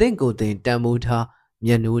ဖြင့်သင်ကိုယ်သင်တန်မိုးထားမြ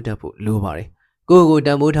န်နိုးတတ်ဖို့လိုပါတယ်ကိုတ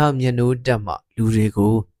န်မိုးထားမြန်နိုးတတ်မှလူတွေ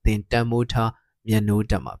ကိုသင်တန်မိုးထားမြန်နိုး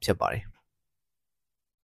တတ်မှဖြစ်ပါတယ်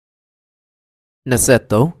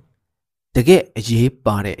23တကယ်အရေး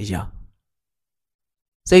ပါတဲ့အရာ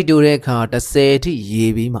စိတ်တူတဲ့အခါ30အထိ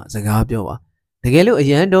ရေးပြီးမှစကားပြောပါတကယ်လို့အ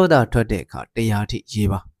ရန်ဒေါသထွက်တဲ့အခါ100အထိရေး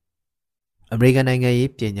ပါအမေရိကန်နိုင်ငံ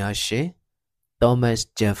ရေးပညာရှင် Thomas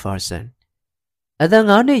Jefferson အသက်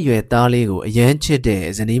9နှစ်ရွယ်သားလေးကိုအရန်ချစ်တဲ့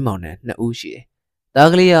ဇနီးမောင်နှံ2ဦးရှိတယ်သား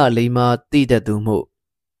ကလေးကလိမ္မာတိတတ်သူမှု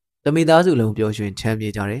တမိသားစုလုံးပျော်ရွှင်ချမ်း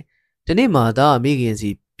မြေ့ကြတယ်ဒီနေ့မှသားမိခင်စီ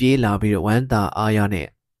ပြေးလာပြီးတော့ဝမ်းသာအားရနဲ့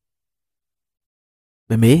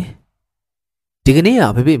မမေဒီကနေ့က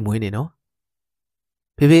ဖေဖေမွေးနေနော်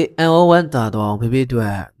ဖေဖေအန်ဩဝမ်းသာတော့အောင်ဖေဖေတို့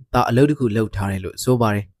သားအလုပ်တစ်ခုလုပ်ထားတယ်လို့ဆိုပါ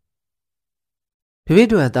တယ်ဖေဖေ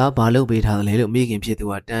တို့သားဘာလုပ်ပေးထားတယ်လဲလို့မိခင်ဖြစ်သူ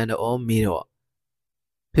ကတန်တော့မေးတော့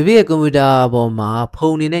ဖေဖေရဲ့ကွန်ပျူတာပေါ်မှာဖု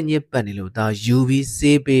န်းနေနဲ့ညစ်ပတ်နေလို့သားယူပြီး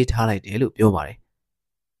ဆေးပေးထားလိုက်တယ်လို့ပြောပါတယ်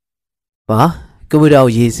ဘာကွန်ပျူတာ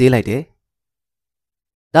ကိုရေးဆေးလိုက်တယ်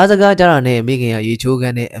သားစကားကြတာနဲ့မိခင်ကရေချိုးခ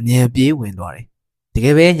န်းနဲ့အမြန်ပြေးဝင်သွားတယ်တက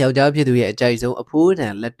ယ်ပဲယောက်ျားဖြစ်သူရဲ့အကြိုက်ဆုံးအဖိုးတ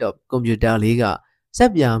န်လက်တော့ကွန်ပျူတာလေးကစ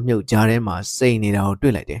က်ပြာမြုပ်ကြားထဲမှာစိတ်နေတာကို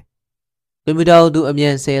တွေ့လိုက်တယ်ကွန်ပျူတာကိုသူအမြ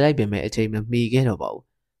န်ဆယ်လိုက်ပြင်မဲ့အချိန်မမီခဲ့တော့ပါဘူး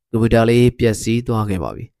ကွန်ပျူတာလေးပျက်စီးသွားခဲ့ပါ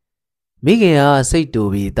ပြီမိခင်ကစိတ်တူ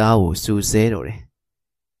ပြီးသားကိုစူဆဲတော့တယ်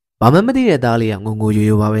ဘာမှမသိတဲ့သားလေးကငုံငိုယို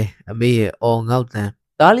ယိုပါပဲအမေရဲ့အော်ငေါက်တန်း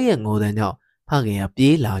သားလေးရဲ့ငိုတန်းကြောင့်ဖခင်က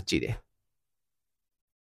ပြေးလာကြည့်တယ်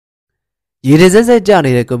ရေတစက်ကြ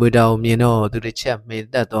နေတဲ့ကွန်ပျူတာကိုမြင်တော့သူတစ်ချက်မှင်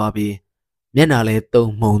သက်သွားပြီးမျက်နှာလဲတုံ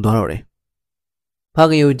မှုန်သွားတော့တယ်ဖ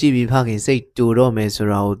ခင်ကိုကြည့်ပြီးဖခင်စိတ်တူတော့မယ်ဆို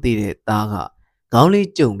တာကိုသိတဲ့သားကခေါင်းလေး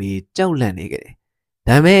ကျုံပြီးကြောက်လန့်နေခဲ့တယ်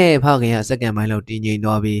ဒါပေမဲ့ဖခင်ကစက္ကန့်ပိုင်းလောက်တည်ငြိမ်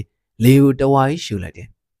သွားပြီးလေကိုတဝိုင်းရှူလိုက်တယ်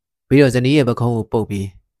ပြီးတော့ဇနီးရဲ့ပခုံးကိုပုတ်ပြီး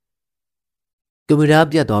ကွန်ပျူတာ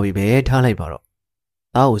ပြတ်သွားပြီပဲထားလိုက်ပါတော့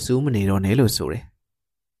သားကိုစူးမနေတော့နဲ့လို့ဆိုတယ်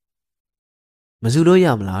မစူးလို့ရ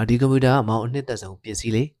မလားဒီကွန်ပျူတာကမောင်အနှစ်သက်ဆုံးပစ္စ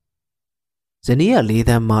ည်းလေဇနီးက၄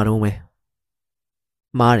သန်းမာတော့ပဲ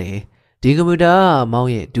မှားတယ်ဒီကွန်ပျူတာကမောင်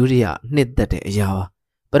ရဲ့ဒုတိယနှစ်သက်တဲ့အရာပါ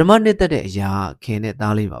ပထမနှစ်သက်တဲ့အရာခင်နဲ့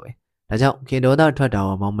သားလေးပါပဲဒါကြောင့်ခင်ဒေါသထွက်တာ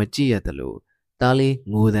ကိုမောင်မကြည့်ရတယ်လို့သားလေး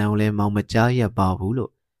ငိုတံကိုလည်းမောင်မကြားရပါဘူး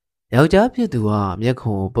လို့ယောက်ျားဖြစ်သူကမျက်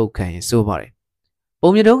ခုံကိုပုတ်ခံရင်ဆိုပါတယ်ပုံ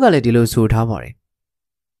မြင်တော့ကလည်းဒီလိုဆိုထားပါတယ်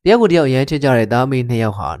တယောက်ကိုတယောက်ရမ်းချစ်ကြတဲ့သားမေး2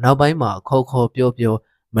ယောက်ဟာနောက်ပိုင်းမှာခေါ်ပြော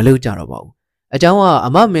မလုပ်ကြတော့ပါဘူးအကြောင်းကအ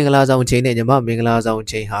မမင်္ဂလာဆောင်ချိန်နဲ့ညီမမင်္ဂလာဆောင်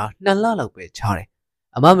ချိန်ဟာ2လလောက်ပဲခြားတယ်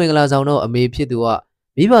အမမင်္ဂလာဆောင်တော့အမေဖြစ်သူက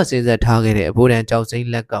မိဘစင်ဆက်ထားခဲ့တဲ့အဘိုးတန်ကြောက်စိမ့်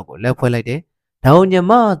လက်ကောက်ကိုလက်ဖွဲလိုက်တယ်။ဒါကိုညီ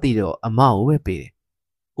မသိတော့အမကိုပဲပေးတယ်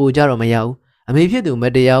။ကိုကြတော့မရဘူး။အမေဖြစ်သူမ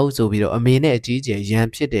တရားဘူးဆိုပြီးတော့အမေနဲ့အကြီးကျယ်ရန်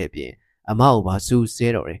ဖြစ်တဲ့အပြင်အမကိုပါစူးဆဲ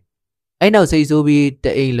တော့တယ်။အဲ့နောက်စိတ်ဆိုးပြီးတ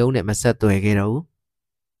အိမ်လုံးနဲ့မဆက်သွယ်ခဲ့တော့ဘူး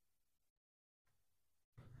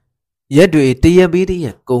။ရက်တွေတရက်ပြီးတရ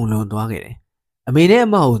က်ကုံလွန်သွားခဲ့တယ်။အမေနဲ့အ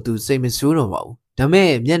မကိုသူစိတ်မဆိုးတော့ပါဘူး။ဒါမဲ့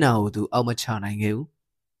မျက်နှာကိုသူအောက်မချနိုင်ခဲ့ဘူး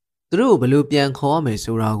။သူတို့ကိုဘလို့ပြန်ခေါ်ရမယ်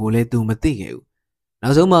ဆိုတာကိုလည်းသူမသိခဲ့ဘူး။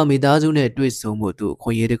နောက်ဆုံးမှမိသားစုနဲ့တွေ့ဆုံမှုသူအခွ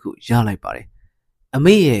င့်အရေးတစ်ခုရလိုက်ပါတယ်။အ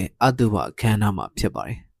မေရဲ့အတုပအခမ်းအနားမှာဖြစ်ပါတ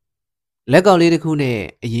ယ်။လက်ကောက်လေးတစ်ခုနဲ့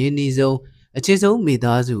အရင်နီးဆုံးအချစ်ဆုံးမိ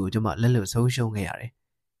သားစုကိုကျွန်မလက်လွတ်ဆုံးရှုံးခဲ့ရတယ်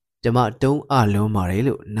။ကျွန်မတုံးအလွန်ပါတယ်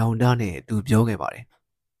လို့နောင်တနဲ့သူပြောခဲ့ပါတယ်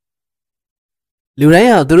။လူတို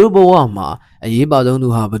င်းဟာသူတို့ဘဝမှာအရေးပါဆုံးသူ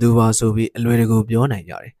ဟာဘယ်သူပါဆိုပြီးအလွယ်တကူပြောနိုင်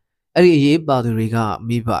ကြတယ်။အဲ့ဒီအရေးပါသူတွေက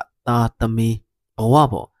မိဘသားသမီးဘဝ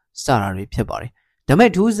ပေါ်စတာတွေဖြစ်ပါတယ်။ဒါ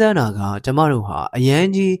မဲ့ထူးဆန်းတာကကျမတို့ဟာအရန်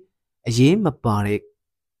ကြီးအရေးမပါတဲ့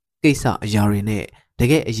ကိစ္စအရာတွေနဲ့တ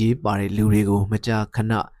ကယ်အရေးပါတဲ့လူတွေကိုမကြာခ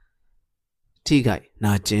ဏထိခိုက်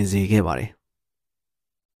နာကျင်စေခဲ့ပါတယ်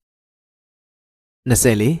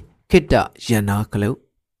24ခိတ္တရန်နာကလုတ်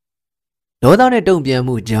ဒေါသနဲ့တုံ့ပြန်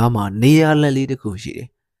မှုကြားမှာနေရာလက်လေးတစ်ခုရှိတယ်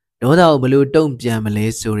ဒေါသကိုဘယ်လိုတုံ့ပြန်မလဲ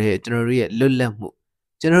ဆိုတဲ့ကျွန်တော်တို့ရဲ့လွတ်လပ်မှု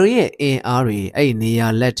ကျွန်တော်တို့ရဲ့အင်အားတွေအဲ့ဒီနေရာ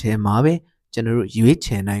လက်ထဲမှာပဲကျွန်တော်တို့ရွေးချ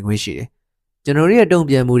ယ်နိုင်ခွင့်ရှိတယ်ကျွန်တော်တို့ရဲ့တုံ့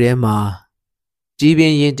ပြန်မှုထဲမှာကြီးပြ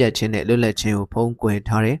င်းရင့်ကျက်ခြင်းနဲ့လွတ်လပ်ခြင်းကိုဖုံးကွယ်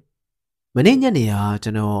ထားတယ်မနေ့ညနေကကျွ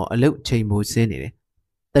န်တော်အလုပ်ချိန်မှုဆင်းနေတယ်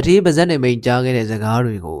တတိပါဇက်နဲ့မိန်ကြားခဲ့တဲ့စကား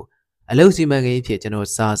တွေကိုအလုပ်စီမံကိန်းဖြစ်ကျွန်တော်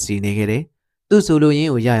စာစီနေခဲ့တယ်သူ့ဆိုလိုရ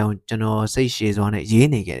င်းကိုရအောင်ကျွန်တော်စိတ်ရှည်စွာနဲ့ရေး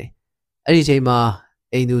နေခဲ့တယ်အဲ့ဒီချိန်မှာ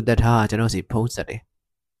အိမ်သူတထားကကျွန်တော်စီဖုံးဆက်တယ်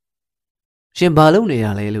ရှင်ဘာလုပ်နေရ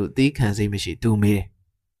လဲလို့သိခံစိတ်မရှိသူမေးတယ်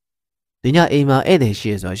ဒီညအိမ်မှာဧည့်သည်ရှိ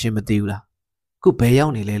ရဆိုတာရှင်မသိဘူးလားခုဘယ်ရော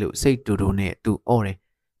က်နေလဲလို့စိတ်တူတူနဲ့သူအော်တယ်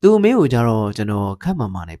သူအမေကိုကြတော့ကျွန်တော်ခက်မှ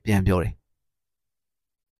န်မှနဲ့ပြန်ပြောတယ်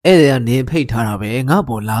ဧည့်သည်ကနေဖိတ်ထားတာပဲငါ့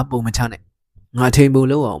ပေါ်လားပုံမချနဲ့ငါချိန်ပုံ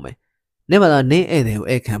လောက်အောင်မယ် နေ့မှသာနင်းဧည့်သည်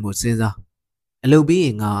ကိုဧည့်ခံဖို့စဉ်းစားအလုပ်ပြီးရ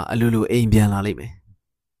င်ငါအလိုလိုအိမ်ပြန်လာလိမ့်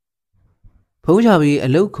မယ်ဖုံးချပြီးအ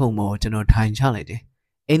လုတ်ခုံပေါ်ကျွန်တော်ထိုင်ချလိုက်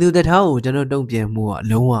တယ်အိမ်သူတထားကိုကျွန်တော်တုံ့ပြန်မှုကအ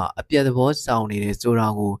လုံးဝအပြတ်သဘောဆောင်နေတယ်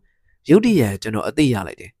ဆိုတာကိုရုတ်တရက်ကျွန်တော်အသိ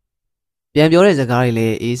ရလိုက်တယ်ပြန်ပြောတဲ့စကားတွေလ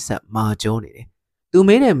ည်းအေးဆက်မာကျောနေတယ်သူ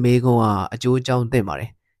မင်းနဲ့မေကွန်ကအကျိုးအကြောင်းသိပါ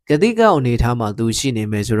တယ်ကတိကောက်အနေထားမှာသူ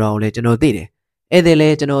ရှိနေမယ်ဆိုတော့လည်းကျွန်တော်သိတယ်ဧည့်သည်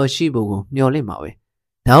လည်းကျွန်တော်ရှိဖို့ကိုမျှော်လ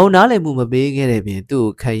င့်ပါပဲဒါအောင်နားလည်မှုမပေးခဲ့တဲ့ပြင်သူ့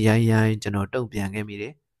ကိုခိုင်ရိုင်းရိုင်းကျွန်တော်တုံ့ပြန်ခဲ့မိ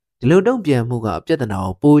တယ်ဒီလိုတုံ့ပြန်မှုကပြ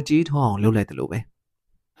ဿနာကိုပိုကြီးထွားအောင်လုပ်လိုက်တယ်လို့ပဲ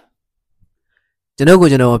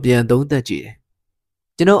ကျွန်တော်ပြန်သုံးသပ်ကြည့်တယ်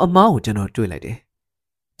ကျွန်တော်အမားကိုကျွန်တော်တွေ့လိုက်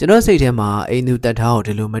တယ်ကျွန်တော်စိတ်ထဲမှာအိမ်သူတတ်ထားကို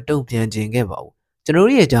ဒီလိုမတုံ့ပြန်ခြင်းခဲ့ပါဘူးကျွန်တော်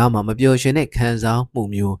ရဲ့ကြားမှာမပျော်ရွှင်တဲ့ခံစားမှု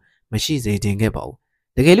မျိုးမရှိစေခြင်းခဲ့ပါဘူး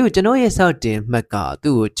တကယ်လို့ကျွန်တော်ရဲ့စောက်တင်မှတ်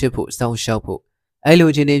ကသူ့ကိုချစ်ဖို့စောင့်ရှောက်ဖို့အဲ့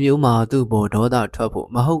လိုခြင်းတွေမျိုးမှာသူ့ဘောဒေါ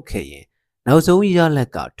သထွက်ဖို့မဟုတ်ခဲ့ရင်နောက်ဆုံးရ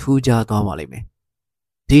လက်ကထူးခြားသွားပါလိမ့်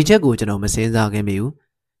မယ်ဒီချက်ကိုကျွန်တော်မစင်စားခဲ့မိဘူး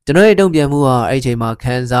ကျွန်တော်ရဲ့တုံ့ပြန်မှုဟာအဲ့ဒီချိန်မှာ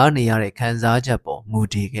ခံစားနေရတဲ့ခံစားချက်ပေါ်မူ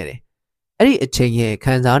တည်ခဲ့တယ်အဲ့ဒီအချိန်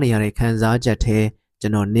ရဲ့ခံစားနေရတဲ့ခံစားချက်ထဲကျွ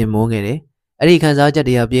န်တော်နင်မွန်းခဲ့တယ်အဲ့ဒီခံစားချက်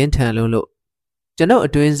တွေကပြင်းထန်လို့ကျွန်တော်အ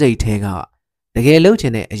တွင်းစိတ်ထဲကတကယ်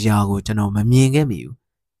လှုပ်ချင်တဲ့အရာကိုကျွန်တော်မမြင်ခဲ့မိဘူး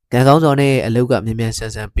ကံကောင်းစွာနဲ့အလုပ်ကမြန်မြန်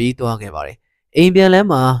ဆန်ဆန်ပြီးသွားခဲ့ပါတယ်အိမ်ပြန်လမ်း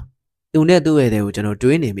မှာသူနဲ့သူ့ဧည့်သည်ကိုကျွန်တော်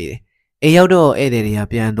တွေးနေမိတယ်အိမ်ရောက်တော့ဧည့်သည်တွေ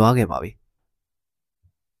ကပြန်သွားခဲ့ပါ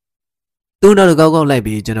ပြီသူ့နောက်ကောက်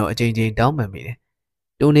လိုက်ပြီးကျွန်တော်အချိန်ချင်းတောင်းပန်မိ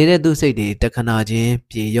တယ်တုန်နေတဲ့သူ့စိတ်တွေတခဏချင်း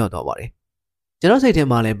ပြေလျော့သွားပါတယ်ကျွန်တော်စိတ်ထဲ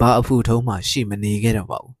မှာလည်းဘာအဖူထုံးမှရှိမနေ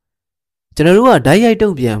ခဲ့တော့ပါဘူးကျွန်တော်တို့ကဓာတ်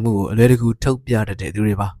ရိုက်တုံ့ပြန်မှုကိုအလွယ်တကူထုတ်ပြတတ်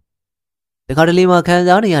တဲ့သူတွေပါတခါတလေ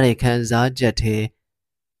မှာခံစားနေရတဲ့ခံစားချက်တွေ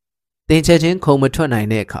တင်ချက်ချင်းခုံမထွက်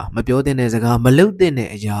နိုင်တဲ့အခါမပြောသင့်တဲ့စကားမလုပ်သင့်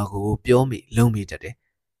တဲ့အရာကိုပြောမိလုံးမိတတ်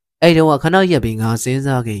တယ်အဲ့တုန်းကခဏရက်ပြီးငါစ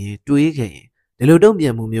ဉ်းစားခဲ့ရင်တွေးခဲ့ရင်ဒီ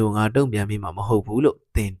လိုတုံ့ပြန်မှုမျိုးငါတုံ့ပြန်မိမှာမဟုတ်ဘူးလို့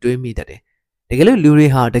သင်တွေးမိတတ်တယ်တကယ်လို့လူတွေ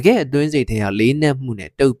ဟာတကယ်အတွင်းစိတ်ထဲကလေးနက်မှု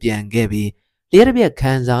နဲ့တုံ့ပြန်ခဲ့ပြီးလျှက်တစ်ပြက်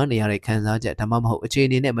ခံစားနေရတဲ့ခံစားချက်ဒါမှမဟုတ်အခြေအ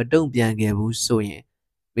နေနဲ့မတုံ့ပြန်ခဲ့ဘူးဆိုရင်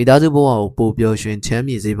မိသားစုဘဝကိုပိုပျော်ရွှင်ချမ်း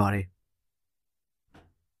မြေ့စေပါ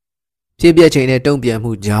တယ်ဖြစ်ပြချိန်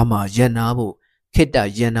နဲ့တုံ့ပြန်မှုကြားမှာရန်နာဖို့ခိတ္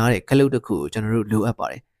တရန်နာတဲ့ခလုတ်တစ်ခုကိုကျွန်တော်တို့လို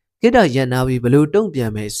အပ်ပါတယ်ခိတ္တရန်နာပြီး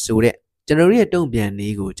ဘလို့တုံ့ပြန်မယ်ဆိုတဲ့ကျွန်တော်တို့ရဲ့တုံ့ပြန်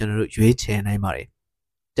နည်းကိုကျွန်တော်တို့ရွေးချယ်နိုင်ပါတယ်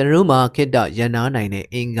ကျွန်တော်တို့မှာခိတ္တရန်နာနိုင်တဲ့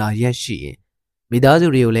အင်္ဂါရက်ရှိရင်မိသားစု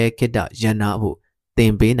တွေကိုလည်းခိတ္တရန်နာဖို့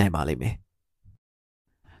သင်ပေးနိုင်ပါလိမ့်မယ်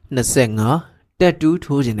25တက်တူး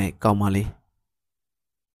ထိုးခြင်းနဲ့ကောင်းပါလေ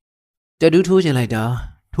တက်တူးထိုးခြင်းလိုက်တာ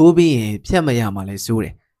ထိုးပြီးရင်ဖြတ်မရမှလည်းစိုးတ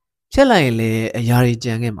ယ်ဖြတ်လိုက်ရင်လည်းအရာတွေ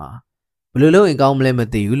ကြံခဲ့မှာဘယ်လိုလုပ်ရင်ကောင်းမလဲမ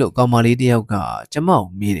သိဘူးလို့ကောင်မလေးတယောက်ကကျမ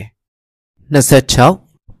ကိုမေးတယ်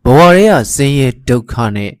26ဘဝရဲဆင်းရဲဒုက္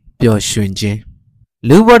ခနဲ့ပျော်ရွှင်ခြ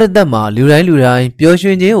င်းလူဘဝတစ်သက်မှာလူတိုင်းပျော်ရွှ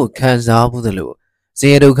င်ခြင်းကိုခံစားမှုသလို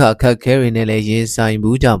ဆင်းရဲဒုက္ခအခက်ခဲတွေနဲ့လည်းရင်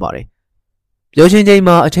ဆိုင်မှုကြပါတယ်ပျော်ရွှင်ချိန်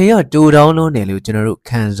မှာအချိန်ရတိုးတောင်းလုံးတယ်လို့ကျွန်တော်တို့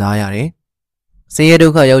ခံစားရတယ်ဆ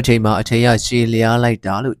င်းရဲဒုက္ခရောက်ချိန်မှာအချိန်ရရှည်လျား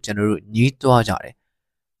လိုက်တာလို့ကျွန်တော်တို့ညှိတွားကြတယ်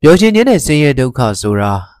ပျော်ရွှင်ခြင်းနဲ့ဆင်းရဲဒုက္ခဆို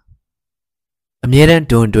တာအမြဲတမ်း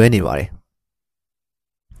ဒွန်တွဲနေပါတယ်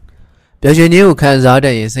ပျော်ရွှင်ခြင်းကိုခံစားတ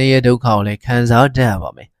တ်ရင်ဆင်းရဲဒုက္ခကိုလည်းခံစားတတ်ရပါ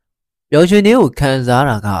မယ်ပျော်ရွှင်ခြင်းကိုခံစား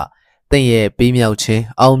တာကသင်ရဲ့ပေးမြောက်ခြ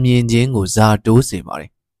င်းအောင်မြင်ခြင်းကိုဇာတိုးစေပါ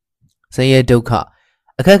တယ်ဆင်းရဲဒုက္ခ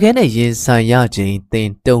အခက်အခဲနဲ့ရင်ဆိုင်ရခြင်း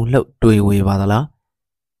သင်တုန်လှုပ်တွေးဝေပါသလား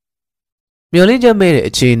မျောလင်းချက်မဲ့တဲ့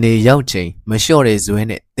အခြေအနေရောက်ချိန်မလျှော့တဲ့ဇွဲ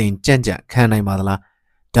နဲ့သင်ကြံ့ခံနိုင်ပါသ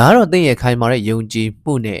လားဒါကတော့သင်ရဲ့ခိုင်မာတဲ့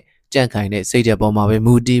ယုံကြည်မှုနဲ့ကြံ့ခိုင်တဲ့စိတ်ဓာတ်ပေါ်မှာပဲ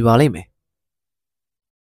မူတည်ပါလိမ့်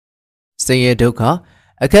မယ်ဆင်းရဲဒုက္ခ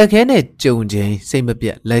အခက်အခဲနဲ့ကြုံချိန်စိတ်မပြ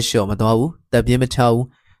တ်လက်လျှော့မသွားဘူးတပ်ပြင်းမချ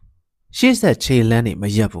ဘူးရှေ့ဆက်ခြေလန်းနေမ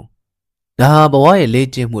ရက်ဘူးဒါဟာဘဝရဲ့လေ့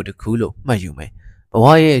ကျင့်မှုတစ်ခုလို့မှတ်ယူမယ်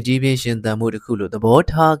ဘဝရဲ့အကြီးပြင်းရှင်သန်မှုတစ်ခုလို့သဘော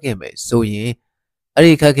ထားခဲ့မယ်ဆိုရင်အဲ့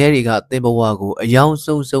ဒီခက်ခဲတွေကသင်ဘဝကိုအ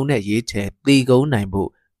ယောင်စုံနဲ့ရေးချယ်တည်ကုန်း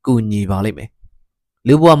နိုင်ဖို့ကူညီပါလိမ့်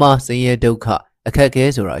မယ်လူဘဝမှာဆင်းရဲဒုက္ခအခက်အ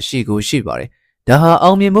ခဲဆိုတာရှိပါ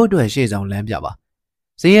တယ်ဒါဟာအောင်မြင်မှုအတွက်ရှေ့ဆောင်လ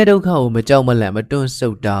မ်းပြပါဆင်းရဲဒုက္ခကိုမကြောက်မလန့်မတွ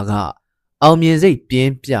န့်ဆုတ်တာက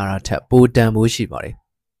အောင်မြင်စိတ်ပြင်းပြတာထက်ပိုတန်ဖို့ရှိပါ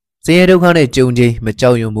တယ်ဆင်းရဲဒုက္ခနဲ့ကြုံချိန်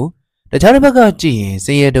မကြောက်ရွံ့ဘူးတခြားတစ်ဘက်ကကြည့်ရင်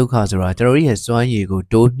ဆင်းရဲဒုက္ခဆိုတာကျွန်တော်ရဲ့စွမ်းရည်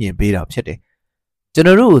ကိုတိုးမြှင့်ပေးတာဖြစ်တယ်ကျွန်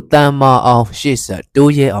တော်တို့တန်မာအောင်ရှေ့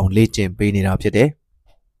ဆက်တိုးရဲအောင်လေ့ကျင့်ပေးနေတာဖြစ်တယ်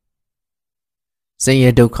ဆင်း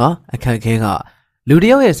ရဲဒုက္ခအခက်အခဲကလူတစ်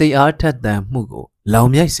ယောက်ရဲ့စိတ်အားထက်သန်မှုကိုလောင်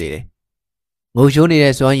မြိုက်စေတယ်ငို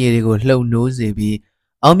ရှိုးနေတဲ့စွမ်းရည်တွေကို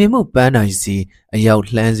လှုပ်နိုးစေပြီးအောင်မြင်မှုပန်းတိုင်စီအရောက်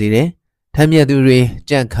လှမ်းစေတယ်ထမ်းမြက်သူ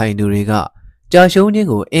တွေကြန့်ခိုင်သူတွေကကြာရှုံးခြင်း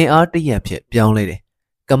ကိုအင်အားတရက်ဖြစ်ပြောင်းလဲ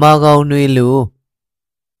တယ်ကမာကောင်တွေ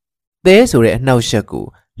လိုသဲဆိုတဲ့အနှောက်အယှက်ကို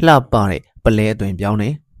လှပတဲ့ပလဲအသွင်ပြောင်းတ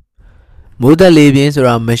ယ်မိုးသက်လေပြင်း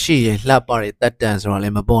ဆိုတာမရှိရင်လှပတဲ့တက်တန်ဆိုတာလ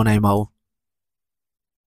ည်းမပေါ်နိုင်ပါဘူး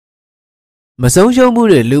မဆုံးရှုံးမှု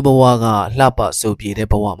တွေလူဘဝကလှပဆိုပြေတဲ့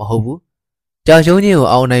ဘဝမဟုတ်ဘူးကြာရှုံးခြင်းကို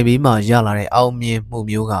အောင်နိုင်ပြီးမှရလာတဲ့အောင်မြင်မှု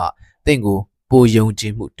မျိုးကတင့်ကိုပိုယုံကြ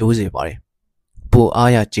ည်မှုတိုးစေပါတယ်ပို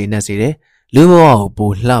အားရကျေနပ်စေတယ်လူဘဝကိုပို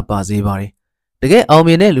လှပစေပါတယ်တကယ်အောင်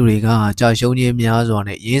မြင်တဲ့လူတွေကကြာရှုံးခြင်းများစွာ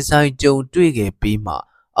နဲ့ရင်ဆိုင်ကြုံတွေ့ခဲ့ပြီးမှ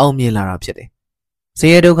အောင်မြင်လာတာဖြစ်တယ်ဆ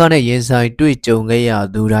င်းရဲဒုက္ခနဲ့ရင်ဆိုင်တွေ့ကြုံခဲ့ရ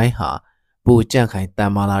သူတိုင်းဟာပိုကြန့်ခိုင်တ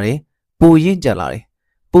န်မာလာတယ်ပိုရင့်ကျက်လာတယ်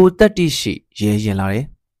ပိုတတ္တိရှိရဲရင်လာတယ်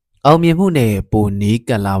အောင်မြင်မှုနဲ့ပိုနီးက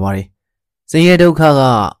ပ်လာပါတယ်ဆင်းရဲဒုက္ခက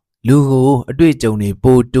လူကိုအတွေ့အကြုံတွေ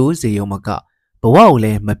ပိုတိုးစေရုံမကဘဝကိုလ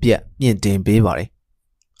ည်းမပြတ်မြင့်တင်ပေးပါတယ်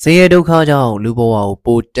ဆင်းရဲဒုက္ခကြောင့်လူဘဝကို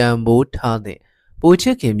ပိုတန်ဖိုးထားတဲ့ပိုချ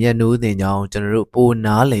စ်ခင်မြတ်နိုးတဲ့ကြောင့်ကျွန်တော်တို့ပို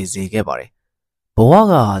နားလည်စေခဲ့ပါတယ်ဘဝ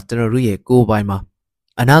ကကျွန်တော်တို့ရဲ့ကိုယ်ပိုင်မှာ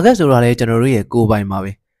အနာဂတ်ဆိုတာလည်းကျွန်တော်တို့ရဲ့ကိုယ်ပိုင်မှာ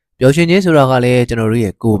ပဲပျော်ရွှင်ခြင်းဆိုတာကလည်းကျွန်တော်တို့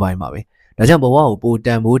ရဲ့ကိုယ်ပိုင်မှာပဲဒါကြောင့်ဘဝကိုပိုတ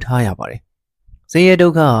န်ဖိုးထားရပါတယ်ဆင်းရဲဒု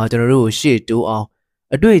က္ခကကျွန်တော်တို့ကိုရှေ့တိုးအောင်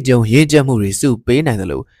အတွေ့အကြုံရင့်ကျက်မှုတွေစုပေးနိုင်တယ်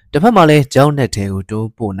လို့တစ်ဖက်မှာလည်းကြောင်းနဲ့ထဲကိုတိုး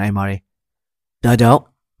ပို့နိုင်ပါတယ်ဒါကြောင့်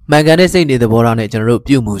မှန်ကန်တဲ့စိတ်နေသဘောထားနဲ့ကျွန်တော်တို့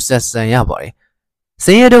ပြုမှုဆက်ဆံရပါတယ်ဆ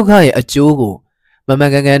င်းရဲဒုက္ခရဲ့အကျိုးကိုမမှ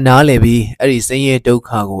န်ကန်နားလည်ပြီးအဲ့ဒီဆင်းရဲဒုက္ခ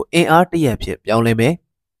ကိုအင်အားတရက်ဖြစ်ပြောင်းလဲမယ်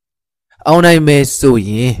အောင်နိုင်မယ်ဆိုရ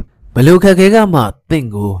င်ဘလို့ခက်ခဲကမှတင့်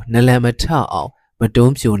ကိုနလန်မထအောင်မတွ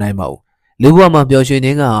န်းပြိုနိုင်ပါဘူးလူဘဝမှာပျော်ရွှင်ခြ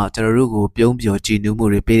င်းကကျွန်တော်တို့ကိုပြုံးပျော်ကြည်နူးမှု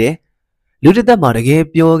တွေပေးတယ်လူတစ်သက်မှာတကယ်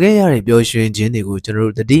ပျော်ခဲ့ရတဲ့ပျော်ရွှင်ခြင်းတွေကိုကျွန်တော်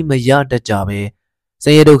တို့သတိမရတတ်ကြပဲဆ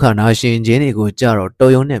င်းရဲဒုက္ခနာရှင်ခြင်းတွေကိုကြတော့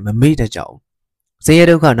တော်ရုံနဲ့မမေ့တတ်ကြဘူးဆင်းရဲ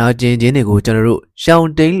ဒုက္ခနာကျင်ခြင်းတွေကိုကျွန်တော်တို့ရှောင်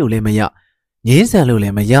တိန်လို့လည်းမရငြင်းဆန်လို့လ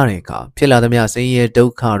ည်းမရတဲ့အခါဖြစ်လာသမျှဆင်းရဲဒု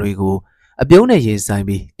က္ခတွေကိုအပြုံးနဲ့ရင်ဆိုင်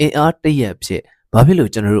ပြီးအင်အားတရက်ဖြစ်ဘာဖြစ်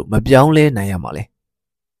လို့ကျွန်တော်တို့မပြောင်းလဲနိုင်ရမှာလဲ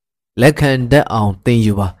လက်ခံတတ်အောင်သင်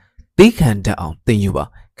ယူပါသိခံတတ်အောင်သင်ယူပါ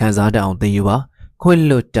ခံစားတတ်အောင်သင်ယူပါခွင့်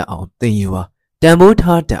လွတ်တတ်အောင်သင်ယူပါတန်ဖိုး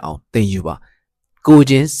ထားတတ်အောင်သင်ယူပါကို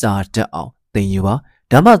ချင်းစာတတ်အောင်သင်ယူပါ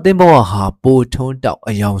ဒါမှသင်ဘဝဟာပိုထွန်းတောက်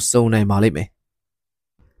အယောင်စုံနိုင်ပါလိမ့်မယ်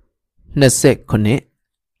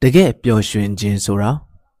29တကယ်ပျော်ရွှင်ခြင်းဆိုတာ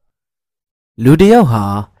လူတစ်ယောက်ဟာ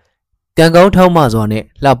ကံကောင်းထောက်မှစွာနဲ့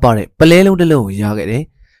လှပတဲ့ပလဲလုံးတစ်လုံးကိုရခဲ့တယ်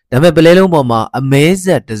ဒါပေမဲ့ပလဲလုံးပေါ်မှာအမဲဆ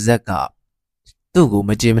က်တစ်စက်ကသူ့ကိုမ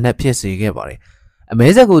ကြေမနက်ဖြစ်စေခဲ့ပါတယ်အမဲ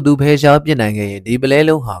ဆက်ကိုသူဖယ်ရှားပြစ်နိုင်ခဲ့ရင်ဒီပလဲ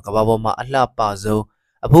လုံးဟာကမ္ဘာပေါ်မှာအလှပဆုံး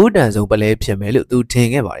အဖိုးတန်ဆုံးပလဲဖြစ်မယ်လို့သူထင်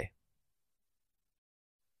ခဲ့ပါတယ်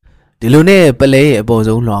ဒီလိုနဲ့ပလဲရဲ့အပေါ်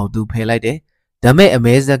ဆုံးလွှာကိုသူဖယ်လိုက်တယ်ဒါမဲ့အ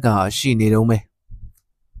မဲဆက်ကရှိနေတော့မယ်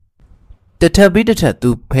တစ်ထပ်ပြီးတစ်ထပ်သူ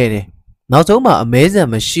ဖယ်တယ်နောက်ဆုံးမှာအမဲဆက်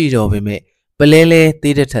မရှိတော့ပေမဲ့ပလဲလဲ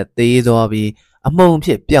သေးတစ်ထပ်သေးသွားပြီးအမုံဖြ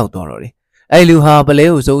စ်ပျောက်သွားတော့တယ်အဲ့လူဟာပလဲ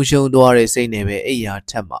ကိုဆုံးရှုံးသွားတဲ့စိတ်နဲ့ပဲအိယာ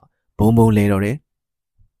ထက်မှဘုံဘုံလဲတော့တယ်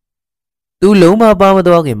သူလုံးမပါမ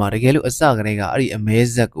သွားခင်မှာတကယ်လို့အစကတည်းကအဲ့ဒီအမဲ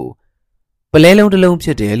ဆက်ကိုပလဲလုံးတစ်လုံးဖြ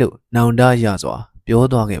စ်တယ်လို့နောင်တရစွာပြော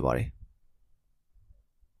သွားခဲ့ပါတယ်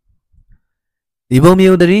ဒီပုံ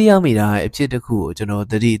မျိုးသတိရမိတာအဖြစ်တစ်ခုကိုကျွန်တော်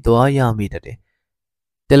သတိသွားရမိတတ်တယ်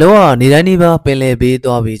တလုံးကနေတိုင်းနေပါပင်လယ်ဘေး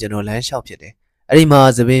သွားပြီးကျွန်တော်လမ်းလျှောက်ဖြစ်တယ်အဲ့ဒီမှာ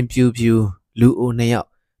သပင်ဖြူဖြူလူအိုနှစ်ယောက်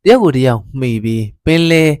တယောက်ကိုတယောက်မှီပြီးပင်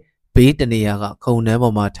လယ်ဘေးတနေရာကခုံနှန်း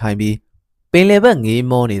ပေါ်မှာထိုင်ပြီးပင်လယ်ဘက်ငေး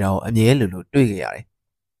မောနေတာကိုအမြဲလိုလိုတွေ့ကြရတယ်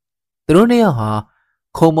သူတို့နှစ်ယောက်ဟာ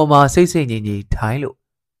ခုံပေါ်မှာစိတ်စိတ်ငြိမ်ငြိမ်ထိုင်လို့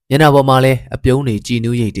ညနာပေါ်မှာလည်းအပြုံးတွေကြည်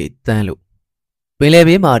နူးရိပ်တွေတန်းလို့ပင်လယ်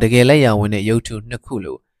ဘေးမှာတကယ်လက်ရဝင်တဲ့ရုပ်ထုနှစ်ခု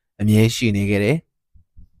လို့အမြဲရှိနေခဲ့တယ်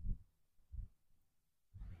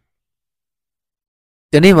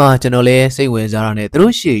ဒီနေ့မှာကျွန်တော်လည်းစိတ်ဝင်စားတာနဲ့သူ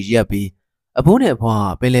တို့ရှေ့ရက်ပြီးအဖိုးနဲ့အဖွား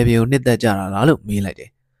ပင်လယ်ပြင်ကိုနှစ်သက်ကြတာလားလို့မေးလိုက်တယ်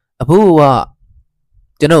အဖိုးက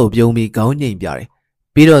ကျွန်တော်ကိုပြုံးပြီးခေါင်းငိမ့်ပြတယ်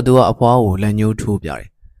ပြီးတော့သူကအဖွားကိုလက်ညှိုးထိုးပြတယ်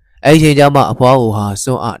အဲ့ဒီချိန်ကျမှအဖွားကိုဟာ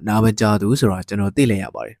စွန့်အနာမကြသူဆိုတာကျွန်တော်သိလိုက်ရ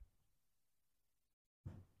ပါတယ်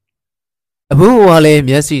အဖိုးကလည်း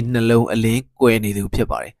မျက်စိနှလုံးအလင်းကွယ်နေသူဖြစ်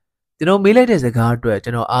ပါတယ်ကျွန်တော်မေးလိုက်တဲ့စကားအတွက်ကျွ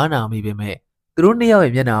န်တော်အားနာမိပေမဲ့သူတို့နှစ်ယောက်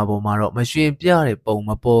ရဲ့မျက်နှာပေါ်မှာတော့မရှင်ပြတဲ့ပုံမ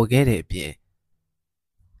ပေါ်ခဲ့တဲ့အပြင်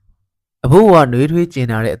အဖိုးကနှွေးထွေးကျင်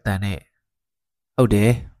လာတဲ့အတန်နဲ့ဟုတ်တ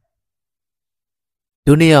ယ်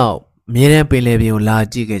သူနှစ်ယောက်အမြဲတမ်းပင်လယ်ပြင်ကိုလာ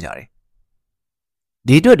ကြည့်ခဲ့ကြတယ်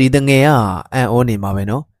ဒီအတွက်ဒီတငယ်ကအံ့ဩနေမှာပဲ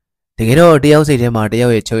နော်တကယ်တော့တယောက်စိတ်ထဲမှာတယော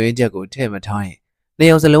က်ရဲ့ချုပ်ရင်းချက်ကိုထည့်မထားရင်နှစ်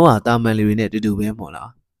ယောက်စလုံးဟာတာမန်လူတွေနဲ့တူတူပဲမို့လား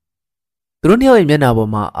သူတို့နှစ်ယောက်ရဲ့မျက်နှာ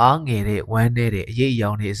ပေါ်မှာအားငယ်တဲ့ဝမ်းနဲ့တဲ့အရေးအယော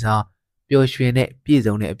င်တွေအစားပျော်ရွှင်တဲ့ပြည့်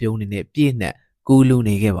စုံတဲ့အပြုံးတွေနဲ့ပြည့်နှက်ကူးလူ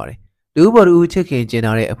နေခဲ့ပါတယ်တူဘော်တူချစ်ခင်ကျင်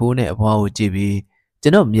လာတဲ့အဖိုးနဲ့အဖွားကိုကြည့်ပြီးကျွ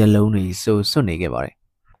န်တော်မျက်လုံးတွေစိုးစွတ်နေခဲ့ပါတယ်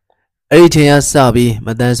အဲ့ဒီချိန်ကစပြီးမ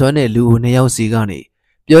တန်ဆွမ်းတဲ့လူနှစ်ယောက်စီကနေ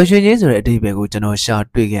ပျော်ရွှင်ခြင်းဆိုတဲ့အဓိပ္ပာယ်ကိုကျွန်တော်ရှာ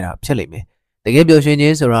တွေ့ခဲ့တာဖြစ်လိမ့်မယ်တကယ်ပျော်ရွှင်ခြ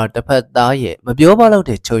င်းဆိုတာတစ်ဖက်သားရဲ့မပြောပါတော့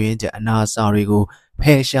တဲ့ချုပ်ရင်းချက်အနာစာတွေကိုဖ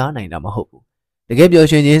ယ်ရှားနိုင်တာမဟုတ်ဘူးတကယ်ပျော်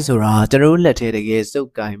ရွှင်ခြင်းဆိုတာကျွန်တော်လက်ထဲတကယ်စုပ်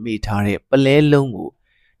ကိုင်မိထားတဲ့ပလဲလုံးကို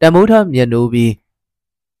တမိုးထားမျက်နှိုးပြီး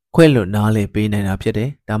ခွင့်လွတ်နားလေပေးနိုင်တာဖြစ်တယ်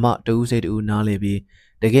ဒါမှတူးစိတ်တူးနားလေပြီး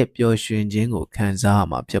တကယ်ပျော်ရွှင်ခြင်းကိုခံစားရ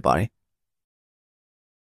မှာဖြစ်ပါတယ်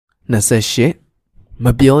28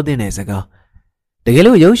မပြောသင့်တဲ့စကားတကယ်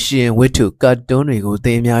လို့ရုပ်ရှင်ဝတ္ထုကာတွန်းတွေကို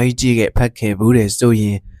သင်အများကြီးကြည့်ခဲ့ဖတ်ခဲ့ဘူးတယ်ဆိုရ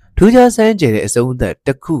င်ထူးခြားဆန်းကျယ်တဲ့အဆုံးအသက်တ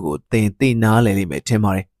စ်ခုကိုသင်သိနားလည်လိမ့်မယ်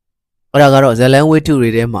ထင်ပါတယ်အဲ့ဒါကတော့ဇလန်ဝတ္ထုတွေ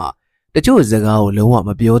ထဲမှာတချို့စကားကိုလုံးဝမ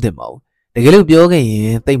ပြောသင့်ပါဘူးတကယ်လို့ပြောခဲ့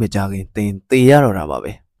ရင်သိမကြခင်သင်သိ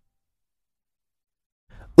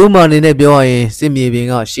ရတော့တာပါပဲဥမာအနေနဲ့ပြောရရင်စစ်မြေပြင်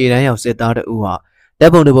ကရှေ့တန်းရောက်စစ်သားတအုပ်ဟာတ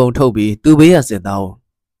ပ်ပုံတစ်ပုံထုတ်ပြီးသူ့ဘေးရစစ်သား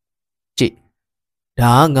ကိုကြည့်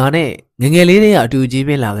ဒါကငါနဲ့ငငယ်လေးတွေကအတူကြီး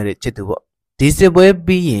ပြင်းလာခဲ့တဲ့ချစ်သူပေါ့ဒီစစ်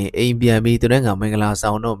ပွဲပြီးရင်အိမ်ပြန်ပြီးသူနဲ့ကမင်္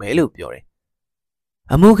ဂလာဆောင်တော့မယ်လို့ပြောတယ်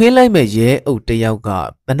အမှုခင်းလိုက်မဲ့ရဲအုပ်တယောက်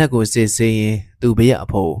ကပနက်ကိုစစ်ဆေးရင်သူ့ဘေးရ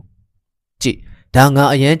အဖို့ကြည့်ဒါငါ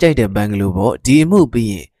အရန်ကြိုက်တဲ့ဘန်ဂလိုပေါ့ဒီအမှုပြီး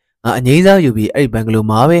ရင်ငါအငိမ့်စားယူပြီးအဲ့ဒီဘန်ဂလို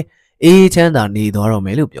မှာပဲအေးချမ်းသာနေသွားတော့မ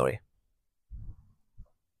ယ်လို့ပြော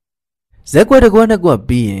တယ်ဇက်ကွက်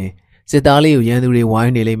တစ်ကွက်နှစ်ကွက်ပြီးရင်စစ်သားလေးကိုရန်သူတွေ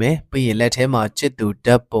ဝိုင်းနေလိမ့်မယ်ပြီးရင်လက်ထဲ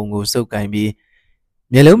မှာချစ်သူဓာတ်ပုံကိုစုပ်ကင်ပြီး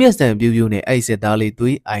မျက်လုံးမျက်စံပြူးပြူးနဲ့အဲ့စစ်သား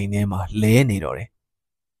လေးသွေးအိုင်ထဲမှာလဲနေတော့တယ်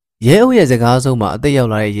ရဲအုပ်ရဲ့စကားဆုံးမှာအသက်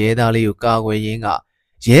ရောက်လာတဲ့ရဲသားလေးကိုကာကွယ်ရင်းက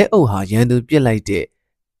ရဲအုပ်ဟာရန်သူပြစ်လိုက်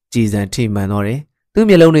တဲ့ကြည်စံထိမှန်တော့တယ်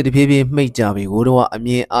သူ့မျက်လုံးတွေတဖြည်းဖြည်းမှိတ်ကြပြီးကိုတော့အမြ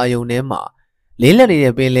င်အာရုံထဲမှာလေးလက်နေ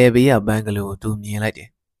တဲ့ပင်လယ်ဘေးကဘန်ဂလိုကိုသူမြင်လိုက်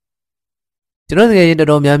တယ်ကျွန်တော်တကယ်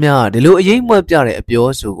ရင်တော်တော်များများဒီလိုအရေးမွက်ပြတဲ့အပြော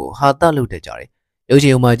ဆိုကိုဟာတလုပ်တတ်ကြ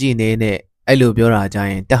တယ်ရုပ်ရှင်ဥမာကြည့်နေနဲ့အဲ့လိုပြောတာကြ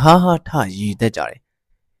ရင်တဟားဟာထရည်တတ်ကြ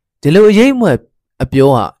တယ်ဒီလိုအရေးမွက်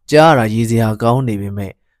အပြောဟာကြားရတာရည်စရာကောင်းနေပေ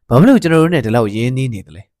မဲ့ဘာဖြစ်လို့ကျွန်တော်တို့နဲ့ဒီလောက်ရင်းနှီးနေ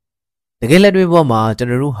တယ်လဲတကယ်လက်တွေ့ဘဝမှာကျွန်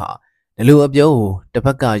တော်တို့ဟာဒီလိုအပြောကိုတစ်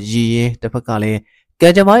ဖက်ကရည်ရင်တစ်ဖက်ကလ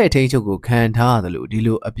ည်းကံကြမ္မာရဲ့အထင်ချုပ်ကိုခံထားရ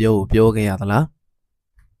တယ်လို့ဒီလိုအပြောကိုပြောခဲ့ရသလား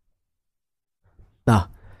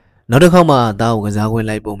နောက်တစ်ခေါက်မှသားကိုကစားခွင့်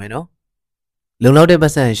လိုက်ပုံမယ်နော်လုံလောက်တဲ့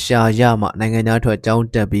ပတ်စံရှာရမှနိုင်ငံသားထွက်ကြောင်း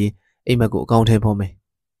တက်ပြီးအိမ်မက်ကိုအကောင့်ထဲဖော်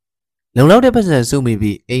မယ်လုံလောက်တဲ့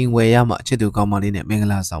ပတ်စံစုမိပြီးအိမ်ဝယ်ရမှချစ်သူကောင်းမလေးနဲ့မင်္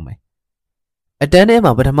ဂလာဆောင်မယ်အတန်းထဲ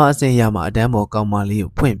မှာပထမအဆင့်ရမှအတန်းပေါ်ကောင်းမလေးကို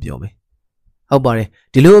ဖွင့်ပြောမယ်ဟုတ်ပါ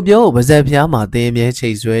တယ်ဒီလိုအပြောကိုပါဇက်ဖျားမှာသင်အမြဲချိ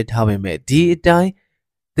တ်ဆွဲထားပေမဲ့ဒီအတိုင်း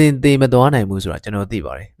သင်သေမသွားနိုင်ဘူးဆိုတာကျွန်တော်သိပါ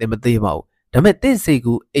တယ်သင်မသိပါဘူးဒါပေမဲ့သင်စိတ်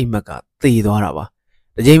ကူးအိမ်မက်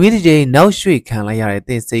ကသေသွားတာပါတစ်ချိန်ပြီးတစ်ချိန်နောက်ရွှေ့ခံလိုက်ရတဲ့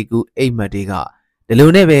သင်စိတ်ကူးအိမ်မက်တွေကဒီလို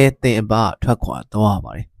နဲ့ပဲသင်အပထွက်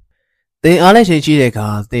ခွာသွားပါတယ်သင်အားလည်းချိန်ရှိတဲ့အခါ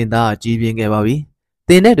သင်သားကြီးပြင်းခဲ့ပါပြီသ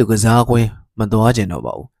င်နဲ့တူကစားခွင်း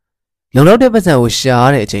မသွားကျင်တော့ပါဘူးလုံလောက်တဲ့ပတ်စံ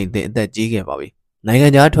ကိုရှားတဲ့အချိန်သင်အသက်ကြီးခဲ့ပါပြီနိုင်ငံ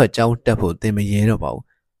သားထွက်ကြောင်းတက်ဖို့သင်မရဲတော့ပါဘူး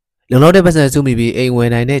လုံလောက်တဲ့ပတ်စံစုမိပြီးအိမ်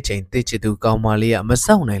ဝင်နိုင်တဲ့အချိန်သင်ချစ်သူကောင်းမလေးကမ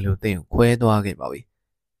စောင့်နိုင်လို့သင်ကိုခွဲသွားခဲ့ပါပြီ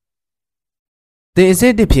သင်အစ်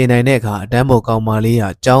စ်တစ်ဖြေနိုင်တဲ့အခါအတန်းပေါ်ကောင်းမလေး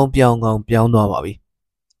ကကြောင်းပြောင်းကောင်းပြောင်းသွားပါ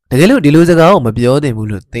ပြီတကယ်လို့ဒီလိုစကားကိုမပြောသင့်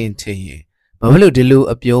ဘူးလို့သင်ထင်ရင်ဘာဖြစ်လို့ဒီ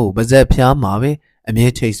လိုအပြောကိုပါဇက်ဖျားမှာပဲအ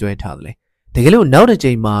မြဲချိတ်ဆွဲထားတယ်လဲတကယ်လို့နောက်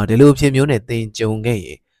တစ်ချိန်မှာဒီလိုဖြစ်မျိုးနဲ့သင်ကြုံခဲ့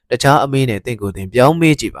ရင်တခြားအမေးနဲ့သင်ကိုသင်ပြော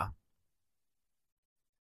င်းမေးကြ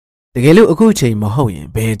ည့်ပါတကယ်လို့အခုချိန်မဟုတ်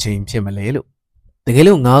ရင်ဘယ်ချိန်ဖြစ်မလဲလို့တကယ်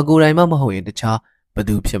လို့ငါကိုယ်တိုင်မှမဟုတ်ရင်တခြားဘယ်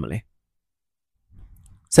သူဖြစ်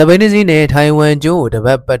မလဲစပိန်နစီနဲ့ထိုင်ဝမ်ကျွန်းကိုတ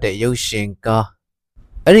ပတ်ပတ်တဲ့ရုပ်ရှင်ကား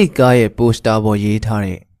အဲ့ဒီကားရဲ့ပိုစတာပေါ်ရေး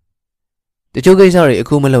ထားတဲ့တချို့ကိစ္စတွေ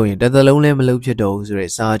အခုမလုပ်ရင်တစ်သလုံးလည်းမလုပ်ဖြစ်တော့ဘူးဆို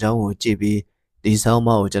တဲ့စာကြောင်းကိုကြည့်ပြီးဒီဆောင်း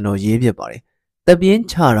ပါးကိုကျွန်တော်ရေးပြပါတယ်။တပ်ပြင်း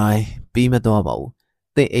ချတိုင်းပြီးမသွားပါဘူး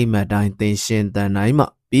။သင်အိမ်မက်တိုင်းသင်ရှင်တန်တိုင်းမှ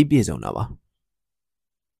ပြီးပြည့်စုံတာပါ။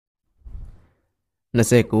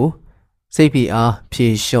29စိတ်ဖိအားဖြေ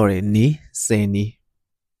လျှော့တဲ့နီးစင်နီး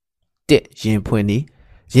1ရင်ဖွင့်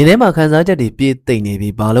နီးရင်ထဲမှာခံစားချက်တွေပြည့်သိ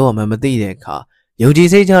မ့်နေပြီးဘာလို့မှမသိတဲ့အခါ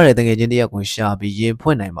ယုံကြည်စိတ်ချတဲ့တကယ်ချင်းတယောက်ကိုရှာပြီးရင်ဖွ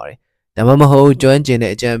င့်နိုင်ပါတယ်။ဒါမှမဟုတ်ကျွ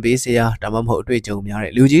မ်းကျင်တဲ့အကြံပေးစရာဒါမှမဟုတ်အတွေ့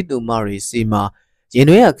အကြုံများတဲ့လူကြီးသူမတွေစီမှာရင်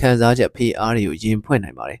တွဲရခံစားချက်ဖိအားတွေကိုရင်ဖွင့်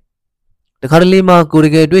နိုင်ပါတယ်။တခါတလေမှာကိုယ်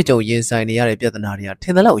တကယ်တွေ့ကြုံရင်ဆိုင်နေရတဲ့ပြဿနာတွေကထ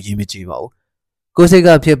င်သလောက်ရင်မကြည့်ပါဘူး။ကိုယ်စိတ်က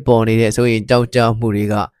ဖြစ်ပေါ်နေတဲ့ဆိုရင်ကြောက်ကြမှု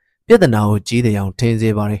တွေကပြဿနာကိုကြီးတဲ့အောင်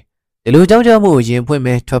ထင်စေပါတယ်။ဒီလိုကြောက်ကြမှုကိုရင်ဖွင့်မ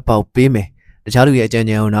ယ်ထွက်ပေါက်ပေးမယ်။တခြားလူရဲ့အကြံ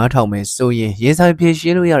ဉာဏ်ကိုနားထောင်မယ်ဆိုရင်ရင်ဆိုင်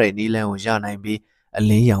ဖြေရှင်းလို့ရတဲ့နည်းလမ်းကိုရနိုင်ပြီးအ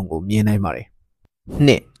လင်းရောင်ကိုမြင်နိုင်ပါတယ်။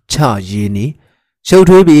နှစ်ချရည်နီး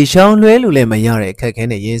ရှုပ်ထွေးပြီးရှောင်းလွဲလို့လည်းမရတဲ့အခက်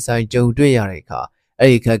အခဲနဲ့ရင်ဆိုင်ကြုံတွေ့ရတဲ့အခါအဲ့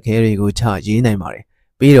ဒီအခက်အခဲတွေကိုချရေးနိုင်ပါတယ်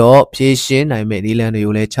ပြီးတော့ဖြေရှင်းနိုင်မဲ့နည်းလမ်း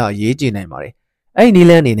တွေကိုလည်းချရေးကြည့်နိုင်ပါတယ်အဲ့ဒီန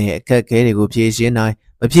ည်းလမ်းအနေနဲ့အခက်အခဲတွေကိုဖြေရှင်း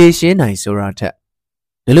နိုင်မဖြေရှင်းနိုင်ဆိုတာ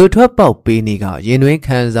ထက်ဒီလိုထွက်ပေါက်ပေးနေကရင်တွ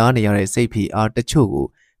င်းခံစားနေရတဲ့စိတ်ဖိအားတချို့ကို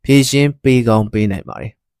ဖြေရှင်းပေးကောင်းပေးနိုင်ပါတ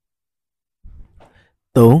ယ်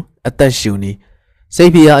3အသက်ရှူန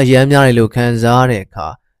ည်းစိတ်ဖိအားအယမ်းများတယ်လို့ခံစားရတဲ့အခါ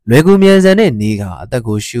လွယ်ကူမြန်ဆန်တဲ့နည်းကအ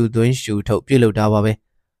သက်ကိုရှူသွင်းရှူထုတ်ပြုလုပ်တာပါပဲ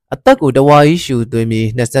အသက်ကိုတဝါကြီးရှူသွင်းပြီး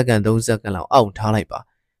2စက္ကန့်3စက္ကန့်လောက်အောင့်ထားလိုက်ပါ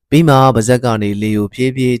ပြီးမှပါးစပ်ကနေလေကိုဖြ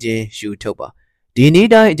ည်းဖြည်းချင်းရှူထုတ်ပါဒီနည်း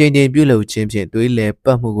တိုင်းအချိန်ချင်းပြုလုပ်ခြင်းဖြင့်သွေးလည်ပ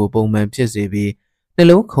တ်မှုကို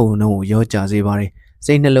ပုံမှန်ဖြစ်စေပြီးနှလုံးခုန်နှုန်းကိုရောကြစေပါတယ်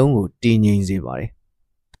စိတ်နှလုံးကိုတည်ငြိမ်စေပါတယ်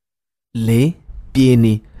လေးပြေး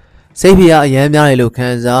နီစိတ်ဖိအားအရမ်းများတယ်လို့ခံ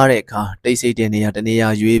စားရတဲ့အခါတိတ်ဆိတ်တဲ့နေရာတနေရာ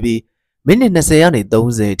ရွေးပြီးမိနစ်20ကနေ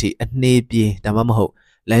30အထိအနှေးပြေးဒါမှမဟုတ်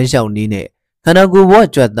လမ်းလျှောက်နီးနဲ့ခန္ဓာကိုယ်ဘဝ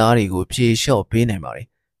ကြွက်သားတွေကိုဖြေလျှော့ပေးနိုင်ပါတယ်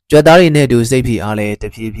ကြွက်သားတွေနဲ့အတူစိတ်ဖိအားလည်းတ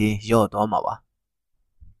ဖြည်းဖြည်းလျော့သွားမှာပါ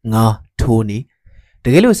ငါထိုးနီတ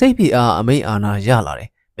ကယ်လို့စိတ်ဖိအားအမိန့်အာဏာရလာတယ်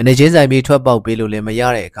မျက်နှာချင်းဆိုင်ပြီးထွက်ပေါက်ပေးလို့လည်းမရ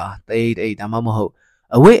တဲ့အခါတိတ်တိတ်ဒါမှမဟုတ်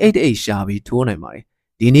အဝိတ်အိတ်အိတ်ရှာပြီးထိုးနိုင်ပါတယ်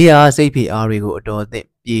ဒီနေ့ကစိတ်ဖိအားတွေကိုအတော်အသင့်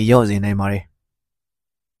ပြေလျော့စေနိုင်ပါတယ်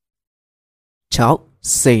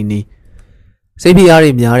6စိတ်နီးစိတ်ဖိအား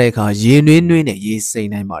တွေများတဲ့အခါရေနွေးနွေးနဲ့ရေစိ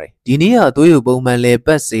မ့်နိုင်ပါတယ်ဒီနေ့ကအသွေးကိုပုံမှန်လဲပ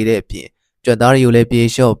တ်စေတဲ့အပြင်ကြွက်သားတွေကိုလည်းပြေ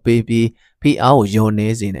လျှော့ပေးပြီးဖိအားကိုလျော့နေ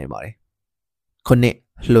စေနိုင်ပါတယ်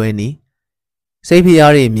9လွှဲနီးစိတ်ဖိ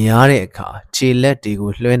အားတွေများတဲ့အခါခြေလက်တွေကို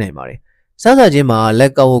လွှဲနိုင်ပါတယ်စစချင်းမှာလ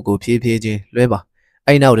က်ကောက်ဝတ်ကိုဖြည်းဖြည်းချင်းလွှဲပါ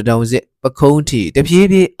အဲ့နောက်တတောင်စစ်ပခုံးထီတဖြည်း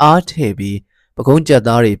ဖြည်းအားထည့်ပြီးပခုံးကြက်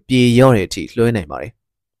သားတွေပြေလျော့တဲ့အထိလွှဲနိုင်ပါတယ်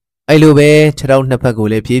အဲ့လိုပဲခြေထောက်နှစ်ဖက်ကို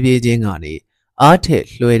လည်းဖြည်းဖြည်းချင်းကနေအားထည့်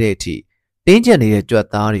လွှဲတဲ့အထိတင်းကျပ်နေတဲ့ကြွက်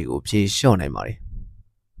သားတွေကိုဖြေလျှော့နိုင်ပါတယ်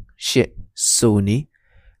ရှစ်ဆိုနီ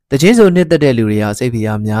တချင်းဆိုနှစ်သက်တဲ့လူတွေကစိတ်ဖိ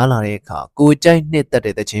အားများလာတဲ့အခါကိုကြိုက်နှစ်သက်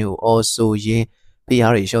တဲ့တချင်းကိုအော်ဆိုရင်းဖိ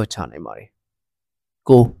အားတွေလျှော့ချနိုင်ပါတယ်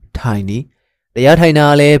ကိုထိုင်နီတရားထိုင်တာ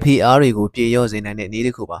လည်းဖိအားတွေကိုပြေလျော့စေနိုင်တဲ့နည်းတ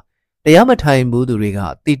စ်ခုပါတရားမထိုင်ဘူးသူတွေက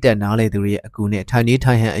တိတက်နားလေသူတွေရဲ့အကူနဲ့ထိုင်နေ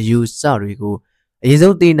ထိုင်ဟန်အယူဆတွေကိုအရင်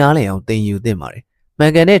ဆုံးသိနားလည်အောင်သင်ယူသင့်ပါတယ်မှ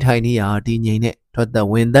န်ကန်တဲ့ထိုင်နည်းဟာဒီငြိမ်နဲ့ထွက်သက်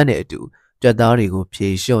ဝင်သက်တဲ့အတူကြွက်သားတွေကိုဖြေ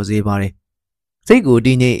လျှော့စေပါတယ်စိတ်ကိုတ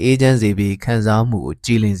ည်ငြိမ်အေးချမ်းစေပြီးခံစားမှုကိုကြ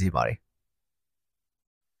ည်လင်စေပါတယ်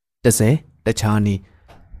10တခြားနည်း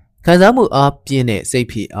ခံစားမှုအားပြင်းတဲ့စိတ်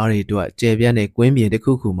ဖိအားတွေအတွက်ကျေပြန့်တဲ့ကွင်းပြင်တစ်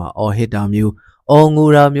ခုခုမှာအော်ဟစ်တာမျိုးအော်ငို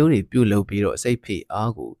တာမျိုးတွေပြုလုပ်ပြီးတော့စိတ်ဖိ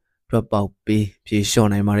အားကိုထွက်ပေါက်ပေးဖြေလျှော့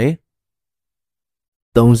နိုင်ပါတယ်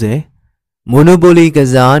30မိုနိုပိုလီက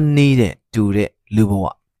စားနည်းတဲ့တူတဲ့လူဘဝ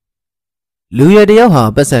လူရတယောက်ဟာ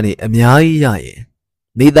ပတ်စံတွေအများကြီးရရင်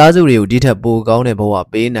မိသားစုတွေကိုဒီထက်ပိုကောင်းတဲ့ဘဝ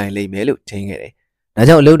ပေးနိုင်လိမ့်မယ်လို့ထင်ခဲ့တယ်။ဒါ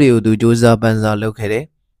ကြောင့်အလုပ်တွေကိုသူစူးစမ်းပန်းစားလုပ်ခဲ့တယ်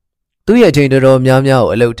။သူ့ရဲ့အချိန်တော်တော်များများကို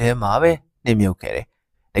အလုပ်ထဲမှာပဲနှိမ့်မြုပ်ခဲ့တယ်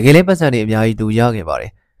။တကယ်လည်းပတ်စံတွေအများကြီးသူရခဲ့ပါတ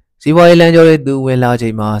ယ်။စီးပွားရေးလမ်းကြောတွေသူဝင်လာချိ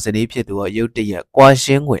န်မှာဇနီးဖြစ်သူကရုတ်တရက်ကွာရှ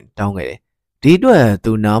င်းခွင့်တောင်းခဲ့တယ်။ဒီအတွက်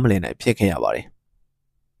သူနားမလည်နိုင်ဖြစ်ခဲ့ရပါတယ်။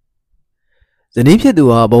ဇနီးဖြစ်သူ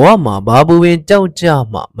ကဘဝမှာဘာပူပင်ကြောက်ကြ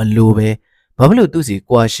မှမလိုပဲဘာဖြစ်လို့သူ့စီ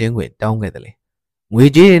ကွာရှင်းခွင့်တောင်းခဲ့တယ်လဲ။ငွေ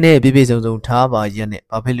ကြေးတွေနဲ့ပြည့်ပြည့်စုံစုံထားပါရက်နဲ့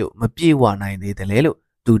ဘာဖြစ်လို့မပြေဝနိုင်သေးတယ်လဲလို့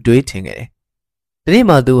သူတွေးထင်ခဲ့တယ်။ဒီနေ့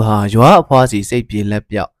မှသူဟာရွာအဖွားစီစိတ်ပြေလက်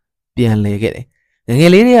ပြောက်ပြန်လဲခဲ့တယ်။ငင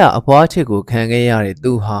ယ်လေးတွေကအဖွားချစ်ကိုခံခဲ့ရတဲ့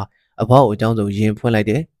သူဟာအဖွားကိုအကြောင်းဆုံးရင်ဖွင့်လိုက်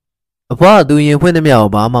တယ်။အဖွားကသူရင်ဖွင့်သမျှကို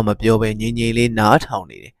ဘာမှမပြောဘဲငြိမ်ငြိမ်လေးနားထောင်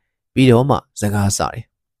နေတယ်။ပြီးတော့မှစကားစားတယ်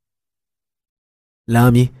။လာ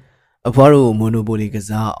မီအဖွားတို့မိုနိုပိုလီက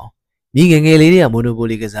စားအောင်မိငငယ်လေးတွေကမိုနိုပို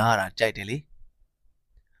လီကစားရတာကြိုက်တယ်လေ။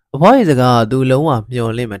အဖွားရဲ့စကားကသူလုံးဝ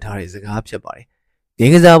မျှော်လင့်မထားတဲ့စကားဖြစ်ပါတယ်။ဂိ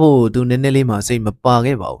မ်းကစားဖို့သူနည်းနည်းလေးမှစိတ်မပါ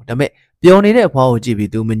ခဲ့ပါဘူး။ဒါပေမဲ့ပျော်နေတဲ့အဖွားကိုကြည့်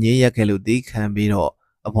ပြီးသူမငြင်းရက်ခဲ့လို့သီးခံပြီးတော့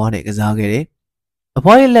အဖွားနဲ့ကစားခဲ့တယ်။အ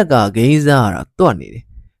ဖွားရဲ့လက်ကဂိမ်းစားရတာတွတ်နေတယ်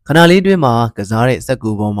။ခဏလေးတွင်းမှာကစားတဲ့စက်ကူ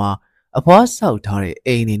ပေါ်မှာအဖွားဆောက်ထားတဲ့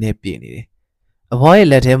အိမ်နေနဲ့ပြင်နေတယ်။အဖွားရဲ့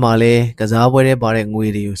လက်ထဲမှာလည်းကစားပွဲထဲပါတဲ့ငွေ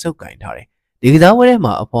တွေကိုစုပ်ကင်ထားတယ်။ဒီကစားပွဲထဲ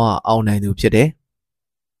မှာအဖွားအောင်နိုင်သူဖြစ်တယ်။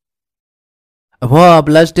အဖွားပ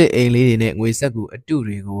လတ်စတစ်အိမ်လေးတွေနဲ့ငွေစက်ကူအတု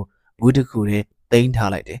တွေကိုဘူးတစ်ခုထဲသိမ်း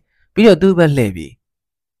ထားလိုက်တယ်။ပြီးတော့သူ့ဘက်လှည့်ပြီး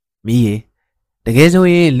မိရေတကယ်ဆို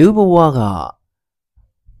ရင်လူဘဝက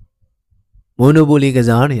မိုနိုပိုလီက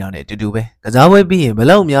စားနေတာနဲ့တူတူပဲကစားပွဲပြီးရင်ဘ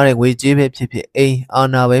လောက်များတဲ့ငွေကြေးပဲဖြစ်ဖြစ်အိမ်အာ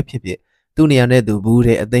ဏာပဲဖြစ်ဖြစ်သူ့နေရာနဲ့သူဘူး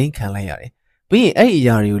တဲ့အသိမ်းခံလိုက်ရတယ်ပြီးရင်အဲ့ဒီအ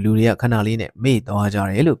ရာတွေကိုလူတွေကခဏလေးနဲ့မေ့သွားကြ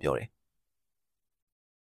တယ်လို့ပြောတယ်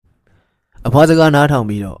အဖွားစကားနားထောင်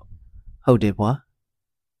ပြီးတော့ဟုတ်တယ်ဖွာ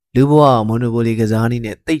လူဘဝမိုနိုပိုလီကစားနည်း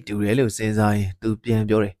နဲ့တိတ်တူတယ်လို့စဉ်းစားရင်သူပြန်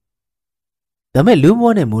ပြောတယ်ဒါမဲ့လူဘဝ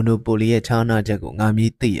နဲ့မိုနိုပိုလီရဲ့ခြားနာချက်ကိုငါမြ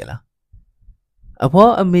ည်သိရလားအ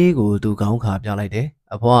ဖွားအမေးကိုသူခေါင်းခါပြလိုက်တယ်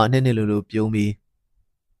အဖွားအနှစ်နှစ်လိုလိုပြုံးပြီး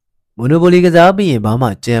မိုနိုပိုလီကစားပြီးရင်ဘာမှ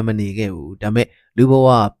ကြံမနေခဲ့ဘူးဒါမဲ့လူဘဝ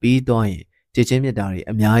ပြီးသွားရင်ချစ်ချင်းမြတ်တာတွေ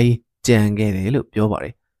အများကြီးကြံခဲ့တယ်လို့ပြောပါတ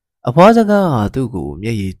ယ်အဖွားစကားဟာသူ့ကိုမျ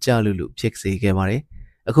က်ရည်ကျလို့ဖြစ်စေခဲ့ပါတယ်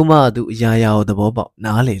အခုမှသူအရာရာကိုသဘောပေါက်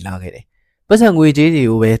နားလည်လာခဲ့တယ်ပတ်စံငွေကြေးတွေ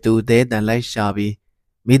ကိုပဲသူအသေးတန်လိုက်ရှာပြီး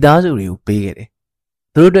မိသားစုတွေကိုပေးခဲ့တယ်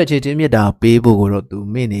သူတို့အတွက်ချစ်ချင်းမြတ်တာပေးဖို့ကိုတော့သူ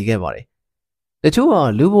မေ့နေခဲ့ပါတယ်တချို့က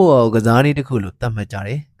လူဘဝကိုကစားနည်းတစ်ခုလို့သတ်မှတ်ကြတ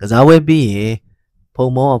ယ်ကစားပွဲပြီးရင်ဖုံ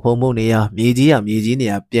မောဖုံမုံနေရမြေကြီးနေ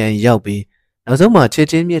ရပြန်ရောက်ပြီးနောက်ဆုံးမှချစ်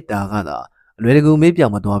ချင်းမြတ်တာကသာအလွယ်တကူမေ့ပြော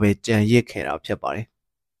င်မသွားပဲကြံရစ်ခဲ့တာဖြစ်ပါတယ်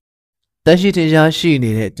တရှိထင်ရှားရှိ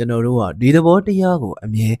နေတဲ့ကျွန်တော်တို့ကဒီသဘောတရားကိုအ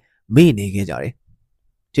မြဲမေ့နေခဲ့ကြတယ်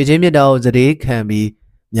ချစ်ချင်းမြတ်တာကိုစတေးခံပြီး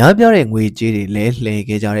များပြားတဲ့ငွေကြေးတွေလဲလှယ်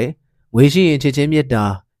ခဲ့ကြတယ်ငွေရှိရင်ချစ်ချင်းမြတ်တာ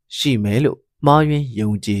ရှိမယ်လို့မှားယွင်းယုံ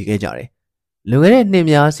ကြည်ခဲ့ကြတယ် လွန်ခဲ့တဲ့နှစ်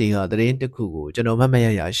များစီကသတင်းတစ်ခုကိုကျွန်တော်မှတ်ရ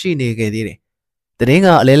ရရှိနေခဲ့သေးတယ်။သတင်းက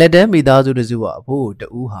အလဲလက်တန်းမိသားစုတစုကအဖိုးတ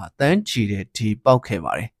ဦးဟာတန်းချီတဲ့ဒီပေါက်ခဲ့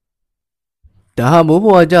ပါတယ်။ဒါဟာမိုး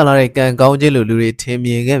ပေါ်ကျလာတဲ့ကံကောင်းခြင်းလိုလူတွေထင်မြ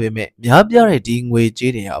င်ခဲ့ပေမဲ့များပြားတဲ့ဒီငွေ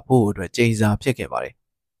ကြေးတွေဟာအဖိုးအတွက်ကျိန်စာဖြစ်ခဲ့ပါတယ်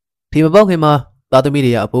။ဒီမပေါက်ခင်မှာသားသမီး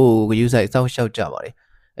တွေကအဖိုးကိုယူဆိုင်စောင့်ရှောက်ကြပါတယ်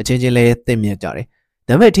။အချင်းချင်းလည်းသင့်မြတ်ကြတယ်။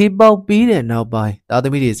ဒါပေမဲ့ဒီပေါက်ပြီးတဲ့နောက်ပိုင်းသားသ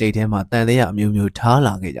မီးတွေစိတ်ထဲမှာတန်တရားအမျိုးမျိုးထား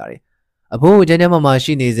လာခဲ့ကြတယ်။အဖိုးကိုကျန်းကျန်းမာမာ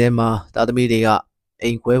ရှိနေစေမှာသားသမီးတွေကအိ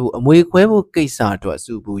မ်ခွဲဖို့အမွေခွဲဖို့ကိစ္စအတွက်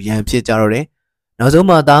စုပူရန်ဖြစ်ကြတော့တယ်။နောက်ဆုံး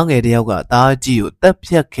မှသားငယ်တယောက်ကသားကြီးကိုတက်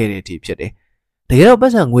ဖြတ်ခဲ့တဲ့အထိဖြစ်တယ်။တကယ်တော့ပ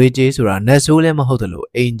တ်စံငွေကြေးဆိုတာနတ်ဆိုးလည်းမဟုတ်တယ်လို့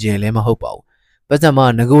အင်ဂျယ်လည်းမဟုတ်ပါဘူး။ပတ်စံမှာ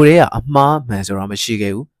ငကိုတွေကအမှားမှန်ဆိုတာမရှိ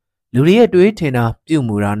ခဲ့ဘူး။လူတွေရဲ့တွေးထင်တာပြုတ်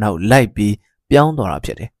မှုတာနောက်လိုက်ပြီးပြောင်းသွားတာဖြ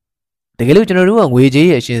စ်တယ်။တကယ်လို့ကျွန်တော်တို့ကငွေကြေး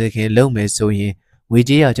ရဲ့အရှင်သခင်လုံမယ်ဆိုရင်ငွေ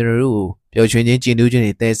ကြေးကကျွန်တော်တို့ကိုပျော်ရွှင်ခြင်းကျဉ်တူးခြင်း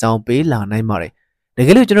တွေတည်ဆောင်ပေးလာနိုင်ပါတယ်။တက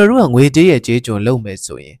ယ်လို့ကျွန်တော်တို့ကငွေကြေးရဲ့ကြေးကျွန်လုံမယ်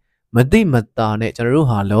ဆိုရင်မတိမတာနဲ့ကျွန်တော်တို့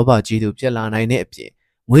ဟာလောဘကြီးသူဖြစ်လာနိုင်တဲ့အပြင်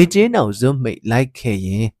ငွေကြေးနောက်ဇွတ်မိတ်လိုက်ခဲ့ရ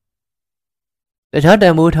င်တခြားတ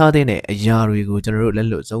န်ဖိုးထားတဲ့အရာတွေကိုကျွန်တော်တို့လက်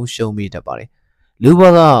လွတ်ဆုံးရှုံးမိတတ်ပါတယ်။လူဘ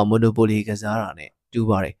ကမိုနိုပိုလီကစားတာနဲ့တူ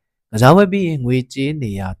ပါတယ်။ကစားဝဲပြီးရင်ငွေကြေး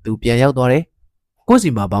နေရာသူပြန်ရောက်သွားတယ်။ကိုယ့်စီ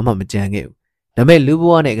မှာဘာမှမကြံခဲ့ဘူး။ဒါပေမဲ့လူဘ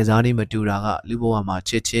ဝနဲ့ကစားနေမတူတာကလူဘဝမှာ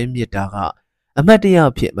ချစ်ချင်းမြတ်တာကအမတ်တရ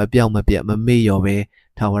ဖြစ်မပြောင်းမပြတ်မမေ့လျော်ပဲ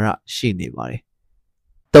ထာဝရရှိနေပါတယ်။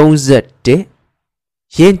31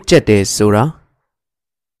ရင့်ကျက်တယ်ဆိုတာ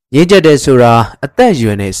ရင့်ကျက်တယ်ဆိုတာအသက်အရွ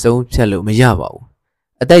ယ်နဲ့ဆုံးဖြတ်လို့မရပါဘူး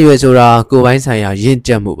အသက်အရွယ်ဆိုတာကိုယ်ပိုင်းဆိုင်ရာရင့်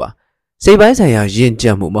ကျက်မှုပါစိတ်ပိုင်းဆိုင်ရာရင့်ကျ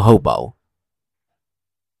က်မှုမဟုတ်ပါဘူး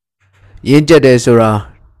ရင့်ကျက်တယ်ဆိုတာ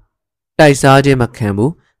တိုက်စားခြင်းမခံ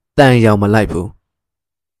ဘူးတန်ရောင်မလိုက်ဘူး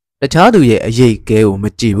တခြားသူရဲ့အရေးကဲကိုမ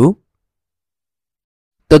ကြည့်ဘူး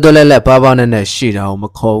တော်တော်လက်ဘာဘာနဲ့ရှိတာကိုမ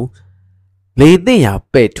ခေါ်ဘူးလေသိညာ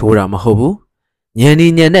ပဲ့ထိုးတာမဟုတ်ဘူးညံနေ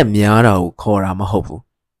ညံနဲ့များတာကိုခေါ်တာမဟုတ်ဘူး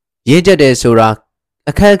ရင့်ကျက်တယ်ဆိုတာ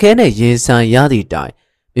အခက်အခဲနဲ့ရင်ဆိုင်ရသည့်တိုင်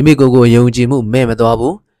မိမိကိုယ်ကိုယုံကြည်မှုမဲ့မသွား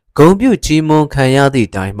ဘူးဂုဏ်ပြုချီးမွမ်းခံရသည့်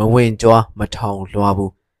တိုင်မဝင်ကြွားမထောင်လွှား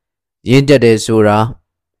ဘူးရင့်ကျက်တယ်ဆိုတာ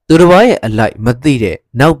သူတစ်ပါးရဲ့အလိုက်မသိတဲ့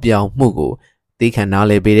နောက်ပြောင်မှုကိုသိခံနား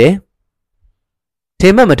လည်ပေးတယ်ထ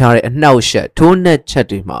င်မှတ်မထားတဲ့အနှောက်အယှက်ထိုးနှက်ချက်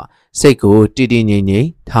တွေမှာစိတ်ကိုတည်တည်ငြိမ်ငြိမ်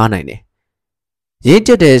ထားနိုင်တယ်ရင့်ကျ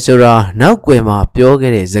က်တယ်ဆိုတာနောက်ွယ်မှာပြော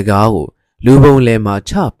ခဲ့တဲ့စကားကိုလူပုံလယ်မှာ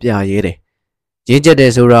ချပြရဲတယ်ရင့်ကျက်တ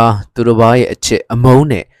ယ်ဆိုတာသူတစ်ပါးရဲ့အချစ်အမုန်း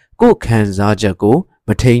နဲ့ကိုယ်ခံစားချက်ကိုမ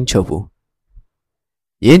ထိန်ချုပ်ဘူး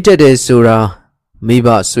ရင့်ကျက်တယ်ဆိုတာမိဘ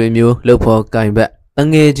ဆွေမျိုးလှုပ်ဖော်ကင်ဘက်တ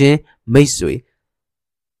ငယ်ချင်းမိတ်ဆွေ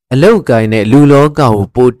အလောက်ကိုင်နဲ့လူလောကကို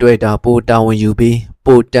ပိုတွေ့တာပိုတာဝန်ယူပြီး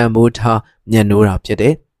ပိုတန်ဖိုးထားညံ့နိုးတာဖြစ်တ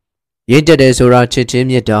ယ်ရင့်ကျက်တယ်ဆိုတာချစ်ချင်း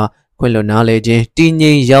မြတ်တာခွင့်လွှတ်နားလေခြင်းတည်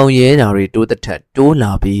ငြိမ်ရောင်ရဲတာတွေတိုးသက်ထက်တိုး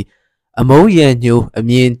လာပြီးအမုန်းရံညိုးအ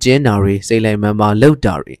မြင်ကျင်းတာတွေစိတ်လိုက်မှန်မှလှုပ်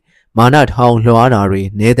တာတွေမာနထောင်လွှားတာတွေ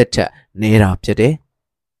နဲသက်ထက်နေတာဖြစ်တယ်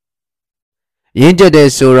ရင့်ကျက်တယ်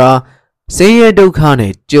ဆိုတာဆင်းရဲဒုက္ခ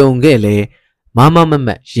နဲ့ကြုံခဲ့လေမမမမ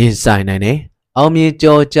တ်ရင်ဆိုင်နိုင်တယ်အောင်မြင်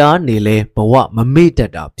ကြော်ကြားနေလဲဘဝမမေ့တ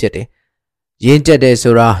တ်တာဖြစ်တယ်ရင့်ကျက်တယ်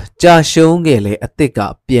ဆိုတာကြာရှုံးခဲ့လေအစ်စ်က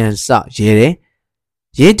ပြန်ဆရဲတယ်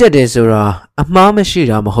ရင့်ကျက်တယ်ဆိုတာအမှားမရှိ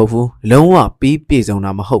တာမဟုတ်ဘူးလုံးဝပြီးပြည့်စုံ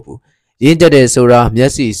တာမဟုတ်ဘူးရင့်ကျက်တယ်ဆိုတာမျ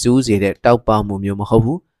က်စိစူးစေတဲ့တောက်ပမှုမျိုးမဟုတ်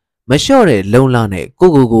ဘူးမလျှော့တဲ့လုံလနဲ့ကို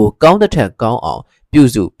ကောင်းတဲ့ထက်ကောင်းအောင်ပြု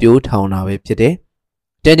စုပြိုးထောင်တာပဲဖြစ်တယ်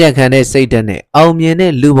တန်တန်ခံတဲ့စိတ်ဓာတ်နဲ့အောင်မြင်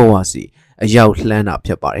တဲ့လူဘဝစီအရောက်လှမ်းတာဖြ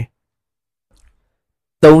စ်ပါတယ်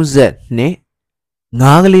32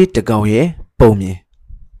ငါးကလေးတကောင်ရဲ့ပုံမြင်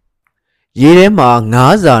ရေထဲမှာ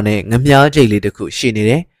ငါးစာနဲ့ငမြားကြိတ်လေးတစ်ခုရှိနေ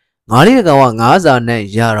တယ်ငါးလေးတကောင်ကငါးစာနဲ့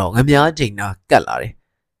ရတော့ငမြားကြိတ်နာကတ်လာတယ်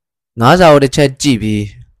ငါးစာကိုတစ်ချက်ကြည့်ပြီး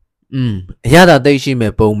အရသာသိရှိ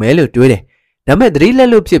မဲ့ပုံမဲလို့တွေးတယ်ဒါမဲ့သတိလက်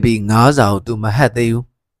လို့ဖြစ်ပြီးငါးစာကိုသူမဟတ်သေးဘူး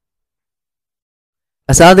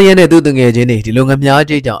အစားသေးရတဲ့သူ့တငယ်ချင်းတွေဒီလိုငမြား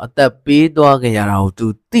ကြိတ်ကြောင့်အသက်ပေးသွားကြရတာကိုသူ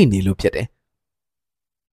သိနေလို့ဖြစ်တယ်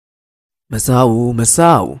မစားဘူး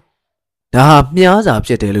ဒါဟာမြားစာ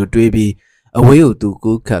ဖြစ်တယ်လို့တွေးပြီးအဝေးကိုသူ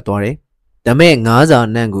ကူးခတ်သွားတယ်ဒါမဲ့ငါးစာ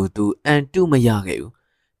နန့်ကိုသူအန်တုမရခဲ့ဘူး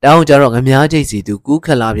တောင်းကြတော့ငမြားကြိတ်စီသူကူးခ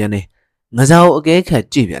တ်လာပြန်တယ်ငါးစာကိုအကဲခတ်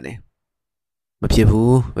ကြည့်ပြန်တယ်မဖြစ်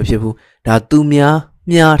ဘူးဒါသူ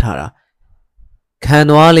မြားထားတာခံ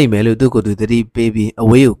သွားလိမ့်မယ်လို့သူ့ကိုယ်သူသတိပေးပြီးအ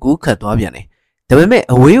ဝေးကိုကူးခတ်သွားပြန်တယ်ဒါပေမဲ့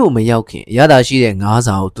အဝေးကိုမရောက်ခင်အရသာရှိတဲ့ငါး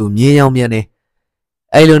စာကိုသူမြင်ရောက်ပြန်တယ်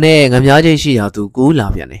အဲ့လိုနဲ့ငမြားချိတ်ရှိတာသူကူးလာ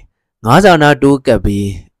ပြန်တယ်ငါးစာနာတိုးကပ်ပြီး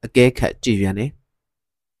အကဲခတ်ကြည့်ပြန်တယ်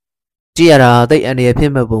ကြည့်ရတာတိတ်အန္တရာယ်ဖြ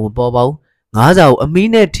စ်မဲ့ပုံမပေါ်ပါဘူးငါးစာကိုအမီး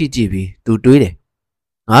နဲ့ထိကြည့်ပြီးသူတွေးတယ်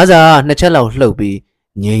ငါးစာကနှစ်ချက်လောက်လှုပ်ပြီး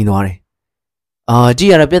ငြိမ်သွားတယ်ကြည့်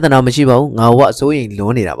ရတာပြဿနာမရှိပါဘူးငါဝအစိုးရင်လွ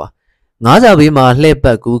န်နေတာပါငါးစာဘေးမှာလှည့်ပ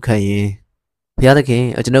တ်ကူးခတ်ရင်ဘုရားသခင်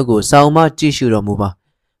ကျွန်ုပ်ကိုစောင်းမကြည့်ရှုတော်မူပါ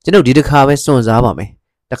ကျွန်ုပ်ဒီတစ်ခါပဲစွန့်စားပါမယ်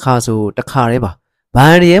တခါဆိုတခါတည်းပါဘ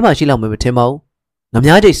န်ရဲမှာရှိလောက်မထင်ပါဘူးင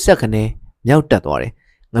မားကျိတ်ဆက်ခနဲမြောက်တက်သွားတယ်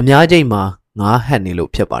ငမားကျိတ်မှာငါးဟတ်နေလို့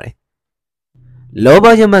ဖြစ်ပါတယ်လောဘ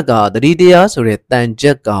ရမက်ကတတိတရားဆိုတဲ့တန်ကြ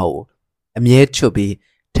က်ကာကိုအမြဲချွတ်ပြီး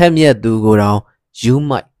ထက်မြက်သူကိုတောင်ယူ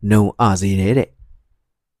မိုက်နှုံအစေတယ်တဲ့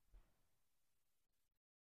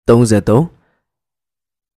33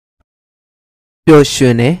ပျော်ရွှ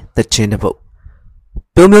င်တဲ့သချင်းတစ်ပုဒ်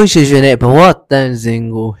ပြုံးပြုံးရွှင်ရွှင်တဲ့ဘဝတန်စင်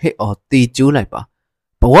ကိုဟစ်အော်တီကျိုးလိုက်ပါ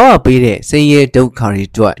ဘဝပေးတဲ့ဆင်းရဲဒုက္ခတွေ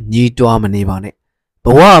အတွက်ညီးတွားမနေပါနဲ့ဘ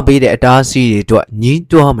ဝပေးတဲ့အတားအဆီးတွေအတွက်ညီး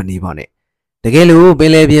တွားမနေပါနဲ့တကယ်လို့ပ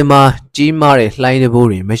င်လယ်ပြင်မှာကြီးမားတဲ့လှိုင်းတဘိုး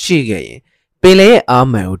တွေမရှိခဲ့ရင်ပင်လယ်ရဲ့အာ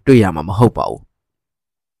မန်ကိုတွေ့ရမှာမဟုတ်ပါဘူး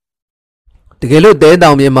တကယ်လို့သဲ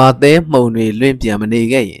တောင်မြေမှာသဲမှုန်တွေလွင့်ပြန်မနေ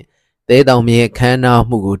ခဲ့ရင်သဲတောင်မြေရဲ့ခမ်းနား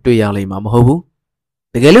မှုကိုတွေ့ရလိမ့်မှာမဟုတ်ဘူး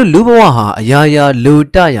တကယ်လို့လူဘဝဟာအရာရာလူ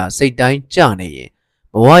တရာစိတ်တိုင်းကြနေရင်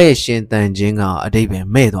ဘဝရဲ့ရှင်သန်ခြင်းကအတိတ်ပဲ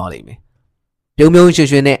မဲ့သွားလိမ့်မယ်ပြုံးပြုံးရွှင်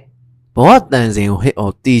ရွှင်နဲ့ဘဝတန်စင်ကိုဟစ်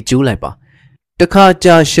အော်တီကျူးလိုက်ပါတခါ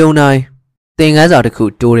ကြာရှုံတိုင်းသင်ခန်းစာတစ်ခု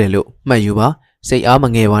တိုးတယ်လို့မှတ်ယူပါစိတ်အားမ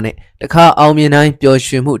ငယ်ပါနဲ့တခါအောင်မြင်တိုင်းပျော်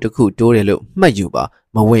ရွှင်မှုတစ်ခုတိုးတယ်လို့မှတ်ယူပါ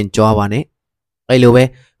မဝင်ကြွားပါနဲ့အဲ့လိုပဲ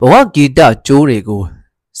ဘဝဂီတကျိုးတွေကို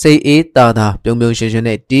စိတ်အေးသာသာပြုံးပြုံးရွှင်ရွှင်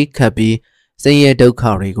နဲ့တီးခတ်ပြီးဆင်းရဲဒုက္ခ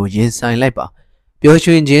တွေကိုရင်ဆိုင်လိုက်ပါပျော်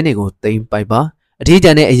ရွှင်ခြင်းတွေကိုသိမ်းပိုက်ပါအထီးကျ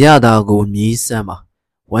န်တဲ့အရာသာကိုမြည်စမ်းပါ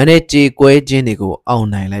ဝမ်းနဲ့ကြေကွဲခြင်းတွေကိုအောင်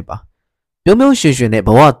နိုင်လိုက်ပါပြုံးပြုံးရွှင်ရွှင်နဲ့ဘ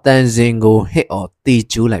ဝတန်စင်ကိုဟစ်အော်တီ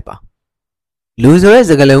ကျူးလိုက်ပါလူဆိုတဲ့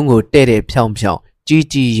စကားလုံးကိုတဲ့တဲ့ဖြောင်းဖြောင်းကြီး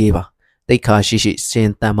ကြီးရေးပါတိတ်ခါရှိရှိစင်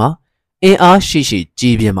တန်ပါအင်အားရှိရှိ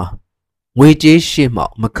ကြီးပြင်းပါငွေကြေးရှိမှ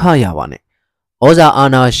မခရပါနဲ့ဩဇာအာ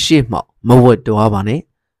ဏာရှိမှမဝတ်တွားပါနဲ့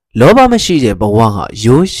လောဘမရှိတဲ့ဘဝက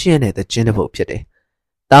ရိုးရှင်းတဲ့သခြင်းတစ်ပုဒ်ဖြစ်တယ်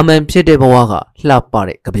တာမန်ဖြစ်တဲ့ဘဝကလှပ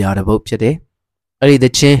တဲ့ကြပြားတစ်ပုဒ်ဖြစ်တယ်အဲ့ဒီသ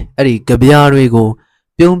ခြင်းအဲ့ဒီကြပြားတွေကို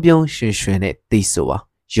ပြုံးပြုံးရွှင်ရွှင်နဲ့သိဆိုပါ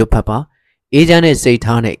ရွတ်ဖတ်ပါအေးချမ်းတဲ့စိတ်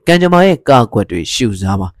ထားနဲ့ကံကြမ္မာရဲ့ကာကွက်တွေရှု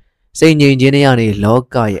စားပါစိတ်ငြိမ်ခြင်းတွေကနေလော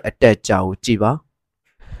ကရဲ့အတက်ကြကိုကြည်ပါ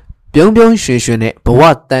ပြုံးပြုံးရွှင်ရွှင်နဲ့ဘဝ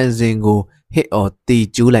တန်စင်ကိုဟစ်အော်တီ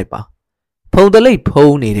ကျူးလိုက်ပါဖုံတလိပ်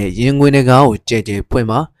ဖုံးနေတဲ့ရင်ခွင်တကားကိုကြဲကြဲဖွင့်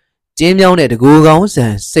ပါကျင်းမြောင်းတဲ့တကူကောင်းဆ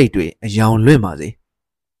န်စိတ်တွေအယောင်လွင့်ပါစေ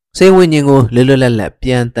စိတ်ဝိညာဉ်ကိုလွတ်လွတ်လပ်လပ်ပြ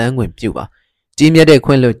န်တန်းခွင့်ပြုပါကြီးမြတ်တဲ့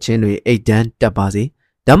ခွင့်လွှတ်ခြင်းတွေအိတ်တန်းတက်ပါစေ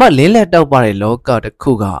ဒါမှလင်းလက်တောက်ပါတဲ့လောကတစ်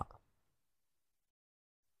ခုက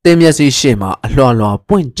သင်မျက်စိရှေ့မှာအလွှာလွှာ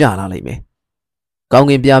ပွင့်ကျလာလိမ့်မယ်ကောင်း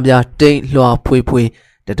ကင်ပြပြတိမ်လွှာဖွေးဖွေး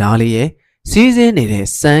တရားလေးရဲ့စီးစင်းနေတဲ့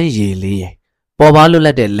စမ်းရည်လေးရဲ့ပေါ်ပါလွတ်လ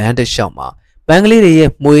ပ်တဲ့လမ်းတစ်လျှောက်မှာပန်းကလေးတွေ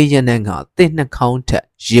ရဲ့မွေးရနှံကတင့်နှာခေါင်းထက်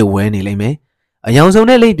ရစ်ဝဲနေလိမ့်မယ်အယောင်ဆုံး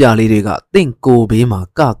တဲ့လိပ်ပြာလေးတွေကတင့်ကိုယ်ဘေးမှာ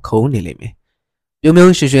ကခုံးနေလိမ့်မယ်ပြုံး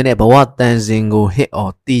ပြုံးရွှင်ရွှင်တဲ့ဘဝတန်စင်ကိုဟစ်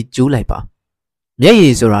အော်တီကျူးလိုက်ပါမျက်ရ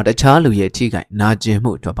ည်ဆိုတာတခြားလူရဲ့ထိခိုက်နာကျင်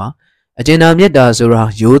မှုအတွက်ပါအကျဉ်းသာမြတ်တာဆိုတာ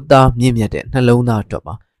ရိုးသားမြင့်မြတ်တဲ့နှလုံးသားအတွက်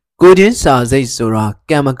ပါကိုချင်းစာစိတ်ဆိုတာ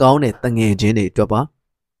ကံမကောင်းတဲ့တငယ်ချင်းတွေအတွက်ပါ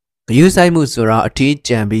ဂရုစိုက်မှုဆိုတာအထီး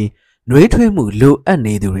ကျန်ပြီးနှွေးထွေးမှုလိုအပ်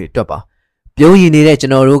နေသူတွေအတွက်ပါပြုံးရည်နေတဲ့ကျွ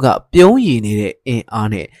န်တော်တို့ကပြုံးရည်နေတဲ့အင်အား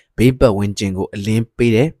နဲ့ဘေးပတ်ဝန်းကျင်ကိုအလင်း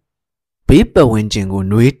ပေးတယ်ဘေးပတ်ဝန်းကျင်ကို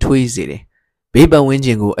နှွေးထွေးစေတယ်ဘေးပတ်ဝန်းကျ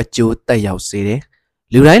င်ကိုအကျိုးတက်ရောက်စေတယ်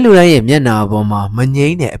လူတိုင်းရဲ့မျက်နှာပေါ်မှာမငြိ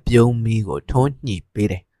မ့်တဲ့အပြုံးမီးကိုထွန်းညှိပေး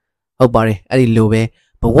တယ်ဟုတ်ပါတယ်အဲ့ဒီလိုပဲ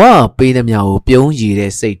ဘဝပေးသမျှကိုပြုံးရည်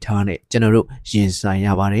တဲ့စိတ်ထားနဲ့ကျွန်တော်တို့ရင်ဆိုင်ရ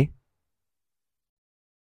ပါတယ်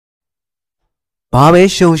ဘာပဲ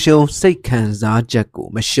ရှုံစိတ်ခံစားချက်ကို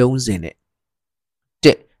မရှုံးစေနဲ့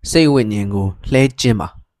တဲ့စိတ်ဝိညာဉ်ကိုလှဲခြင်းပါ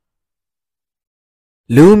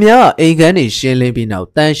လူများအိမ်ခန်းတွေရှင်းလင်းပြီးနောက်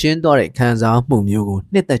တန်ရှင်းသွားတဲ့ခံစားမှုမျိုးကို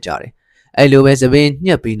နှစ်သက်ကြတယ်အဲ့လိုပဲသပင်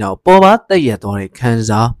ညှက်ပြီးနောက်ပေါ်ပါတက်ရက်သွားတဲ့ခံ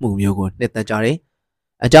စားမှုမျိုးကိုနှစ်သက်ကြတယ်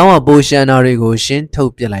အကြောင်းကပိုရှန်နာတွေကိုရှင်းထု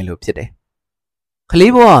တ်ပြလိုက်လို့ဖြစ်တယ်ခ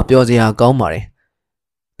လေးဘဝပျော်စရာကောင်းပါတယ်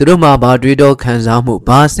သူတို့မှာဘာတွေးတော့ခံစားမှု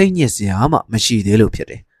ဘာစိတ်ညစ်စရာမှမရှိသေးလို့ဖြစ်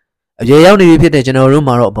တယ်အပြေရောက်နေပြီဖြစ်တဲ့ကျွန်တော်တို့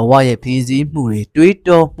မှာတော့ဘဝရဲ့ဖြည့်ဆည်းမှုတွေတွေး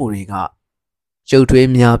တောမှုတွေကရှုပ်ထွေး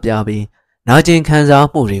များပြားပြီးနာကျင်ခံစား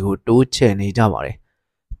မှုတွေကိုတိုးချဲ့နေကြပါတယ်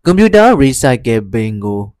ကွန်ပျူတာ recycle bin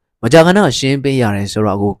ကိုမကြာခဏရှင်းပေးရတယ်ဆို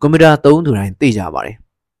တော့ကွန်ပျူတာသုံးသူတိုင်းသိကြပါတယ်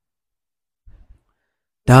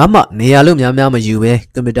ဒါမှနေရာလို့များမယူပဲ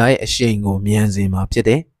ကွန်ပျူတာရဲ့အရှိန်ကိုမြန်စေမှာဖြစ်တ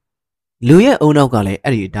ယ်လူရဲ့အုံနောက်ကလည်း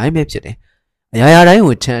အဲ့ဒီအတိုင်းပဲဖြစ်တယ်အရာရာတိုင်း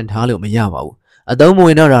ကိုခြံထားလို့မရပါဘူးအသုံးမဝ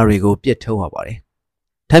င်တော့တာတွေကိုပြစ်ထုတ်ရပါတယ်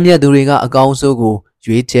ထက်မြက်သူတွေကအကောင်းဆုံးကို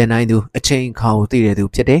ရွေးချယ်နိုင်သူအချိန်အခါကိုသိတဲ့သူ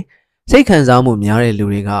ဖြစ်တယ်စိတ်ခံစားမှုများတဲ့လူ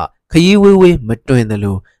တွေကခရီးဝေးမတွင်သ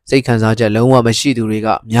လိုစိတ်ခံစားချက်လုံးဝမရှိသူတွေက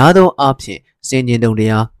များသောအားဖြင့်စင်ကျင်တုံတ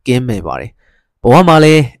ရားကင်းမဲ့ပါတယ်ဘဝမှာလ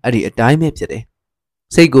ည်းအဲ့ဒီအတိုင်းပဲဖြစ်တယ်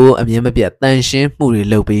စိတ်ကိုအမြင်မပြတ်တန်ရှင်းမှုတွေ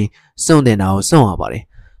လုပ်ပြီးစွန့်တင်တာကိုစွန့်ရပါတယ်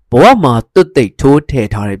ဘဝမှာတွတ်သိပ်ထိုးထည့်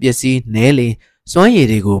ထားတဲ့ပစ္စည်းနဲလေစွမ်းရည်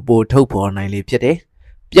တွေကိုပိုထုတ်ဖော်နိုင်လေဖြစ်တယ်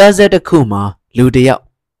ပြားဆက်တစ်ခုမှာလူတစ်ယောက်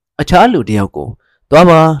အခြားလူတစ်ယောက်ကို သွား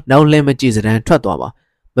ပါနောက်လှည့်မကြည့်စတန်းထွက်သွားပါ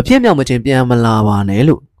မဖြစ်မြောက်မချင်းပြန်မလာပါနဲ့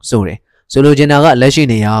လို့ဆိုတယ်ဆိုလိုချင်တာကလက်ရှိ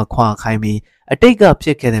နေရာခွာခိုင်းပြီးအတိတ်ကဖြ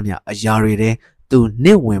စ်ခဲ့တဲ့မြအရာတွေတဲ့သူန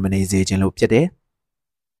စ်ဝင်မနေစေခြင်းလို့ဖြစ်တယ်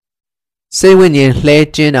စိတ်ဝိညာဉ်လှဲ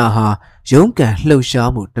ကျင်းတာဟာရုန်းကန်လှုပ်ရှား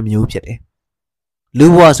မှုတစ်မျိုးဖြစ်တယ်လူ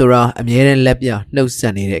ဘဝဆိုတာအမြဲတမ်းလက်ပြနှုတ်ဆ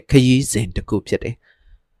က်နေတဲ့ခရီးစဉ်တစ်ခုဖြစ်တယ်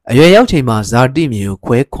အရွယ်ရောက်ချိန်မှာဇာတိမြေကို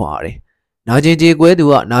ခွဲခွာတယ်နာကျင်ကြေကွဲသူ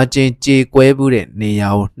ကနာကျင်ကြေကွဲမှုတဲ့နေရာ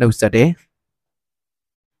ကိုနှုတ်ဆက်တယ်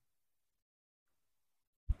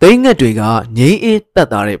သိငတ်တွေကငြိမ်းအေးတက်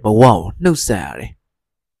တာတဲ့ဘဝကိုနှုတ်ဆက်ရတယ်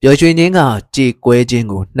ပျော်ရွှင်ခြင်းကကြေကွဲခြင်း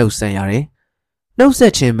ကိုနှုတ်ဆက်ရတယ်နှုတ်ဆ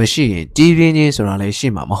က်ခြင်းမရှိရင်ကြီးပြင်းခြင်းဆိုတာလည်းရှိ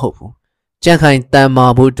မှာမဟုတ်ဘူးကြံ့ခိုင်တန်မာ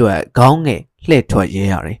ဖို့အတွက်ခေါင်းငယ်လှည့်ထွက်ရဲ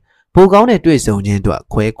ရတယ်ပိုကောင်းတဲ့တွေ့ဆုံခြင်းအတွက်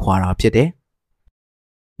ခွဲခွာတာဖြစ်တယ်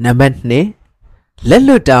နံပါတ်2လက်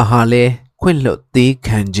လွတ်တာဟာလဲခွင့်လွတ်သေး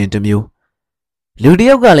ခံခြင်းတစ်မျိုးလူတစ်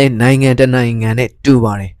ယောက်ကလည်းနိုင်ငံတနိုင်ငံနဲ့တူ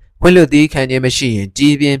ပါတယ်ခွင့်လွတ်သေးခံခြင်းမရှိရင်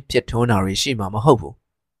ကြီးပြင်းပြစ်ထွန်းတာတွေရှိမှာမဟုတ်ဘူး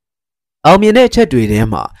အောင်မြင်တဲ့အချက်တွေထဲ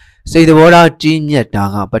မှာစိတ်သဘောထားကြီးမြတ်တာ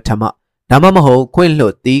ကပထမဒါမှမဟုတ်ခွင့်လွ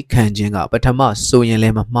တ်သေးခံခြင်းကပထမဆိုရင်လ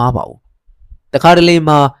ည်းမမှားပါဘူးတခါတလေ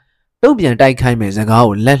မှာတုံ့ပြန်တိုက်ခိုင်းမဲ့စကား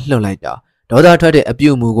ကိုလက်လွတ်လိုက်တာဒေါသထွက်တဲ့အပြု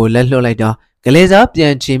အမူကိုလက်လွတ်လိုက်တာကလေးစားပြ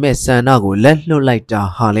န်ချေမဲ့ဆန္ဒကိုလက်လွတ်လိုက်တာ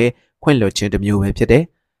ဟာလေခွင့်လွတ်ခြင်းတစ်မျိုးပဲဖြစ်တယ်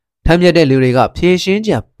ထမ်းမြက်တဲ့လူတွေကဖြည့်ရှင်း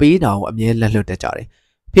ချက်ပေးတာကိုအမြဲလက်လွတ်တတ်ကြတယ်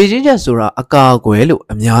ဖြည့်ရှင်းချက်ဆိုတာအကာအကွယ်လို့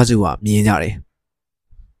အများစုကမြင်ကြတယ်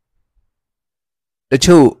တ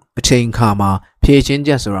ချို့အချိန်ခါမှာဖြည့်ရှင်းချ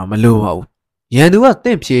က်ဆိုတာမလိုပါဘူးရန်သူကတ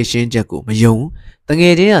င့်ဖြည့်ရှင်းချက်ကိုမယုံတင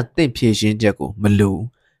ယ်ချင်းကတင့်ဖြည့်ရှင်းချက်ကိုမလို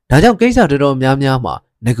ဒါကြောင့်ကိစ္စတော်တော်များများမှာ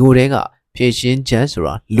ငကိုတဲကဖြည့်ရှင်းချက်ဆို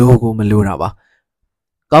တာလိုကိုမလိုတာပါ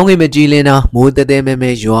ကောင်းကင်မကြည်လင်တာမိုးတဲတဲမဲမဲ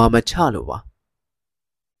ရွာမချလို့ပါ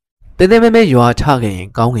တဲတဲမဲမဲရွာချခဲ့ရင်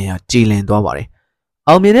ကောင်းကင်ကကြည်လင်သွားပါတယ်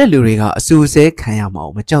အောင်မြင်တဲ့လူတွေကအဆူဆဲခံရမှာ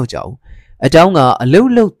မကြောက်ကြဘူးအကြောင်းကအလု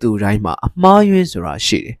တ်လုတ်သူတိုင်းမှာအမှားယွင်းဆိုတာ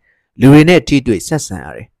ရှိတယ်လူတွေနဲ့ထိတွေ့ဆက်ဆံရ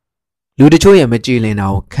တယ်လူတချို့ရဲ့မကြည်လင်တာ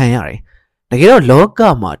ကိုခံရတယ်တကယ်တော့လောက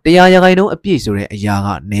မှာ100%အပြည့်ဆိုတဲ့အရာက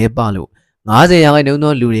နည်းပါလို့90%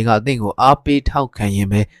သောလူတွေကအသင်ကိုအားပေးထောက်ခံရင်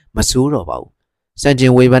ပဲမဆိုးတော့ပါဘူးစံကျ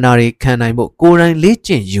င်ဝေဖန်တာတွေခံနိုင်ဖို့ကိုယ်တိုင်လေ့ကျ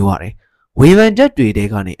င့်ယူရတယ်ဝေဖန်ချက်တွေတဲ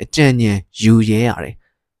ကနေအကြံဉာဏ်ယူရဲရတယ်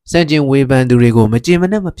စံကျင်ဝေဖန်သူတွေကိုမကြင်မ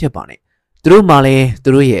နဲ့မဖြစ်ပါနဲ့သူတို့မှလည်းသူ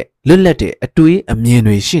တို့ရဲ့လွတ်လပ်တဲ့အတွေးအမြင်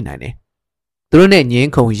တွေရှိနိုင်တယ်သူတို့နဲ့ငင်း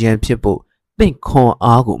ခုန်ရန်ဖြစ်ဖို့ပင့်ခွန်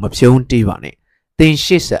အားကိုမဖြုံးတေးပါနဲ့သင်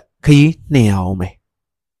ရှေ့ဆက်ခရီးနှင်အောင်မယ်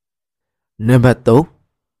နံပါတ်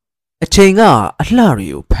3အချိန်ကအလှတွေ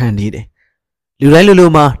ကိုဖန်တီးတယ်လူတိုင်းလူလို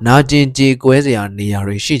မှာနာကျင်ကြေကွဲစရာနေရာ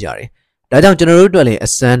တွေရှိကြတယ်ဒါကြောင့်ကျွန်တော်တို့အတွက်လည်းအ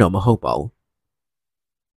စမ်းတော့မဟုတ်ပါဘူး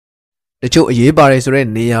တချို့အရေးပါတယ်ဆိုတဲ့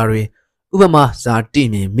နေရာတွေဥပမာဇာတိ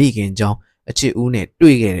မြင်မိခင်ကြောင့်အချစ်ဦးနဲ့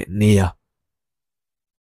တွေ့ခဲ့တဲ့နေရာ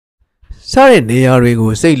စတဲ့နေရာတွေ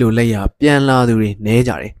ကိုစိတ်လိုလက်ရပြန်လာသူတွေနဲ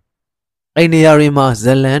ကြတယ်အဲ့နေရာတွေမှာဇ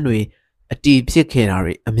လန်းတွေအတီးဖြစ်ခဲ့တာ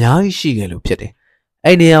တွေအများကြီးရှိခဲ့လို့ဖြစ်တယ်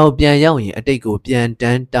အဲ့နေရာကိုပြန်ရောက်ရင်အတိတ်ကိုပြန်တ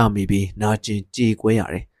န်းတမိပြီးနာကျင်ကြေကွဲရ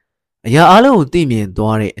တယ်အရာအလုံးကိုသိမြင်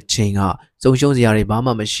သွားတဲ့အချိန်ကဆုံးရှုံးစရာတွေဘာ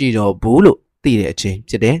မှမရှိတော့ဘူးလို့သိတဲ့အချိန်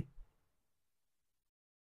ဖြစ်တယ်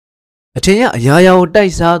အချိန်ကအရာရာကိုတို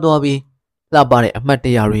က်စားသွားပြီးလှပတဲ့အမှတ်တ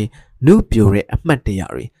ရတွေနုပြိုတဲ့အမှတ်တရ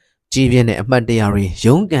တွေကြီးပြင်းတဲ့အမှတ်တရတွေ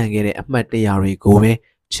ရုန်းကန်ခဲ့တဲ့အမှတ်တရတွေကိုပဲ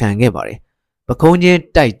ခြံခဲ့ပါတယ်ပခုံးချင်း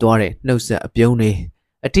တိုက်သွားတဲ့နှုတ်ဆက်အပြုံးတွေ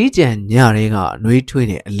အထီးကျန်ညတွေကနှွေးထွေး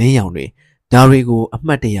တဲ့အလင်းရောင်တွေဒါတွေကိုအ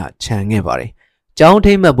မှတ်တရခြံခဲ့ပါတယ်ကျောင်း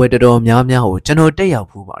ထိမ့်မှတ်ပွဲတော်တော်များများကိုကျွန်တော်တက်ရောက်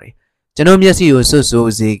ဖူးပါတယ်ကျွန်တော်မျက်စိကိုဆွတ်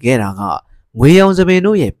ဆိုးစေခဲ့တာကငွေရောင်စပင်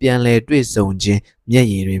တို့ရဲ့ပြန်လဲတွေ့ဆုံခြင်းမျက်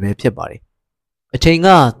ရည်တွေပဲဖြစ်ပါတယ်အချိန်က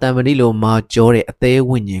တံပဏိလိုမာကြောတဲ့အသေး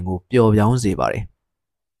ဝိညာဉ်ကိုပျော်ပြောင်းစေပါတယ်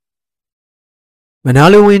မနာ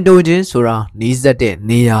လိုဝင်တိုခြင်းဆိုတာနီးစက်တဲ့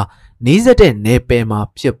နေရာနီးစက်တဲ့နယ်ပယ်မှာ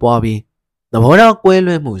ဖြစ်ပွားပြီးသဘောထားကွဲ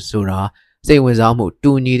လွဲမှုဆိုတာစိတ်ဝင်စားမှု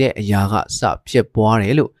တူညီတဲ့အရာကစဖြစ်ပွားတ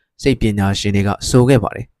ယ်လို့စိတ်ပညာရှင်တွေကဆိုခဲ့ပါ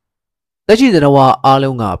တယ်တက်ရှိသတ္တဝါအား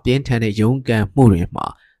လုံးကပြင်းထန်တဲ့ရုန်းကန်မှုတွေမှာ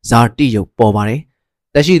ဇာတိရုပ်ပေါ်ပါတယ်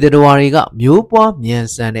တက်ရှိသတ္တဝါတွေကမျိုးပွားမြန်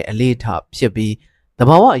ဆန်တဲ့အလေးထားဖြစ်ပြီးတ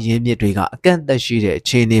ဘာဝအရင်းမြစ်တွေကအကန့်အသတ်ရှိတဲ့အ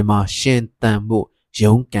ခြေအနေမှာရှင်သန်မှု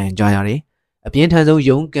ရုန်းကန်ကြရတယ်အပြင်းထန်ဆုံး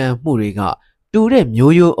ရုန်းကန်မှုတွေကတူတဲ့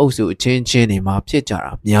မျိုးရိုးအုပ်စုအချင်းချင်းတွေမှာဖြစ်ကြ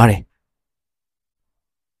တာများတယ်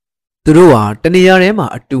သူတို့ဟာတနေရာထဲမှာ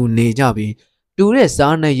အတူနေကြပြီးတူတဲ့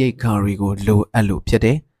စားနပ်ရိက္ခာတွေကိုလိုအပ်လို့ဖြစ်တ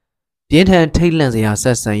ယ်ပြင်းထန်ထိတ်လန့်စရာဆ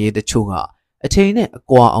က်ဆံရေးတချို့ကအချိန်နဲ့အ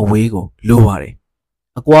ကွာအဝေးကိုလိုပါတယ်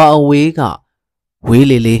အကွာအဝေးကဝေး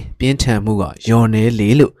လေလေပြင်းထန်မှုကလျော်နေလေ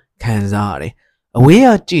လို့ခံစားရတယ်အဝေးက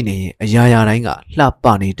ကြည့်နေရင်အရာရာတိုင်းကလှပ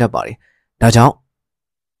နေတတ်ပါတယ်ဒါကြောင့်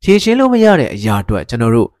ဖြည့်ရှင်းလို့မရတဲ့အရာအတွက်ကျွန်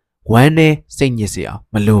တော်တို့ဝမ်းနဲ့စိတ်ညစ်စရာ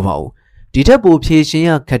မလိုပါဘူးဒီထက်ပိုဖြည့်ရှင်းရ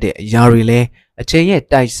ခက်တဲ့အရာတွေလည်းအချိန်ရဲ့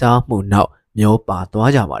တိုက်စားမှုနောက်မျောပါ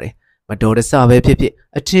သွားကြပါတယ်မ တော်တဆပဲဖြစ်ဖြစ်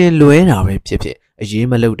အထင်လွဲတာပဲဖြစ်ဖြစ်အရေး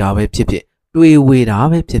မလုပ်တာပဲဖြစ်ဖြစ်တွေးဝေတာ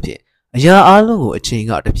ပဲဖြစ်ဖြစ်အရာအလုံးကိုအချိန်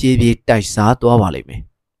ကတဖြည်းဖြည်းတိုက်စားသွားပါလိမ့်မယ်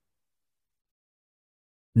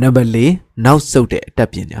နံပါတ်၄နောက်ဆုတ်တဲ့အတတ်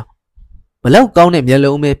ပညာဘလောက်ကောင်းတဲ့မျက်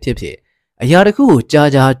လုံးပဲဖြစ်ဖြစ်အရာတစ်ခုကိုကြာ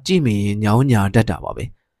ကြာကြည့်မိရင်ညောင်းညာတတ်တာပါပဲ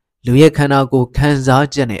လူရဲ့ခန္ဓာကိုယ်ခံစား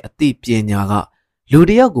ချက်နဲ့အသိပညာကလူ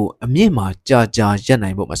တစ်ယောက်ကိုအမြင့်မှာကြာကြာရပ်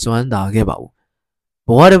နိုင်ဖို့မစွမ်းသာခဲ့ပါဘူးဘ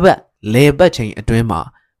ဝတစ်ပတ်လေပတ်ချိန်အတွင်းမှာ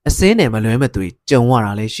အစင်းနဲ့မလွဲမသွေကြုံရ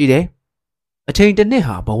တာလည်းရှိတယ်အချိန်တစ်နှစ်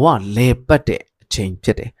ဟာဘဝလေပတ်တဲ့အချိန်ဖြ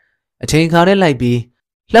စ်တယ်အချိန်ခါနဲ့လိုက်ပြီး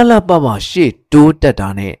လှလှပပရှေ့တိုးတက်တာ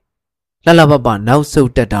နဲ့လှလှပပနောက်ဆု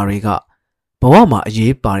တ်တက်တာတွေကဘဝမှာအ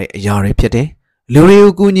ရေးပါတဲ့အရာတွေဖြစ်တယ်လူတွေ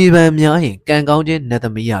ကိုကူညီပန်များရင်ကံကောင်းခြင်းနတ်သ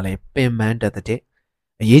မီးရလည်းပင်ပန်းတတ်တဲ့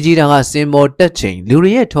အရေးကြီးတာကစင်မော်တက်ချိန်လူ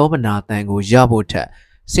တွေရဲ့ထောပနာတန်ကိုရဖို့ထက်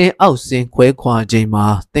စင်အောက်စင်ခွဲခွာချိန်မှာ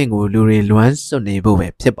တင့်ကိုလူတွေလွမ်းစွတ်နေဖို့ပဲ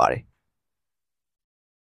ဖြစ်ပါတယ်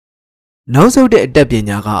နောက်ဆုတ်တဲ့အတတ်ပ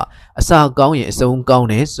ညာကအစာကောင်းရင်အဆုံးကောင်း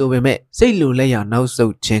တယ်ဆိုပေမဲ့စိတ်လိုလက်ရနောက်ဆု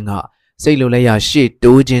တ်ခြင်းကစိတ်လိုလက်ရရှေ့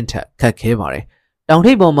တိုးခြင်းထက်ခက်ခဲပါတယ်တောင်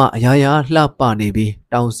ထိပ်ပေါ်မှာအရာရာလှပနေပြီး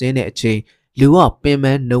တောင်ဆင်းတဲ့အချိန်လူကပင်ပ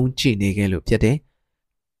န်းနှုံချိနေခဲ့လို့ဖြစ်တယ်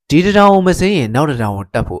ဒီတထောင်မစင်းရင်နောက်တထောင်ကို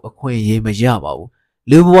တက်ဖို့အခွင့်အရေးမရပါဘူး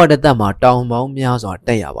လူဘဝတစ်သက်မှာတောင်ပေါင်းများစွာတ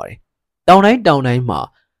က်ရပါတယ်တောင်တိုင်းမှာ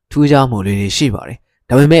ထူးခြားမှုတွေရှိပါတယ်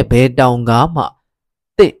ဒါပေမဲ့ဘယ်တောင်ကားမှ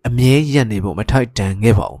တစ်အမြဲရက်နေဖို့မထိုက်တန်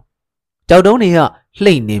ခဲ့ပါဘူးကြောက်တုံးတွေက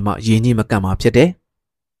လှိမ့်နေမှရင်းကြီးမကန့်မှာဖြစ်တယ်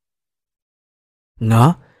ငါ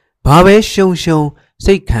ဘာပဲရှုံ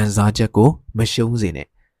စိတ်ခံစားချက်ကိုမရှုံးစေနဲ့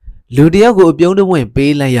လူတယောက်ကိုအပြုံးတဝင့်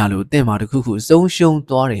ပေးလိုက်ရလို့တင့်မှာတခုခုဆုံးရှုံး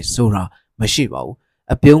သွားတယ်ဆိုတာမရှိပါဘူး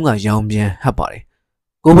အပြုံးကရောင်ပြန်ဟပ်ပါတယ်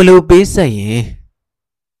ကိုဘလို့ပေးဆက်ရင်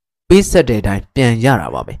ပေးဆက်တဲ့အတိုင်းပြန်ရတာ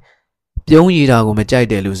ပါပဲပြုံးရည်တာကိုမကြိုက်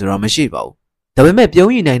တယ်လို့ဆိုတော့မရှိပါဘူးဒါပေမဲ့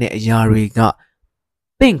ပြုံးရည်နိုင်တဲ့အရာတွေက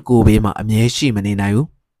တင့်ကိုဘေးမှာအမြဲရှိမနေနိုင်ဘူး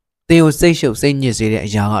တင်ကိုစိတ်ရှုပ်စိတ်ညစ်စေတဲ့အ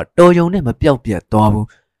ရာကတော်ရုံနဲ့မပြောက်ပြတ်သွားဘူး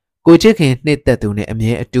ကိုချစ်ခင်နှစ်သက်သူနဲ့အ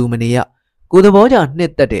မြဲအတူမနေရကိုသဘောကြနှ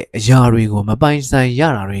စ်သက်တဲ့အရာတွေကိုမပိုင်ဆိုင်ရ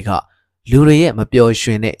တာတွေကလူတွေရဲ့မပျော်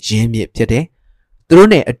ရွှင်တဲ့ရင်းမြစ်ဖြစ်တယ်သူတို့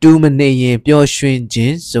နဲ့အတူမနေရင်ပျော်ရွှင်ခြ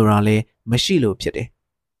င်းဆိုတာလည်းမရှိလို့ဖြစ်တယ်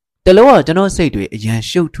တလုံးကကျွန်တော်စိတ်တွေအရန်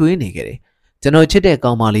ရှုပ်ထွေးနေခဲ့တယ်ကျွန်တော်ချစ်တဲ့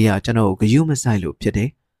ကောင်မလေးကကျွန်တော်ကိုဂရုမစိုက်လို့ဖြစ်တယ်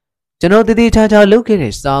ကျွန်တော်တည်တည်ချာချာလုပ်ခဲ့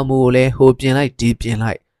တဲ့စာမိုးကိုလည်းဟိုပြင်လိုက်ဒီပြင်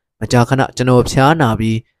လိုက်မကြာခဏကျွန်တော်ဖျားနာ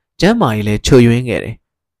ပြီးကျမ်းမာရေးလည်းချွတ်ယွင်းခဲ့တယ်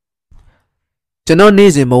ကျွန်တော်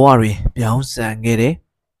နေ့စဉ်ဘဝတွေပြောင်းဆန်ခဲ့တယ်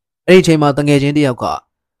အဲ့ဒီချိန်မှာတငယ်ချင်းတယောက်က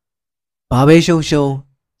ဘာပဲရှုံ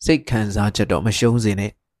စိတ်ခံစားချက်တော့မရှုံးစေ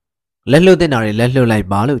နဲ့လက်လွတ်တင်တာတွေလက်လွတ်လိုက်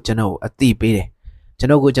ပါလို့ကျွန်တော်ကိုအသိပေးတယ်ကျွန်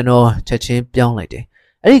တော်ချက်ချင်းပြောင်းလိုက်တယ်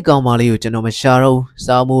အဲ့ဒီကောင်မလေးကိုကျွန်တော်မရှာတော့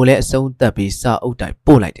စာမိုးလည်းအဆုံးသတ်ပြီးစာအုပ်တိုင်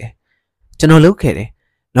ပို့လိုက်တယ်ကျွန်တော်လုပ်ခဲ့တယ်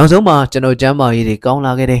နောက်ဆုံးမှာကျွန်တော်ကျမ်းမာရေးတွေကောင်း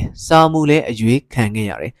လာခဲ့တယ်စာမိုးလည်းအရွေးခံခဲ့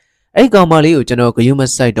ရတယ်အဲ့ဒီကောင်မလေးကိုကျွန်တော်ဂရုမ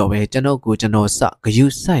စိုက်တော့ပဲကျွန်တော်စဂရု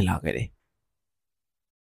စိုက်လာခဲ့တယ်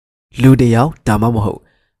လူတယောက်ဒါမှမဟုတ်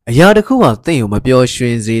အရာတစ်ခုဟာသင်ကိုမပျော်ရွှ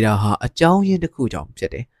င်စေတာဟာအကြောင်းရင်းတစ်ခုကြောင့်ဖြ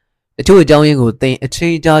စ်တယ်တချို့အကြောင်းရင်းကိုသင်အချိ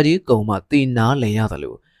န်ကြာကြီးကုန်မှသိနာလည်ရတယ်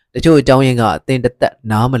လို့တချို့အကြောင်းရင်းကသင်တသက်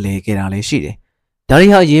နားမလည်ခဲ့တာလည်းရှိတယ်ဒါတွေ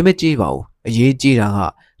ဟာအရေးမကြီးပါဘူးအရေးကြီးတာက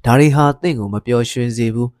ဒါတွေဟာသင်ကိုမပျော်ရွှင်စေ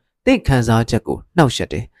ဘူးသင်ခံစားချက်ကိုနှောက်ယှက်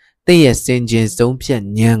တယ်သင်ရဲ့စင်ကြင်ဆုံးဖြတ်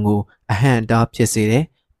ဉာဏ်ကိုအဟံတားဖြစ်စေတယ်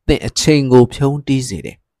သင်အချိန်ကိုဖြုံးတီးစေတ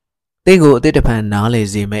ယ်သင်ကိုအတိတ်တဖန်နားလည်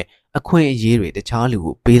စေမဲ့အခွင့်အရေးတွေတခြားလူ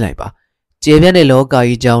ကိုပေးလိုက်ပါကျေပြန့်တဲ့လောက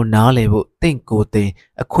ကြီးကြောင်းနားလည်ဖို့သင်ကိုယ်သင်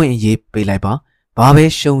အခွင့်အရေးပေးလိုက်ပါဘာပဲ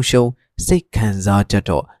ရှုံစိတ်ခံစားချက်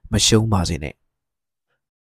တော့မရှုံးပါစေနဲ့